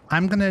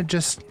 I'm gonna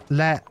just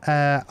let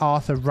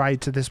Arthur ride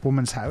to this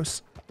woman's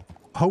house.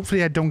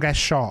 Hopefully I don't get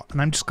shot,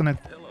 and I'm just gonna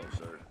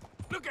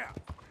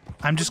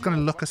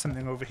look at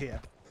something over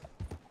here.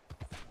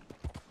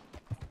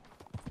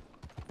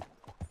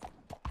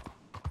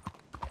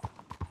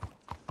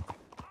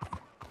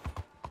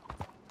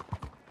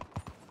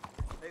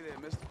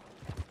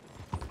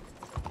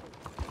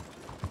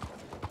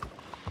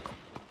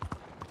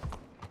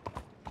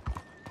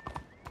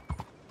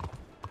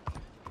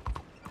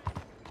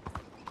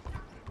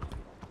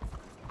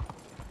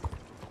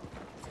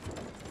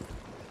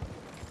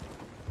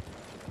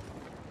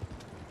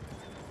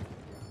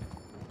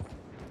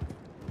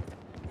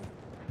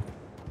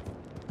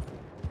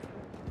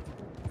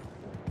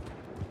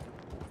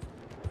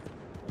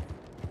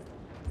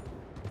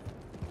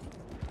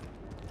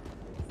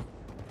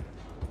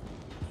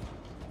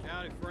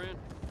 Friend.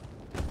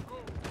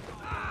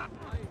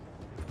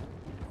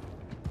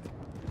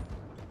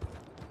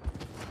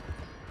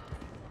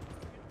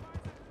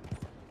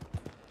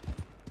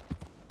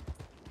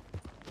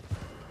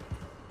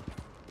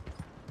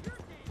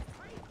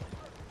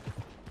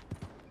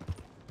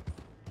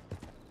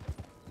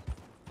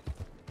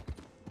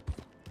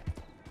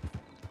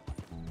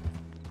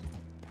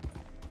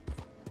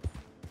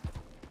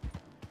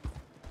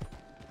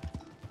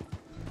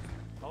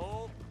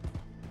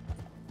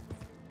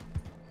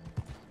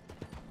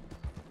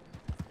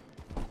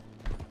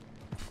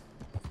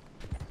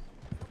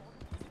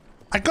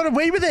 I got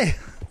away with it!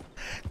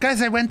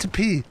 Guys, I went to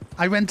pee.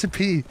 I went to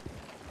pee.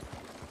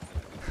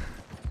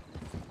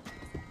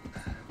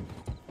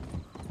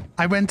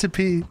 I went to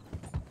pee.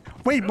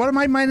 Wait, what am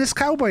I minus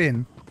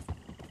cowboying?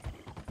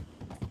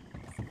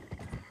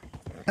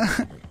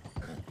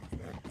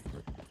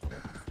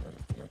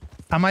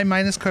 Am I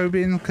minus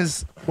cowboying?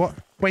 Because what?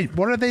 Wait,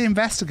 what are they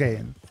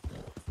investigating?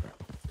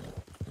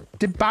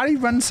 Did Barry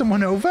run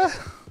someone over?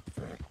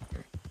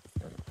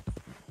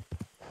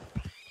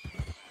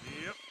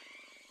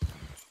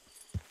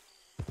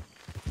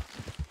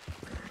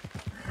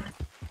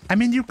 I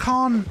mean, you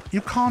can't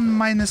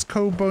minus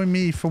cowboy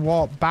me for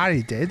what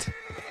Barry did.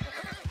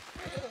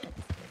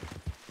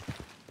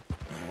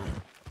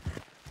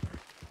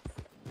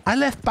 I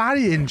left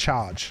Barry in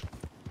charge.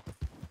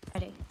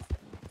 Ready.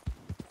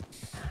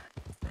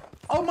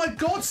 Oh my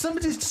god,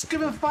 somebody's just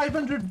given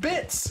 500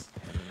 bits!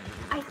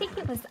 I think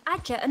it was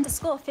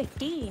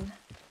Adja_15.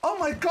 Oh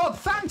my god,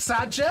 thanks,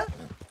 Adja!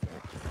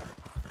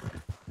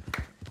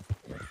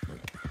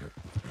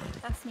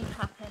 That's me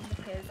clapping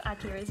because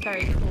Adja is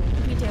very cool.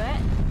 Can we do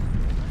it?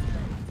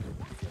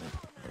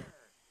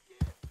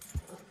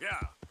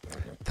 Yeah.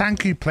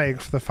 Thank you, Plague,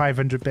 for the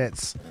 500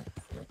 bits.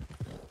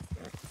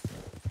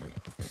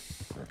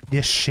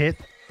 You shit.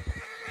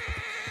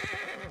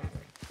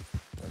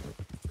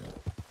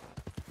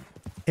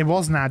 It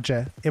was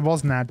Nadja. It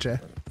was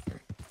Nadja.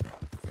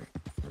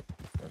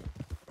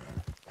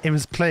 It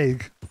was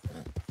Plague.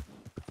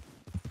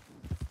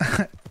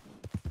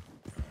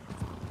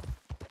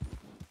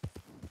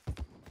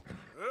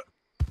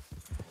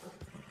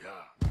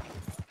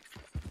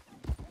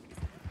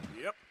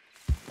 Yep.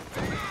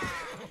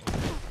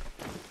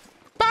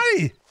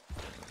 Barry!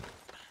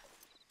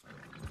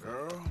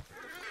 Girl.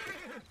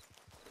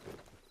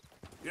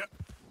 Yep.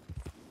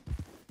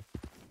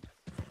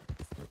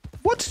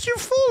 What did you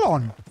fall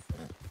on?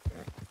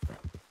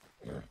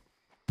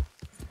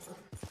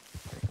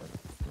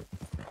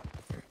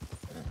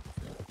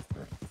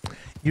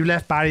 You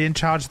left Barry in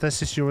charge.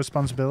 This is your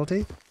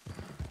responsibility.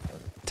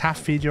 Taff,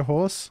 feed your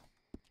horse.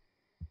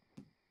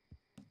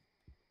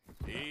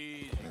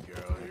 Easy,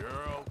 girl.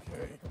 You're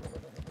okay.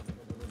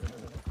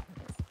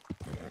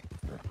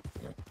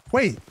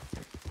 Wait.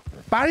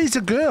 Barry's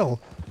a girl.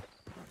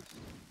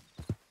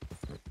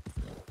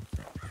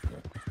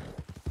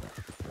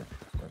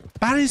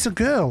 Barry's a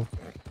girl.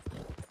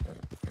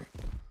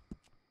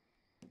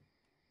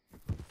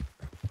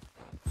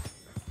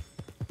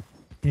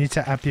 You need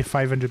to up your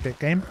 500-bit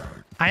game.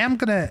 I am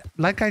gonna,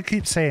 like I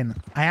keep saying,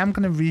 I am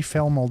gonna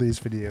refilm all these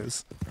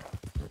videos.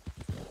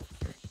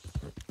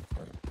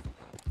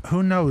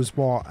 Who knows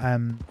what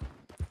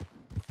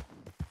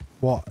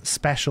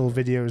special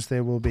videos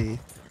there will be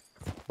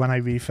when I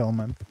refilm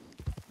them.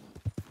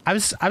 I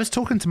was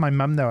talking to my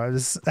mum though. I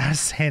was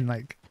saying,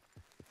 like,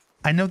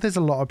 I know there's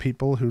a lot of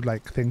people who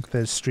like think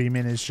that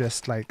streaming is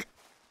just like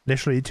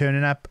literally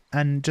turning up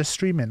and just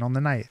streaming on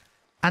the night.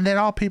 And there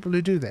are people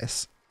who do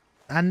this.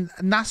 And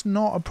that's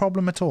not a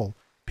problem at all.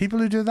 People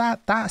who do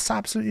that, that's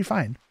absolutely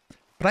fine.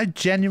 But I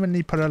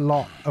genuinely put a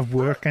lot of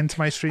work into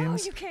my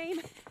streams. Oh, you came.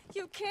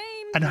 You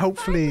came. And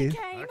hopefully...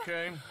 I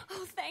came.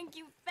 Oh, thank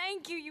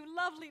you, you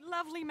lovely,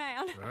 lovely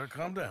man.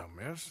 Calm down,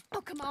 miss.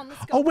 Oh, come on,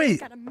 let's go. Oh, wait. We've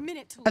got a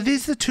minute to Are live.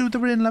 these the two that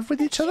were in love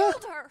with each other? They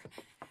killed her.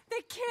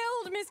 They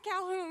killed Miss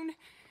Calhoun.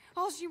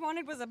 All she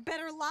wanted was a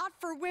better lot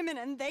for women,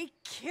 and they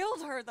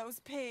killed her, those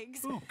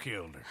pigs. Who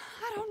killed her?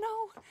 I don't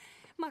know.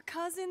 My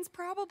cousins,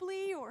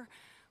 probably, or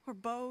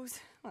Beau's.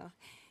 Well,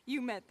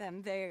 you met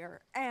them.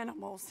 They're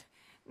animals.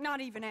 Not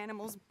even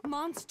animals.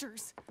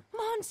 Monsters.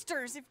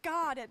 Monsters! If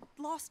God had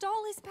lost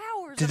all his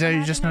powers. Did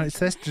I just notice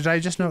this? Did I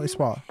just notice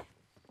what?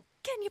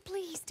 Can you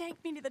please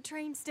take me to the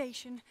train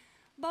station?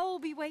 Beau will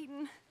be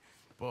waiting.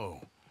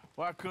 Beau,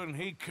 why couldn't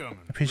he come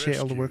and Appreciate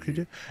all the rescue work you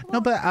do.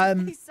 No, but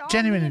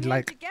genuinely,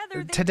 like,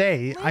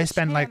 today I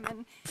spent like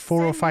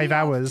 4 or 5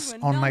 hours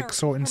on like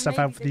sorting stuff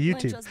out for the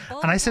YouTube.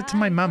 And I said to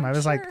my mum, I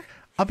was like,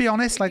 I'll be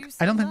honest, like,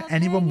 I don't think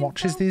anyone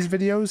watches these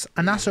videos,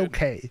 and that's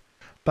okay.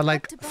 But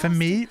like, for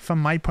me, from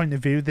my point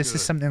of view, this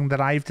is something that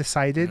I've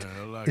decided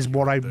is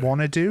what I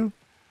want to do.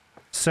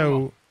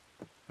 So,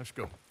 let's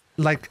go.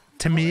 Like,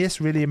 to me,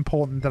 it's really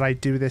important that I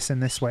do this in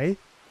this way.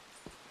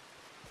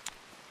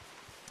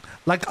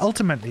 Like,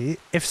 ultimately,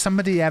 if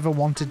somebody ever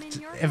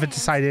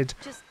decided,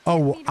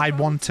 oh, I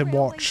want to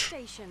watch,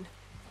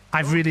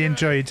 I've really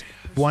enjoyed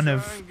one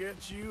of,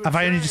 have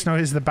I only just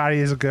noticed that Barry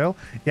is a girl?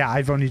 Yeah,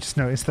 I've only just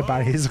noticed that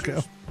Barry is a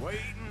girl.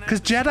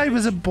 Because Jedi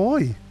was a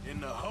boy.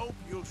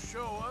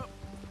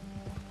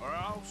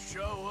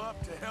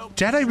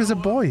 Jedi was a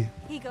boy.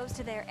 He goes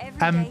to there every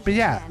day. But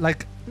yeah,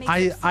 like,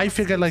 I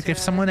figure, like, if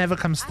someone ever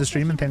comes to the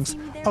stream and thinks,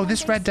 oh,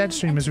 this Red Dead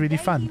stream is really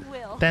fun,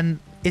 then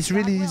it's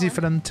really easy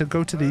for them to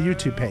go to the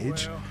YouTube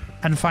page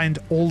and find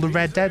all the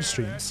Red Dead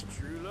streams.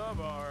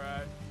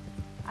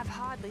 I've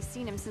hardly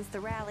seen him since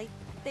the rally.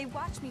 They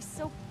watch me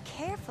so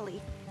carefully,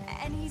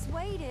 and he's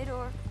waited,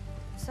 or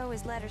so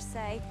his letters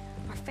say.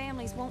 Our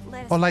families won't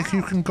let us Or, like, out.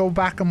 you can go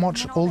back and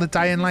watch all the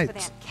Dying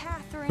Lights.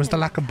 Was the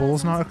lack of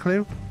balls not a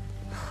clue?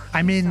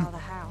 I mean,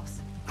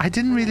 I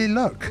didn't really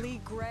look.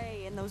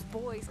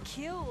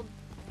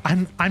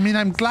 I mean,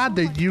 I'm glad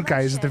that you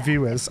guys, the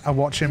viewers, are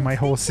watching my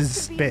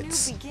horse's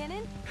bits.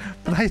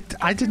 But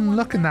I didn't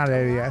look in that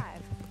area.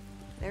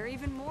 There are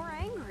even more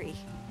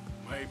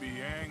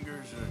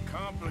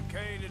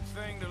complicated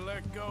thing to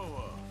let go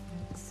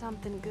of.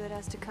 Something good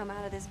has to come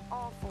out of this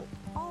awful,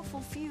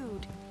 awful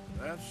feud.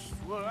 That's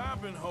what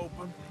I've been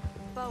hoping.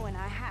 Bo and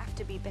I have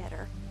to be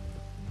better.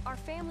 Our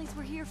families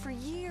were here for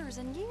years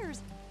and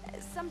years.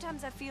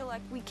 Sometimes I feel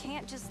like we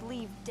can't just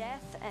leave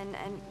death and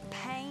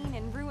pain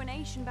and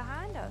ruination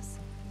behind us.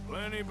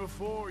 Plenty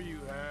before you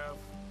have.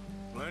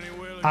 Plenty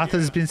will again.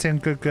 Arthur's been saying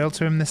good girl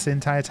to him this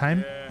entire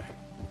time. Yeah.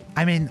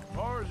 I mean, As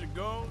far as it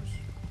goes,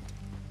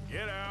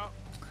 get out.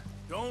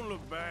 Don't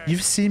look back.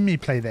 you've seen me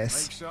play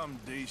this. Make something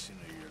decent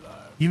of your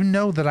life. You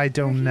know that I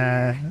don't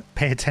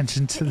pay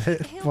attention to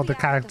what the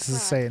characters are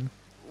saying.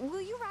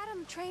 Will you ride on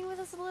the train with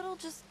us a little,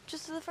 just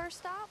to the first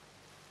stop?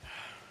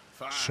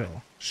 Fine.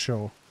 Sure,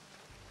 sure.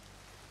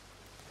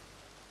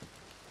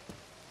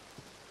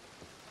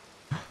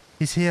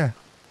 He's here.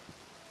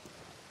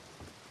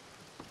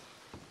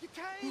 You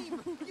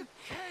came! You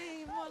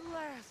came! At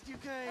last, you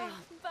came! Oh,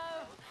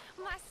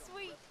 Bo, my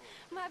sweet,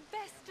 my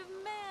best of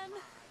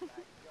men.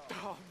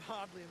 Oh,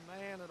 hardly a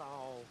man at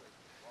all.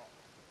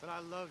 But I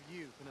love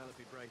you,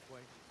 Penelope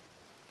Braithwaite.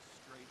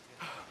 Straight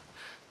to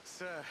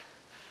Sir.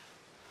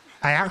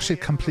 I actually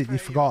completely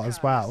forgot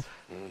as well.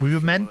 We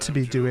were meant to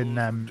be doing,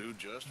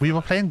 we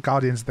were playing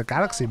Guardians of the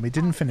Galaxy and we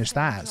didn't finish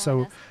that.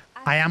 So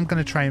I am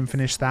going to try and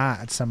finish that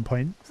at some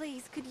point.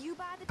 Please, could you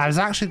buy the I was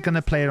actually going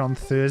to play it on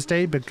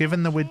Thursday, but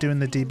given that we're doing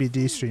the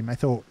DVD stream, I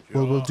thought,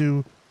 well, we'll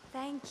do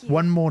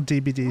one more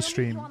DVD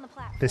stream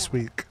this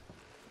week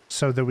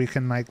so that we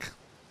can, like,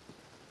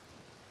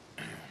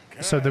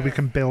 so that we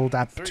can build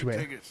up to it.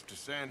 Tickets to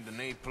Saint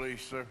Denis,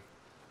 please, sir.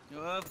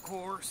 Of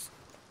course.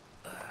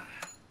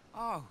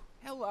 Oh,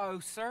 hello,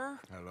 sir.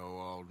 Hello,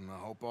 Alden. I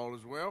hope all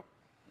is well.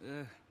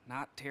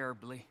 Not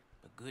terribly,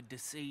 but good to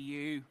see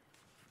you.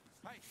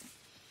 Hey,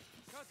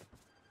 cousin.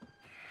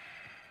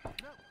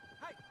 No,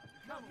 hey,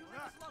 no, you leave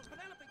us alone.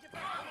 Penelope, get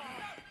back.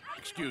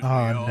 Excuse me,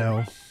 Oh,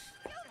 no.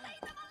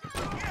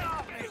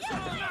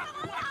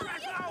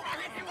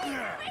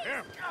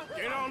 Here,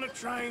 get on the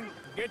train.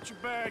 Get your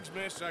bags,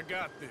 miss. I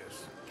got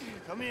this.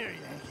 Come here,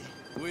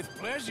 Yankee. With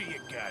pleasure, you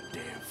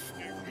goddamn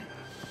fool.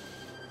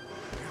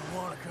 You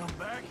want to come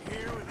back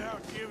here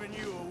without giving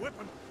you a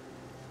whipping?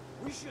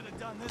 We should have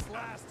done this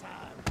last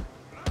time.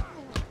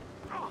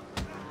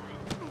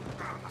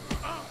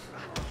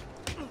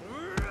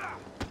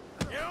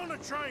 Get on the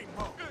train,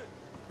 Bo.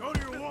 Go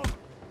to your woman.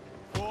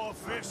 4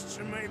 fists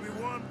and maybe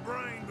 1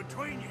 brain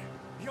between you.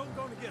 You're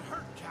gonna get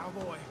hurt,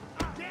 cowboy.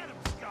 Get him,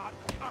 Scott.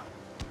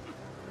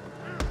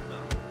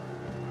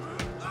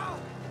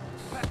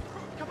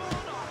 Come on,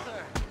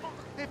 Arthur.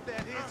 If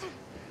that is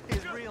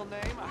his real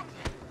name,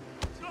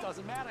 it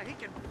doesn't matter. He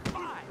can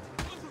fight.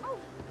 Oh,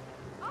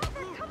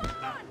 Arthur, come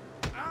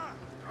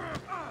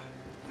on!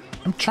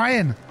 I'm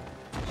trying.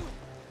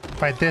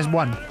 Right, there's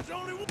one.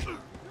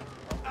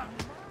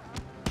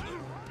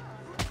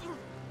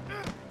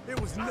 It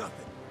was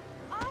nothing.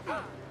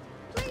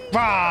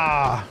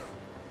 Ah!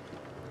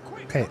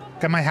 Okay,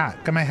 get my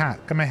hat, get my hat,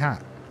 get my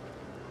hat.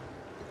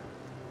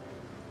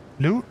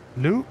 Loot,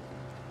 loot.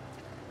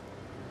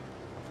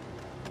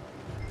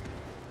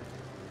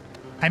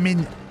 I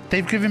mean,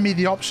 they've given me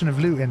the option of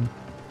looting.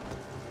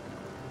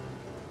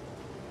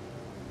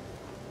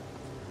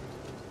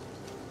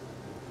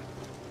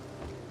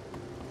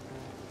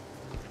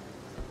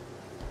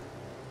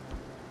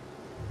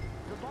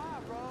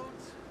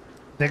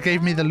 They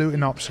gave me the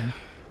looting option.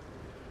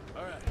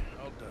 All right,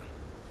 all done.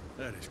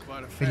 That is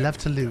quite a We love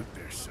to loot.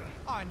 there, son.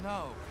 I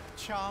know.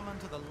 Charming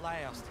to the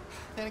last.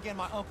 Then again,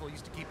 my uncle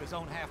used to keep his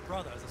own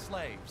half-brother as a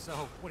slave, so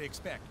what do you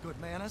expect? Good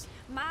manners?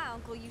 My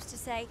uncle used to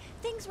say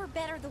things were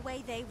better the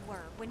way they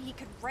were, when he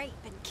could rape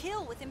and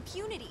kill with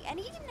impunity, and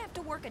he didn't have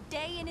to work a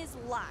day in his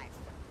life.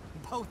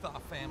 Both our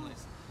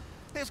families.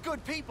 There's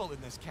good people in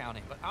this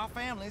county, but our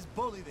families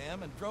bullied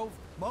them and drove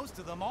most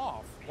of them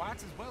off,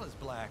 whites as well as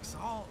blacks,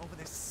 all over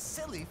this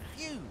silly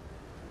feud.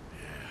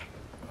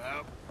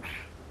 Well,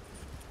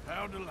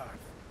 how to life?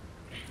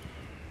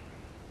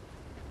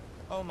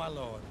 Oh, my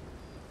lord.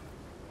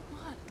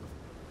 What?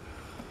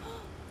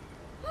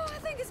 Oh, I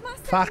think it's my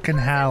second Fucking cousin.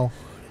 hell.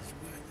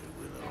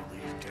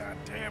 These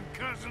goddamn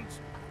cousins.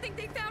 I think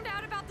they found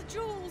out about the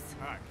jewels.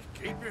 All right,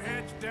 keep your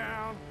heads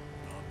down.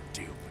 I'll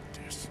deal with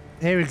this.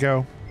 Here we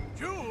go.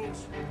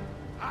 Jules?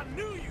 I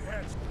knew you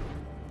had some.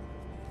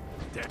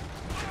 You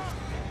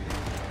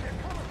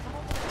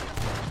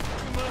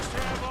must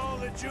have all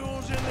the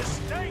jewels in the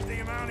state, the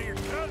amount of your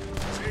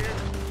cousins here.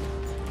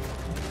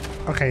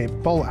 Okay,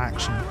 bolt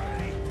action.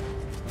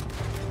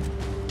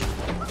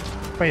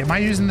 Wait, am I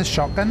using the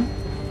shotgun?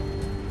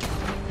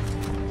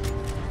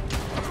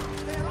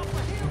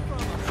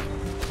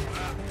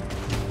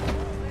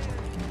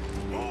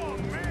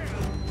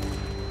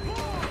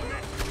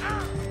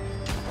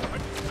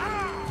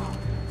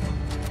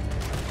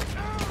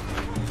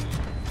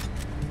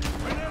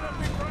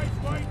 Penelope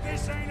Braithwaite,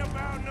 this ain't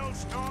about no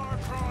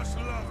star-crossed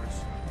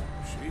lovers.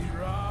 She's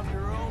robbed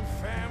her own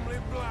family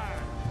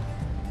blind.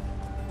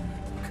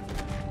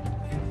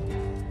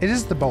 It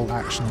is the bolt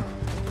action.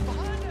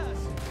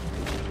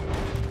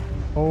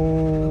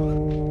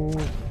 Oh,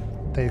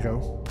 there you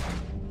go.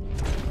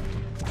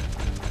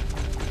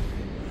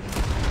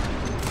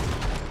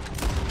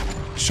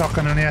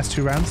 shotgun only has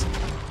 2 rounds.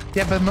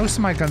 Yeah, but most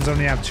of my guns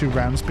only have 2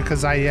 rounds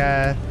because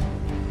I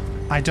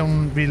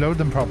don't reload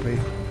them properly.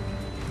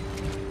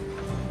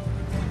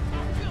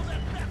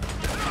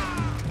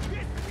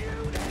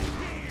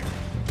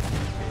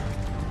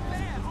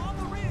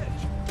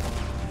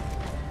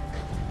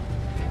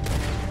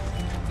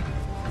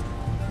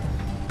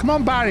 Come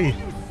on, Barry.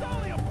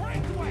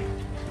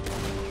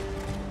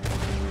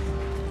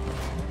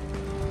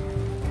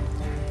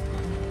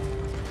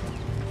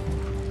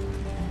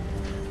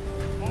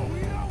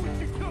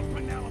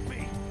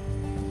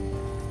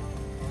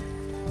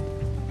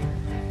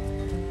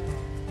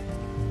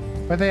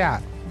 Where they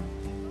at?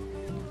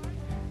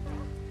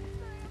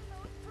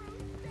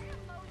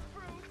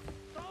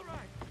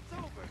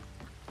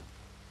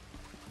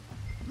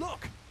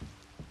 Look!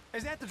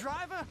 Is that the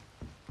driver?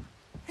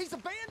 He's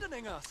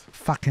abandoning us!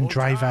 Fucking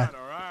driver.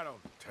 All right, I'll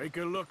take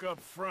a look up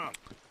front.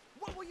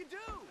 What will you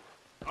do?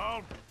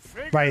 I'll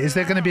figure Right, is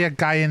there going to be a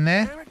guy in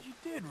there? Damn it, you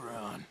did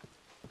run.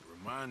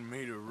 Remind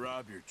me to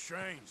rob your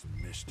trains,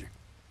 mister.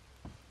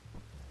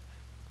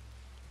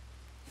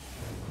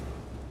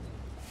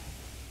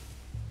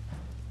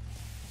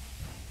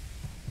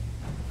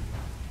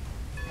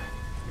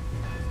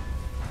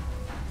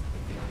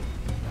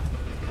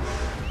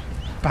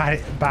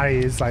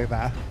 Barry is like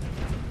that.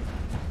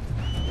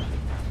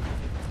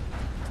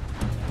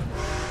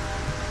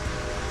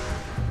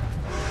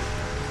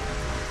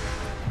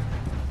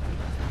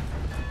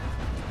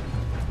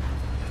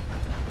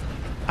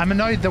 I'm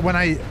annoyed that when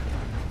I...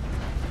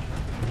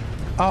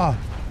 Oh,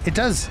 it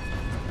does.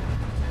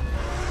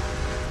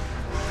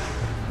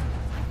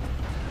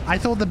 I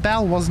thought the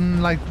bell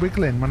wasn't like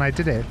wiggling when I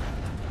did it,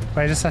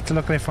 but I just had to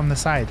look at it from the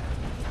side.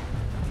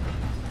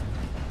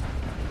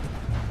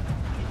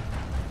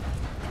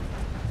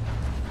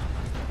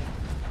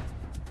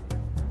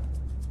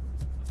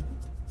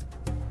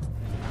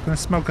 Gonna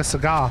smoke a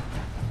cigar.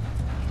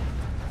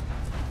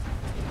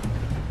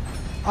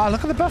 Oh,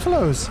 look at the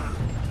buffaloes.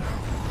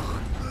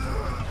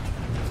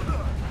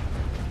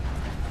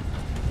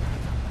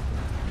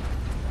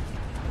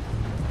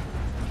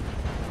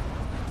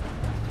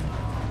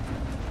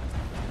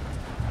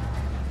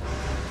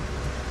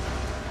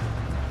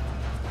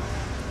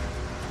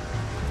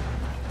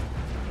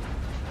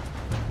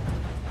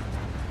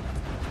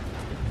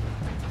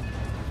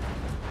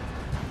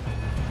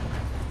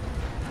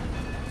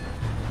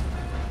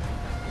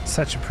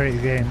 Such a pretty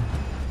game.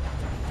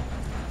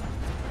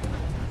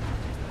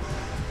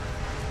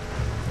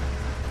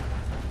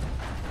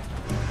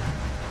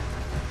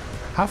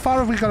 How far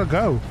have we got to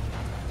go?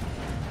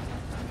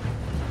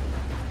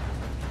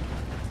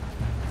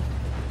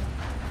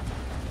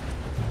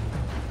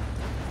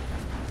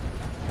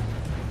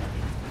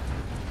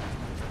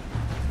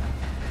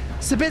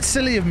 It's a bit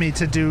silly of me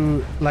to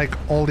do like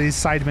all these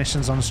side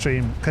missions on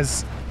stream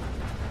because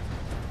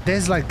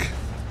there's like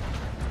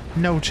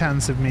no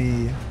chance of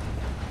me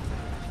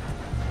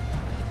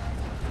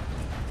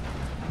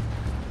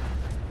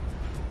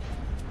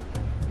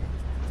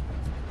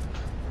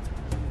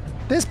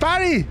This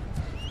Barry!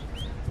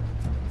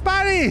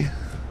 Barry!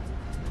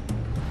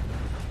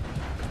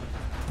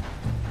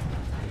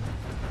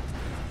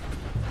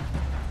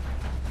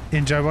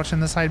 Enjoy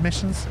watching the side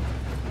missions?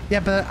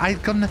 Yeah, but I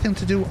got nothing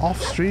to do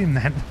off stream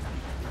then.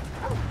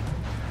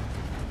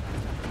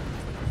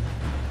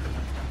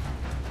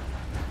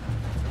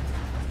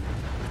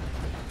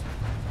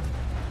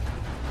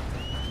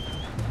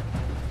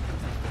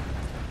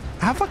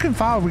 How fucking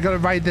far have we got to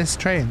ride this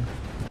train?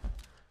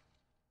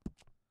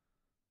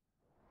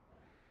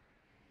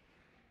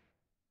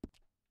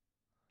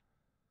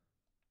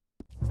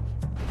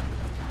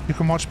 You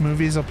can watch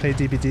movies or play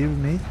DVD with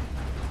me.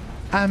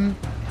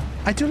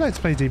 I do like to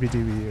play DVD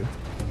with you,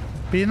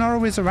 but you're not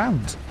always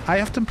around.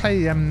 I often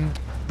play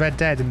Red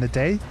Dead in the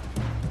day.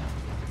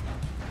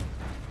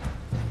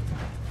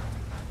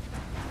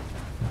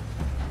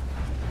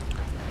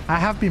 I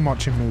have been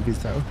watching movies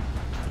though.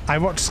 I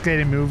watched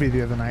Scary Movie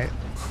the other night.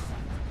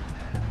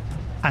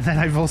 And then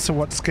I've also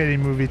watched Scary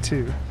Movie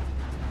 2.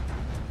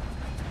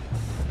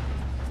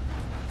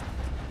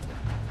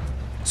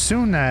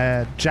 Soon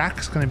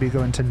Jack's going to be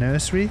going to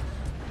nursery.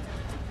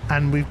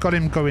 And we've got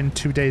him going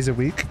 2 days a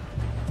week.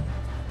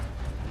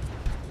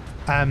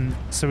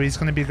 So he's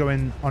going to be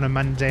going on a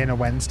Monday and a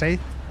Wednesday.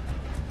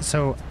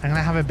 So I'm going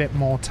to have a bit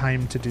more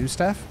time to do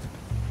stuff.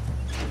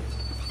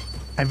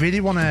 I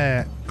really want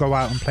to go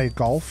out and play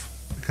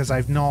golf because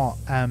I've not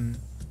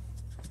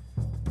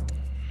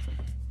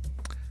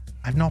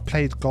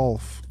played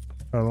golf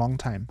for a long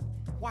time.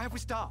 Why have we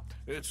stopped?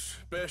 It's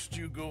best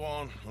you go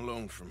on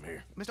alone from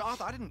here. Mr.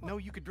 Arthur, I didn't know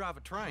you could drive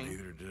a train.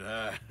 Neither did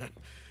I.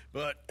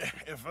 But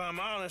if I'm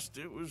honest,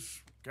 it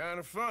was kind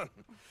of fun.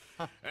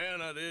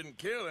 And I didn't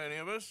kill any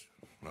of us.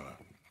 Well,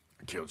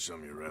 I killed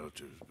some of your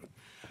relatives, but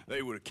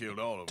they would have killed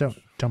all of us.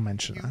 Don't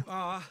mention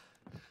that.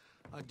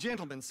 A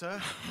gentleman, sir.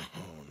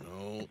 Oh,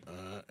 no,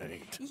 I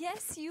ain't.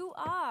 Yes, you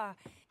are.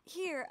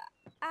 Here,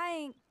 I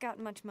ain't got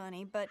much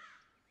money, but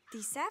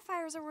these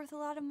sapphires are worth a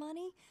lot of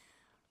money.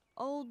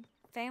 Old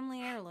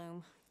family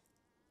heirloom.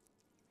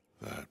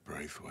 That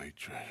Braithwaite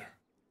treasure.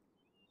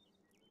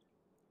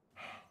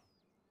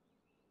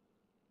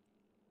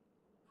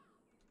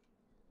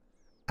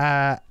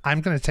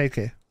 I'm going to take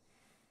it.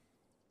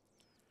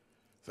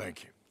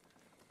 Thank you.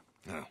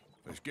 Now,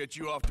 let's get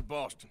you off to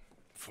Boston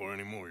before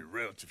any more of your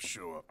relatives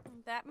show up.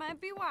 That might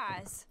be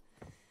wise.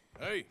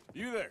 Hey,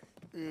 you there?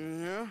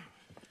 Yeah?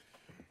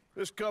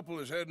 This couple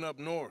is heading up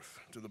north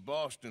to the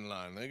Boston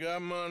line. They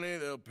got money,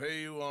 they'll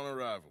pay you on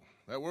arrival.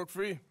 That work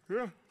for you?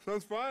 Yeah,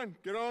 sounds fine.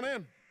 Get on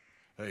in.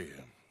 Hey,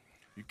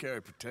 you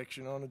carry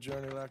protection on a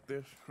journey like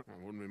this?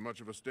 I wouldn't be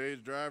much of a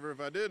stage driver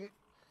if I didn't.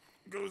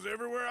 Goes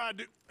everywhere I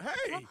do.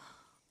 Hey!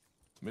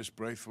 Miss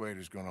Braithwaite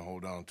is going to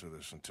hold on to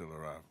this until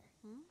arrival.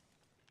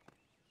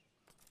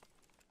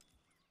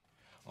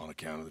 On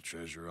account of the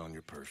treasure on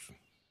your person.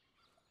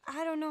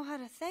 I don't know how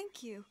to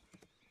thank you.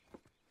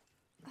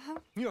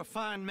 You're a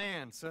fine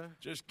man, sir.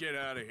 Just get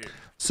out of here.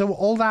 So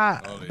all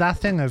that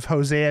thing of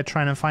Hosea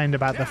trying to find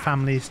about the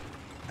family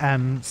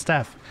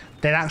stuff,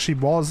 that actually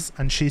was,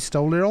 and she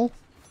stole it all,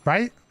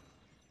 right?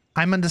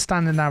 I'm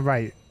understanding that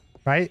right?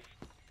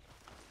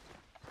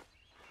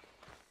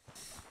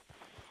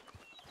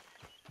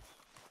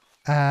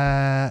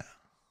 I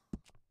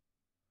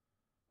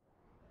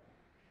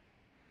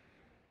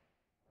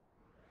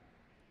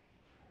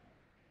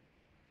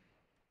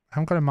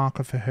haven't got a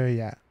marker for her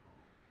yet.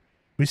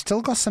 We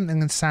still got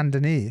something in Saint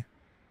Denis.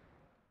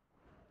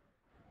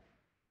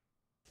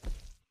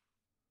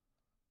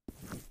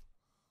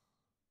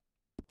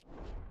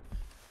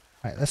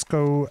 Right, let's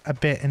go a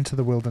bit into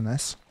the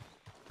wilderness.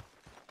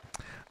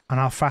 And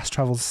I'll fast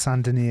travel to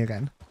Saint Denis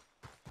again.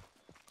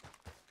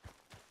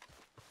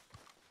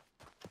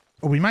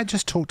 Or we might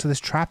just talk to this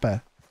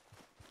trapper.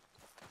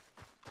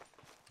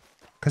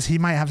 Because he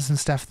might have some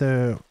stuff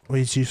that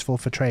is useful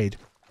for trade.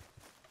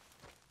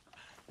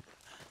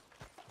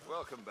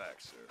 Welcome back,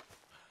 sir.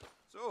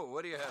 So,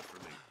 what do you have for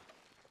me?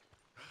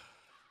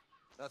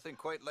 Nothing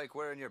quite like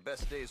wearing your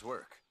best day's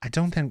work. I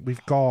don't think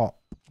we've got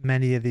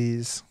many of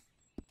these.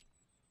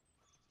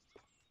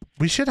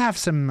 We should have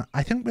some...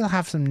 I think we'll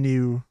have some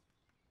new...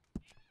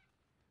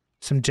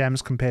 Some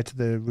gems compared to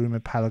the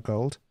rumored pile of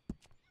gold.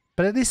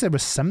 But at least there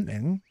was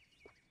something.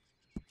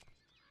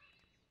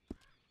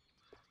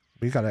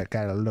 We gotta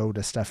get a load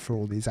of stuff for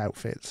all these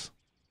outfits.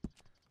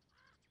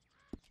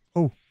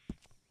 Oh.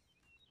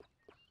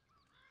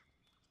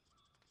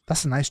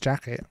 That's a nice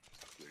jacket.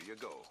 Here you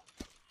go.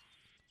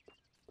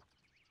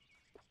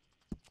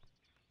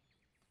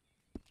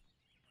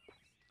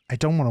 I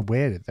don't want to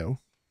wear it though.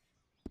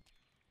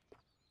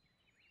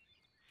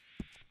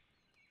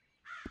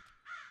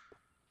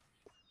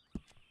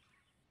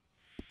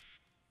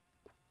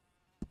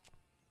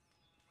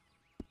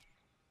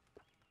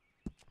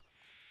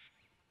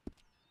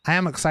 I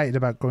am excited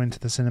about going to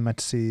the cinema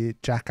to see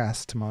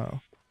Jackass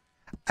tomorrow.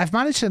 I've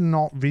managed to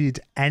not read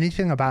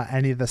anything about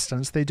any of the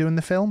stunts they do in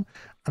the film,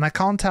 and I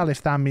can't tell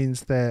if that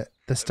means that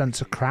the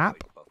stunts are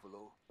crap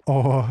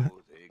or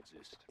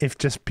if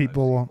just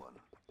people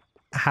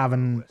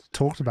haven't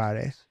talked about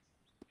it.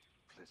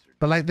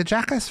 But like the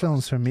Jackass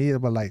films for me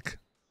were like,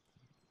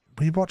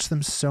 we watched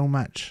them so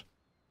much.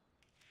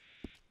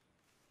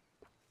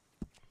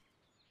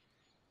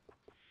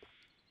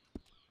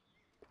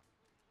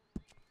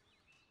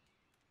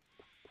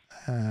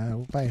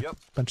 We'll buy a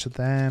bunch of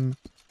them.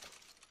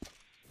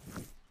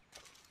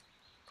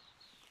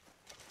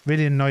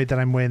 Really annoyed that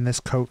I'm wearing this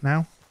coat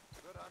now.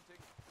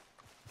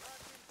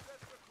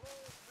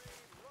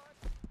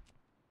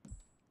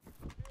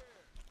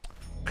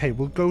 Okay,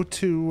 we'll go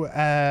to...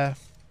 well,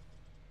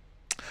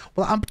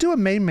 I'll do a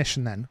main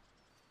mission then.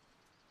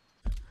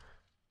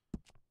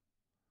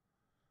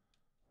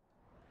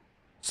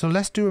 So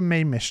let's do a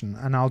main mission,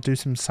 and I'll do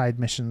some side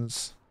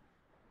missions.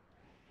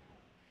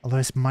 Although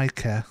it's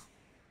Micah.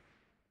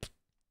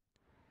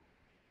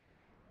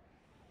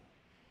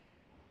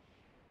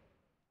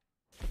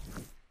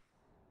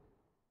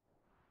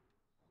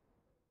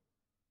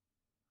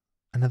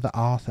 Another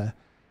Arthur.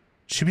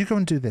 Should we go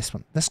and do this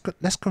one? Let's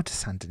go to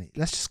Saint Denis.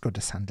 Let's just go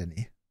to Saint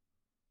Denis.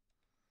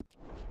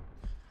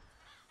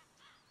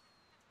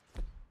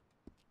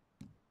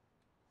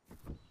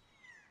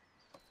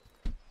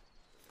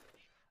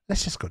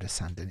 Let's just go to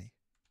Saint Denis.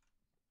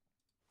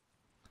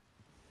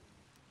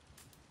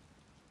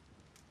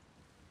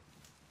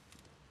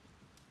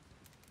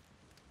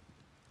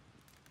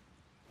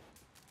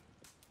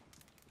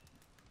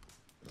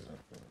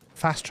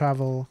 Fast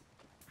travel.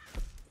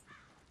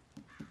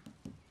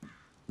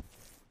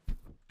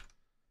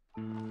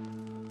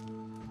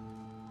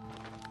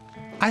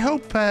 I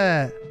hope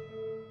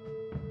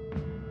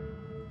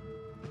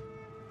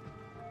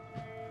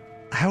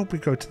we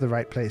go to the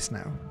right place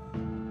now.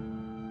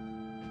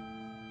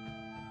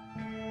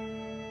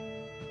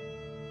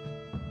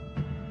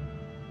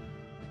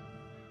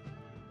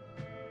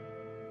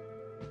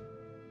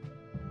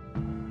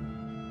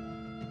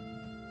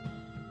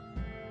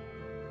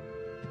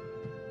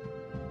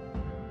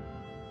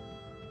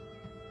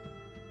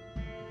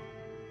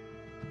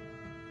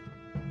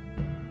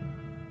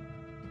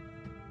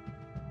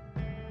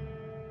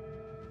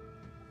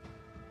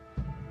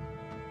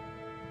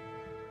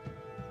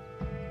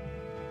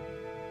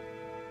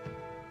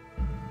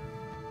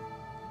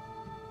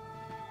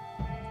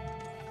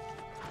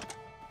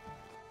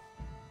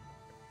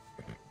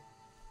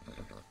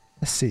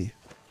 Let's see.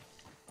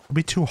 Are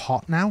we too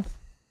hot now?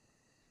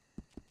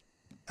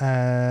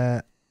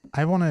 I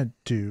want to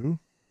do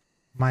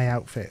my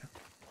outfit.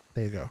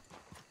 There you go.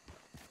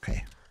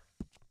 Okay.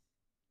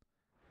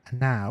 And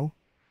now,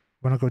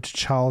 I'm going to go to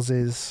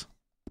Charles's.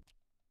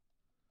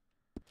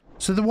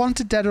 So the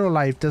wanted dead or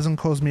alive doesn't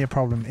cause me a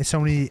problem. It's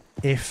only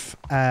if,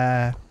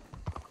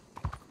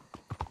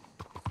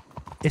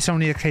 it's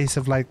only a case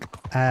of like,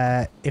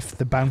 if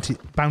the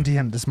bounty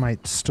hunters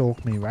might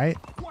stalk me, right?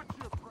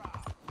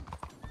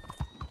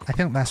 I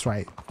think that's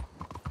right.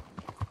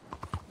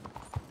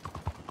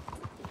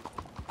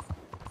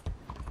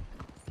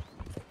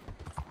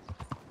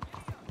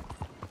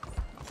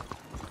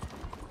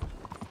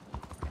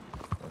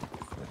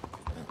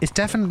 It's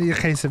definitely a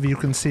case of you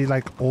can see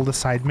like all the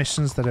side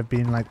missions that have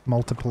been like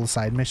multiple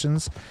side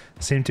missions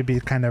seem to be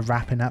kind of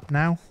wrapping up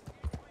now.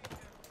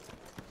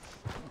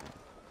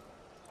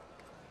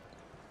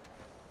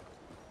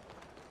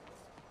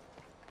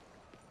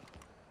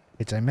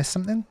 Wait, did I miss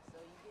something?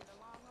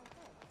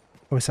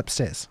 Oh, it's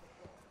upstairs.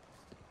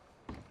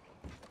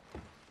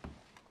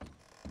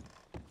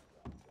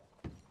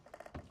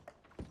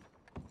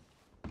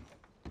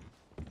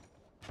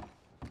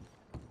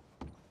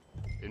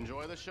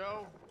 Enjoy the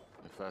show,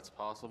 if that's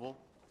possible.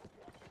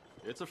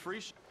 It's a free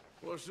show.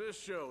 What's this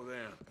show,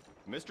 then?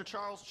 Mr.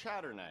 Charles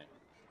Chatternay.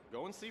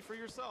 Go and see for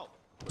yourself.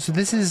 So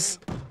this is...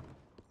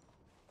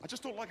 I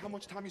just don't like how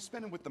much time you're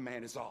spending with the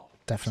man is all.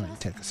 Definitely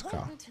take a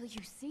cigar. Wait until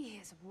you see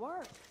his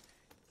work.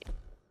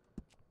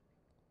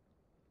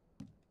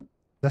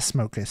 Let's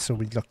smoke it so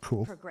we look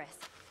cool. Progress.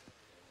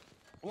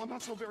 Well, I'm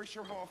not so very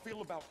sure how I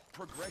feel about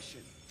progression.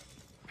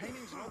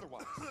 Paintings and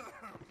otherwise.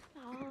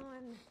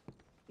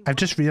 I've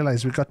just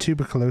realized we've got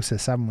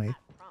tuberculosis, haven't we?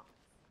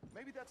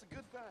 Maybe that's a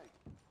good thing.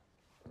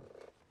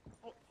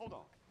 Hold on.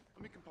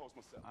 Let me compose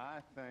myself. I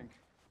think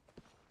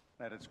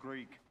that it's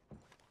Greek.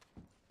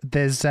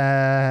 There's,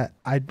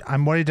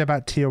 I'm worried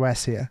about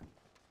TOS here.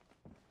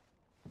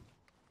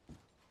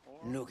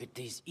 Look at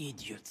these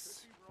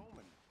idiots.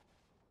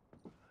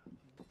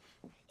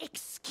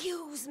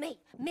 Excuse me,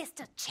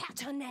 Mr.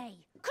 Chatternay.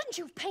 Couldn't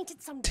you have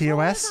painted some TOS?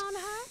 drawers on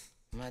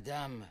her?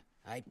 Madame,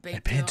 I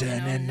painted her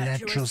in a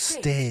natural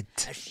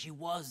state. As she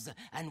was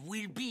and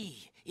will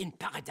be in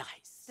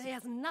paradise.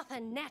 There's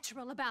nothing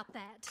natural about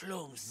that.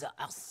 Clothes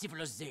are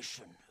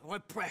civilization,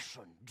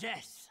 repression,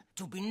 death.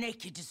 To be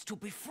naked is to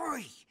be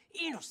free,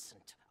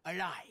 innocent,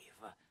 alive.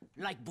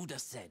 Like Buddha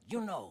said,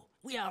 you know,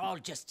 we are all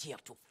just here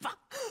to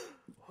fuck.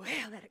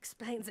 Well, that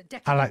explains the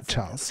I like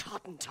decadence Charles.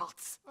 of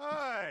Hottentots.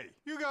 Hey,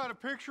 you got a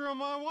picture of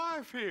my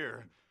wife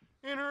here.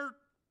 In her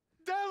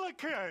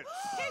delicate.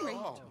 Henry,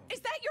 is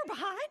that your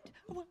behind?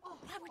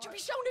 Why would you be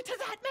showing it to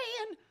that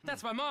man?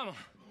 That's my mama.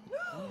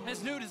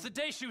 As nude as the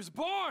day she was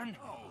born.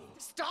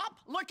 Stop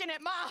looking at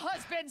my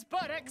husband's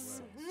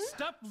buttocks.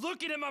 Stop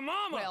looking at my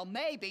mama. Well,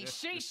 maybe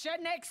she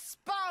shouldn't have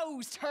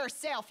exposed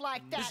herself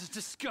like that. This is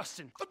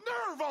disgusting. The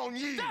nerve on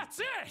you! That's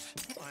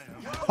it!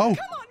 Oh, Come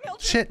on,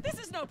 Mildred. shit. This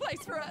is no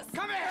place for us.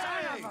 Come here,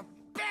 son of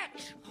a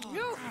bitch!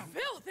 You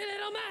filthy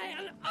little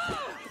man!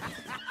 Oh!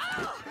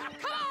 Oh!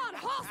 Come on,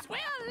 horse, we'll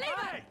leave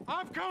it! Hey,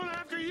 I'm coming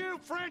after you,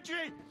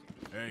 Frenchie!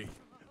 Hey.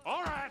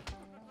 All right.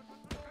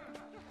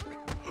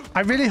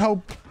 I really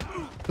hope,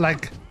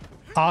 like,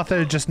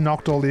 Arthur just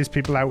knocked all these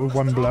people out with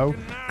one blow.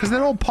 Because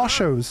they're all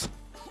poshos.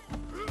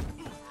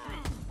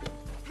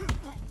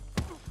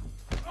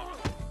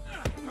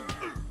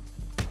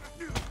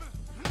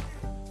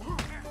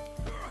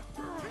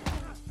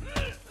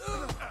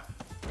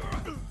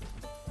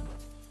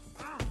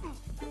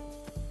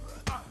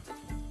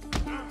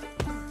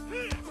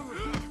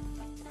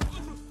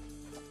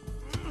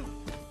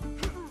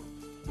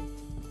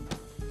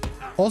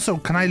 Also,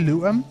 can I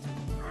loot him?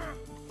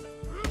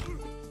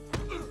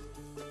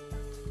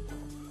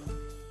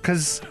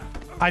 Because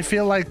I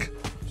feel like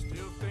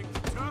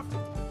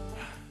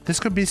this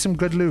could be some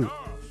good loot.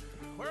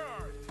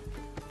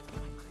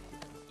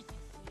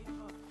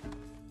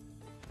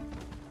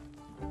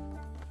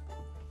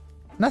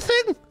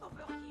 Nothing?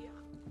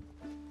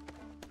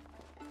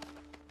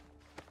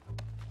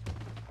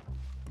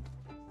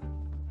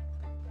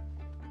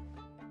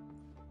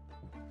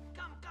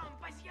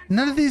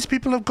 None of these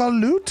people have got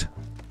loot?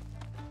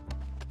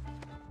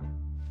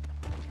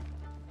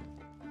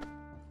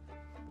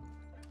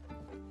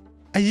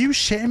 Are you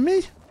shitting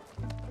me?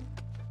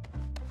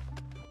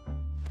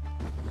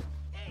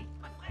 Hey,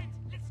 my friend,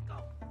 let's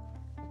go.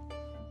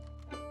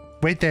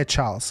 Wait there,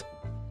 Charles.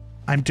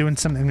 I'm doing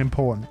something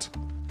important.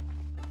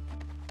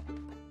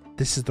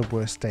 This is the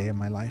worst day of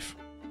my life.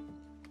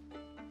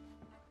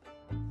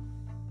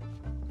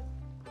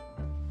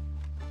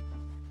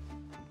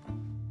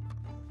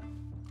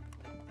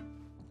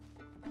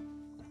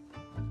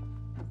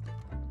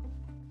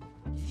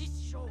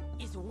 This show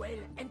is well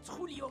and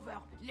truly over.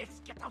 Let's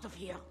get out of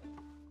here.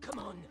 Come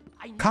on.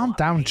 I know Calm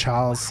down,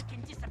 Charles. I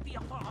can disappear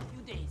for a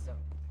few days.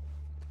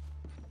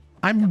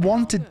 I'm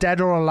wanted dead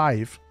or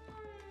alive.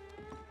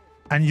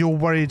 And you're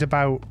worried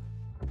about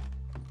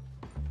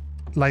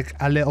like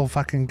a little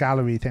fucking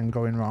gallery thing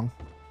going wrong.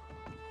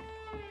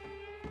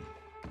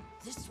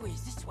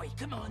 This way,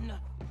 come on.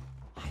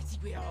 I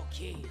think we are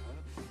okay.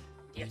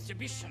 The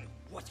exhibition,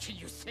 what can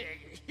you say?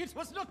 It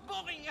was not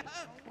boring,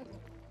 huh?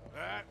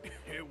 That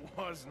it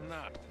was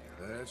not.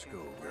 Let's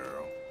go,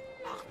 girl.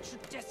 Arch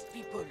test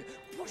people,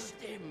 push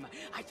them.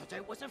 I thought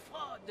I was a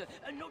fraud,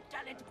 a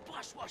no-talent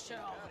brush washer.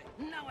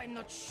 Now I'm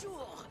not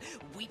sure.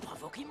 We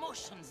provoke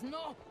emotions,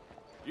 no?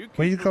 You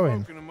Where you keep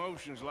going? provoking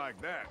emotions like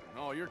that, and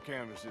all your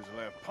canvases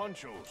will have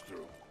punch holes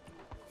through.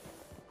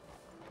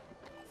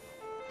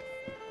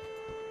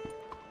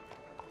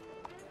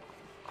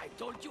 I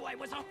told you I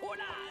was a whole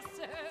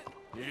ass.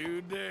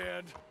 You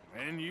did,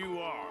 and you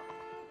are.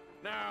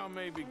 Now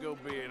maybe go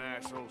be an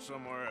asshole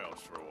somewhere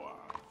else for a while.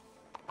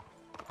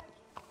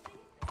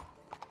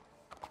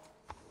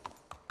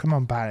 Come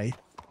on, Barry.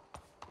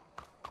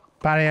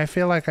 Barry, I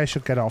feel like I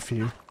should get off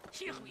you.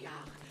 Here we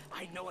are.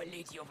 I know a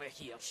lady over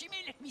here. She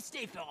may let me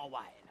stay for a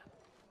while.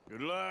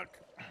 Good luck.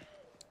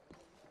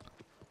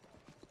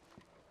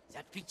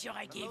 That picture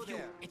I gave you,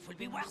 it will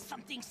be worth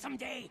something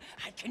someday.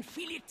 I can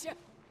feel it.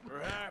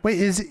 Perhaps. Wait,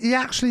 is he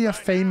actually a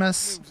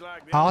famous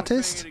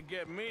artist? To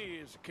get me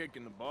is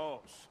kicking the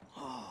balls.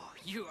 Oh,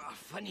 you are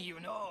funny, you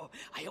know.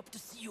 I hope to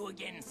see you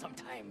again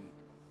sometime.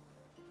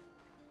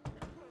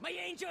 My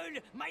angel,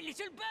 my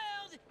little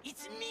bird,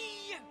 it's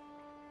me.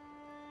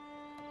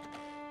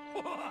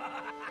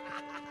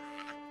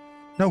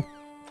 No.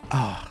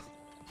 Ah.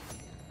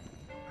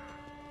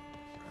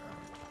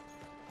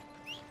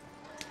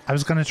 I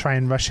was gonna try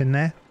and rush in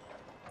there.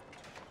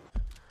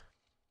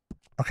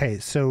 Okay,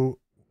 so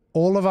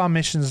all of our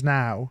missions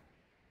now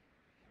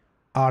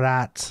are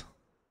at...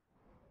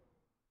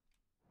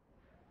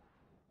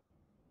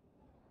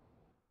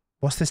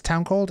 What's this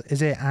town called?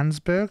 Is it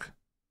Ansburg?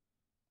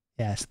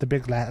 Yes, the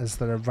big letters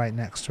that are right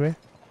next to it.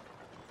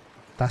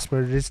 That's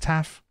where it is,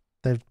 Taff.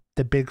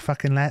 The big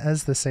fucking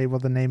letters that say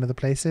what the name of the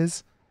place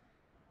is.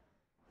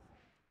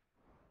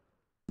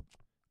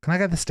 Can I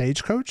get the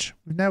stagecoach?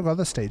 We've never got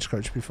the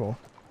stagecoach before.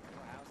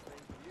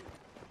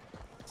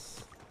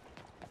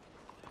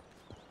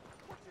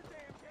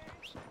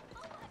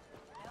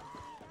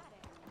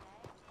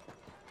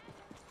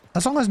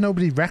 As long as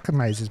nobody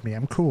recognizes me,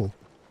 I'm cool.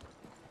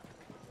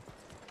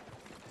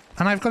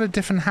 And I've got a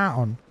different hat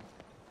on.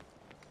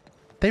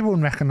 They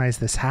won't recognize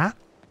this hat.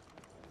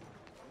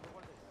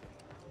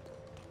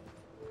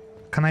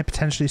 Can I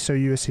potentially show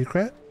you a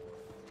secret?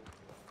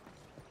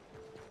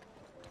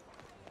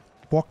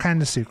 What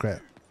kind of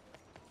secret?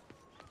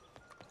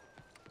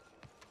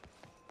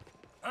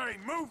 Hey,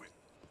 move it!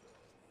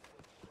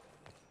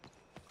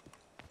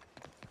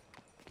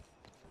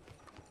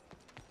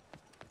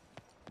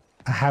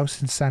 A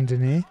house in Saint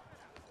Denis?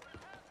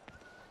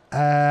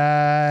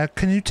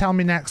 Can you tell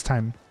me next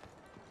time?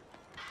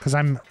 Because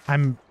I'm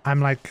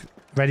like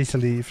ready to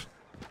leave.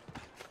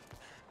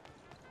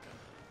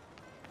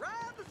 Ride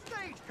the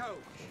stagecoach.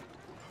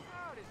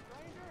 Howdy,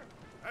 stranger.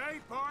 Hey,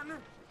 partner.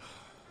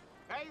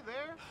 Hey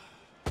there.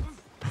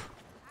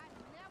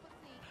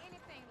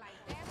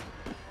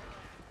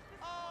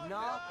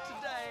 Not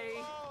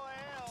today.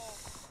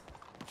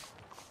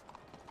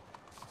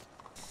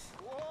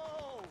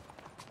 Whoa!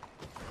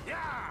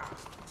 Yeah!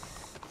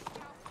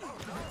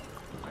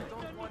 I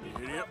don't want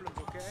any Idiot.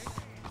 problems, okay?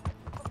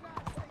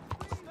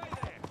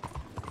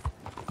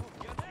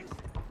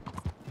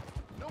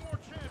 No more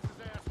chances,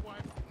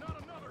 asswipe. Not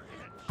another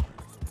hitch.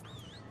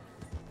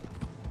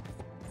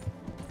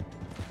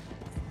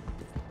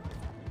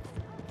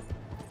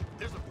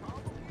 There's a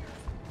problem here.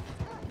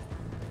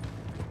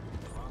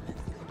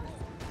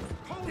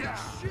 Holy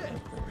shit!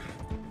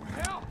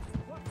 Help!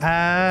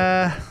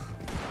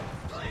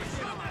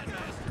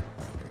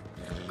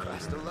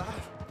 Christ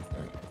alive.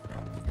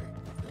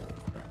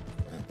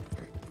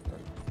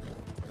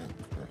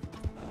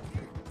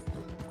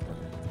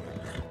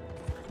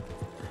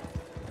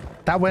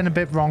 That went a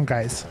bit wrong,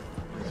 guys.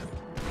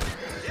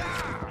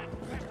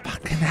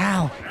 Fucking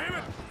hell.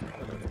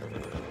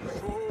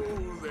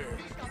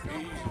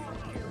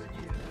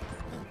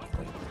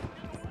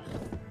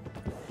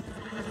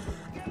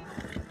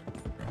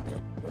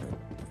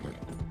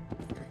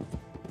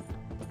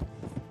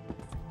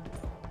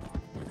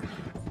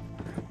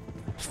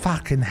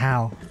 Fucking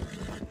hell.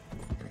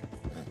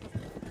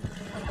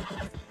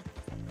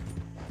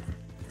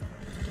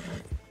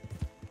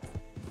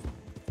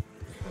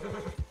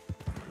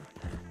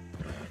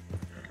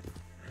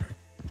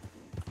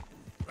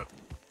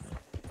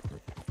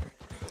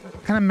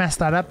 Kind of messed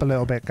that up a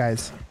little bit,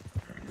 guys.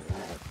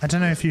 I don't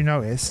know if you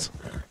noticed.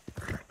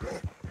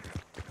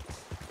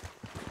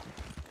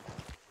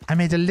 I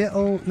made a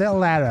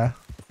little error.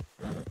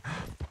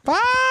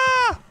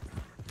 Ah!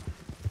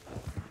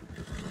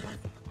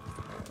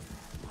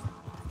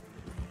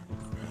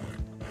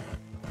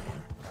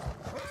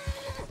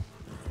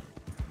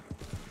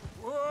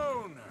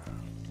 Whoa, now.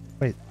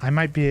 Wait, I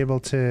might be able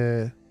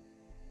to...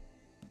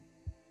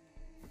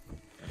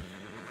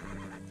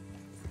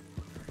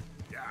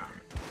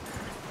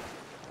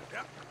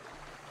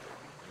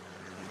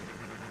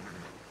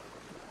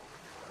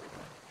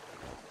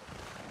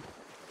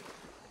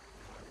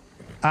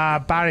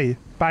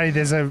 Barry,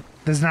 there's an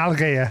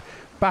alligator.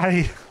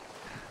 Barry,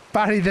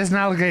 there's an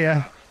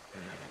alligator.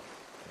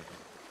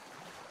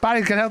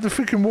 Barry, get out the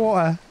freaking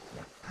water.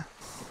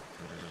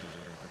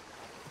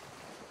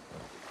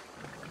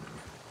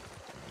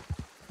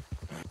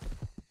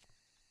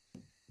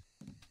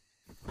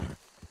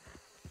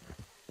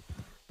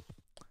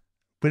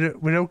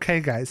 We're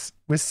okay, guys.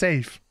 We're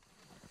safe.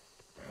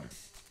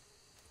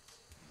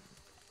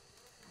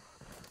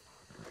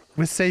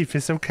 We're safe.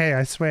 It's okay,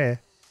 I swear.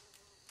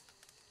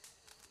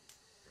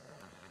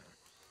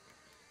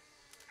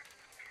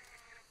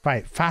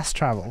 Right, fast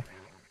travel.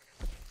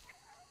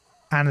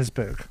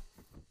 Annesburg.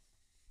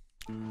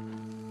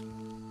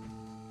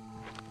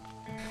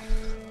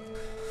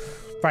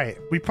 Right,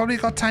 we probably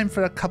got time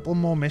for a couple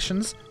more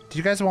missions. Do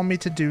you guys want me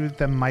to do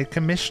the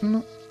Micah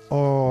mission?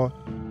 Or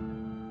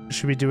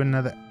should we do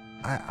another?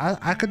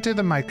 I could do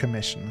the Micah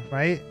mission,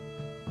 right?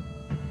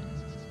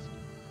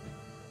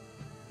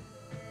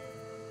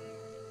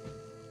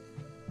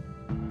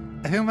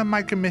 I think the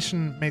Micah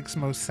mission makes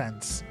most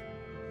sense.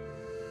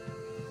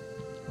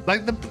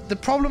 Like, the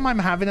problem I'm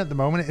having at the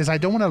moment is I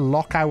don't want to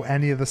lock out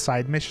any of the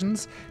side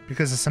missions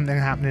because there's something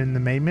happening in the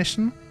main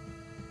mission.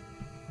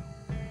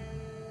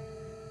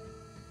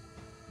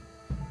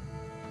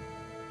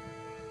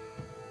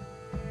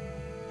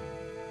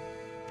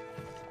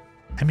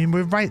 I mean,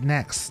 we're right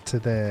next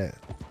to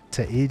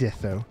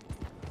Edith, though.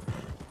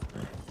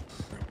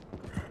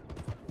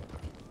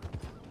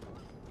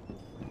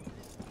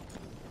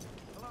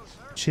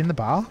 Is she in the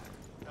bar?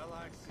 I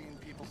like seeing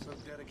people so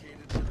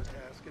dedicated to the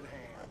task at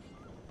hand.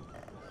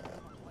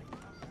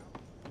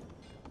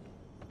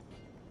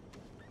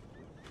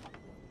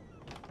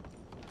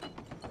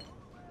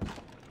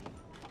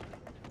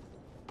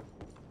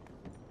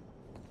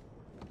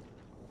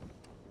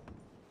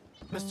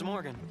 Mr.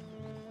 Morgan.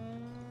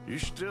 You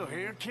still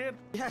here, kid?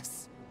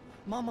 Yes.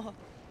 Mama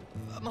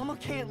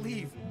can't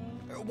leave.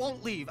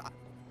 Won't leave.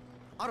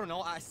 I don't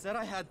know. I said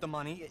I had the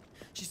money.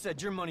 She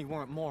said your money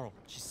weren't moral.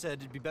 She said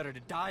it'd be better to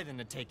die than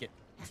to take it.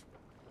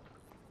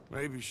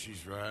 Maybe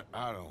she's right.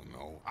 I don't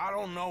know. I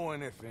don't know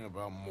anything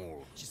about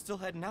morals. She's still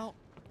heading out.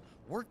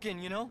 Working,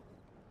 you know?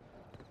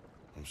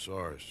 I'm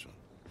sorry, son.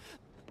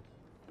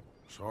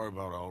 Sorry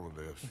about all of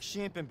this.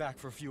 She ain't been back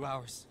for a few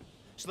hours.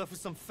 She left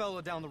with some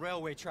fella down the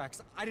railway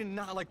tracks. I did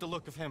not like the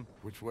look of him.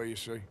 Which way you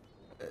say?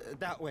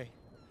 That way.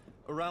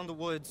 Around the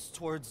woods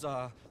towards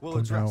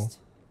Willard's Rest.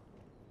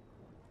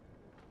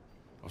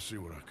 I'll see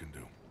what I can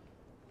do.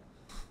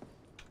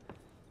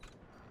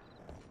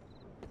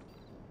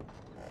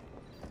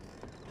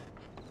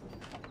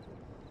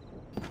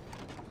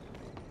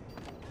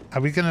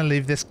 Are we gonna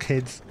leave this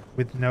kid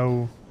with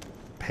no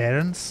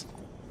parents?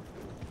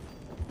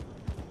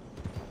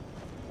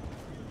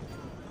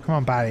 Come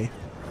on, Barry.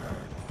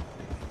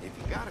 If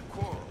you got a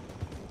quarrel,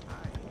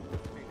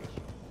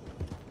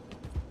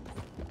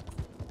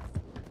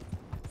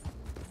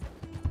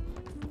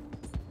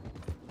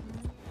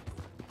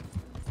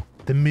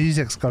 The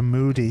music's gone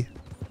moody.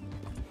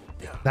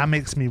 That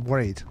makes me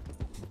worried.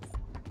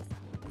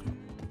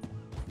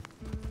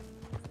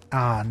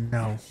 Ah,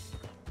 no.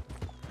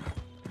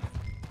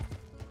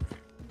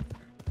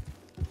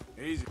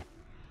 Easy.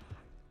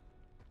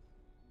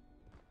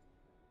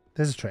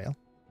 There's a trail.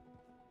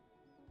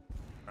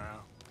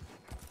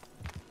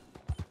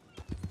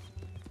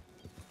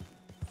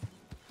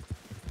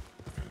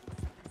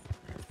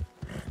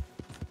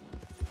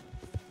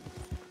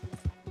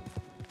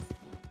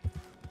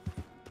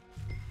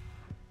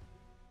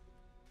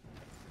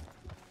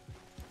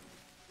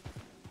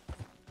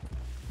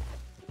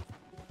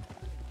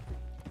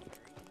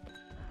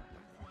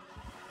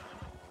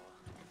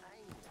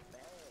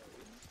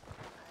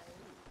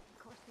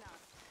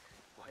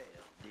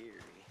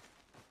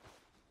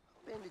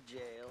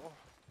 Jail,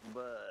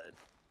 but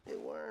it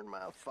weren't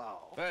my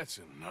fault. That's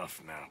enough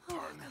now,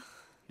 partner.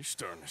 You're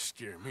starting to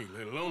scare me,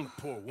 let alone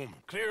the poor woman.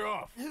 Clear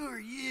off. Who are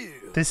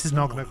you? This is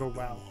not gonna go well.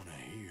 I don't want to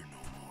hear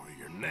no more of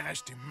your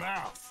nasty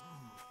mouth.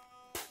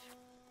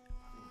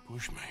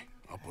 Push me.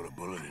 I'll put a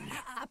bullet in you.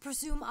 I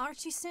presume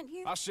Archie sent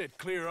you? I said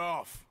clear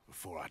off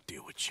before I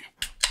deal with you.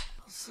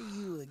 I'll see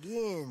you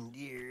again,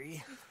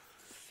 dearie.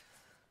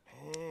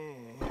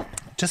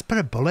 Just put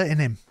a bullet in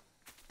him.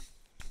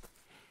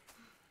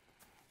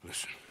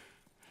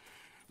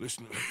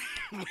 Listen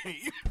to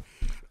me.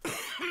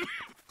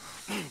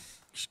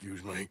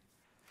 Excuse me.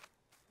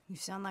 You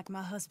sound like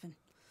my husband.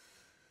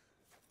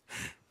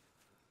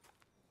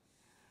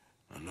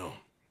 I know.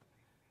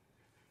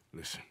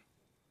 Listen,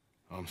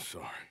 I'm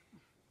sorry.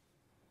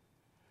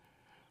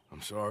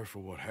 I'm sorry for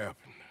what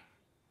happened.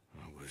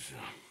 I was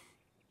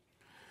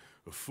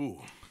a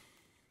fool.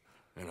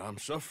 And I'm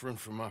suffering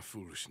for my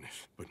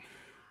foolishness. But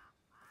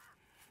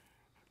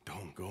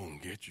don't go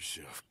and get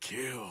yourself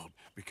killed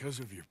because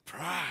of your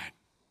pride.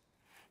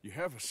 You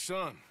have a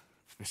son,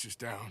 Mrs.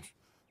 Downs.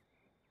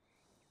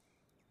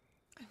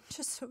 I'm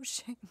just so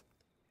ashamed.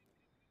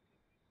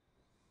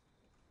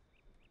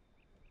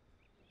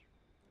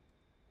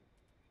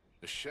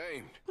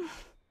 Ashamed?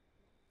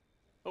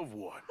 Of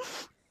what?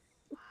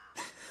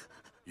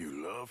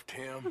 You loved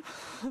him?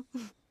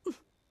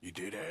 You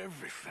did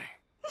everything.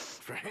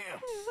 for him.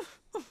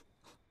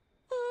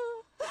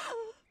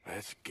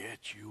 Let's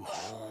get you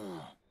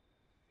home.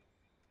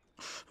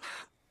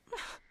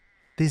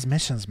 These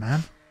missions,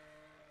 man.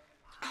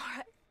 All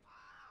right.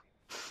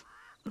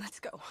 Let's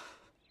go.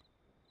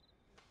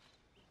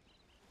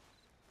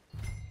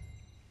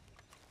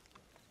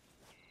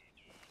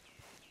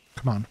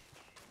 Come on.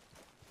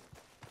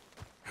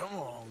 Come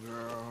on,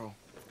 girl.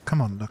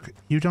 Come on, look.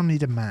 You don't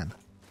need a man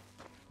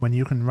when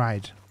you can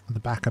ride on the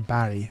back of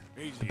Barry,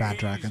 the bad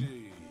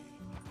dragon.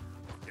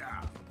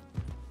 Yeah.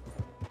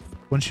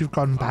 Once you've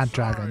gotten bad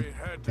dragon,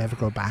 never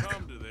go back.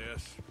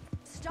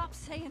 Stop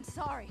saying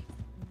sorry.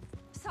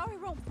 Sorry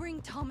won't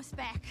bring Thomas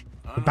back.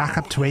 We're back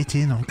up to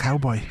 18 on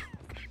Cowboy.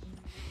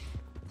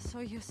 So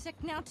you're sick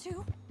now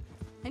too?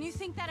 And you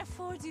think that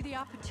affords you the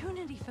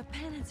opportunity for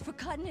penance for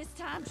cutting his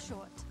time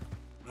short?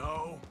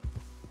 No,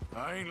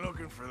 I ain't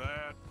looking for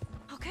that.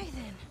 Okay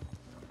then.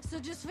 So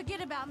just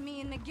forget about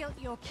me and the guilt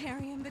you're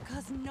carrying,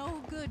 because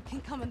no good can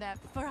come of that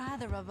for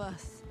either of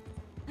us.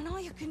 And all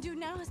you can do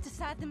now is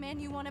decide the man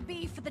you want to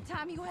be for the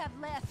time you have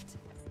left.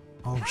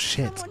 Oh Have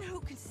shit. someone who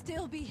can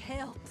still be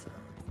helped.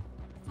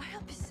 Or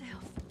help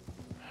yourself.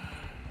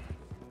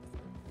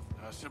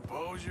 I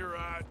suppose you're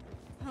right.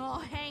 Oh,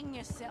 hang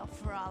yourself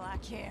for all I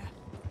care.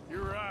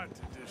 You're right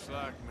to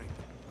dislike me.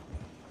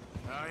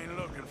 I ain't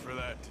looking for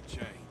that to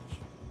change.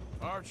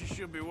 Archie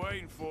should be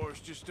waiting for us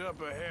just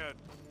up ahead.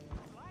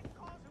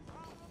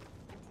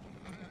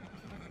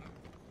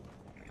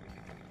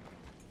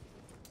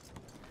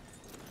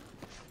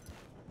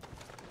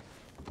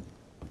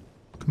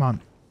 Come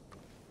on.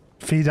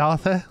 Feed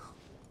Arthur?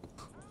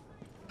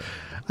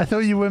 I thought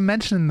you were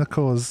mentioning the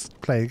cause,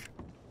 Plague.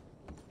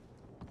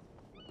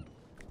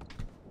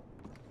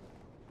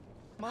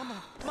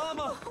 Mama!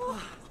 Mama! Oh,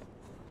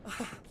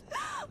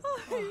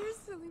 you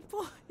silly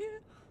boy.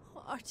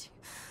 Oh, Archie,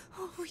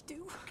 oh, we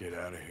do. Get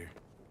out of here.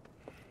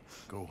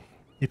 Go.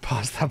 You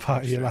passed that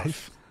part of your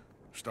life.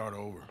 Start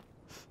over.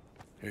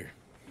 Here.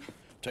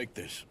 Take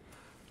this.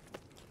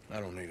 I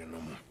don't need it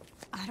no more.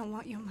 I don't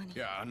want your money.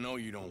 Yeah, I know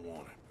you don't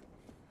want it.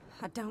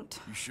 I don't.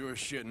 You sure as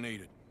shit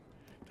need it.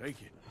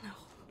 Take it. No.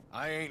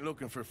 I ain't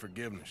looking for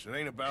forgiveness. It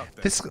ain't about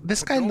that. This But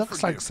guy don't looks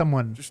forgive like me.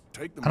 someone, Just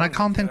take the and I money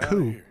can't and think get outta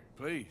who. here,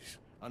 please.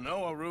 I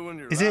know I ruined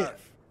your Is it-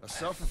 life. I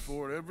suffer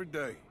for it every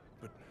day.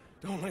 But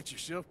don't let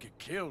yourself get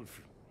killed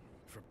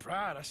for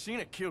pride. I seen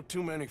it kill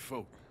too many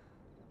folk.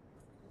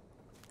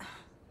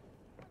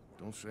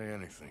 Don't say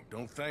anything.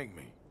 Don't thank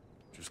me.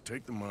 Just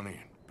take the money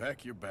and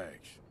pack your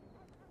bags.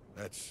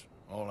 That's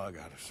all I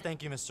gotta say.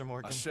 Thank you, Mr.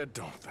 Morgan. I said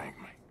don't thank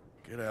me.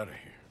 Get out of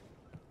here.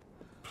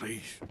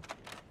 Please.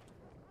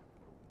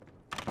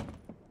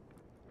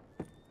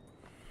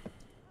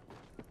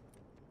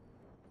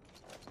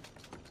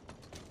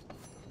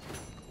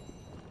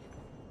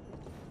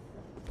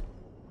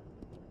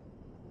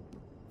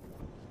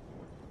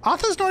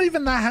 Arthur's not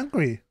even that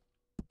hungry.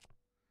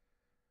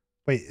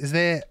 Wait, is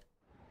there...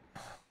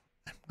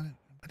 I'm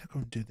gonna go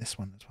and do this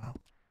one as well.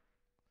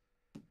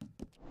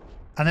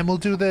 And then we'll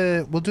do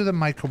the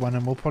Micah one,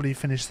 and we'll probably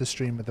finish the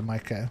stream with the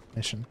Micah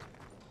mission.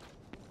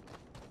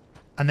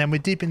 And then we're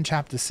deep in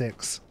chapter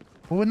 6.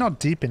 Well, we're not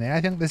deep in it.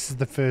 I think this is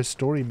the first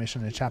story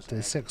mission in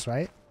chapter 6,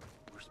 right?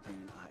 Worst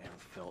pain I ever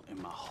felt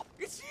in my heart.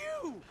 It's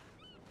you!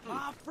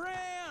 My friend!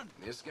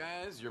 This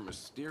guy's your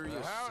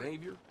mysterious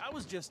savior? I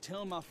was just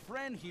telling my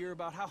friend here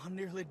about how I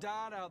nearly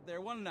died out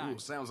there one night. Ooh,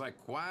 sounds like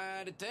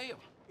quite a tale.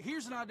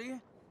 Here's an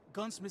idea.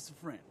 Gunsmith's a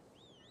friend.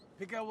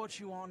 Pick out what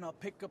you want and I'll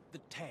pick up the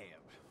tab.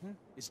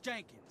 It's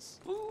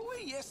Jenkins. Ooh,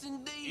 yes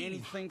indeed.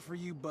 Anything for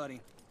you, buddy.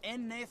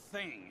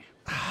 Anything.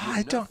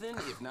 I don't... Nothing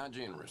if not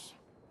generous.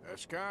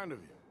 That's kind of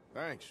you.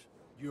 Thanks.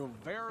 You're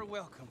very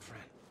welcome,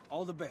 friend.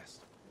 All the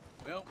best.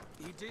 Well,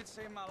 he did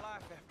save my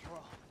life after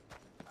all.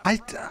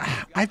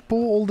 I bought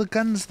all the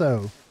guns,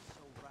 though.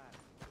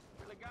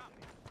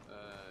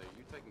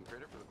 You taking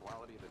credit for the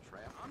quality of the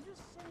trap? I'm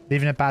just saying.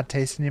 Leaving a bad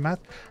taste in your mouth?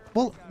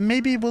 Well,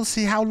 maybe we'll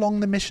see how long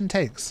the mission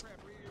takes.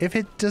 If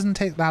it doesn't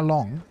take that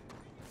long...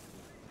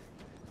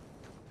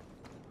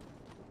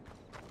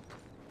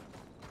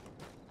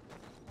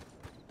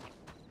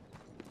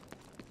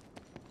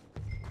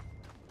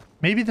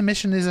 Maybe the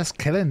mission is us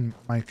killing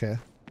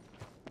Micah.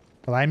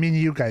 Well, I mean,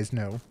 you guys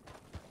know.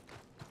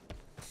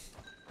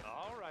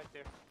 All right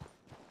there.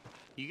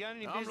 You got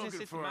any I'm business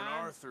looking at for the an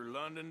mine? Arthur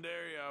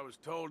Londonderry. I was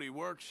told he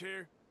works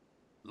here.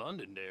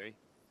 Londonderry?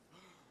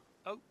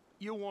 Oh,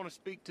 you'll want to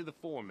speak to the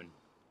foreman.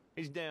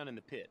 He's down in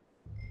the pit.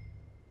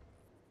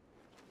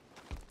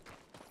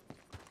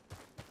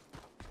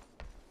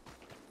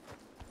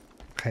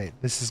 Okay,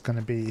 this is going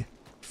to be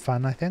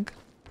fun, I think.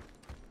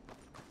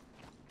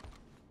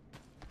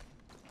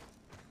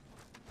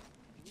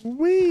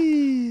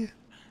 Whee!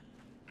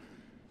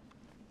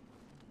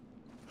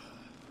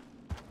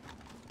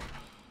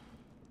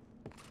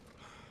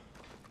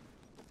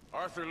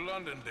 Arthur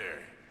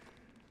Londonderry.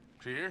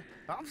 Here?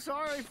 I'm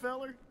sorry,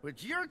 feller,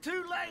 but you're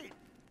too late.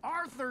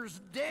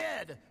 Arthur's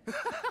dead. The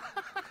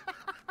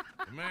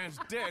man's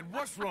dead.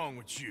 What's wrong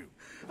with you?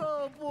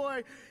 Oh,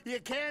 boy.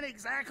 You can't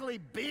exactly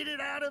beat it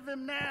out of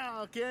him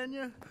now, can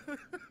you?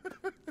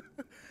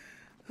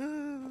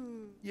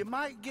 You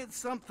might get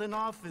something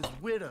off his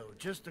widow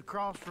just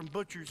across from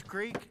Butcher's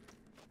Creek,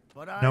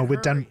 but No,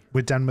 we're done.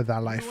 We're done with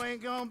that life. You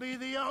ain't gonna be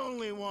the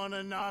only one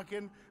a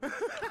knocking.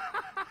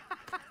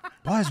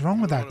 What is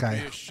wrong with that guy?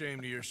 Be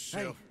ashamed of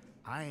yourself.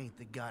 Hey, I ain't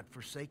the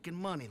godforsaken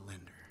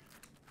moneylender.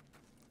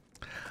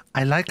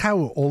 I like how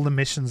all the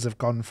missions have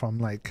gone from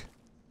like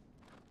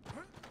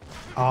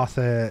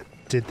Arthur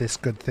did this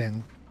good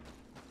thing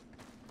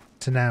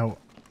to now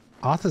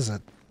Arthur's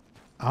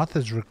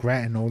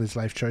regretting all his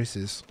life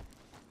choices.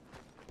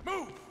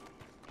 Move.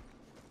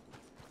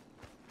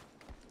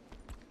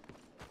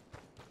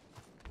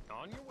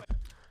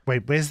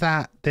 Wait, where's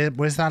that?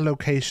 Where's that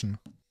location?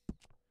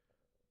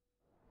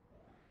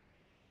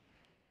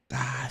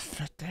 Ah,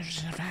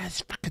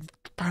 it's fucking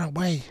far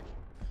away.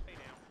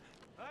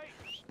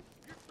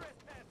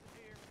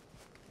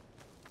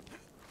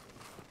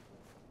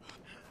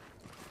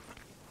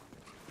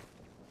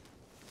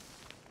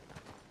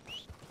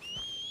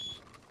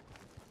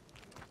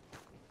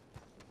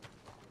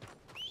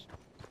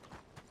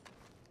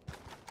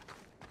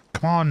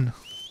 Come on.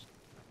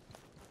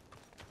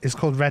 It's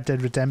called Red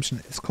Dead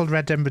Redemption. It's called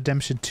Red Dead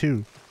Redemption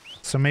 2.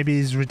 So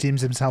maybe he redeems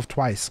himself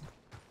twice.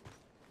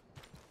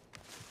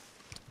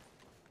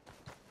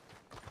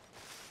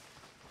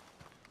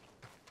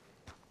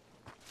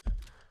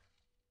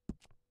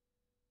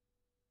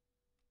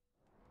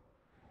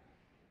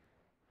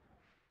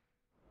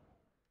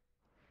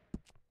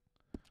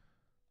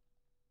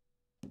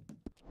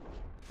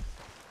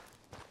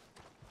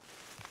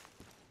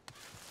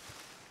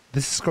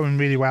 This is going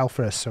really well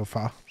for us so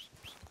far.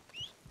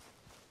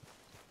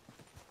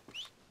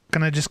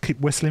 Can I just keep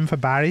whistling for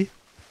Barry?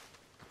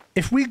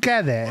 If we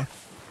get there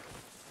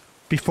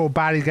before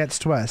Barry gets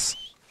to us.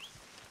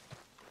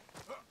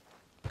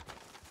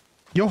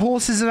 Your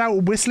horses are out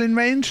of whistling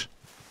range?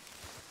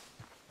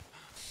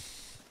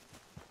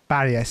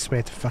 Barry, I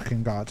swear to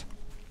fucking God.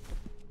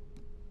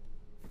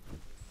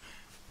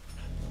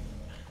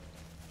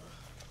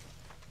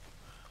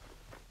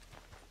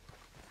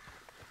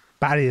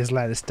 Barry has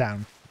let us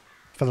down.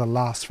 For the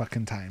last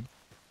fucking time.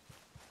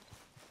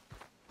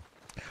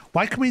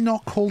 Why can we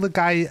not call the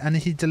guy and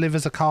he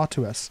delivers a car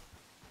to us?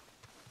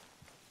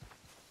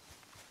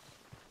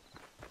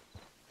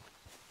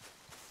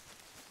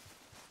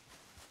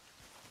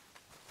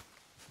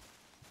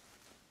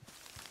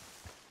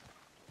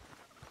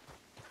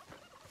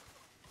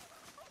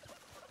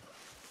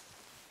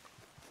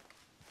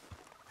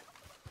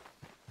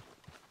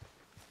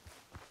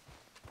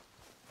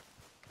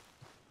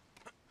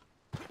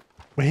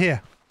 We're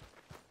here.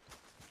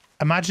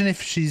 Imagine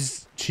if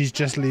she's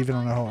just leaving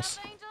on a horse.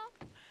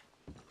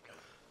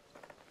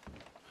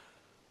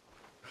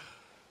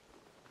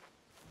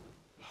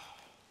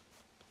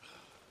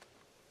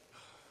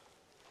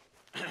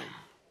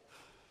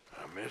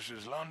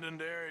 Mrs.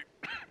 Londonderry.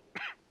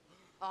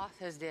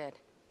 Arthur's dead.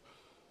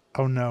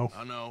 Oh no.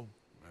 I know.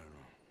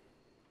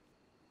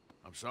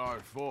 I'm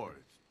sorry for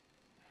it.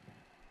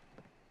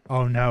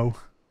 Oh no.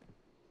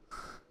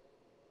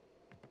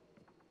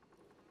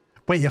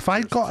 Wait, if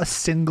I got a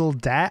single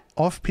debt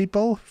off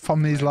people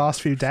from these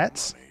last few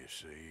debts?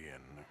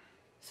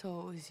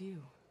 So it was you.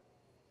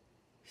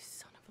 You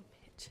son of a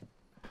bitch.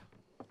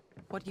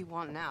 What do you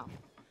want now?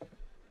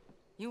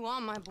 You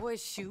want my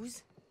boy's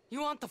shoes?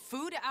 You want the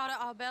food out of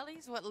our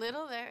bellies? What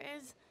little there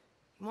is?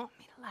 You want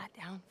me to lie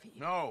down for you?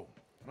 No.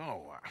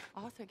 No.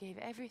 Arthur gave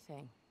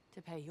everything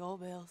to pay your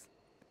bills.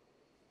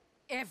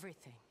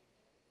 Everything.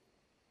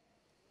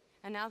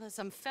 And now there's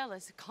some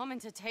fellas coming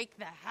to take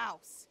the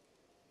house.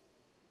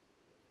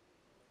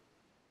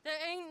 There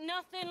ain't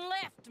nothing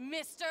left,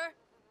 mister.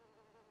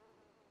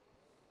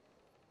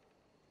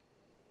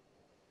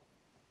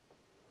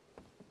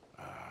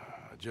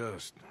 I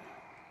just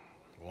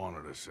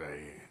wanted to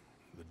say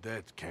the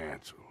debt's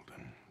canceled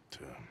and to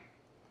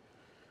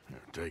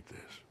here, take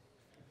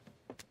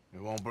this.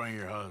 It won't bring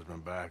your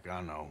husband back,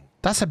 I know.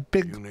 That's a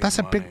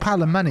big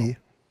pile of money.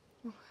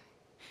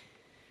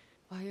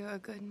 Well, you're a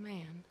good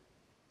man.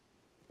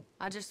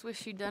 I just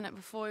wish you'd done it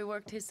before he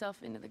worked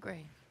himself into the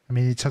grave. I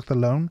mean, he took the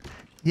loan.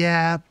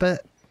 Yeah,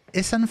 but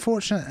it's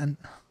unfortunate and...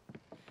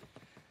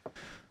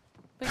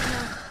 But you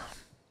know,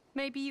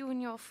 maybe you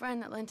and your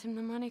friend that lent him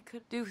the money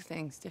could do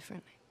things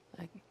differently.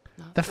 Like,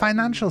 not The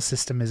financial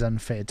system is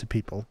unfair to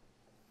people.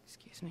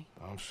 Excuse me.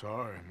 I'm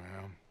sorry,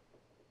 ma'am.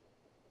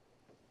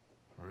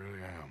 I really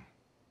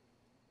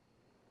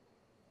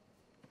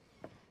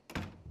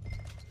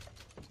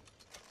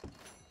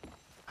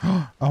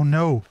am. Oh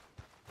no.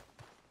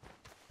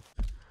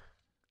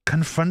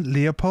 Confront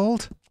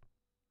Leopold?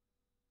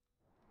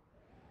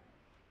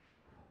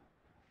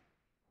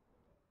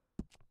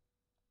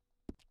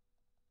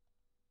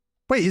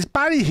 Wait, is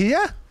Barry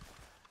here?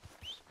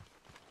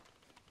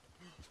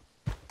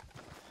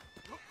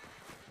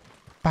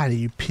 Barry,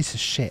 you piece of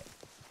shit.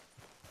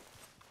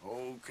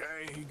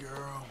 Okay,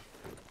 girl.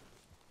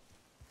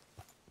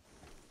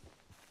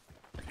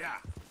 Yeah.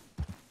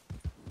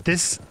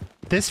 This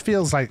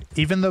feels like,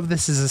 even though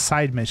this is a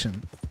side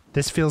mission,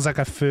 this feels like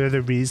a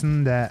further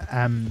reason that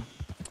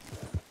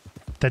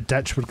the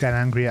Dutch would get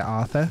angry at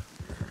Arthur.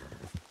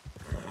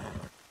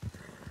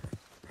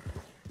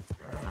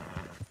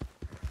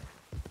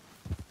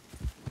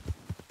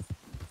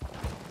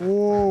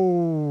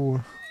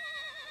 Oh.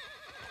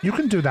 You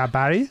can do that,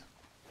 Barry.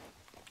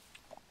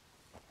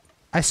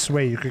 I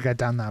swear you could get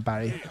down that,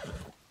 Barry.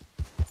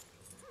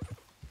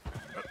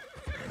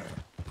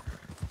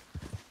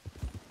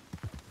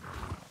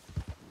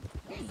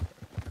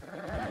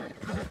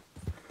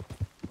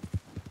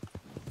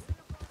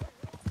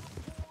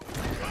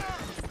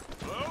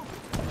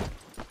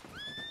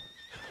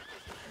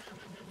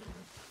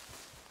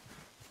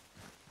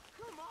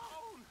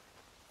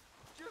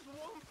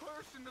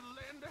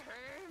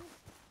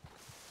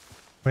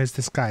 Where's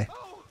this guy?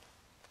 Oh,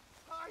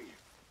 hi,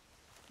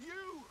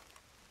 you,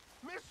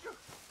 mister.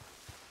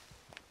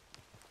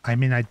 I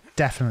mean, I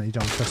definitely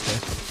don't trust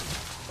it.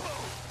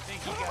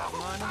 Think you got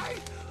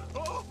money?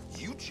 Oh,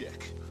 you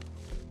check.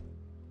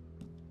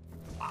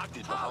 I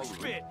did the Hog whole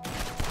spit.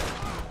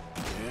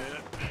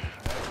 Yeah,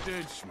 that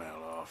did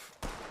smell off.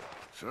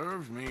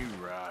 Serves me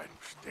right.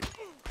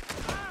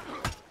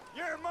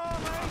 Your mama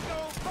ain't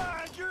gonna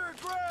find your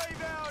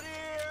grave out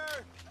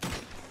here.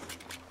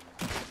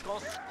 Go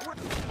squirt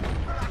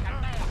like a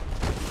gnat.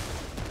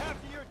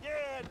 After you're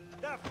dead,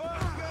 that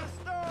fun's gonna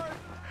start.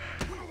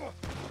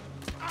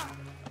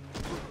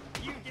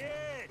 You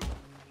dead.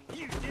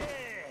 You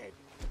dead.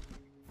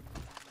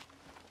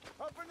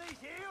 Up in these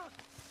hills,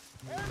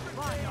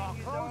 everything y'all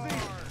cozy.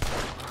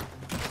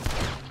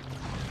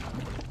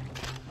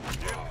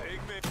 You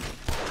pigment.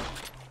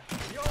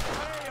 You'll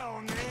pay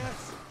on this.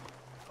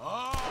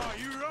 Oh,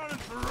 you running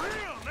for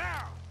real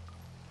now?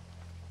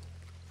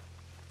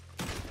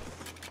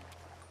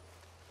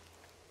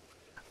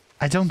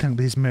 I don't think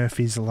these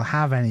Murphys will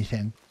have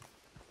anything.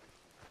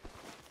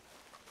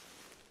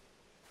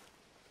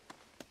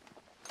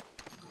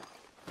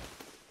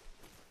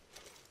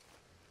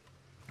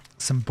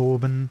 Some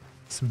bourbon,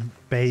 some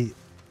bait.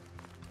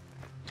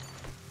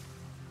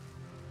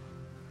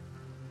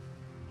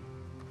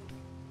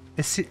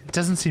 It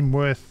doesn't seem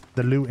worth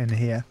the loot in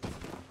here.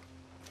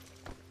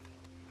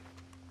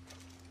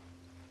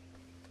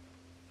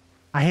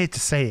 I hate to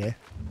say it.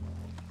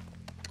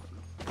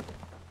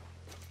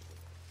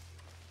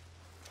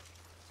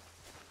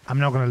 I'm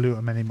not going to loot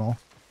them anymore.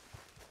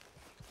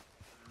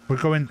 We're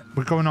going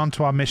on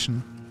to our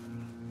mission.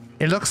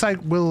 It looks like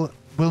we'll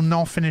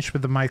not finish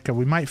with the Micah.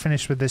 We might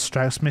finish with this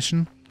Strauss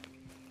mission.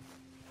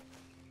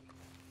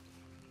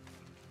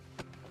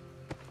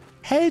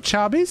 Hey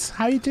Charbies,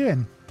 how you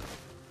doing?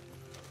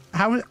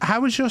 How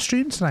was your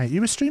stream tonight?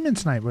 You were streaming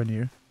tonight, weren't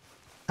you?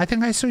 I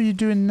think I saw you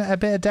doing a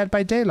bit of Dead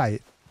by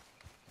Daylight.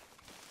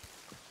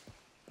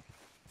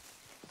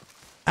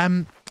 I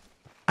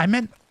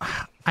meant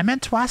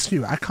to ask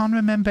you. I can't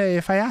remember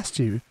if I asked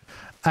you.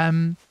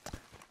 Oh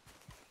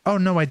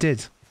no, I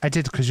did. I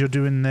did because you're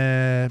doing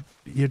the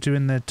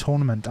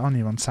tournament, aren't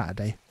you, on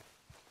Saturday?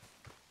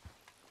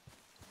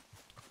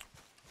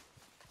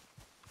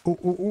 Ooh,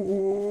 ooh,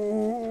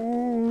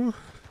 ooh, ooh.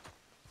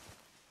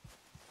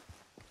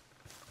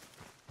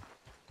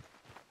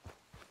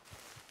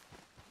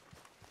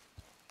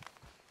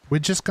 We're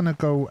just gonna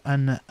go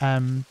and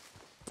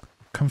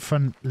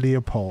confront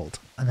Leopold,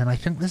 and then I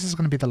think this is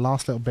gonna be the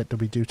last little bit that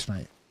we do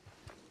tonight.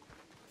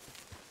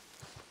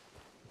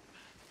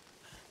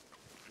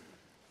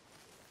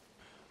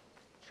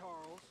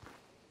 Charles.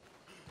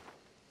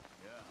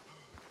 Yeah.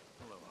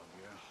 Hello,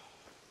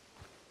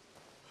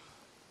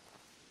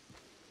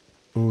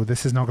 yeah. Ooh,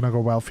 this is not gonna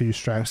go well for you,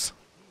 Strauss.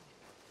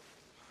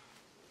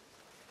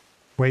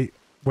 Wait,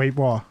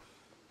 what?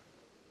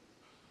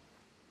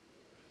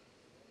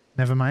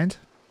 Never mind.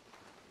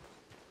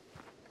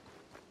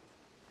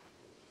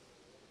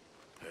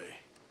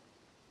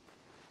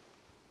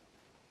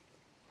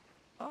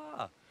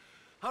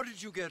 How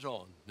did you get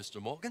on,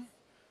 Mr. Morgan?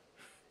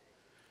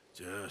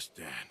 Just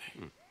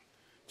dandy.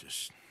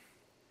 Just...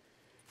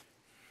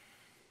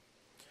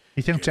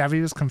 You think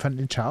Javi was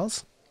confronting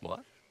Charles?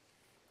 What?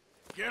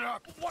 Get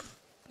up!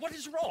 What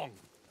is wrong?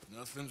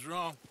 Nothing's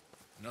wrong.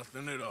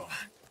 Nothing at all.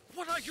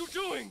 What are you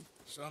doing?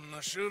 Something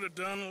I should have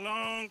done a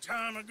long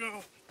time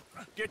ago.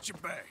 Get your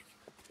bag.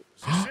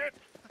 Is this it?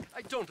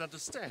 I don't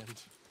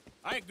understand.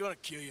 I ain't gonna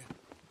kill you,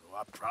 though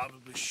I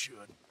probably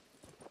should.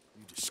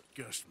 You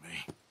disgust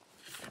me.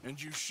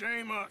 And you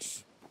shame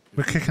us.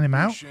 We're kicking him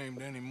out?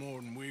 Shamed any more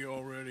than we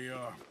already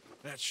are.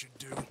 That should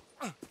do.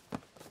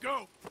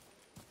 Go!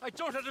 I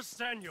don't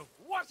understand you.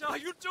 What are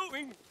you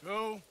doing?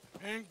 Go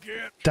and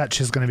get...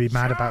 Dutch is going to be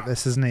mad about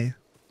this, isn't he?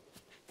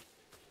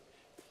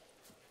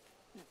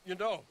 You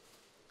know,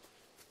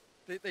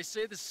 they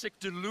say the sick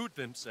delude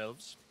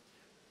themselves.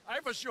 I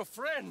was your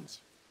friend.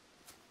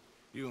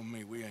 You and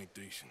me, we ain't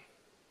decent.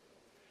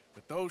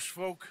 But those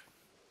folk,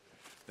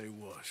 they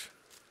was.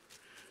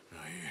 Now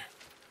here.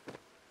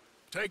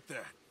 Take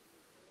that.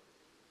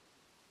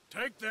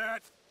 Take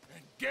that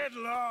and get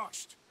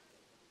lost.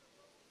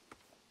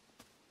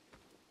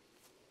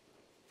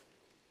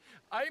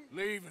 I'm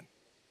leaving.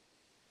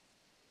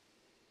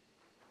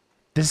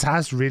 This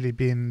has really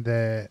been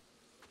the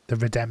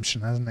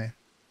redemption, hasn't it?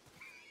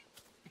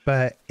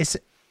 But it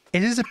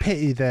is a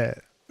pity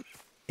that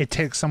it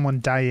takes someone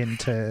dying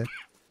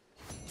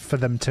for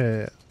them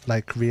to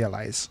like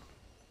realize.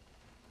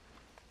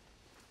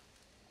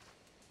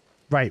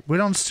 Right,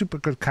 we're on Super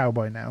Good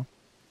Cowboy now.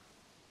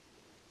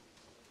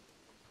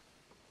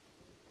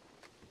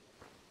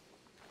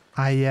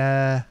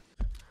 I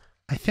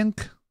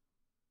think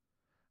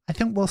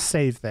we'll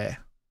save there.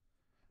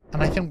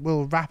 And I think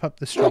we'll wrap up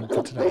the stream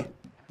for today.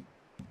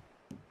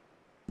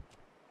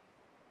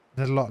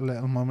 There's a lot of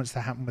little moments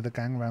that happen with the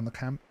gang around the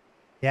camp.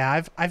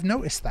 Yeah, I've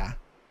noticed that.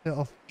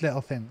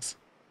 Little things.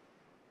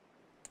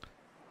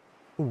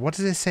 Ooh, what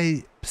does it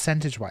say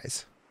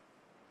percentage-wise?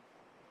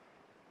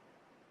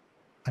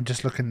 I'm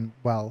just looking,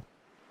 well,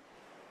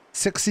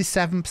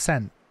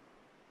 67%.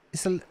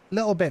 It's a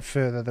little bit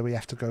further that we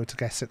have to go to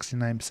get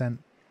 69%.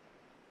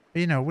 But,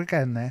 you know, we're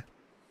getting there.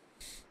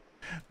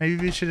 Maybe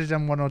we should have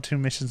done 1 or 2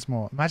 missions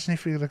more. Imagine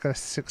if we look at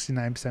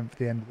 69% for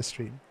the end of the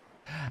stream.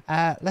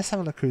 Let's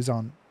have a look who's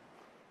on.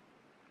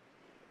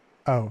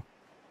 Oh.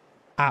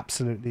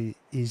 Absolutely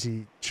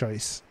easy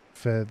choice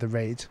for the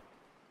raid.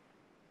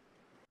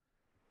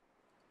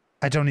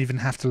 I don't even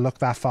have to look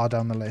that far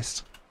down the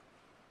list.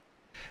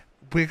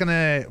 We're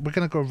gonna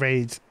go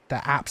raid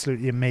the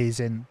absolutely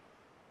amazing,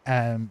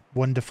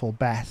 wonderful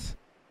Beth.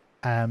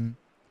 Beth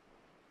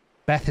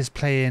is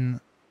playing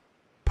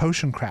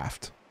Potion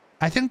Craft.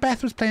 I think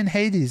Beth was playing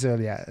Hades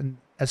earlier and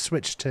has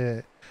switched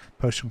to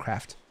Potion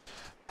Craft.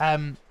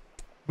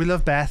 We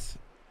love Beth.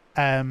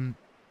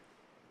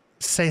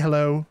 Say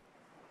hello.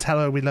 Tell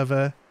her we love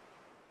her.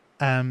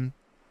 In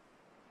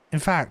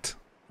fact,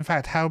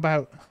 how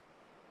about?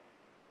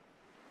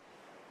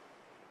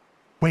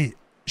 Wait,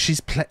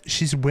 she's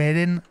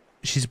wearing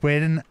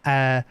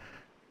a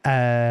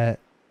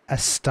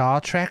Star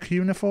Trek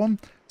uniform.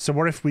 So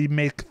what if we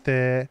make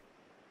the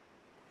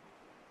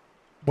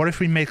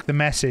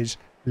message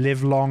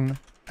 "Live long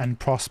and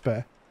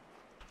prosper"?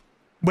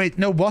 Wait,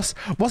 no. What's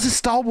a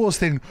Star Wars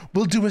thing?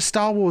 We'll do a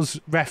Star Wars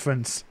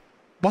reference.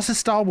 What's a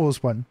Star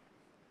Wars one?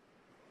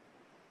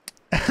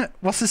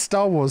 What's a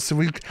Star Wars? So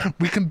we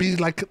can be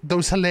like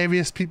those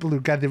hilarious people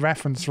who get the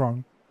reference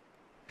wrong.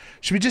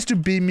 Should we just do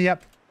Beam Me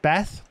Up,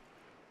 Beth?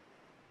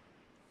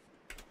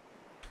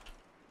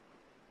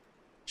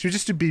 Should we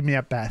just do Beam Me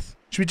Up, Beth?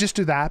 Should we just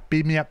do that?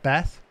 Beam Me Up,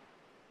 Beth?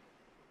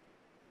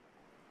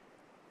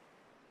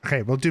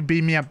 Okay, we'll do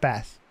Beam Me Up,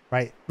 Beth.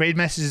 Right, raid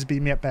messages,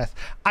 Beam Me Up, Beth.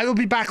 I will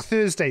be back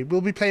Thursday.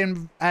 We'll be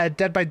playing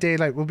Dead by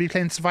Daylight. We'll be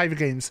playing Survivor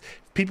games.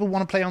 If people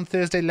want to play on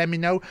Thursday, let me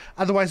know.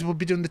 Otherwise, we'll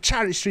be doing the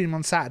charity stream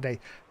on Saturday.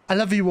 I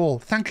love you all.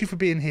 Thank you for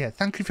being here.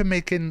 Thank you for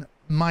making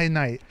my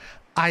night.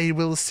 I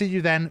will see you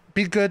then.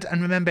 Be good.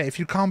 And remember, if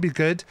you can't be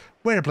good,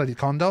 wear a bloody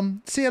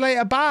condom. See you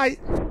later. Bye.